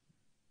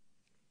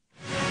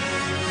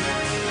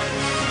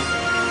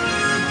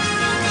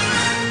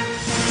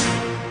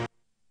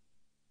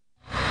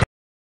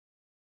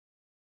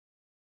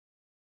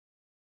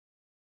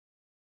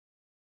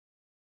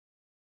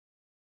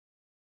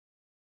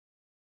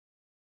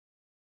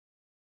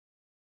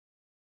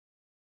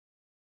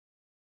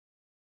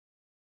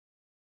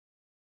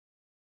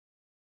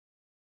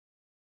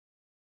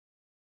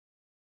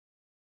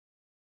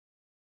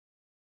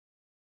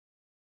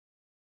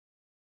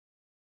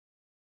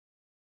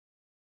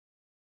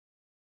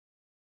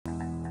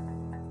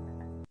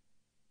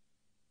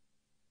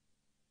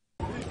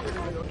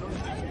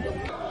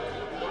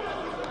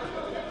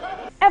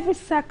 Every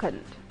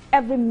second,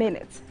 every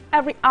minute,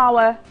 every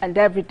hour, and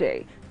every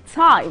day,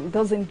 time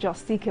doesn't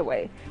just tick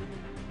away.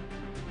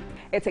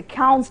 It's a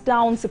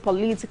countdown to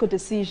political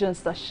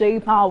decisions that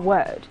shape our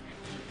world.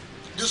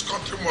 This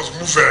country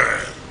must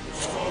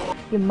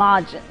move.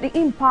 Imagine the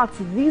impact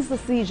these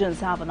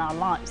decisions have on our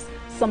lives.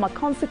 Some are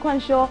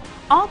consequential,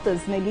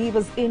 others may leave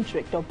us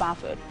intrigued or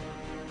baffled.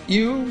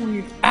 You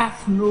will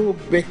have no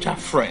better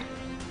friend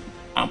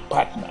and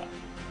partner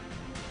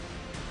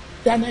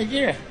than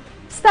Nigeria.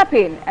 Step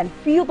in and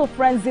feel the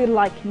frenzy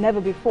like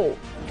never before.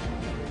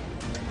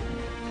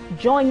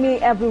 Join me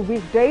every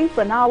weekday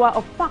for an hour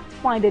of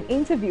fact-finding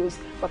interviews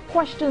where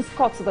questions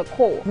cut to the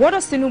core. What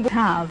does Enugu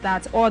have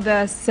that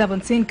other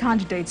 17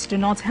 candidates do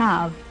not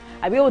have?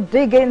 I will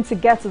dig in to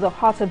get to the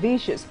heart of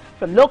issues,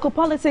 From local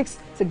politics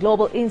to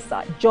global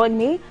insight, join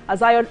me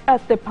as I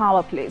unearth the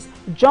power plays,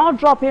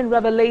 jaw-dropping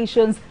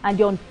revelations and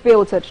the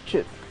unfiltered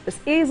truth. This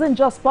isn't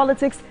just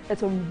politics,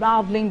 it's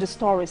unraveling the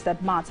stories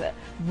that matter.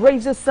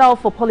 Brace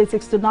yourself for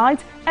Politics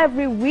Tonight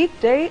every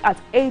weekday at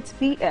 8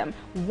 p.m,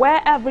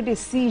 where every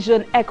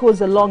decision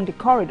echoes along the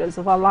corridors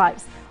of our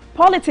lives.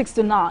 Politics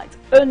Tonight,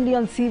 only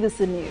on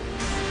TVC News.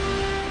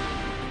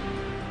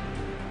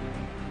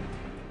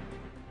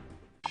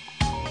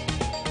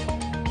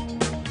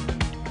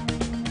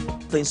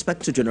 The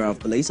Inspector General of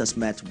Police has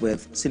met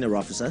with senior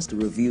officers to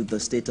review the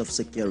state of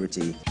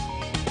security.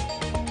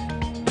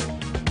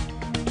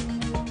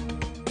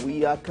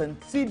 We are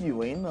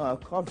continuing our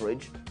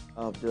coverage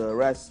of the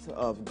arrest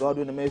of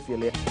Godwin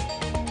Emefiele.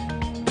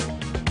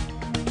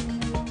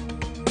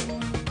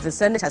 The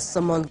Senate has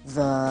summoned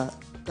the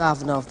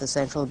governor of the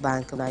Central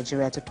Bank of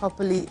Nigeria to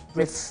properly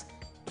brief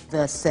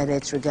the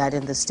Senate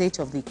regarding the state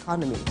of the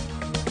economy.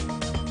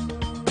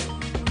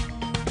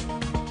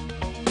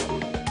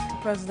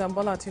 President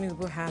Bola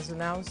Tinubu has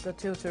announced the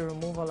total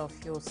removal of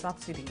fuel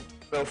subsidy.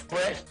 The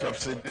fresh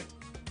subsidy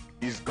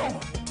is gone.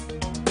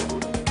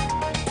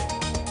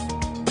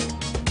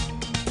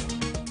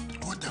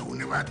 What I will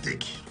never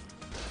take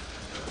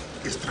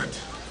is threat.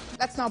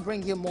 Let's now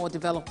bring you more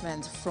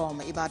development from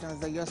Ibadan,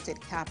 the Oyo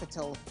State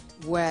capital,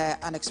 where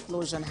an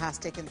explosion has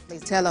taken place.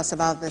 Tell us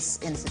about this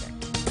incident.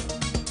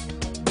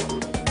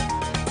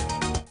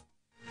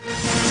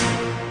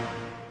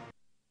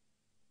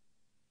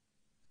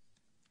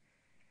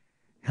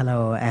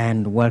 Hello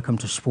and welcome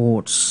to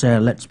sports.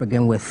 Let's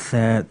begin with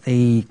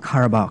the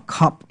Carabao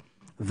Cup.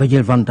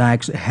 Virgil van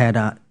Dijk's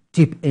header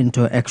deep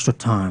into extra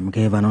time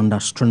gave an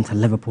under-strength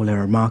Liverpool a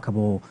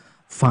remarkable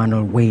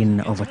final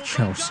win over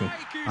Chelsea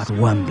at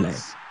Wembley.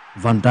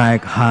 Van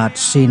Dijk had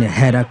seen a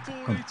header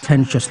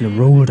contentiously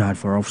rolled out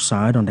for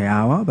offside on the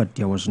hour, but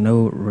there was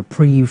no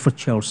reprieve for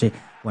Chelsea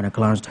when it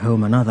glanced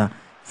home another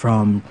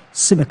from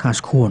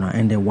Tsimikas' corner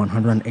in the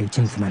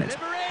 118th minute.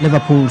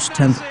 Liverpool's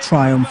 10th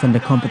triumph in the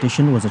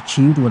competition was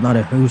achieved without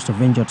a host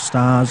of injured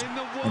stars,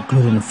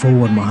 including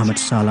forward Mohamed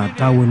Salah,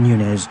 Darwin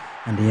Núñez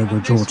and Diego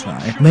Jota.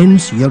 It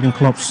means Jurgen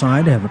Klopp's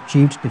side have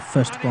achieved the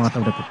first part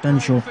of the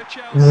potential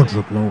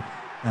quadruple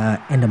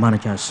in the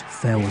manager's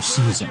farewell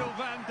season.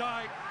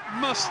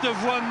 Must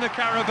have won the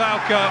Carabao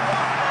Cup.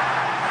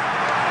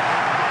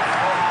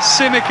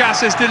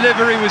 Tsimikas'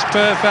 delivery was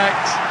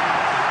perfect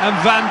and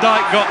Van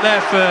Dijk got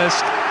there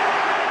first.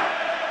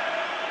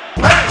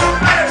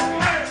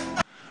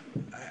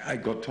 I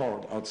got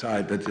told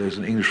outside that there's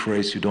an English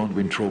phrase, you don't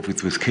win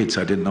trophies with kids.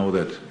 I didn't know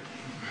that.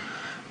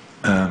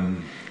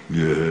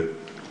 Yeah,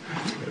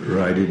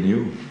 right in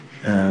you.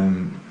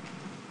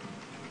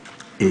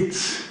 It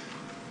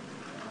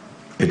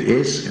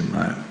is in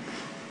my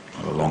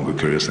longer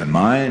career than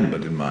mine,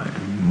 but in my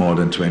more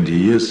than 20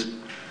 years,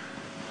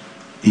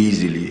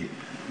 easily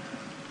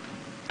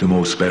the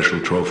most special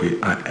trophy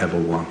I ever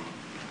won.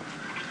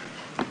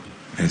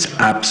 It's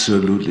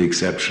absolutely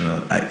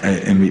exceptional.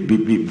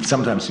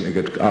 Sometimes I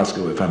get asked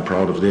if I'm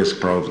proud of this,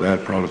 proud of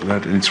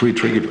that, and it's really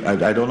tricky.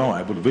 I don't know.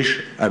 I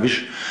wish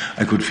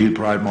I could feel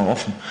pride more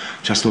often.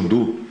 Just don't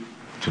do.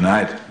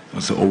 Tonight it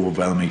was an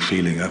overwhelming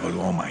feeling. I was,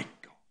 oh my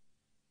God.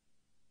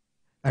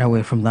 And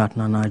away from that,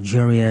 now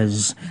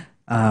Nigeria's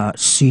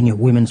senior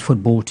women's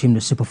football team,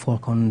 the Super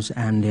Falcons,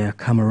 and their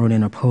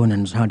Cameroonian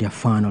opponents had their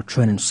final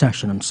training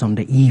session on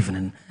Sunday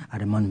evening at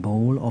the Man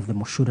Bowl of the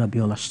Moshood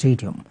Abiola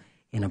Stadium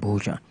in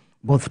Abuja.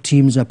 Both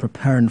teams are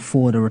preparing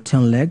for the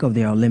return leg of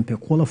their Olympic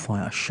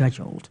qualifier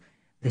scheduled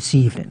this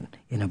evening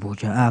in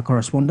Abuja. Our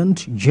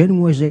correspondent, Jane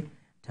Mweze,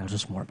 tells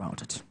us more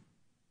about it.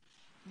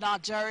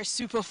 Nigeria's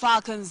Super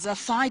Falcons are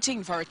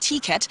fighting for a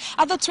ticket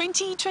at the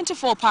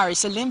 2024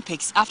 Paris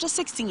Olympics after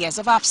 16 years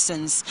of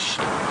absence.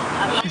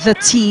 The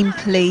team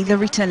play the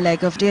return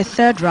leg of their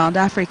third-round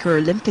Africa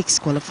Olympics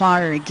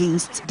qualifier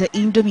against the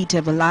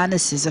indomitable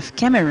Lionesses of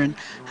Cameroon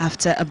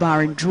after a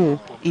barren draw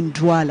in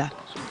Douala.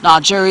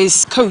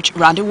 Nigeria's coach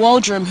Randy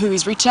Waldrum, who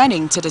is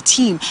returning to the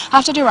team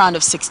after the round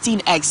of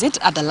 16 exit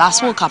at the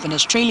last World Cup in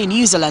Australia,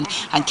 New Zealand,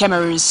 and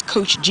Cameroon's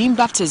coach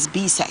Jean-Baptiste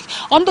Bisek,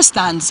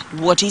 understands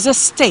what is at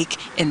stake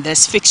in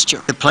this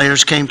fixture. The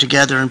players came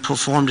together and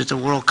performed at the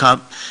World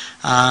Cup.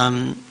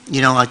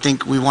 I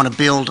think we want to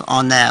build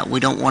on that.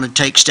 We don't want to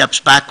take steps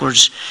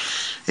backwards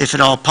if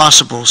at all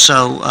possible.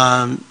 So,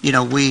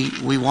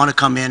 we want to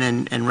come in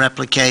and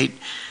replicate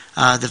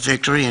the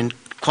victory and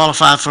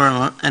qualify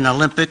for an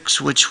Olympics,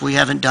 which we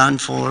haven't done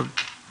for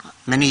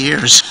many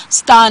years.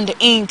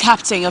 Stand-in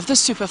captain of the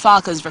Super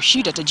Falcons,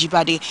 Rashida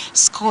Tajibade,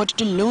 scored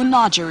the lone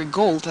Nigeria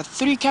goal that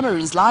threw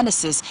Cameroon's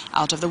Lionesses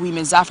out of the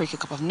Women's Africa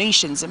Cup of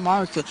Nations in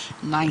Morocco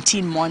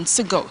 19 months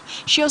ago.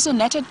 She also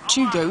netted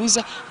 2 goals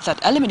that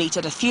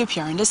eliminated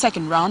Ethiopia in the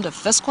second round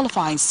of this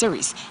qualifying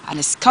series and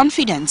is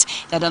confident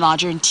that the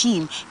Nigerian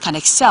team can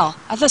excel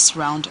at this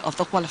round of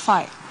the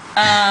qualifier.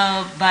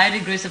 By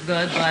the grace of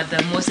God, but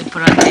the most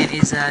important thing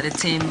is the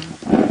team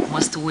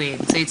must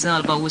win. So it's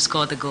not about who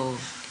scored the goal.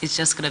 it's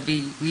just going to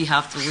be, we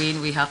have to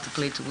win, we have to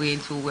play to win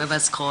for whoever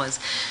scores,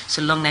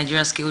 so long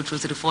Nigeria scale through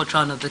to the fourth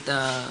round of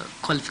the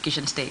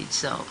qualification stage.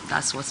 So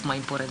that's what's more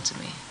important to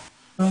me.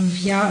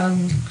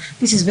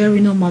 This is very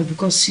normal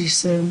because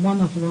she's one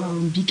of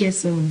the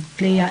biggest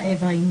player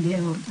ever in the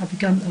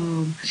African,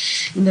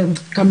 in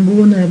the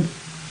Cameroon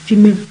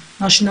female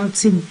national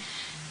team.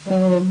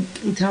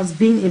 It has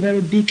been a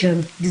very big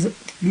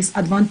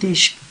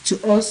disadvantage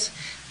to us,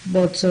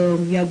 but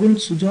we are going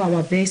to do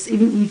our best,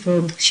 even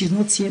if she's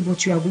not here,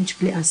 but we are going to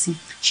play as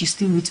if she's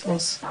still with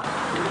us.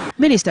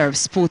 Minister of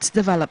Sports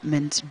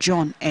Development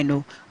John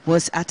Eno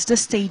was at the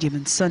stadium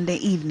on Sunday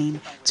evening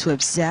to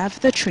observe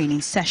the training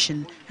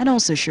session and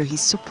also show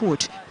his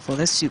support for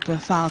the Super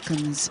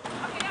Falcons.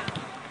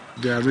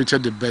 They are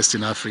rated the best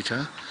in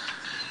Africa,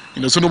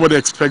 so nobody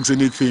expects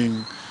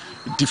anything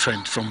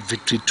different from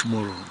victory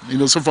tomorrow.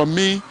 So for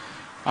me,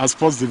 as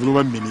Sports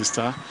Development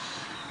Minister,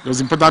 it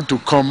was important to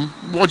come,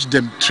 watch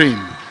them train,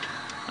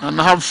 and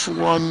have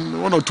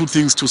one or two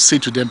things to say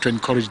to them to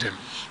encourage them.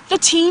 The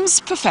teams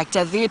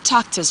perfected their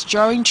tactics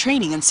during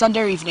training on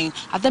Sunday evening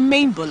at the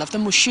main bowl of the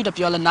Moshood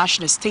Abiola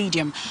National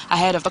Stadium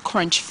ahead of the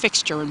current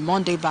fixture on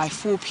Monday by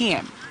 4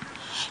 p.m.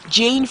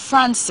 Jane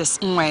Francis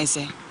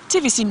Nweze,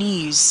 TVC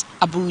News,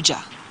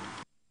 Abuja.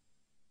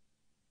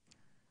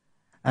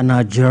 And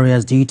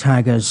Nigeria's D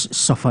Tigers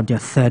suffered their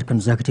third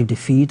consecutive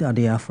defeat at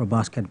the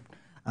AfroBasket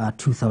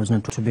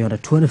 2002 to be on the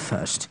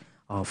 21st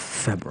of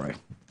February.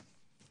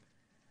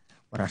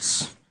 What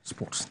else?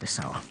 Sports this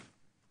hour.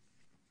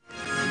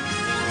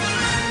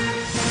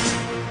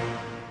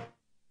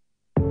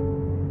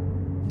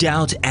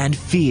 Doubt and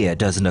fear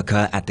doesn't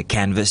occur at the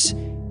canvas,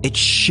 it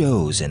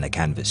shows in the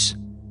canvas.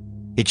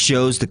 It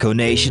shows the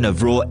conation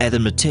of raw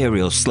earthen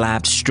material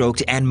slabbed,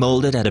 stroked and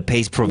molded at a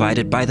pace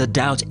provided by the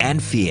doubt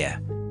and fear.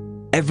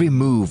 Every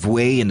move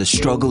weigh in the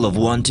struggle of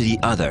one to the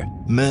other,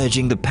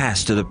 merging the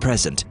past to the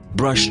present,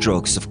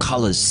 brushstrokes of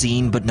colors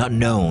seen but not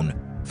known.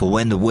 For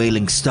when the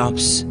wailing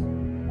stops,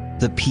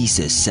 the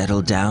pieces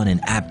settle down in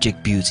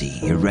abject beauty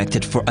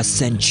erected for a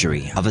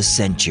century of a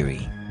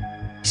century.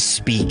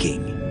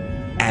 Speaking,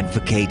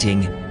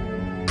 advocating,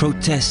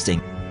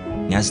 protesting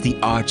as the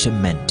arts are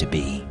meant to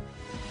be.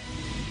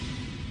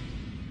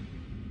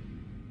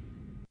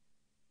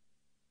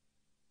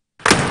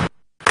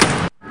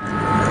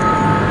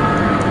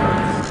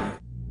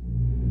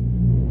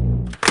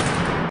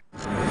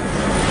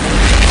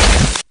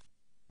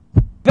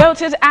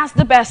 Voted as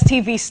the best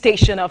TV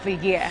station of the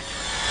year.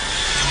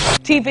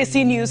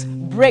 TVC News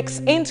breaks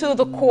into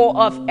the core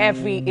of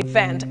every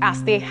event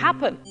as they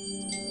happen.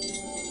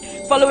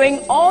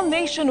 Following all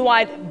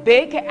nationwide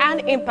big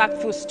and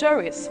impactful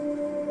stories.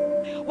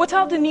 We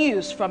tell the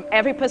news from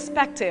every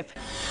perspective,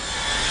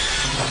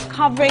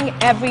 covering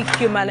every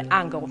human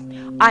angle.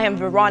 I am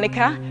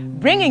Veronica,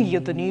 bringing you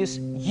the news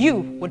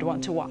you would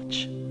want to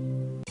watch.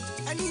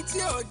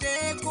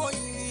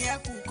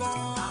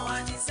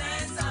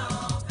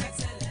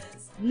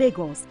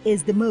 Lagos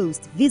is the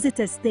most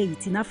visited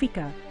state in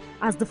Africa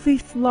as the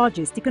 5th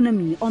largest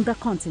economy on the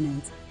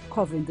continent.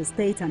 Covering the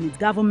state and its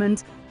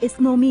government is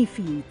no mean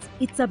feat,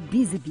 it's a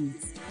busy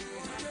beat.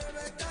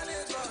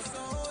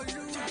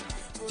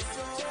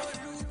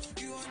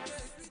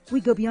 We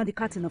go beyond the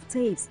curtain of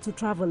tapes to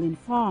travel in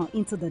far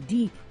into the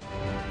deep.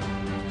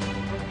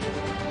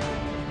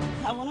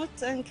 I want to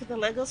thank the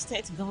Lagos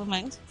State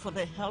government for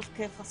the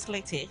healthcare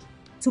facility.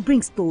 To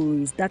bring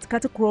stories that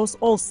cut across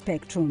all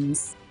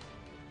spectrums.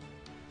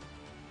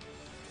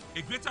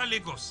 A greater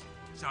Lagos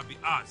shall be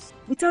ours.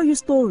 We tell you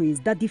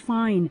stories that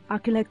define our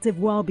collective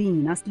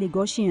well-being as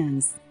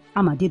Lagosians.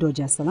 I'm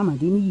Adedoja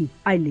Salamadini.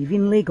 I live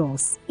in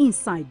Lagos,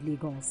 inside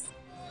Lagos.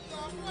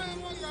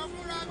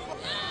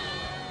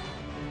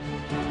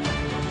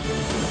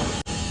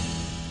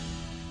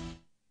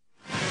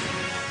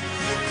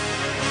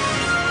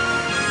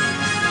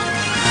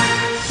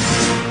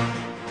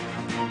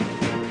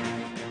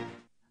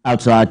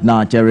 Outside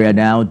Nigeria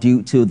now,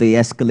 due to the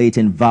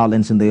escalating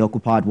violence in the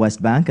occupied West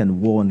Bank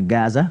and war in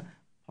Gaza,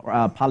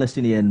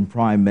 Palestinian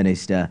Prime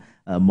Minister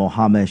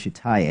Mohammed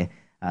Shettima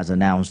has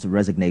announced the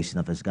resignation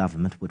of his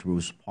government, which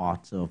rules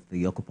parts of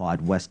the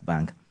occupied West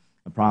Bank.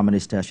 Prime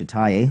Minister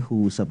Shettima,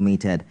 who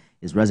submitted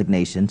his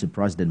resignation to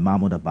President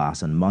Mahmoud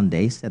Abbas on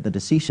Monday, said the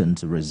decision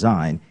to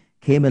resign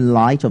came in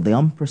light of the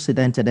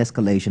unprecedented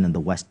escalation in the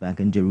West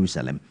Bank and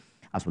Jerusalem,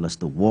 as well as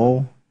the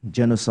war,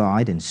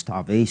 genocide and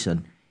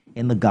starvation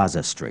in the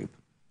Gaza Strip.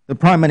 The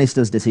Prime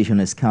Minister's decision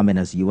is coming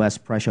as U.S.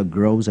 pressure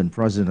grows on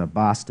President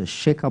Abbas to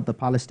shake up the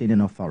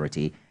Palestinian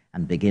Authority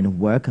and begin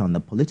work on the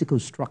political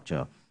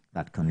structure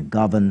that can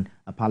govern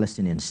a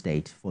Palestinian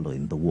state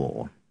following the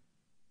war.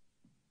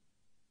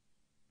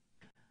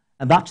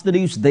 And that's the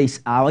news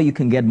this hour. You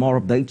can get more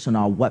updates on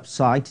our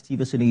website,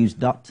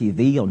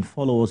 tvcnews.tv, and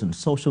follow us on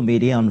social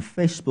media on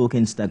Facebook,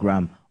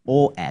 Instagram,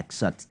 or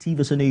X at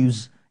TVC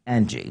News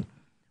NG.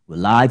 We're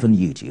live on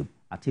YouTube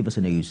at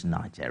TVC News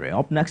Nigeria.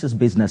 Up next is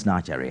Business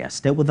Nigeria.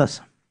 Stay with us.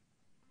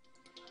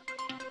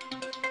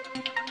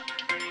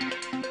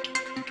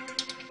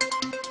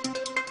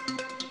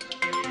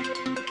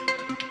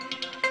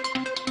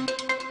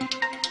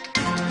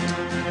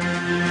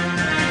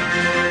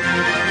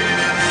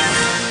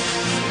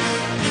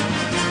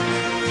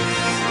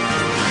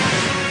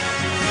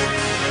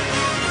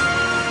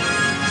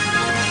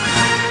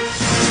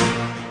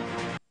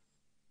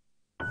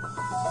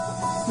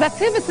 The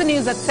TVC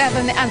News at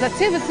 7 and the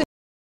TVC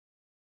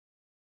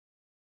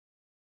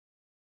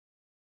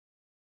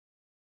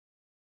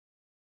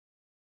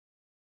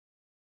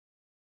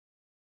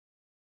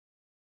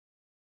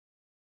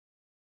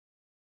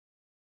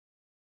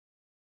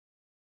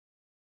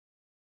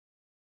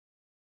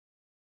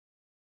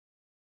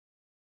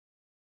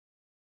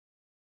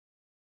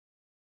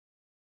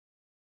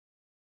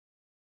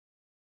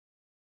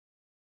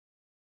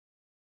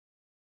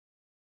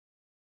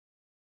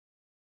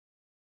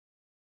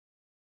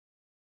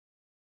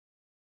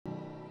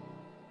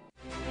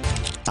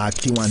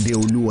Akiwande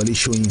Oluwole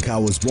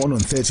Soyinka was born on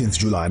 13th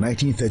July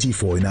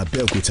 1934 in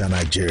Abeokuta,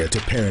 Nigeria, to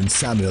parents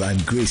Samuel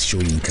and Grace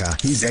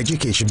Soyinka. His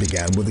education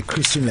began with the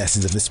Christian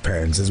lessons of his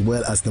parents as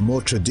well as the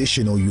more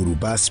traditional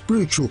Yoruba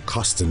spiritual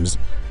customs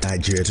of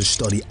Nigeria to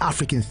study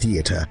African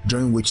theatre,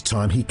 during which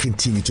time he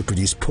continued to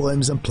produce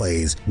poems and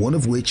plays, one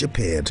of which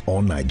appeared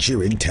on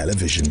Nigerian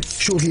television.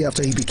 Shortly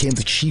after he became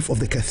the chief of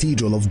the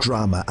Cathedral of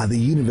Drama at the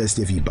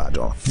University of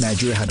Ibadan,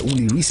 Nigeria had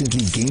only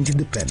recently gained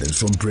independence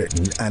from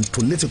Britain and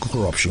political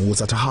corruption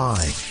was at a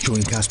high.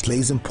 Soyinka's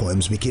plays and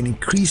poems became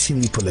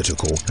increasingly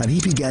political and he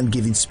began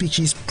giving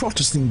speeches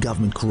protesting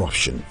government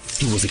corruption.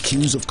 He was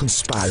accused of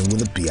conspiring with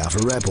the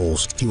Biafra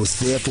rebels. He was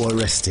therefore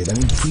arrested and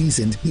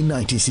imprisoned in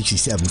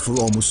 1967 for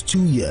almost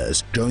 2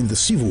 years during the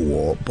Civil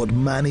War, but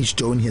managed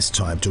during his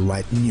time to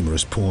write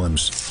numerous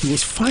poems. He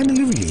was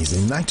finally released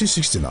in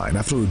 1969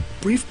 after a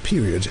brief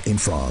period in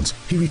France.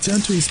 He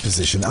returned to his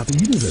position at the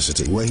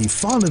university where he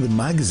founded the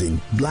magazine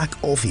Black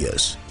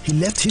Orpheus. He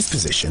left his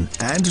position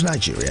and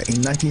Nigeria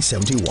in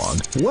 1971,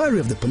 wary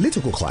of the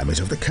political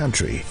climate of the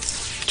country.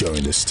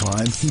 During this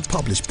time, he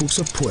published books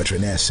of poetry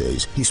and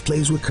essays. His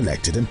plays were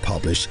collected and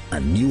published,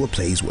 and newer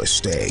plays were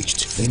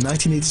staged. In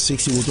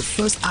 1986, he was the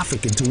first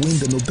African to win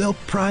the Nobel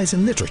Prize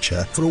in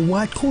Literature for a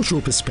wide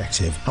cultural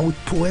perspective and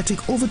with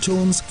poetic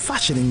overtones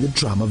fashioning the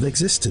drama of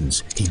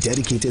existence. He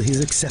dedicated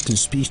his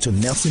acceptance speech to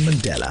Nelson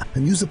Mandela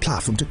and used the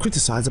platform to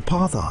criticize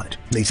apartheid.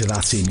 Later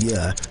that same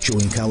year,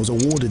 Soyinka was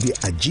awarded the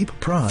Ajib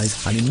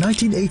Prize and in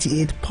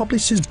 1988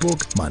 published his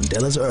book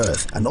Mandela's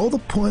Earth and all the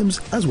poems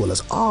as well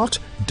as art,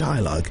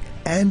 dialogue,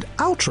 and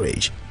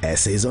outrage,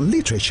 essays on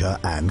literature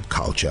and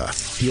culture.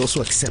 He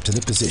also accepted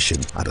a position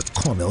at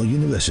Cornell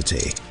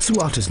University.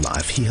 Throughout his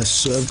life, he has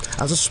served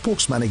as a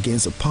spokesman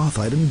against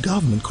apartheid and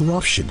government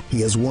corruption.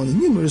 He has won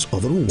numerous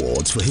other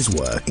awards for his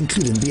work,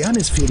 including the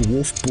Anisfield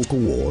Wolf Book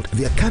Award,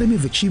 the Academy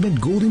of Achievement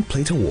Golden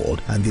Plate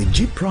Award, and the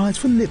Ajib Prize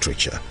for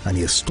Literature, and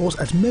he has taught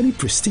at many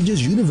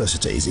prestigious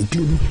universities,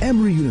 including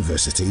Emory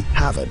University,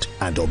 Harvard,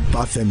 and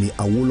Obafemi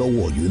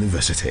Awolowo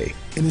University.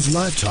 In his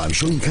lifetime,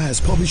 Soyinka has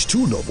published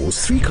 2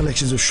 novels, 3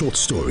 collections of short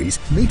stories,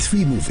 made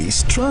 3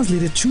 movies,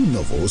 translated 2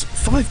 novels,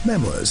 5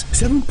 memoirs,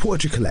 7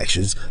 poetry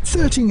collections,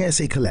 13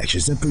 essay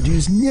collections, and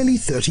produced nearly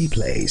 30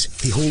 plays.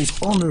 He holds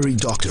honorary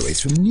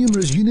doctorates from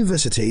numerous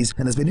universities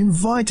and has been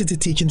invited to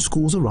teach in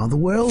schools around the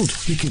world.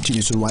 He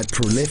continues to write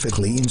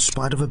prolifically in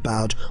spite of a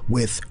bout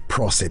with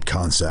prostate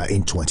cancer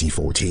in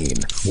 2014.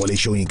 Wole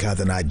Soyinka,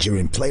 the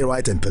Nigerian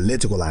playwright and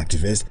political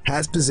activist,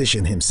 has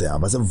positioned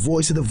himself as a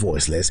voice of the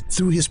voiceless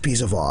through his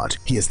piece of art.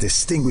 He has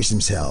distinguished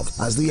himself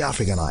as the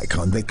African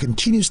icon that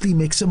continuously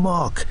makes a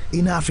mark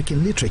in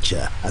African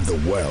literature and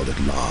the world at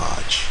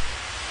large.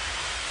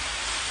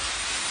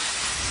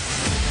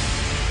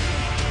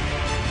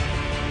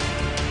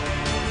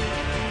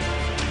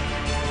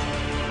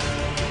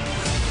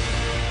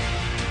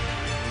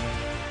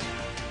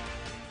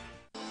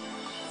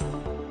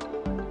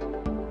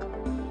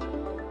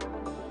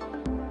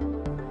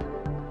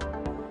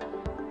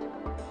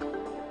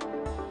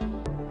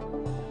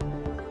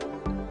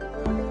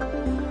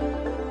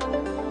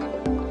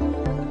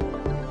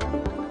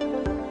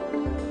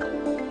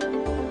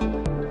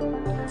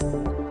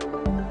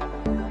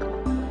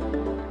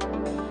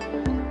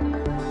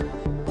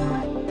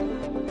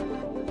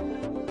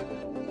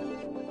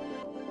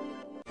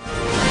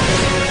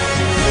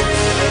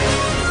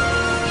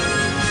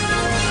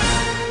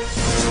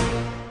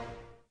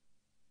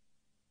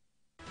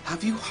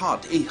 Have you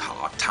had a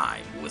hard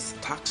time with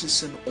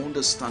taxes and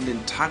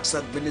understanding tax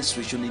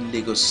administration in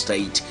Lagos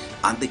State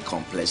and the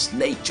complex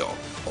nature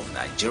of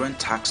Nigerian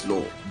tax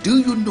law? Do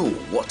you know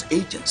what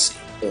agency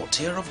or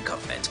tier of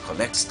government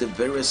collects the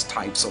various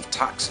types of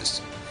taxes?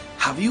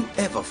 Have you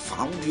ever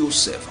found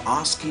yourself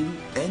asking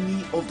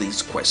any of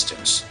these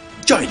questions?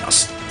 Join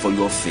us for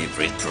your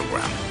favorite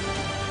program,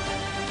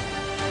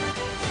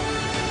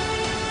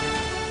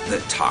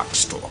 The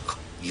Tax Talk,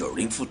 your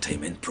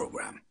infotainment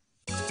program.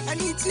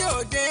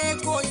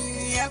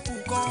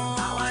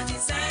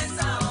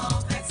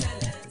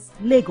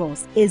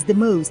 Lagos is the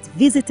most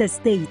visited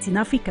state in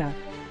Africa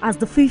as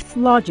the 5th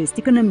largest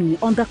economy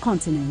on the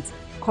continent.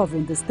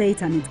 Covering the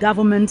state and its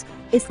government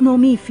is no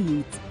mean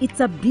feat,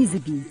 it's a busy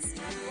beat.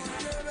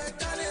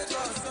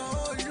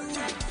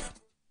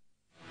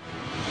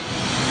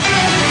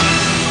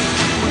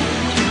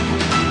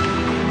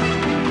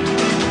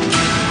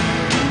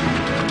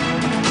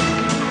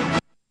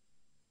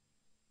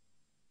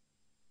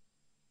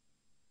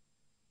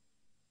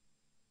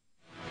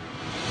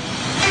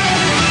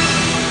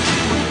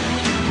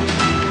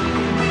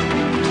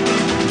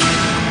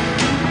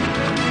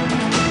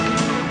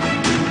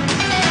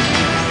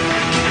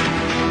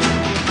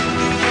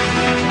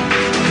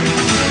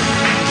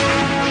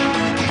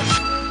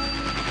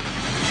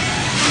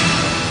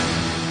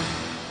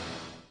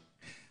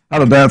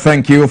 Hello there,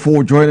 thank you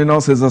for joining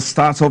us. It's the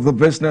start of the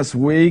business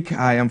week.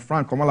 I am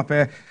Frank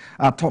Omalape.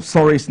 Our top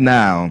stories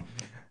now.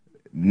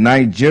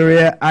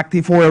 Nigeria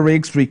active oil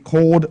rigs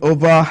record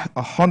over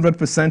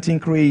 100%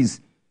 increase.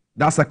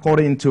 That's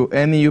according to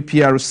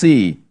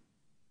NUPRC.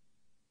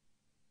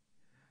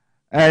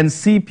 And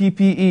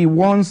CPPE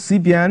wants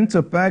CBN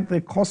to peg the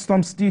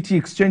customs duty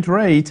exchange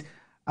rate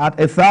at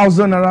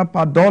 1,000 naira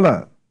per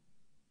dollar.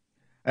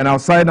 And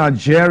outside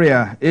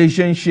Nigeria,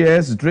 Asian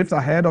shares drift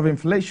ahead of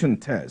inflation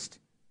test.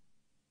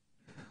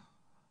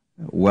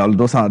 Well,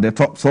 those are the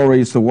top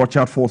stories to watch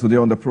out for today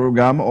on the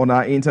program. On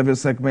our interview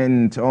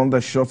segment on the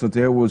show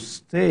today, we'll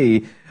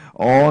stay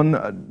on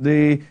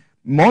the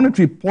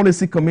Monetary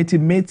Policy Committee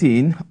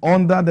meeting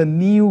under the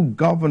new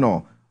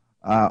governor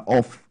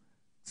of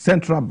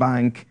Central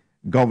Bank,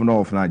 Governor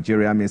of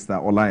Nigeria, Mr.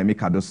 Olayemi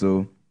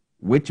Cardoso,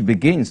 which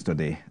begins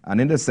today.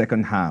 And in the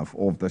second half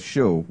of the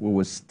show, we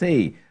will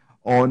stay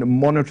on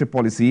monetary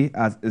policy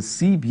as a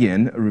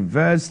CBN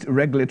reversed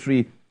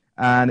regulatory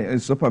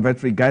and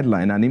supervisory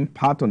guideline and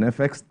impact on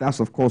FX. That's,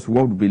 of course,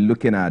 what we'll be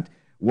looking at.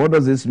 What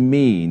does this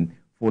mean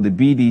for the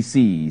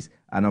BDCs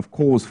and, of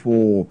course,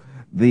 for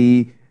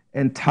the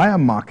entire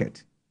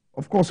market?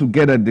 Of course, we'll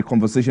get the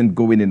conversation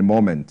going in a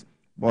moment.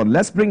 But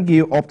let's bring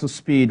you up to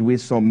speed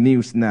with some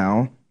news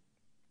now.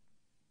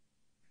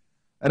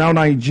 And now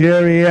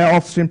Nigeria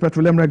Upstream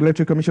Petroleum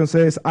Regulatory Commission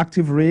says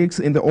active rigs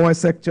in the oil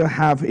sector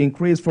have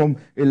increased from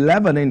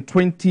 11 in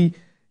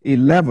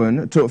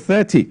 2011 to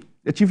 30.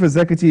 The chief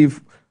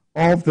executive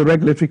of the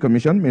Regulatory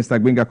Commission, Mr.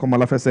 Gbenga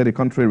Komalafe, said the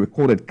country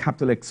recorded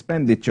capital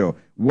expenditure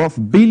worth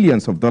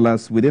billions of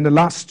dollars within the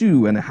last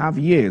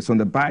 2.5 years on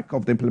the back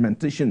of the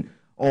implementation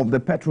of the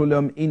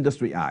Petroleum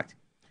Industry Act.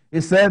 He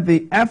said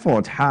the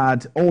effort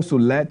had also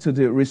led to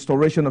the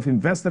restoration of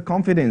investor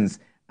confidence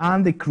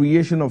and the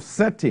creation of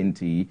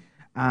certainty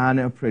and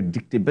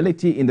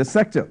predictability in the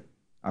sector.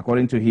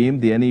 According to him,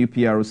 the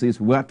NUPRC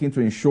is working to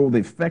ensure the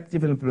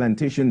effective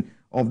implementation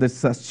of the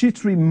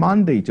statutory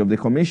mandate of the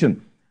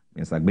Commission.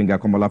 Mr. Gbenga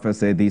Komalafe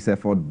said this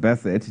effort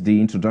birthed the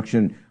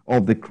introduction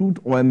of the crude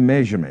oil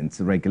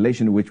measurements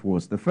regulation, which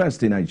was the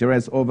first in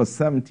Nigeria's over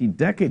 70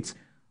 decades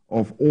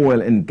of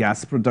oil and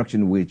gas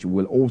production, which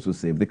will also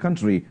save the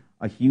country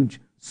a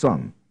huge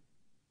sum.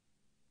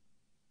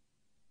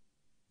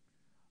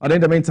 And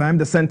in the meantime,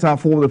 the Center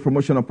for the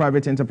Promotion of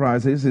Private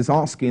Enterprises is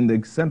asking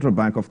the Central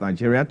Bank of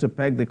Nigeria to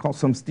peg the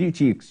customs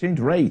duty exchange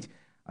rate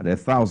at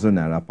 1,000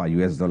 naira per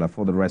US dollar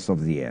for the rest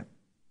of the year.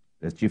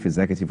 The Chief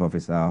Executive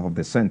Officer of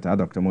the Center,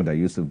 Dr. Muda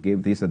Yusuf,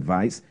 gave this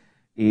advice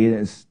in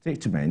a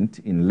statement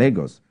in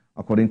Lagos.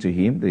 According to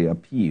him, the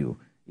appeal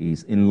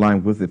is in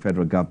line with the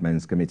federal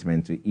government's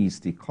commitment to ease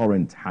the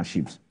current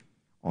hardships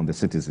on the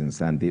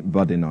citizens and the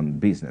burden on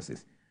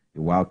businesses.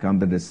 He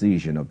welcomed the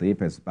decision of the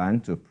Apex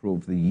Bank to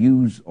approve the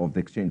use of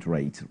the exchange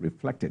rate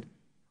reflected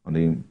on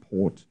the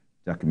import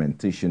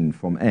documentation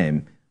from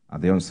M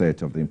at the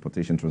onset of the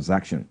importation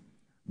transaction.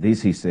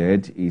 This, he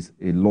said, is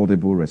a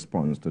laudable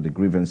response to the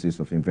grievances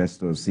of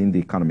investors in the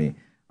economy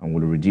and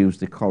will reduce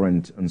the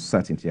current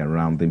uncertainty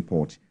around the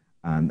import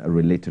and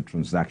related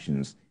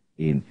transactions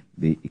in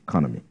the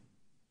economy.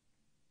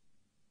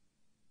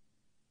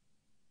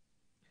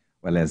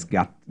 Well, let's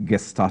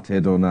get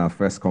started on our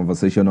first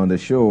conversation on the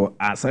show.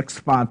 As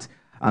experts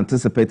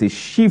anticipate a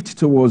shift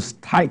towards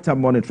tighter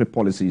monetary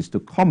policies to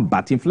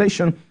combat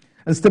inflation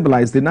and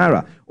stabilize the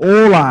naira,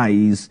 all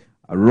eyes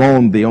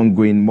around the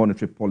ongoing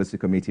Monetary Policy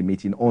Committee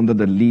meeting under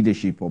the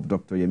leadership of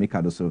Dr. Yemi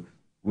Cardoso,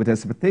 with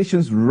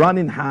expectations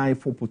running high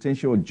for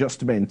potential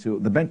adjustment to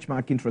the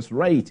benchmark interest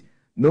rate,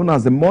 known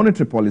as the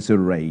monetary policy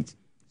rate.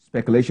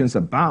 Speculations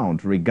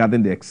abound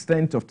regarding the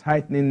extent of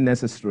tightening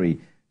necessary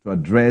to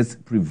address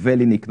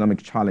prevailing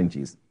economic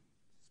challenges.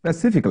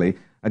 Specifically,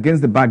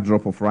 against the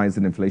backdrop of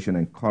rising inflation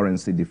and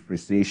currency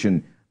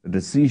depreciation, the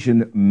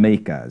decision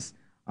makers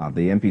at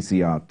the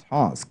MPC are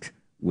tasked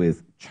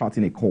with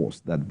charting a course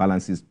that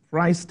balances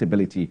price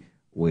stability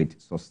with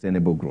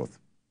sustainable growth.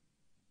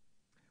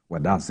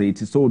 Well, that's it.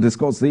 So, to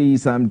discuss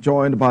this, I'm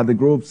joined by the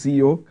group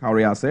CEO,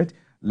 Cowrie Asset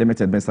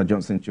Limited, Mr.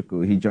 Johnson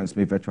Chukwu. He joins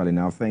me virtually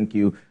now. Thank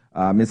you,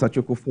 Mr.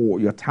 Chukwu, for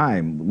your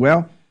time.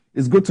 Well,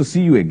 it's good to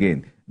see you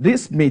again.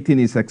 This meeting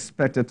is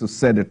expected to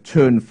set a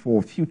tone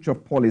for future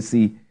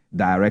policy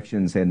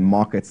directions and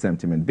market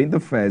sentiment. Being the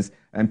first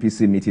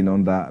MPC meeting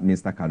under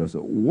Mr.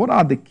 Cardoso, what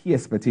are the key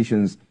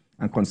expectations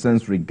and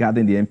concerns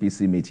regarding the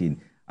MPC meeting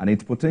and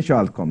its potential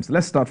outcomes?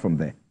 Let's start from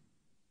there.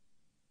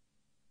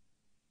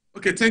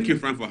 Okay, thank you,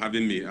 Frank, for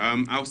having me.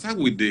 I'll start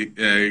with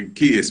the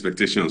key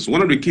expectations.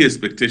 One of the key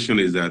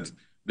expectations is that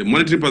the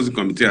Monetary Policy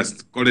Committee,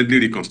 as currently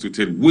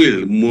reconstituted,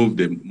 will move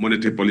the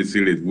monetary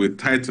policy rate, will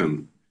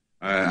tighten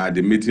at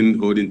the meeting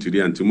holding today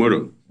and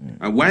tomorrow.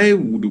 And why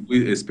would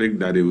we expect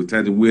that they will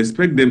tighten? We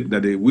expect them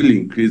that they will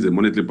increase the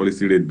monetary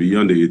policy rate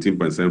beyond the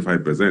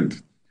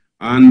 18.75%.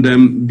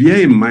 And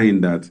bear in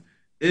mind that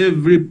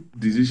every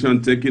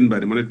decision taken by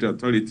the monetary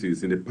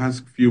authorities in the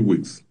past few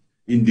weeks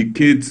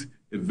indicates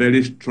a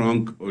very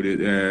strong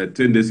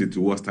tendency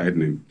towards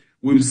tightening.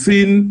 We've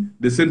seen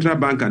the central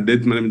bank and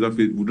debt management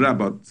office withdraw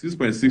about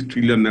 6.6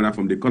 trillion naira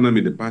from the economy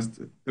in the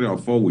past 3 or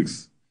 4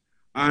 weeks.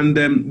 And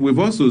we've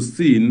also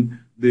seen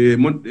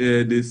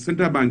the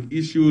central bank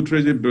issue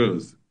treasury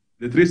bills,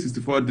 the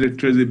 364-day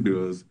treasury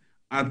bills,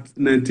 at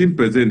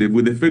 19%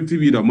 with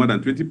effective yield of more than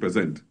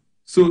 20%.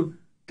 So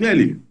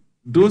clearly,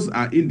 those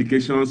are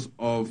indications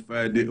of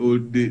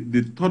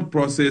the thought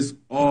process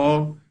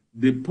or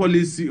the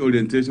policy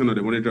orientation of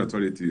the monetary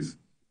authorities.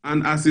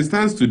 And as it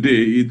stands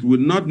today, it would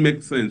not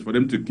make sense for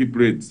them to keep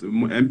rates,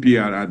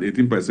 MPR, at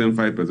 18%,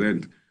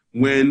 5%,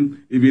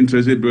 when even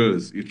treasury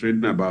bills is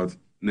trading about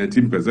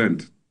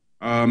 19%.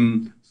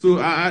 So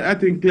I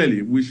think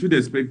clearly we should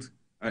expect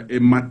a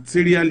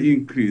material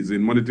increase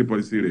in monetary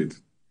policy rate.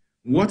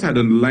 What are the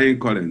underlying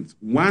currents?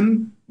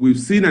 One, we've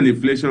seen an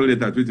inflation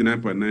rate at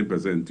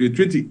 29.9% to a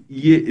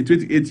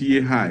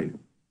 28-year high,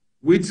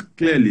 which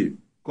clearly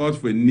calls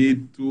for a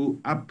need to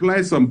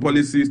apply some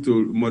policies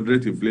to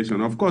moderate inflation.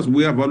 Of course,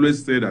 we have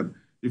always said that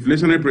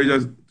inflationary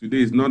pressures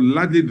today is not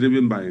largely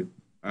driven by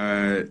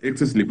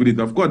excess liquidity.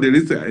 Of course, there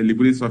is a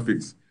liquidity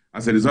suffix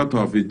as a result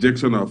of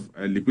injection of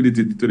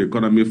liquidity to the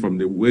economy from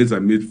the ways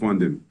and means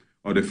funding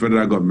of the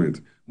federal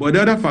government. But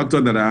the other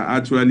factors that are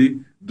actually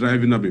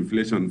driving up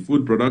inflation,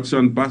 food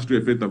production, pass-through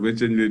effect of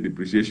exchange rate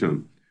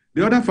depreciation.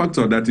 The other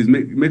factor that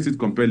makes it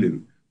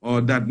compelling,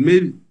 or that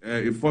may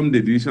inform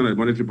the decision of the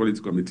Monetary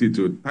Policy Committee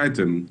to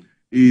tighten,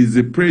 is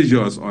the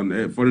pressures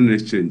on foreign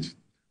exchange.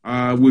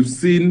 We've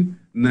seen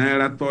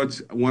Naira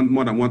touch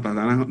more than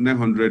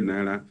 1,900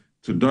 Naira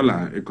to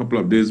dollar a couple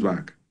of days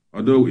back,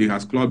 although it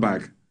has clawed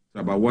back to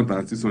about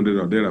 1,600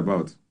 or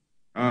thereabouts.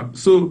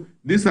 So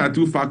these are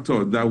two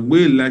factors that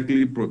will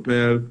likely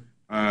propel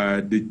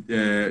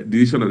the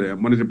decision of the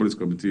Monetary Policy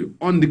Committee.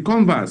 On the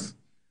converse,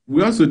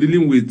 we're also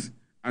dealing with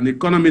an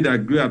economy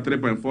that grew at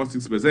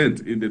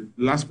 3.46% in the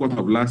last quarter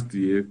of last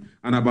year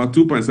and about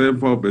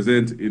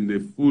 2.74% in the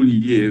full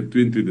year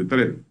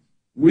 2023,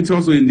 which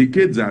also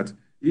indicates that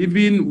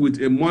even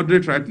with a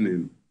moderate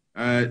tightening,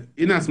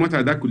 in as much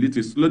as that could lead to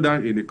a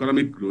slowdown in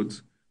economic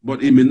growth,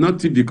 but it may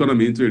not tip the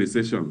economy into a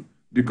recession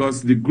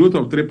because the growth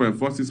of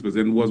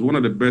 3.46% was one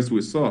of the best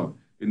we saw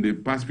in the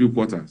past few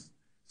quarters.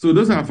 So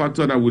those are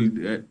factors that will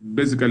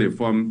basically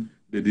inform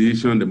the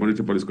decision the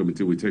Monetary Policy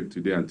Committee will take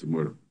today and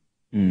tomorrow.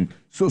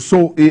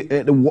 So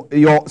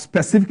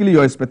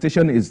your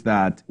expectation is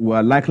that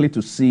we're likely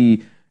to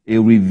see a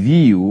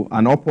review,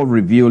 an upward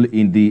review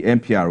in the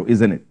MPR,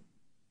 isn't it?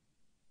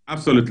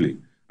 Absolutely.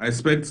 I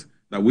expect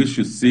that we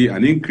should see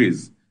an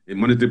increase in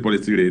monetary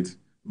policy rate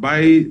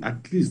by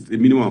at least a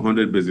minimum of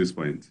 100 basis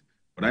points.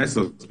 But I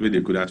suspect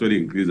it could actually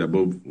increase by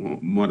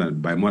more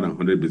than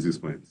 100 basis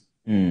points.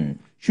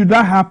 Should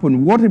that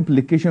happen, what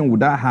implication would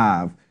that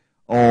have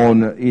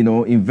on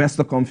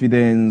investor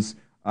confidence,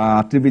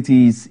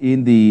 activities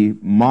in the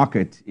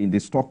market, in the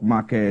stock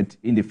market,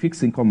 in the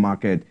fixed income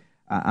market,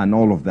 and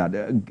all of that?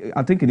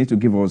 I think you need to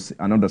give us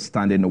an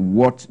understanding of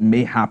what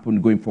may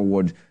happen going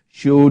forward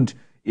should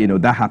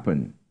that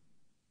happen.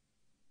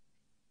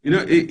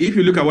 If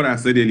you look at what I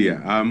said earlier,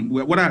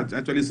 what I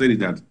actually said is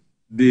that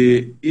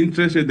the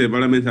interest rate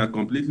environment has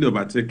completely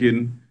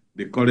overtaken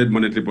the current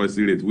monetary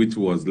policy rate, which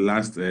was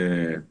last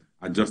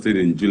adjusted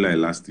in July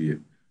last year.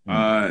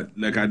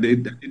 Like I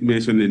did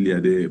mention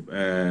earlier,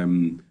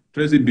 the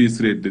Treasury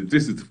bills rate, the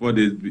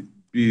 364-day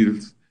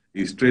bills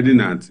is trading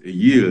at a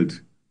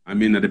yield, at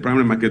the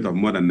primary market of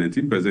more than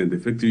 19%,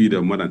 effective yield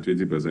of more than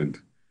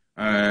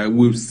 20%.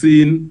 We've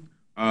seen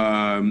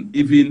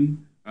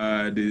even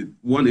the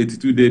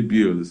 182-day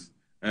bills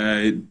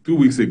 2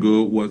 weeks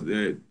ago was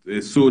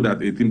sold at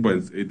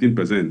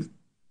 18%.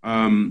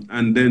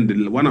 And then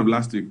the one of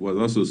last week was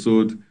also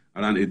sold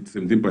around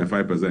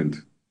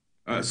 17.5%.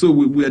 So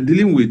we are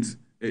dealing with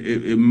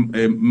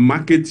a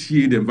market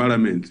yield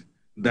environment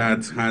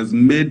that has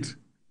made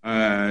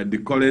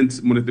the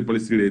current monetary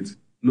policy rate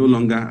no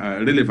longer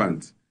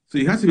relevant. So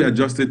it has to be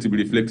adjusted to be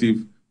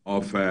reflective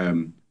of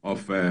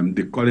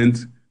the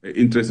current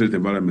interest rate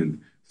environment.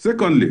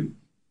 Secondly,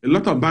 a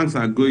lot of banks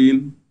are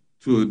going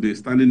to the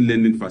standing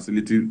lending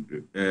facility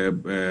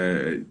of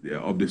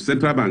the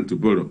central bank to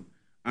borrow.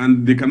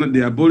 And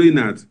they are borrowing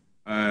at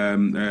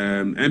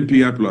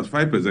MPR plus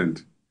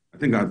 5%. I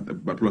think at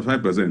plus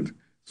 5%.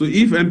 So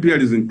if MPR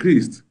is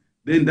increased,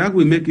 then that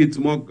will make it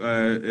more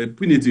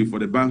punitive for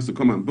the banks to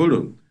come and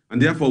borrow.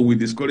 And therefore, we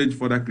discourage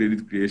further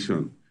credit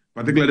creation,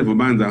 particularly for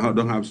banks that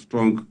don't have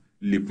strong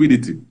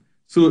liquidity.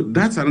 So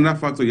that's another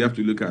factor you have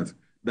to look at,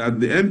 that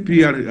the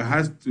MPR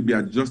has to be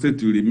adjusted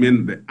to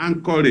remain the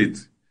anchor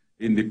rate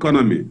in the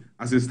economy.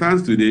 As it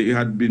stands today, it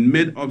had been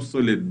made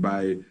obsolete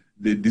by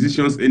the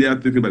decisions earlier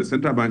taken by the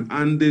central bank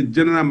and the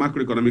general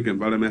macroeconomic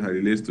environment that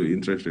relates to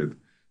interest rate.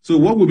 So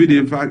what will be the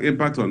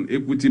impact on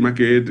equity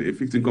market, a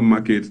fixed income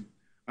market?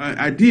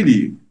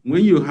 Ideally,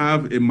 when you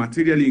have a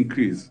material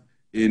increase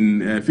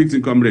in fixed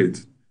income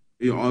rate,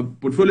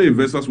 portfolio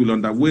investors will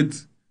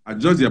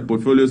adjust their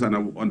portfolios and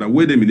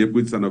underweight them in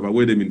equities and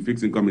overweight them in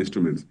fixed income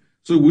instruments.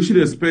 So we should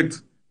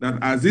expect that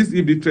as this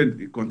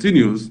trend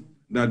continues,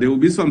 that there will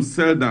be some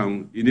sell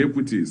down in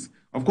equities,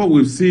 Of course,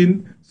 we've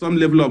seen some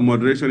level of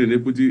moderation in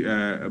equity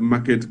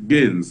market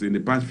gains in the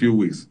past few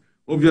weeks,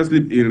 obviously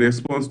in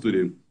response to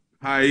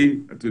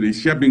the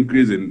sharp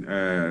increase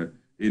in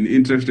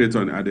interest rates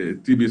at the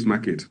T-bills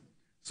market.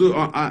 So,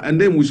 and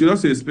then we should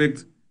also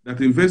expect that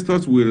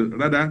investors will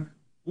rather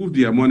put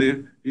their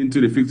money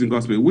into the fixed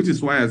income space, which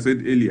is why I said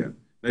earlier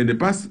that in the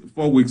past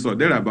 4 weeks or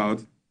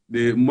thereabout,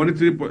 the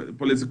monetary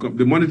policy,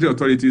 the monetary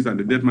authorities and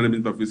the debt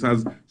management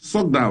officers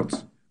sucked out,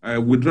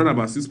 withdrawn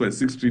about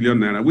 6.6 trillion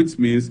naira, which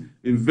means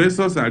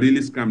investors are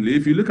really scrambling.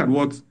 If you look at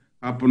what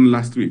happened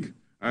last week,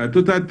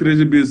 total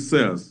treasury bill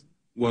sales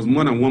was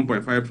more than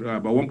about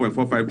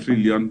 1.45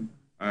 trillion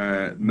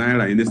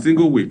naira in a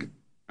single week,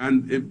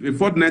 and a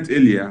fortnight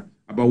earlier,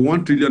 about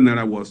 1 trillion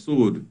naira was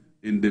sold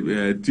in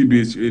the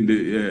T-bills, in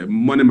the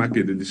money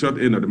market, in the short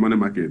end of the money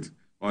market,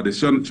 or the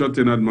short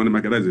end of the money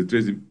market, that's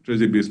the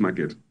treasury bills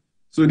market.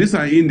 So these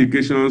are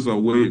indications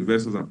of where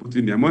investors are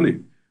putting their money.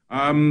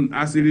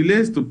 As it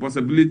relates to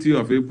possibility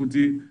of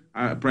equity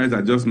price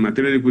adjustment,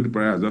 material equity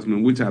price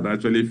adjustment, which I'd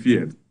actually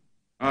feared,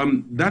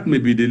 that may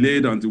be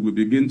delayed until we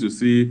begin to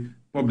see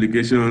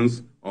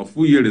publications of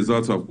full-year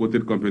results of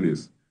quoted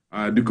companies,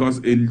 because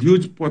a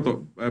huge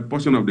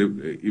portion of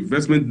the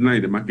investment now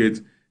in the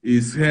market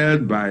is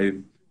held by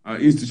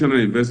institutional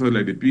investors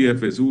like the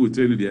PFS, who will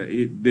tell you they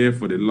are there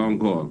for the long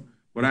haul.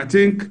 But I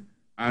think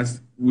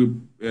as we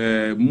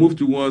move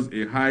towards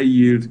a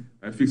high-yield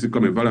fixed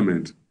income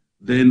environment,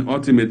 then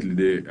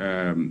ultimately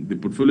the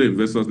portfolio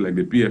investors like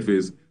the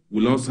PFAs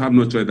will also have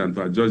no choice than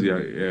to adjust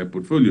their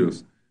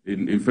portfolios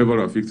in favor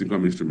of fixed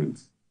income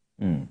instruments.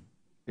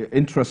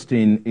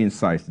 Interesting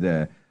insight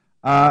there.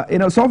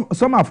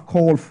 Some have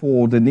called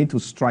for the need to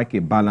strike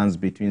a balance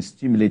between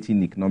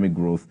stimulating economic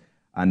growth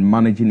and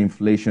managing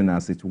inflation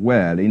as it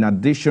well. In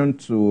addition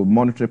to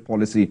monetary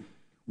policy,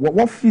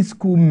 what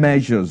fiscal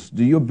measures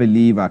do you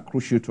believe are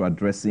crucial to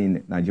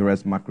addressing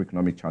Nigeria's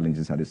macroeconomic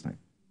challenges at this time?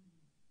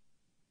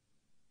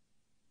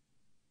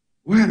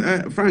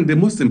 Well, Frank, the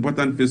most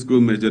important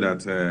fiscal measure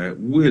that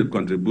will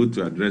contribute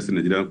to addressing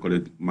Nigeria's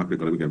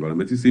macroeconomic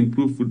environment is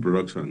improved food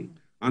production.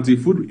 And to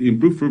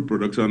improve food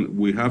production,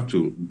 we have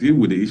to deal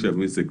with the issue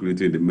of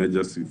insecurity in the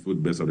major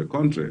food base of the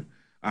country,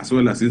 as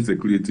well as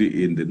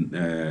insecurity in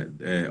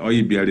the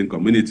oil-bearing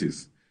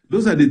communities.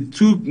 Those are the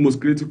two most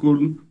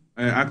critical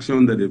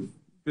actions that the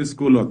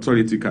fiscal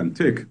authority can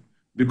take.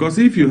 Because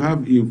if you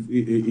have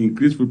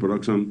increased food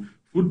production,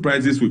 food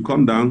prices will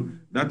come down.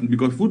 That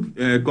because food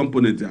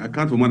components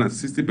account for more than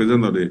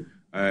 60% of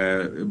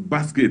the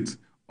basket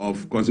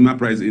of consumer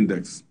price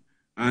index.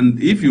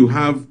 And if you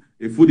have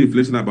a food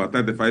inflation about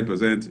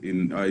 35%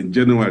 in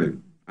January,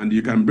 and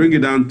you can bring it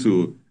down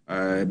to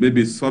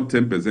maybe sub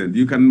 10%,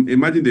 you can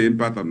imagine the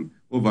impact on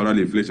overall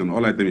inflation,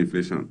 all item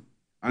inflation.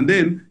 And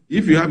then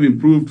if you have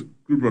improved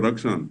crude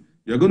production,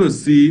 you're going to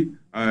see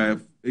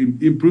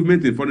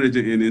improvement in foreign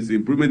exchange earnings,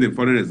 improvement in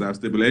foreign reserves,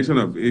 stabilization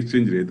of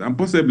exchange rate, and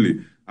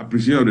possibly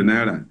appreciation of the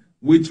naira,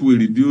 which will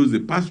reduce the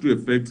pass-through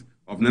effect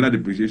of naira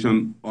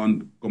depreciation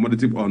on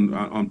commodity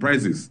on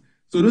prices.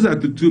 So those are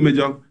the two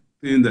major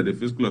things that the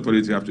fiscal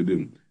authority have to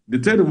do. The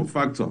third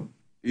factor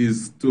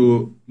is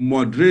to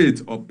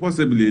moderate or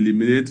possibly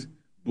eliminate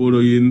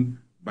borrowing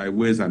by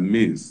ways and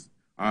means,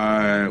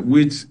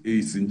 which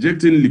is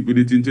injecting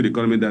liquidity into the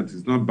economy that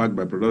is not backed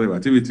by productive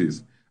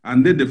activities.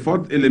 And then the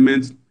fourth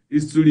element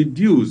is to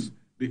reduce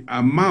the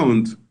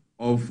amount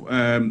of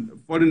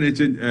foreign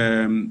exchange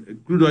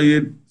crude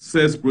oil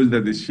sales price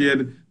that is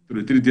shared to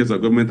the 3 tiers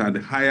of government at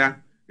the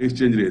higher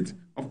exchange rate.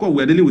 Of course,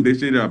 we're dealing with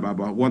exchange rate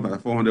about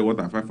 1,400,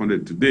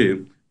 1,500 today,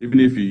 even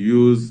if you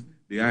use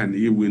the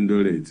I&E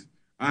window rate.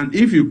 And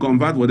if you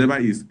convert whatever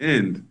is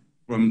earned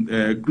from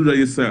crude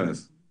oil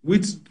sales,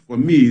 which for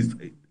me is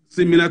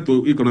similar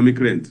to economic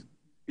rent,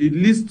 it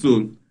leads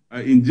to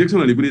injection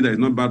of liquidity that is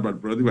not bad by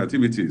productive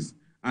activities.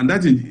 And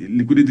that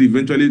liquidity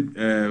eventually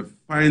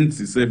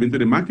finds itself into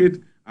the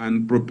market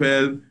and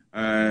propel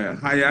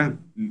higher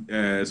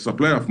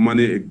supply of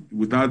money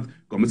without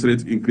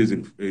commensurate increase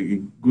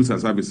in goods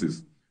and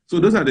services. So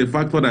those are the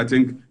factors that I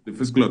think the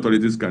fiscal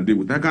authorities can deal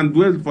with. I can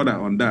dwell further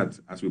on that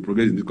as we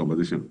progress in this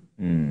conversation.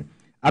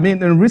 I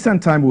mean, in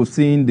recent time, we've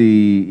seen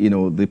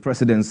the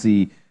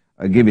presidency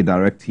gave a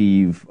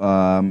directive,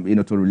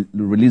 to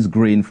release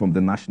grain from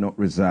the National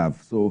Reserve.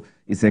 So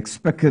it's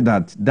expected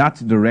that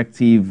that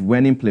directive,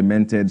 when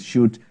implemented,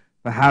 should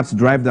perhaps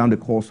drive down the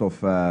cost of,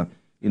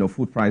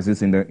 food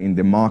prices in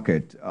the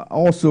market.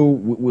 Also,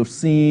 we've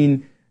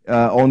seen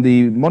on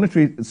the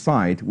monetary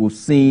side, we've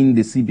seen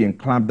the CBN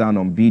clamp down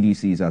on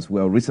BDCs as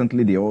well.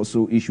 Recently, they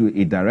also issued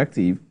a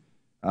directive.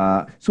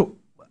 So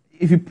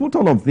if you put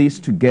all of this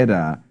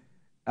together,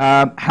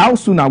 how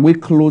soon are we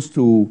close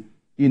to,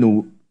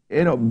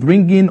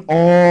 bringing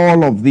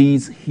all of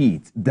these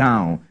heat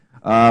down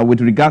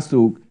with regards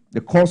to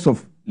the cost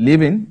of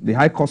living, the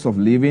high cost of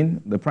living,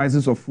 the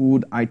prices of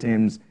food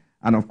items,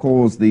 and of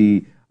course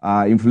the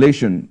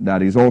inflation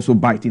that is also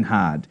biting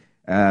hard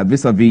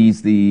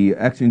vis-a-vis the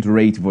exchange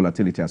rate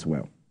volatility as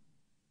well?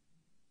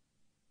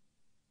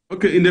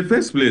 Okay, in the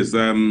first place,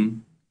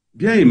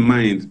 bear in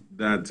mind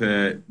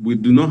that we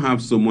do not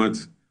have so much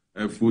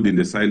food in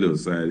the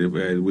silos.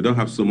 We don't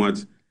have so much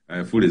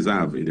food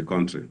reserve in the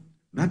country.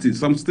 That is,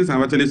 some states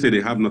have actually said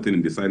they have nothing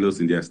in the silos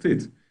in their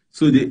state.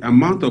 So the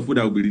amount of food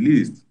that will be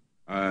released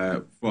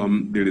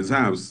from the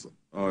reserves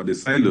or the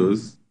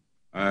silos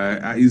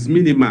is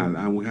minimal,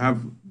 and we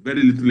have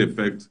very little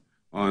effect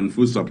on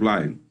food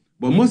supply.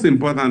 But most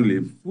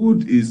importantly,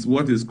 food is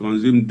what is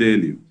consumed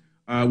daily.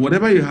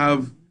 Whatever you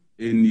have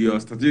in your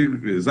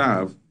strategic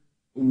reserve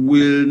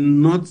will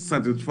not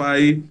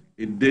satisfy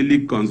a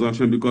daily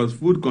consumption, because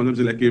food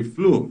consumption is like a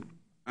flow,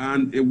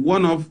 and a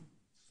one-off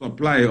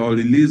supply or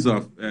release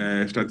of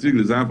strategic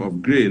reserve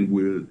of grain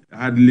will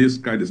hardly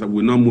scratch the surface,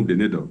 will not move the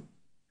needle.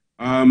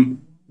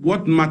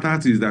 What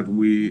matters is that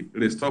we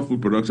restore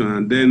food production,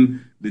 and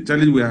then the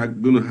challenge we are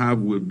going to have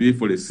will be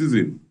for the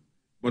season.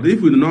 But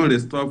if we do not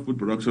restore food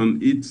production,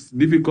 it's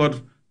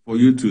difficult for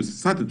you to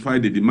satisfy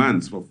the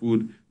demands for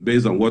food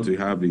based on what you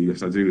have in your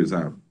strategic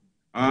reserve.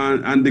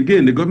 And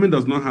again, the government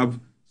does not have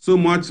so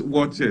much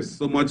war chest,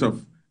 so much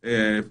of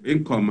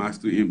income as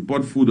to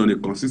import food on a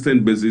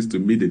consistent basis to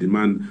meet the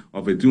demand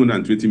of a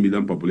 220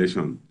 million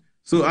population.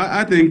 So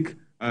I think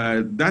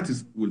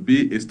that would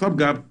be a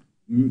stopgap,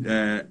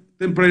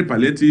 temporary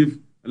palliative,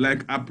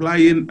 like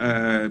applying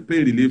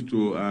pain relief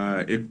to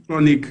a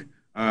chronic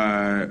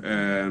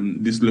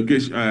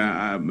dislocation,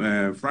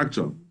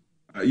 fracture.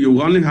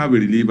 You only have a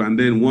relief, and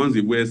then once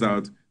it wears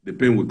out, the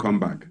pain will come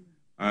back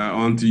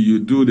until you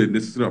do the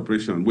necessary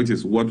operation, which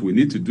is what we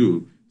need to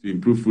do to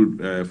improve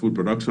food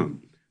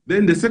production.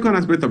 Then the second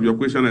aspect of your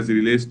question, as it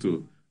relates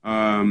to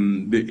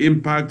the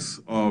impacts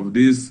of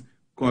this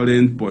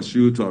current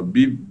pursuit of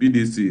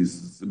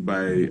BDCs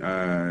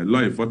by law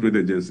enforcement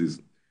agencies,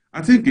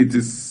 I think it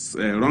is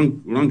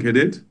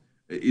wrong-headed.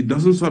 It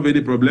doesn't solve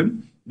any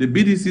problem. The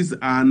BDCs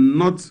are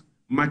not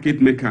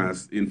market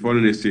makers in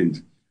foreign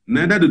exchange.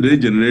 Neither do they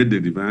generate the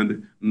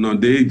demand, nor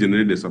they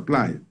generate the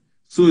supply.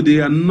 So they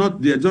are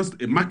not, they are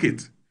just a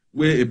market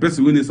where a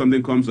person who needs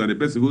something comes to, and a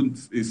person who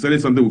is selling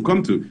something will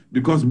come to,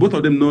 because both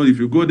of them know if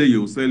you go there,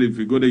 you sell, if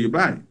you go there, you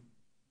buy.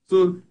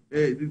 So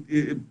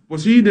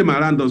pursuing them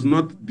around does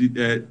not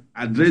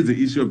address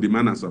the issue of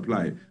demand and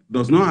supply,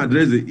 does not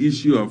address the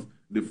issue of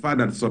the fact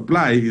that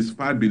supply is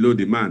far below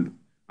demand.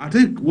 I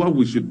think what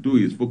we should do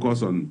is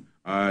focus on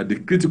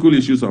the critical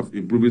issues of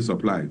improving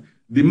supply.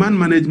 Demand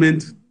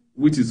management,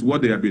 which is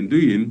what they have been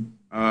doing,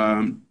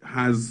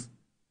 does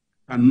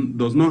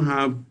not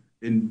have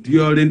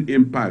enduring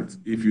impact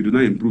if you do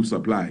not improve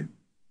supply,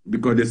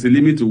 because there's a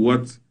limit to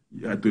what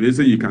to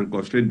say you can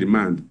constrain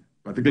demand,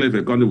 particularly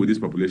if a country with this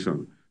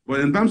population. But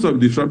in terms of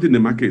disrupting the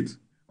market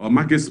or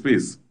market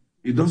space,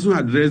 it doesn't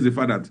address the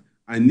fact that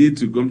I need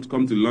to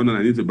come to London,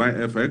 I need to buy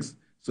FX,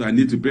 so I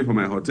need to pay for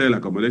my hotel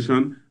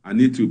accommodation, I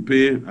need to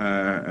pay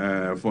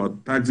for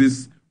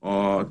taxis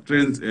or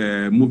trains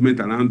movement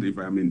around if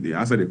I'm in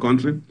outside the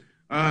country.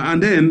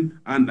 And then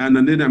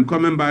I'm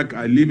coming back,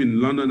 I live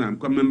in London, I'm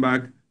coming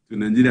back to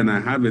Nigeria and I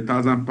have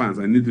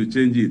 £1,000, I need to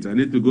change it, I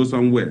need to go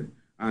somewhere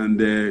and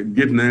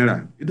get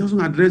Naira. It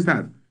doesn't address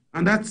that.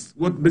 And that's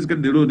what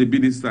basically the role the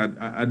BDCs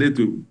are there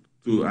to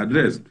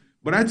address.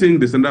 But I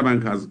think the central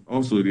bank has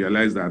also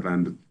realized that,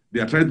 and they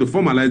are trying to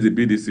formalize the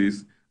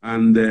BDCs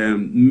and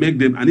make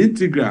them an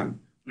integral,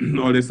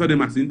 or they saw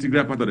them as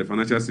integral part of the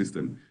financial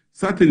system.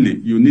 Certainly,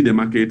 you need a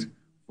market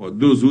for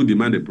those who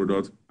demand the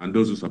product and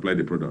those who supply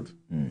the product.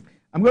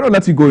 I'm going to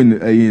let you go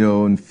in,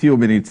 in a few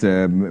minutes,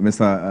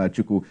 Mr.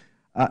 Chukwu.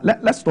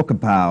 Let's talk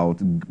about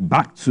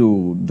back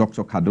to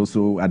Dr.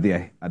 Cardoso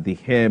at the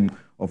helm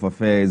of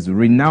affairs,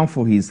 renowned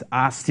for his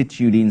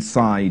astute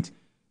insight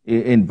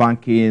in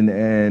banking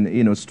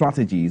and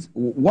strategies.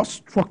 What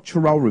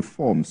structural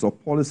reforms or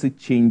policy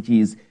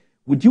changes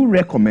would you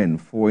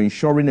recommend for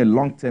ensuring a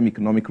long-term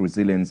economic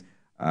resilience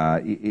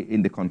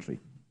in the country?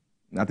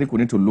 I think we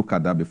need to look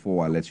at that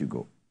before I let you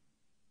go.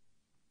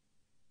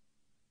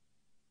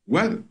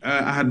 Well,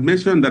 I had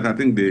mentioned that I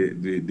think the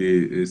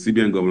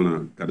CBN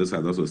Governor Cardoso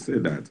had also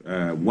said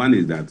that. One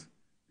is that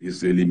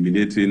it's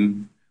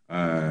eliminating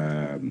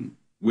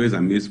ways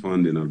and means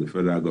funding of the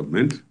federal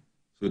government,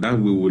 so that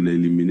we will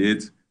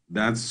eliminate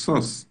that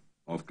source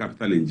of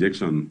capital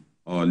injection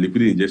or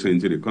liquidity injection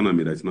into the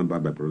economy that's not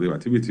backed by productive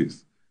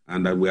activities,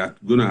 and that we are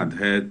going to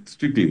adhere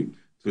strictly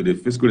to the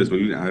Fiscal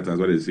Responsibility Act as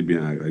well as the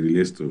CBN Act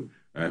relates to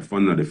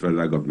funding of the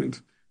federal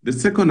government. The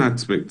second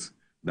aspect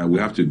that we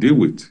have to deal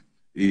with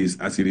is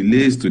as it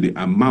relates to the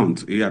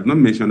amount. He had not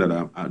mentioned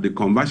that the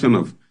conversion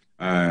of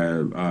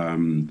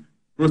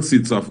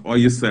proceeds of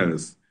oil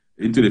sales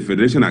into the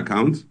federation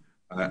account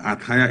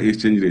at higher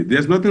exchange rate.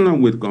 There's nothing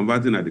wrong with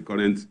converting at the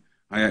current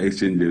higher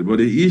exchange rate, but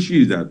the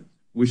issue is that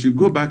we should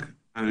go back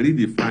and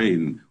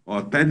redefine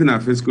or tighten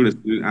our Fiscal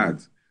Responsibility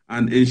Act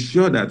and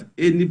ensure that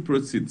any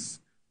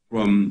proceeds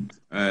from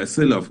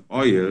sale of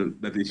oil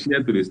that is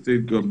shared to the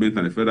state government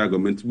and the federal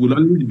government will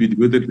only be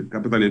devoted to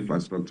capital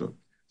infrastructure,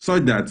 so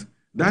that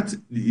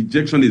the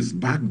injection is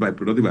backed by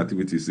productive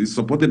activities, is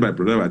supported by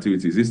productive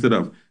activities, instead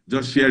of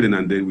just sharing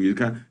and then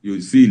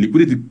you see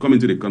liquidity come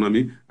into the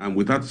economy and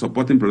without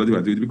supporting productive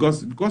activity,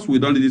 because we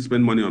don't really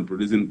spend money on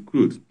producing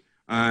crude.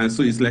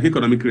 So it's like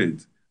economic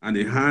rent, and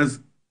it has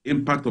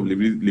impact of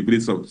liquidity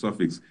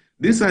suffix.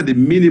 These are the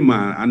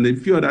minima and a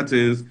few other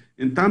things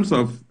in terms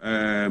of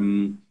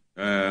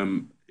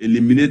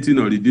eliminating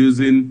or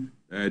reducing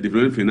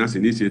development finance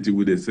initiative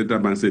with the central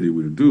bank said it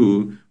will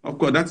do. Of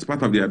course, that's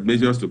part of their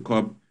measures to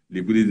curb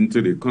liquidity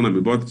into the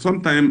economy. But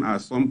sometime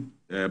at some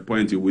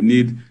point, you will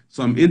need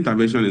some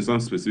intervention in some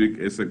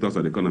specific sectors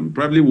of the economy.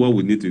 Probably what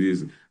we need to do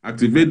is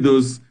activate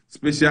those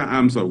special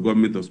arms of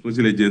government or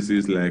special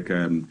agencies like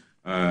the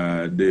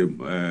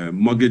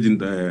mortgage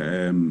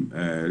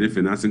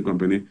refinancing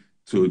company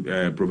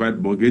to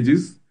provide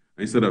mortgages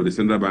instead of the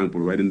central bank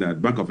providing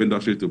that. Bank of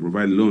Industry to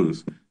provide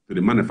loans to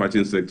the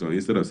manufacturing sector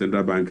instead of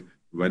central bank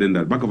providing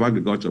that. Bank of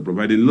Agriculture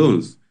providing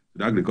loans to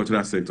the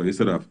agricultural sector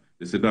instead of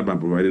the central bank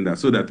providing that.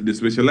 So that the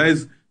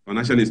specialized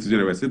financial institutions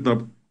that were set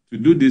up to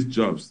do these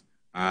jobs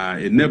are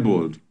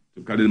enabled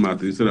to carry them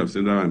out instead of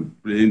central bank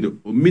playing the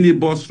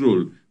omnibus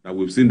role that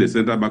we've seen the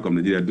Central Bank of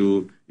Nigeria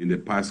do in the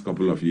past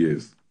couple of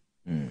years.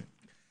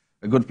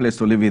 A good place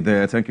to leave it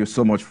there. Thank you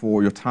so much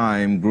for your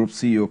time. Group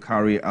CEO,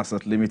 Carry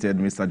Asset Limited,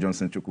 Mr.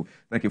 Johnson Chukwu.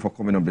 Thank you for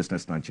coming on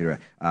Business Nigeria.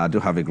 Do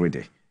have a great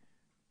day.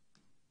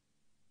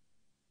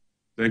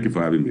 Thank you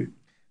for having me.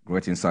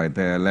 Great insight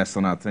there. Let's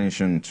turn our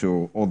attention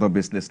to other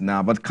business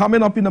now. But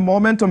coming up in a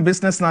moment on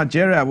Business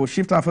Nigeria, we'll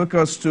shift our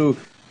focus to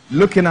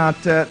looking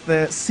at the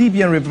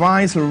CBN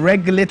revised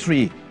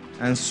regulatory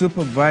and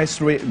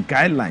supervisory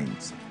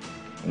guidelines.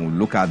 We'll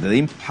look at the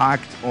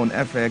impact on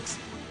FX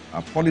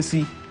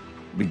policy.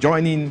 Be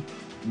joined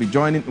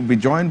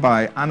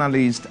by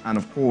analyst and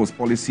of course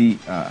policy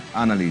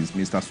analyst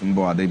Mr.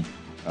 Sumbo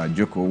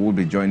Joko will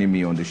be joining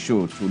me on the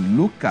show to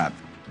look at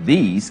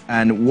these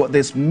and what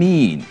this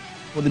mean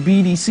for the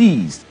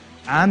BDCs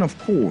and of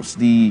course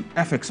the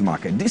FX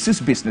market. This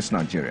is Business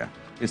Nigeria.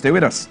 Stay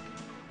with us.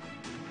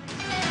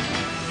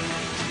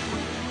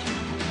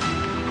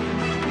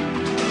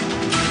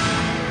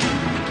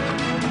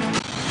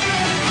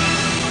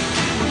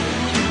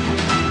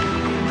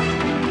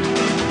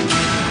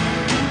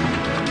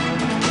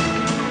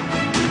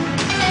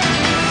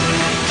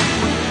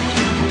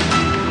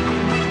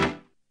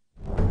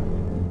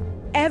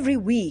 Every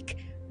week,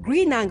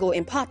 Green Angle,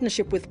 in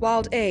partnership with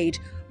Wild Aid,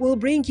 will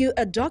bring you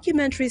a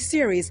documentary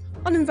series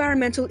on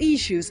environmental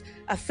issues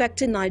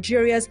affecting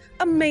Nigeria's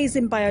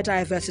amazing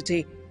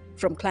biodiversity,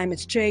 from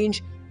climate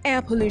change,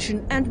 air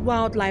pollution, and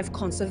wildlife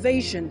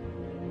conservation.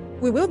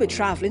 We will be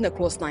traveling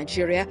across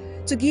Nigeria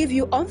to give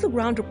you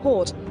on-the-ground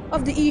report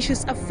of the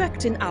issues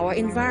affecting our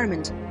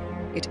environment.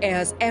 It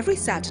airs every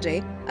Saturday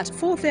at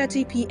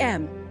 4:30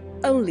 p.m.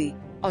 only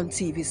on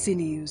TVC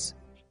News.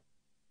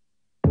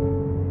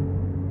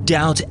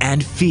 Doubt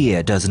and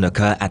fear doesn't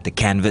occur at the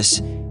canvas,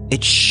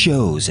 it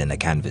shows in the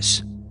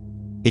canvas.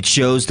 It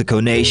shows the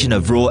conation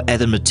of raw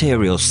earthen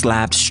material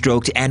slabbed,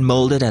 stroked and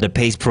molded at a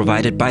pace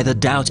provided by the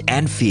doubt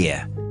and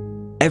fear.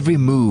 Every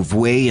move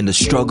way in the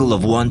struggle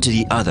of one to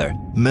the other,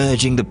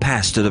 merging the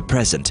past to the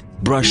present,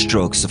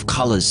 brushstrokes of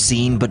colors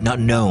seen but not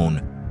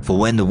known. For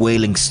when the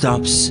wailing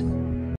stops,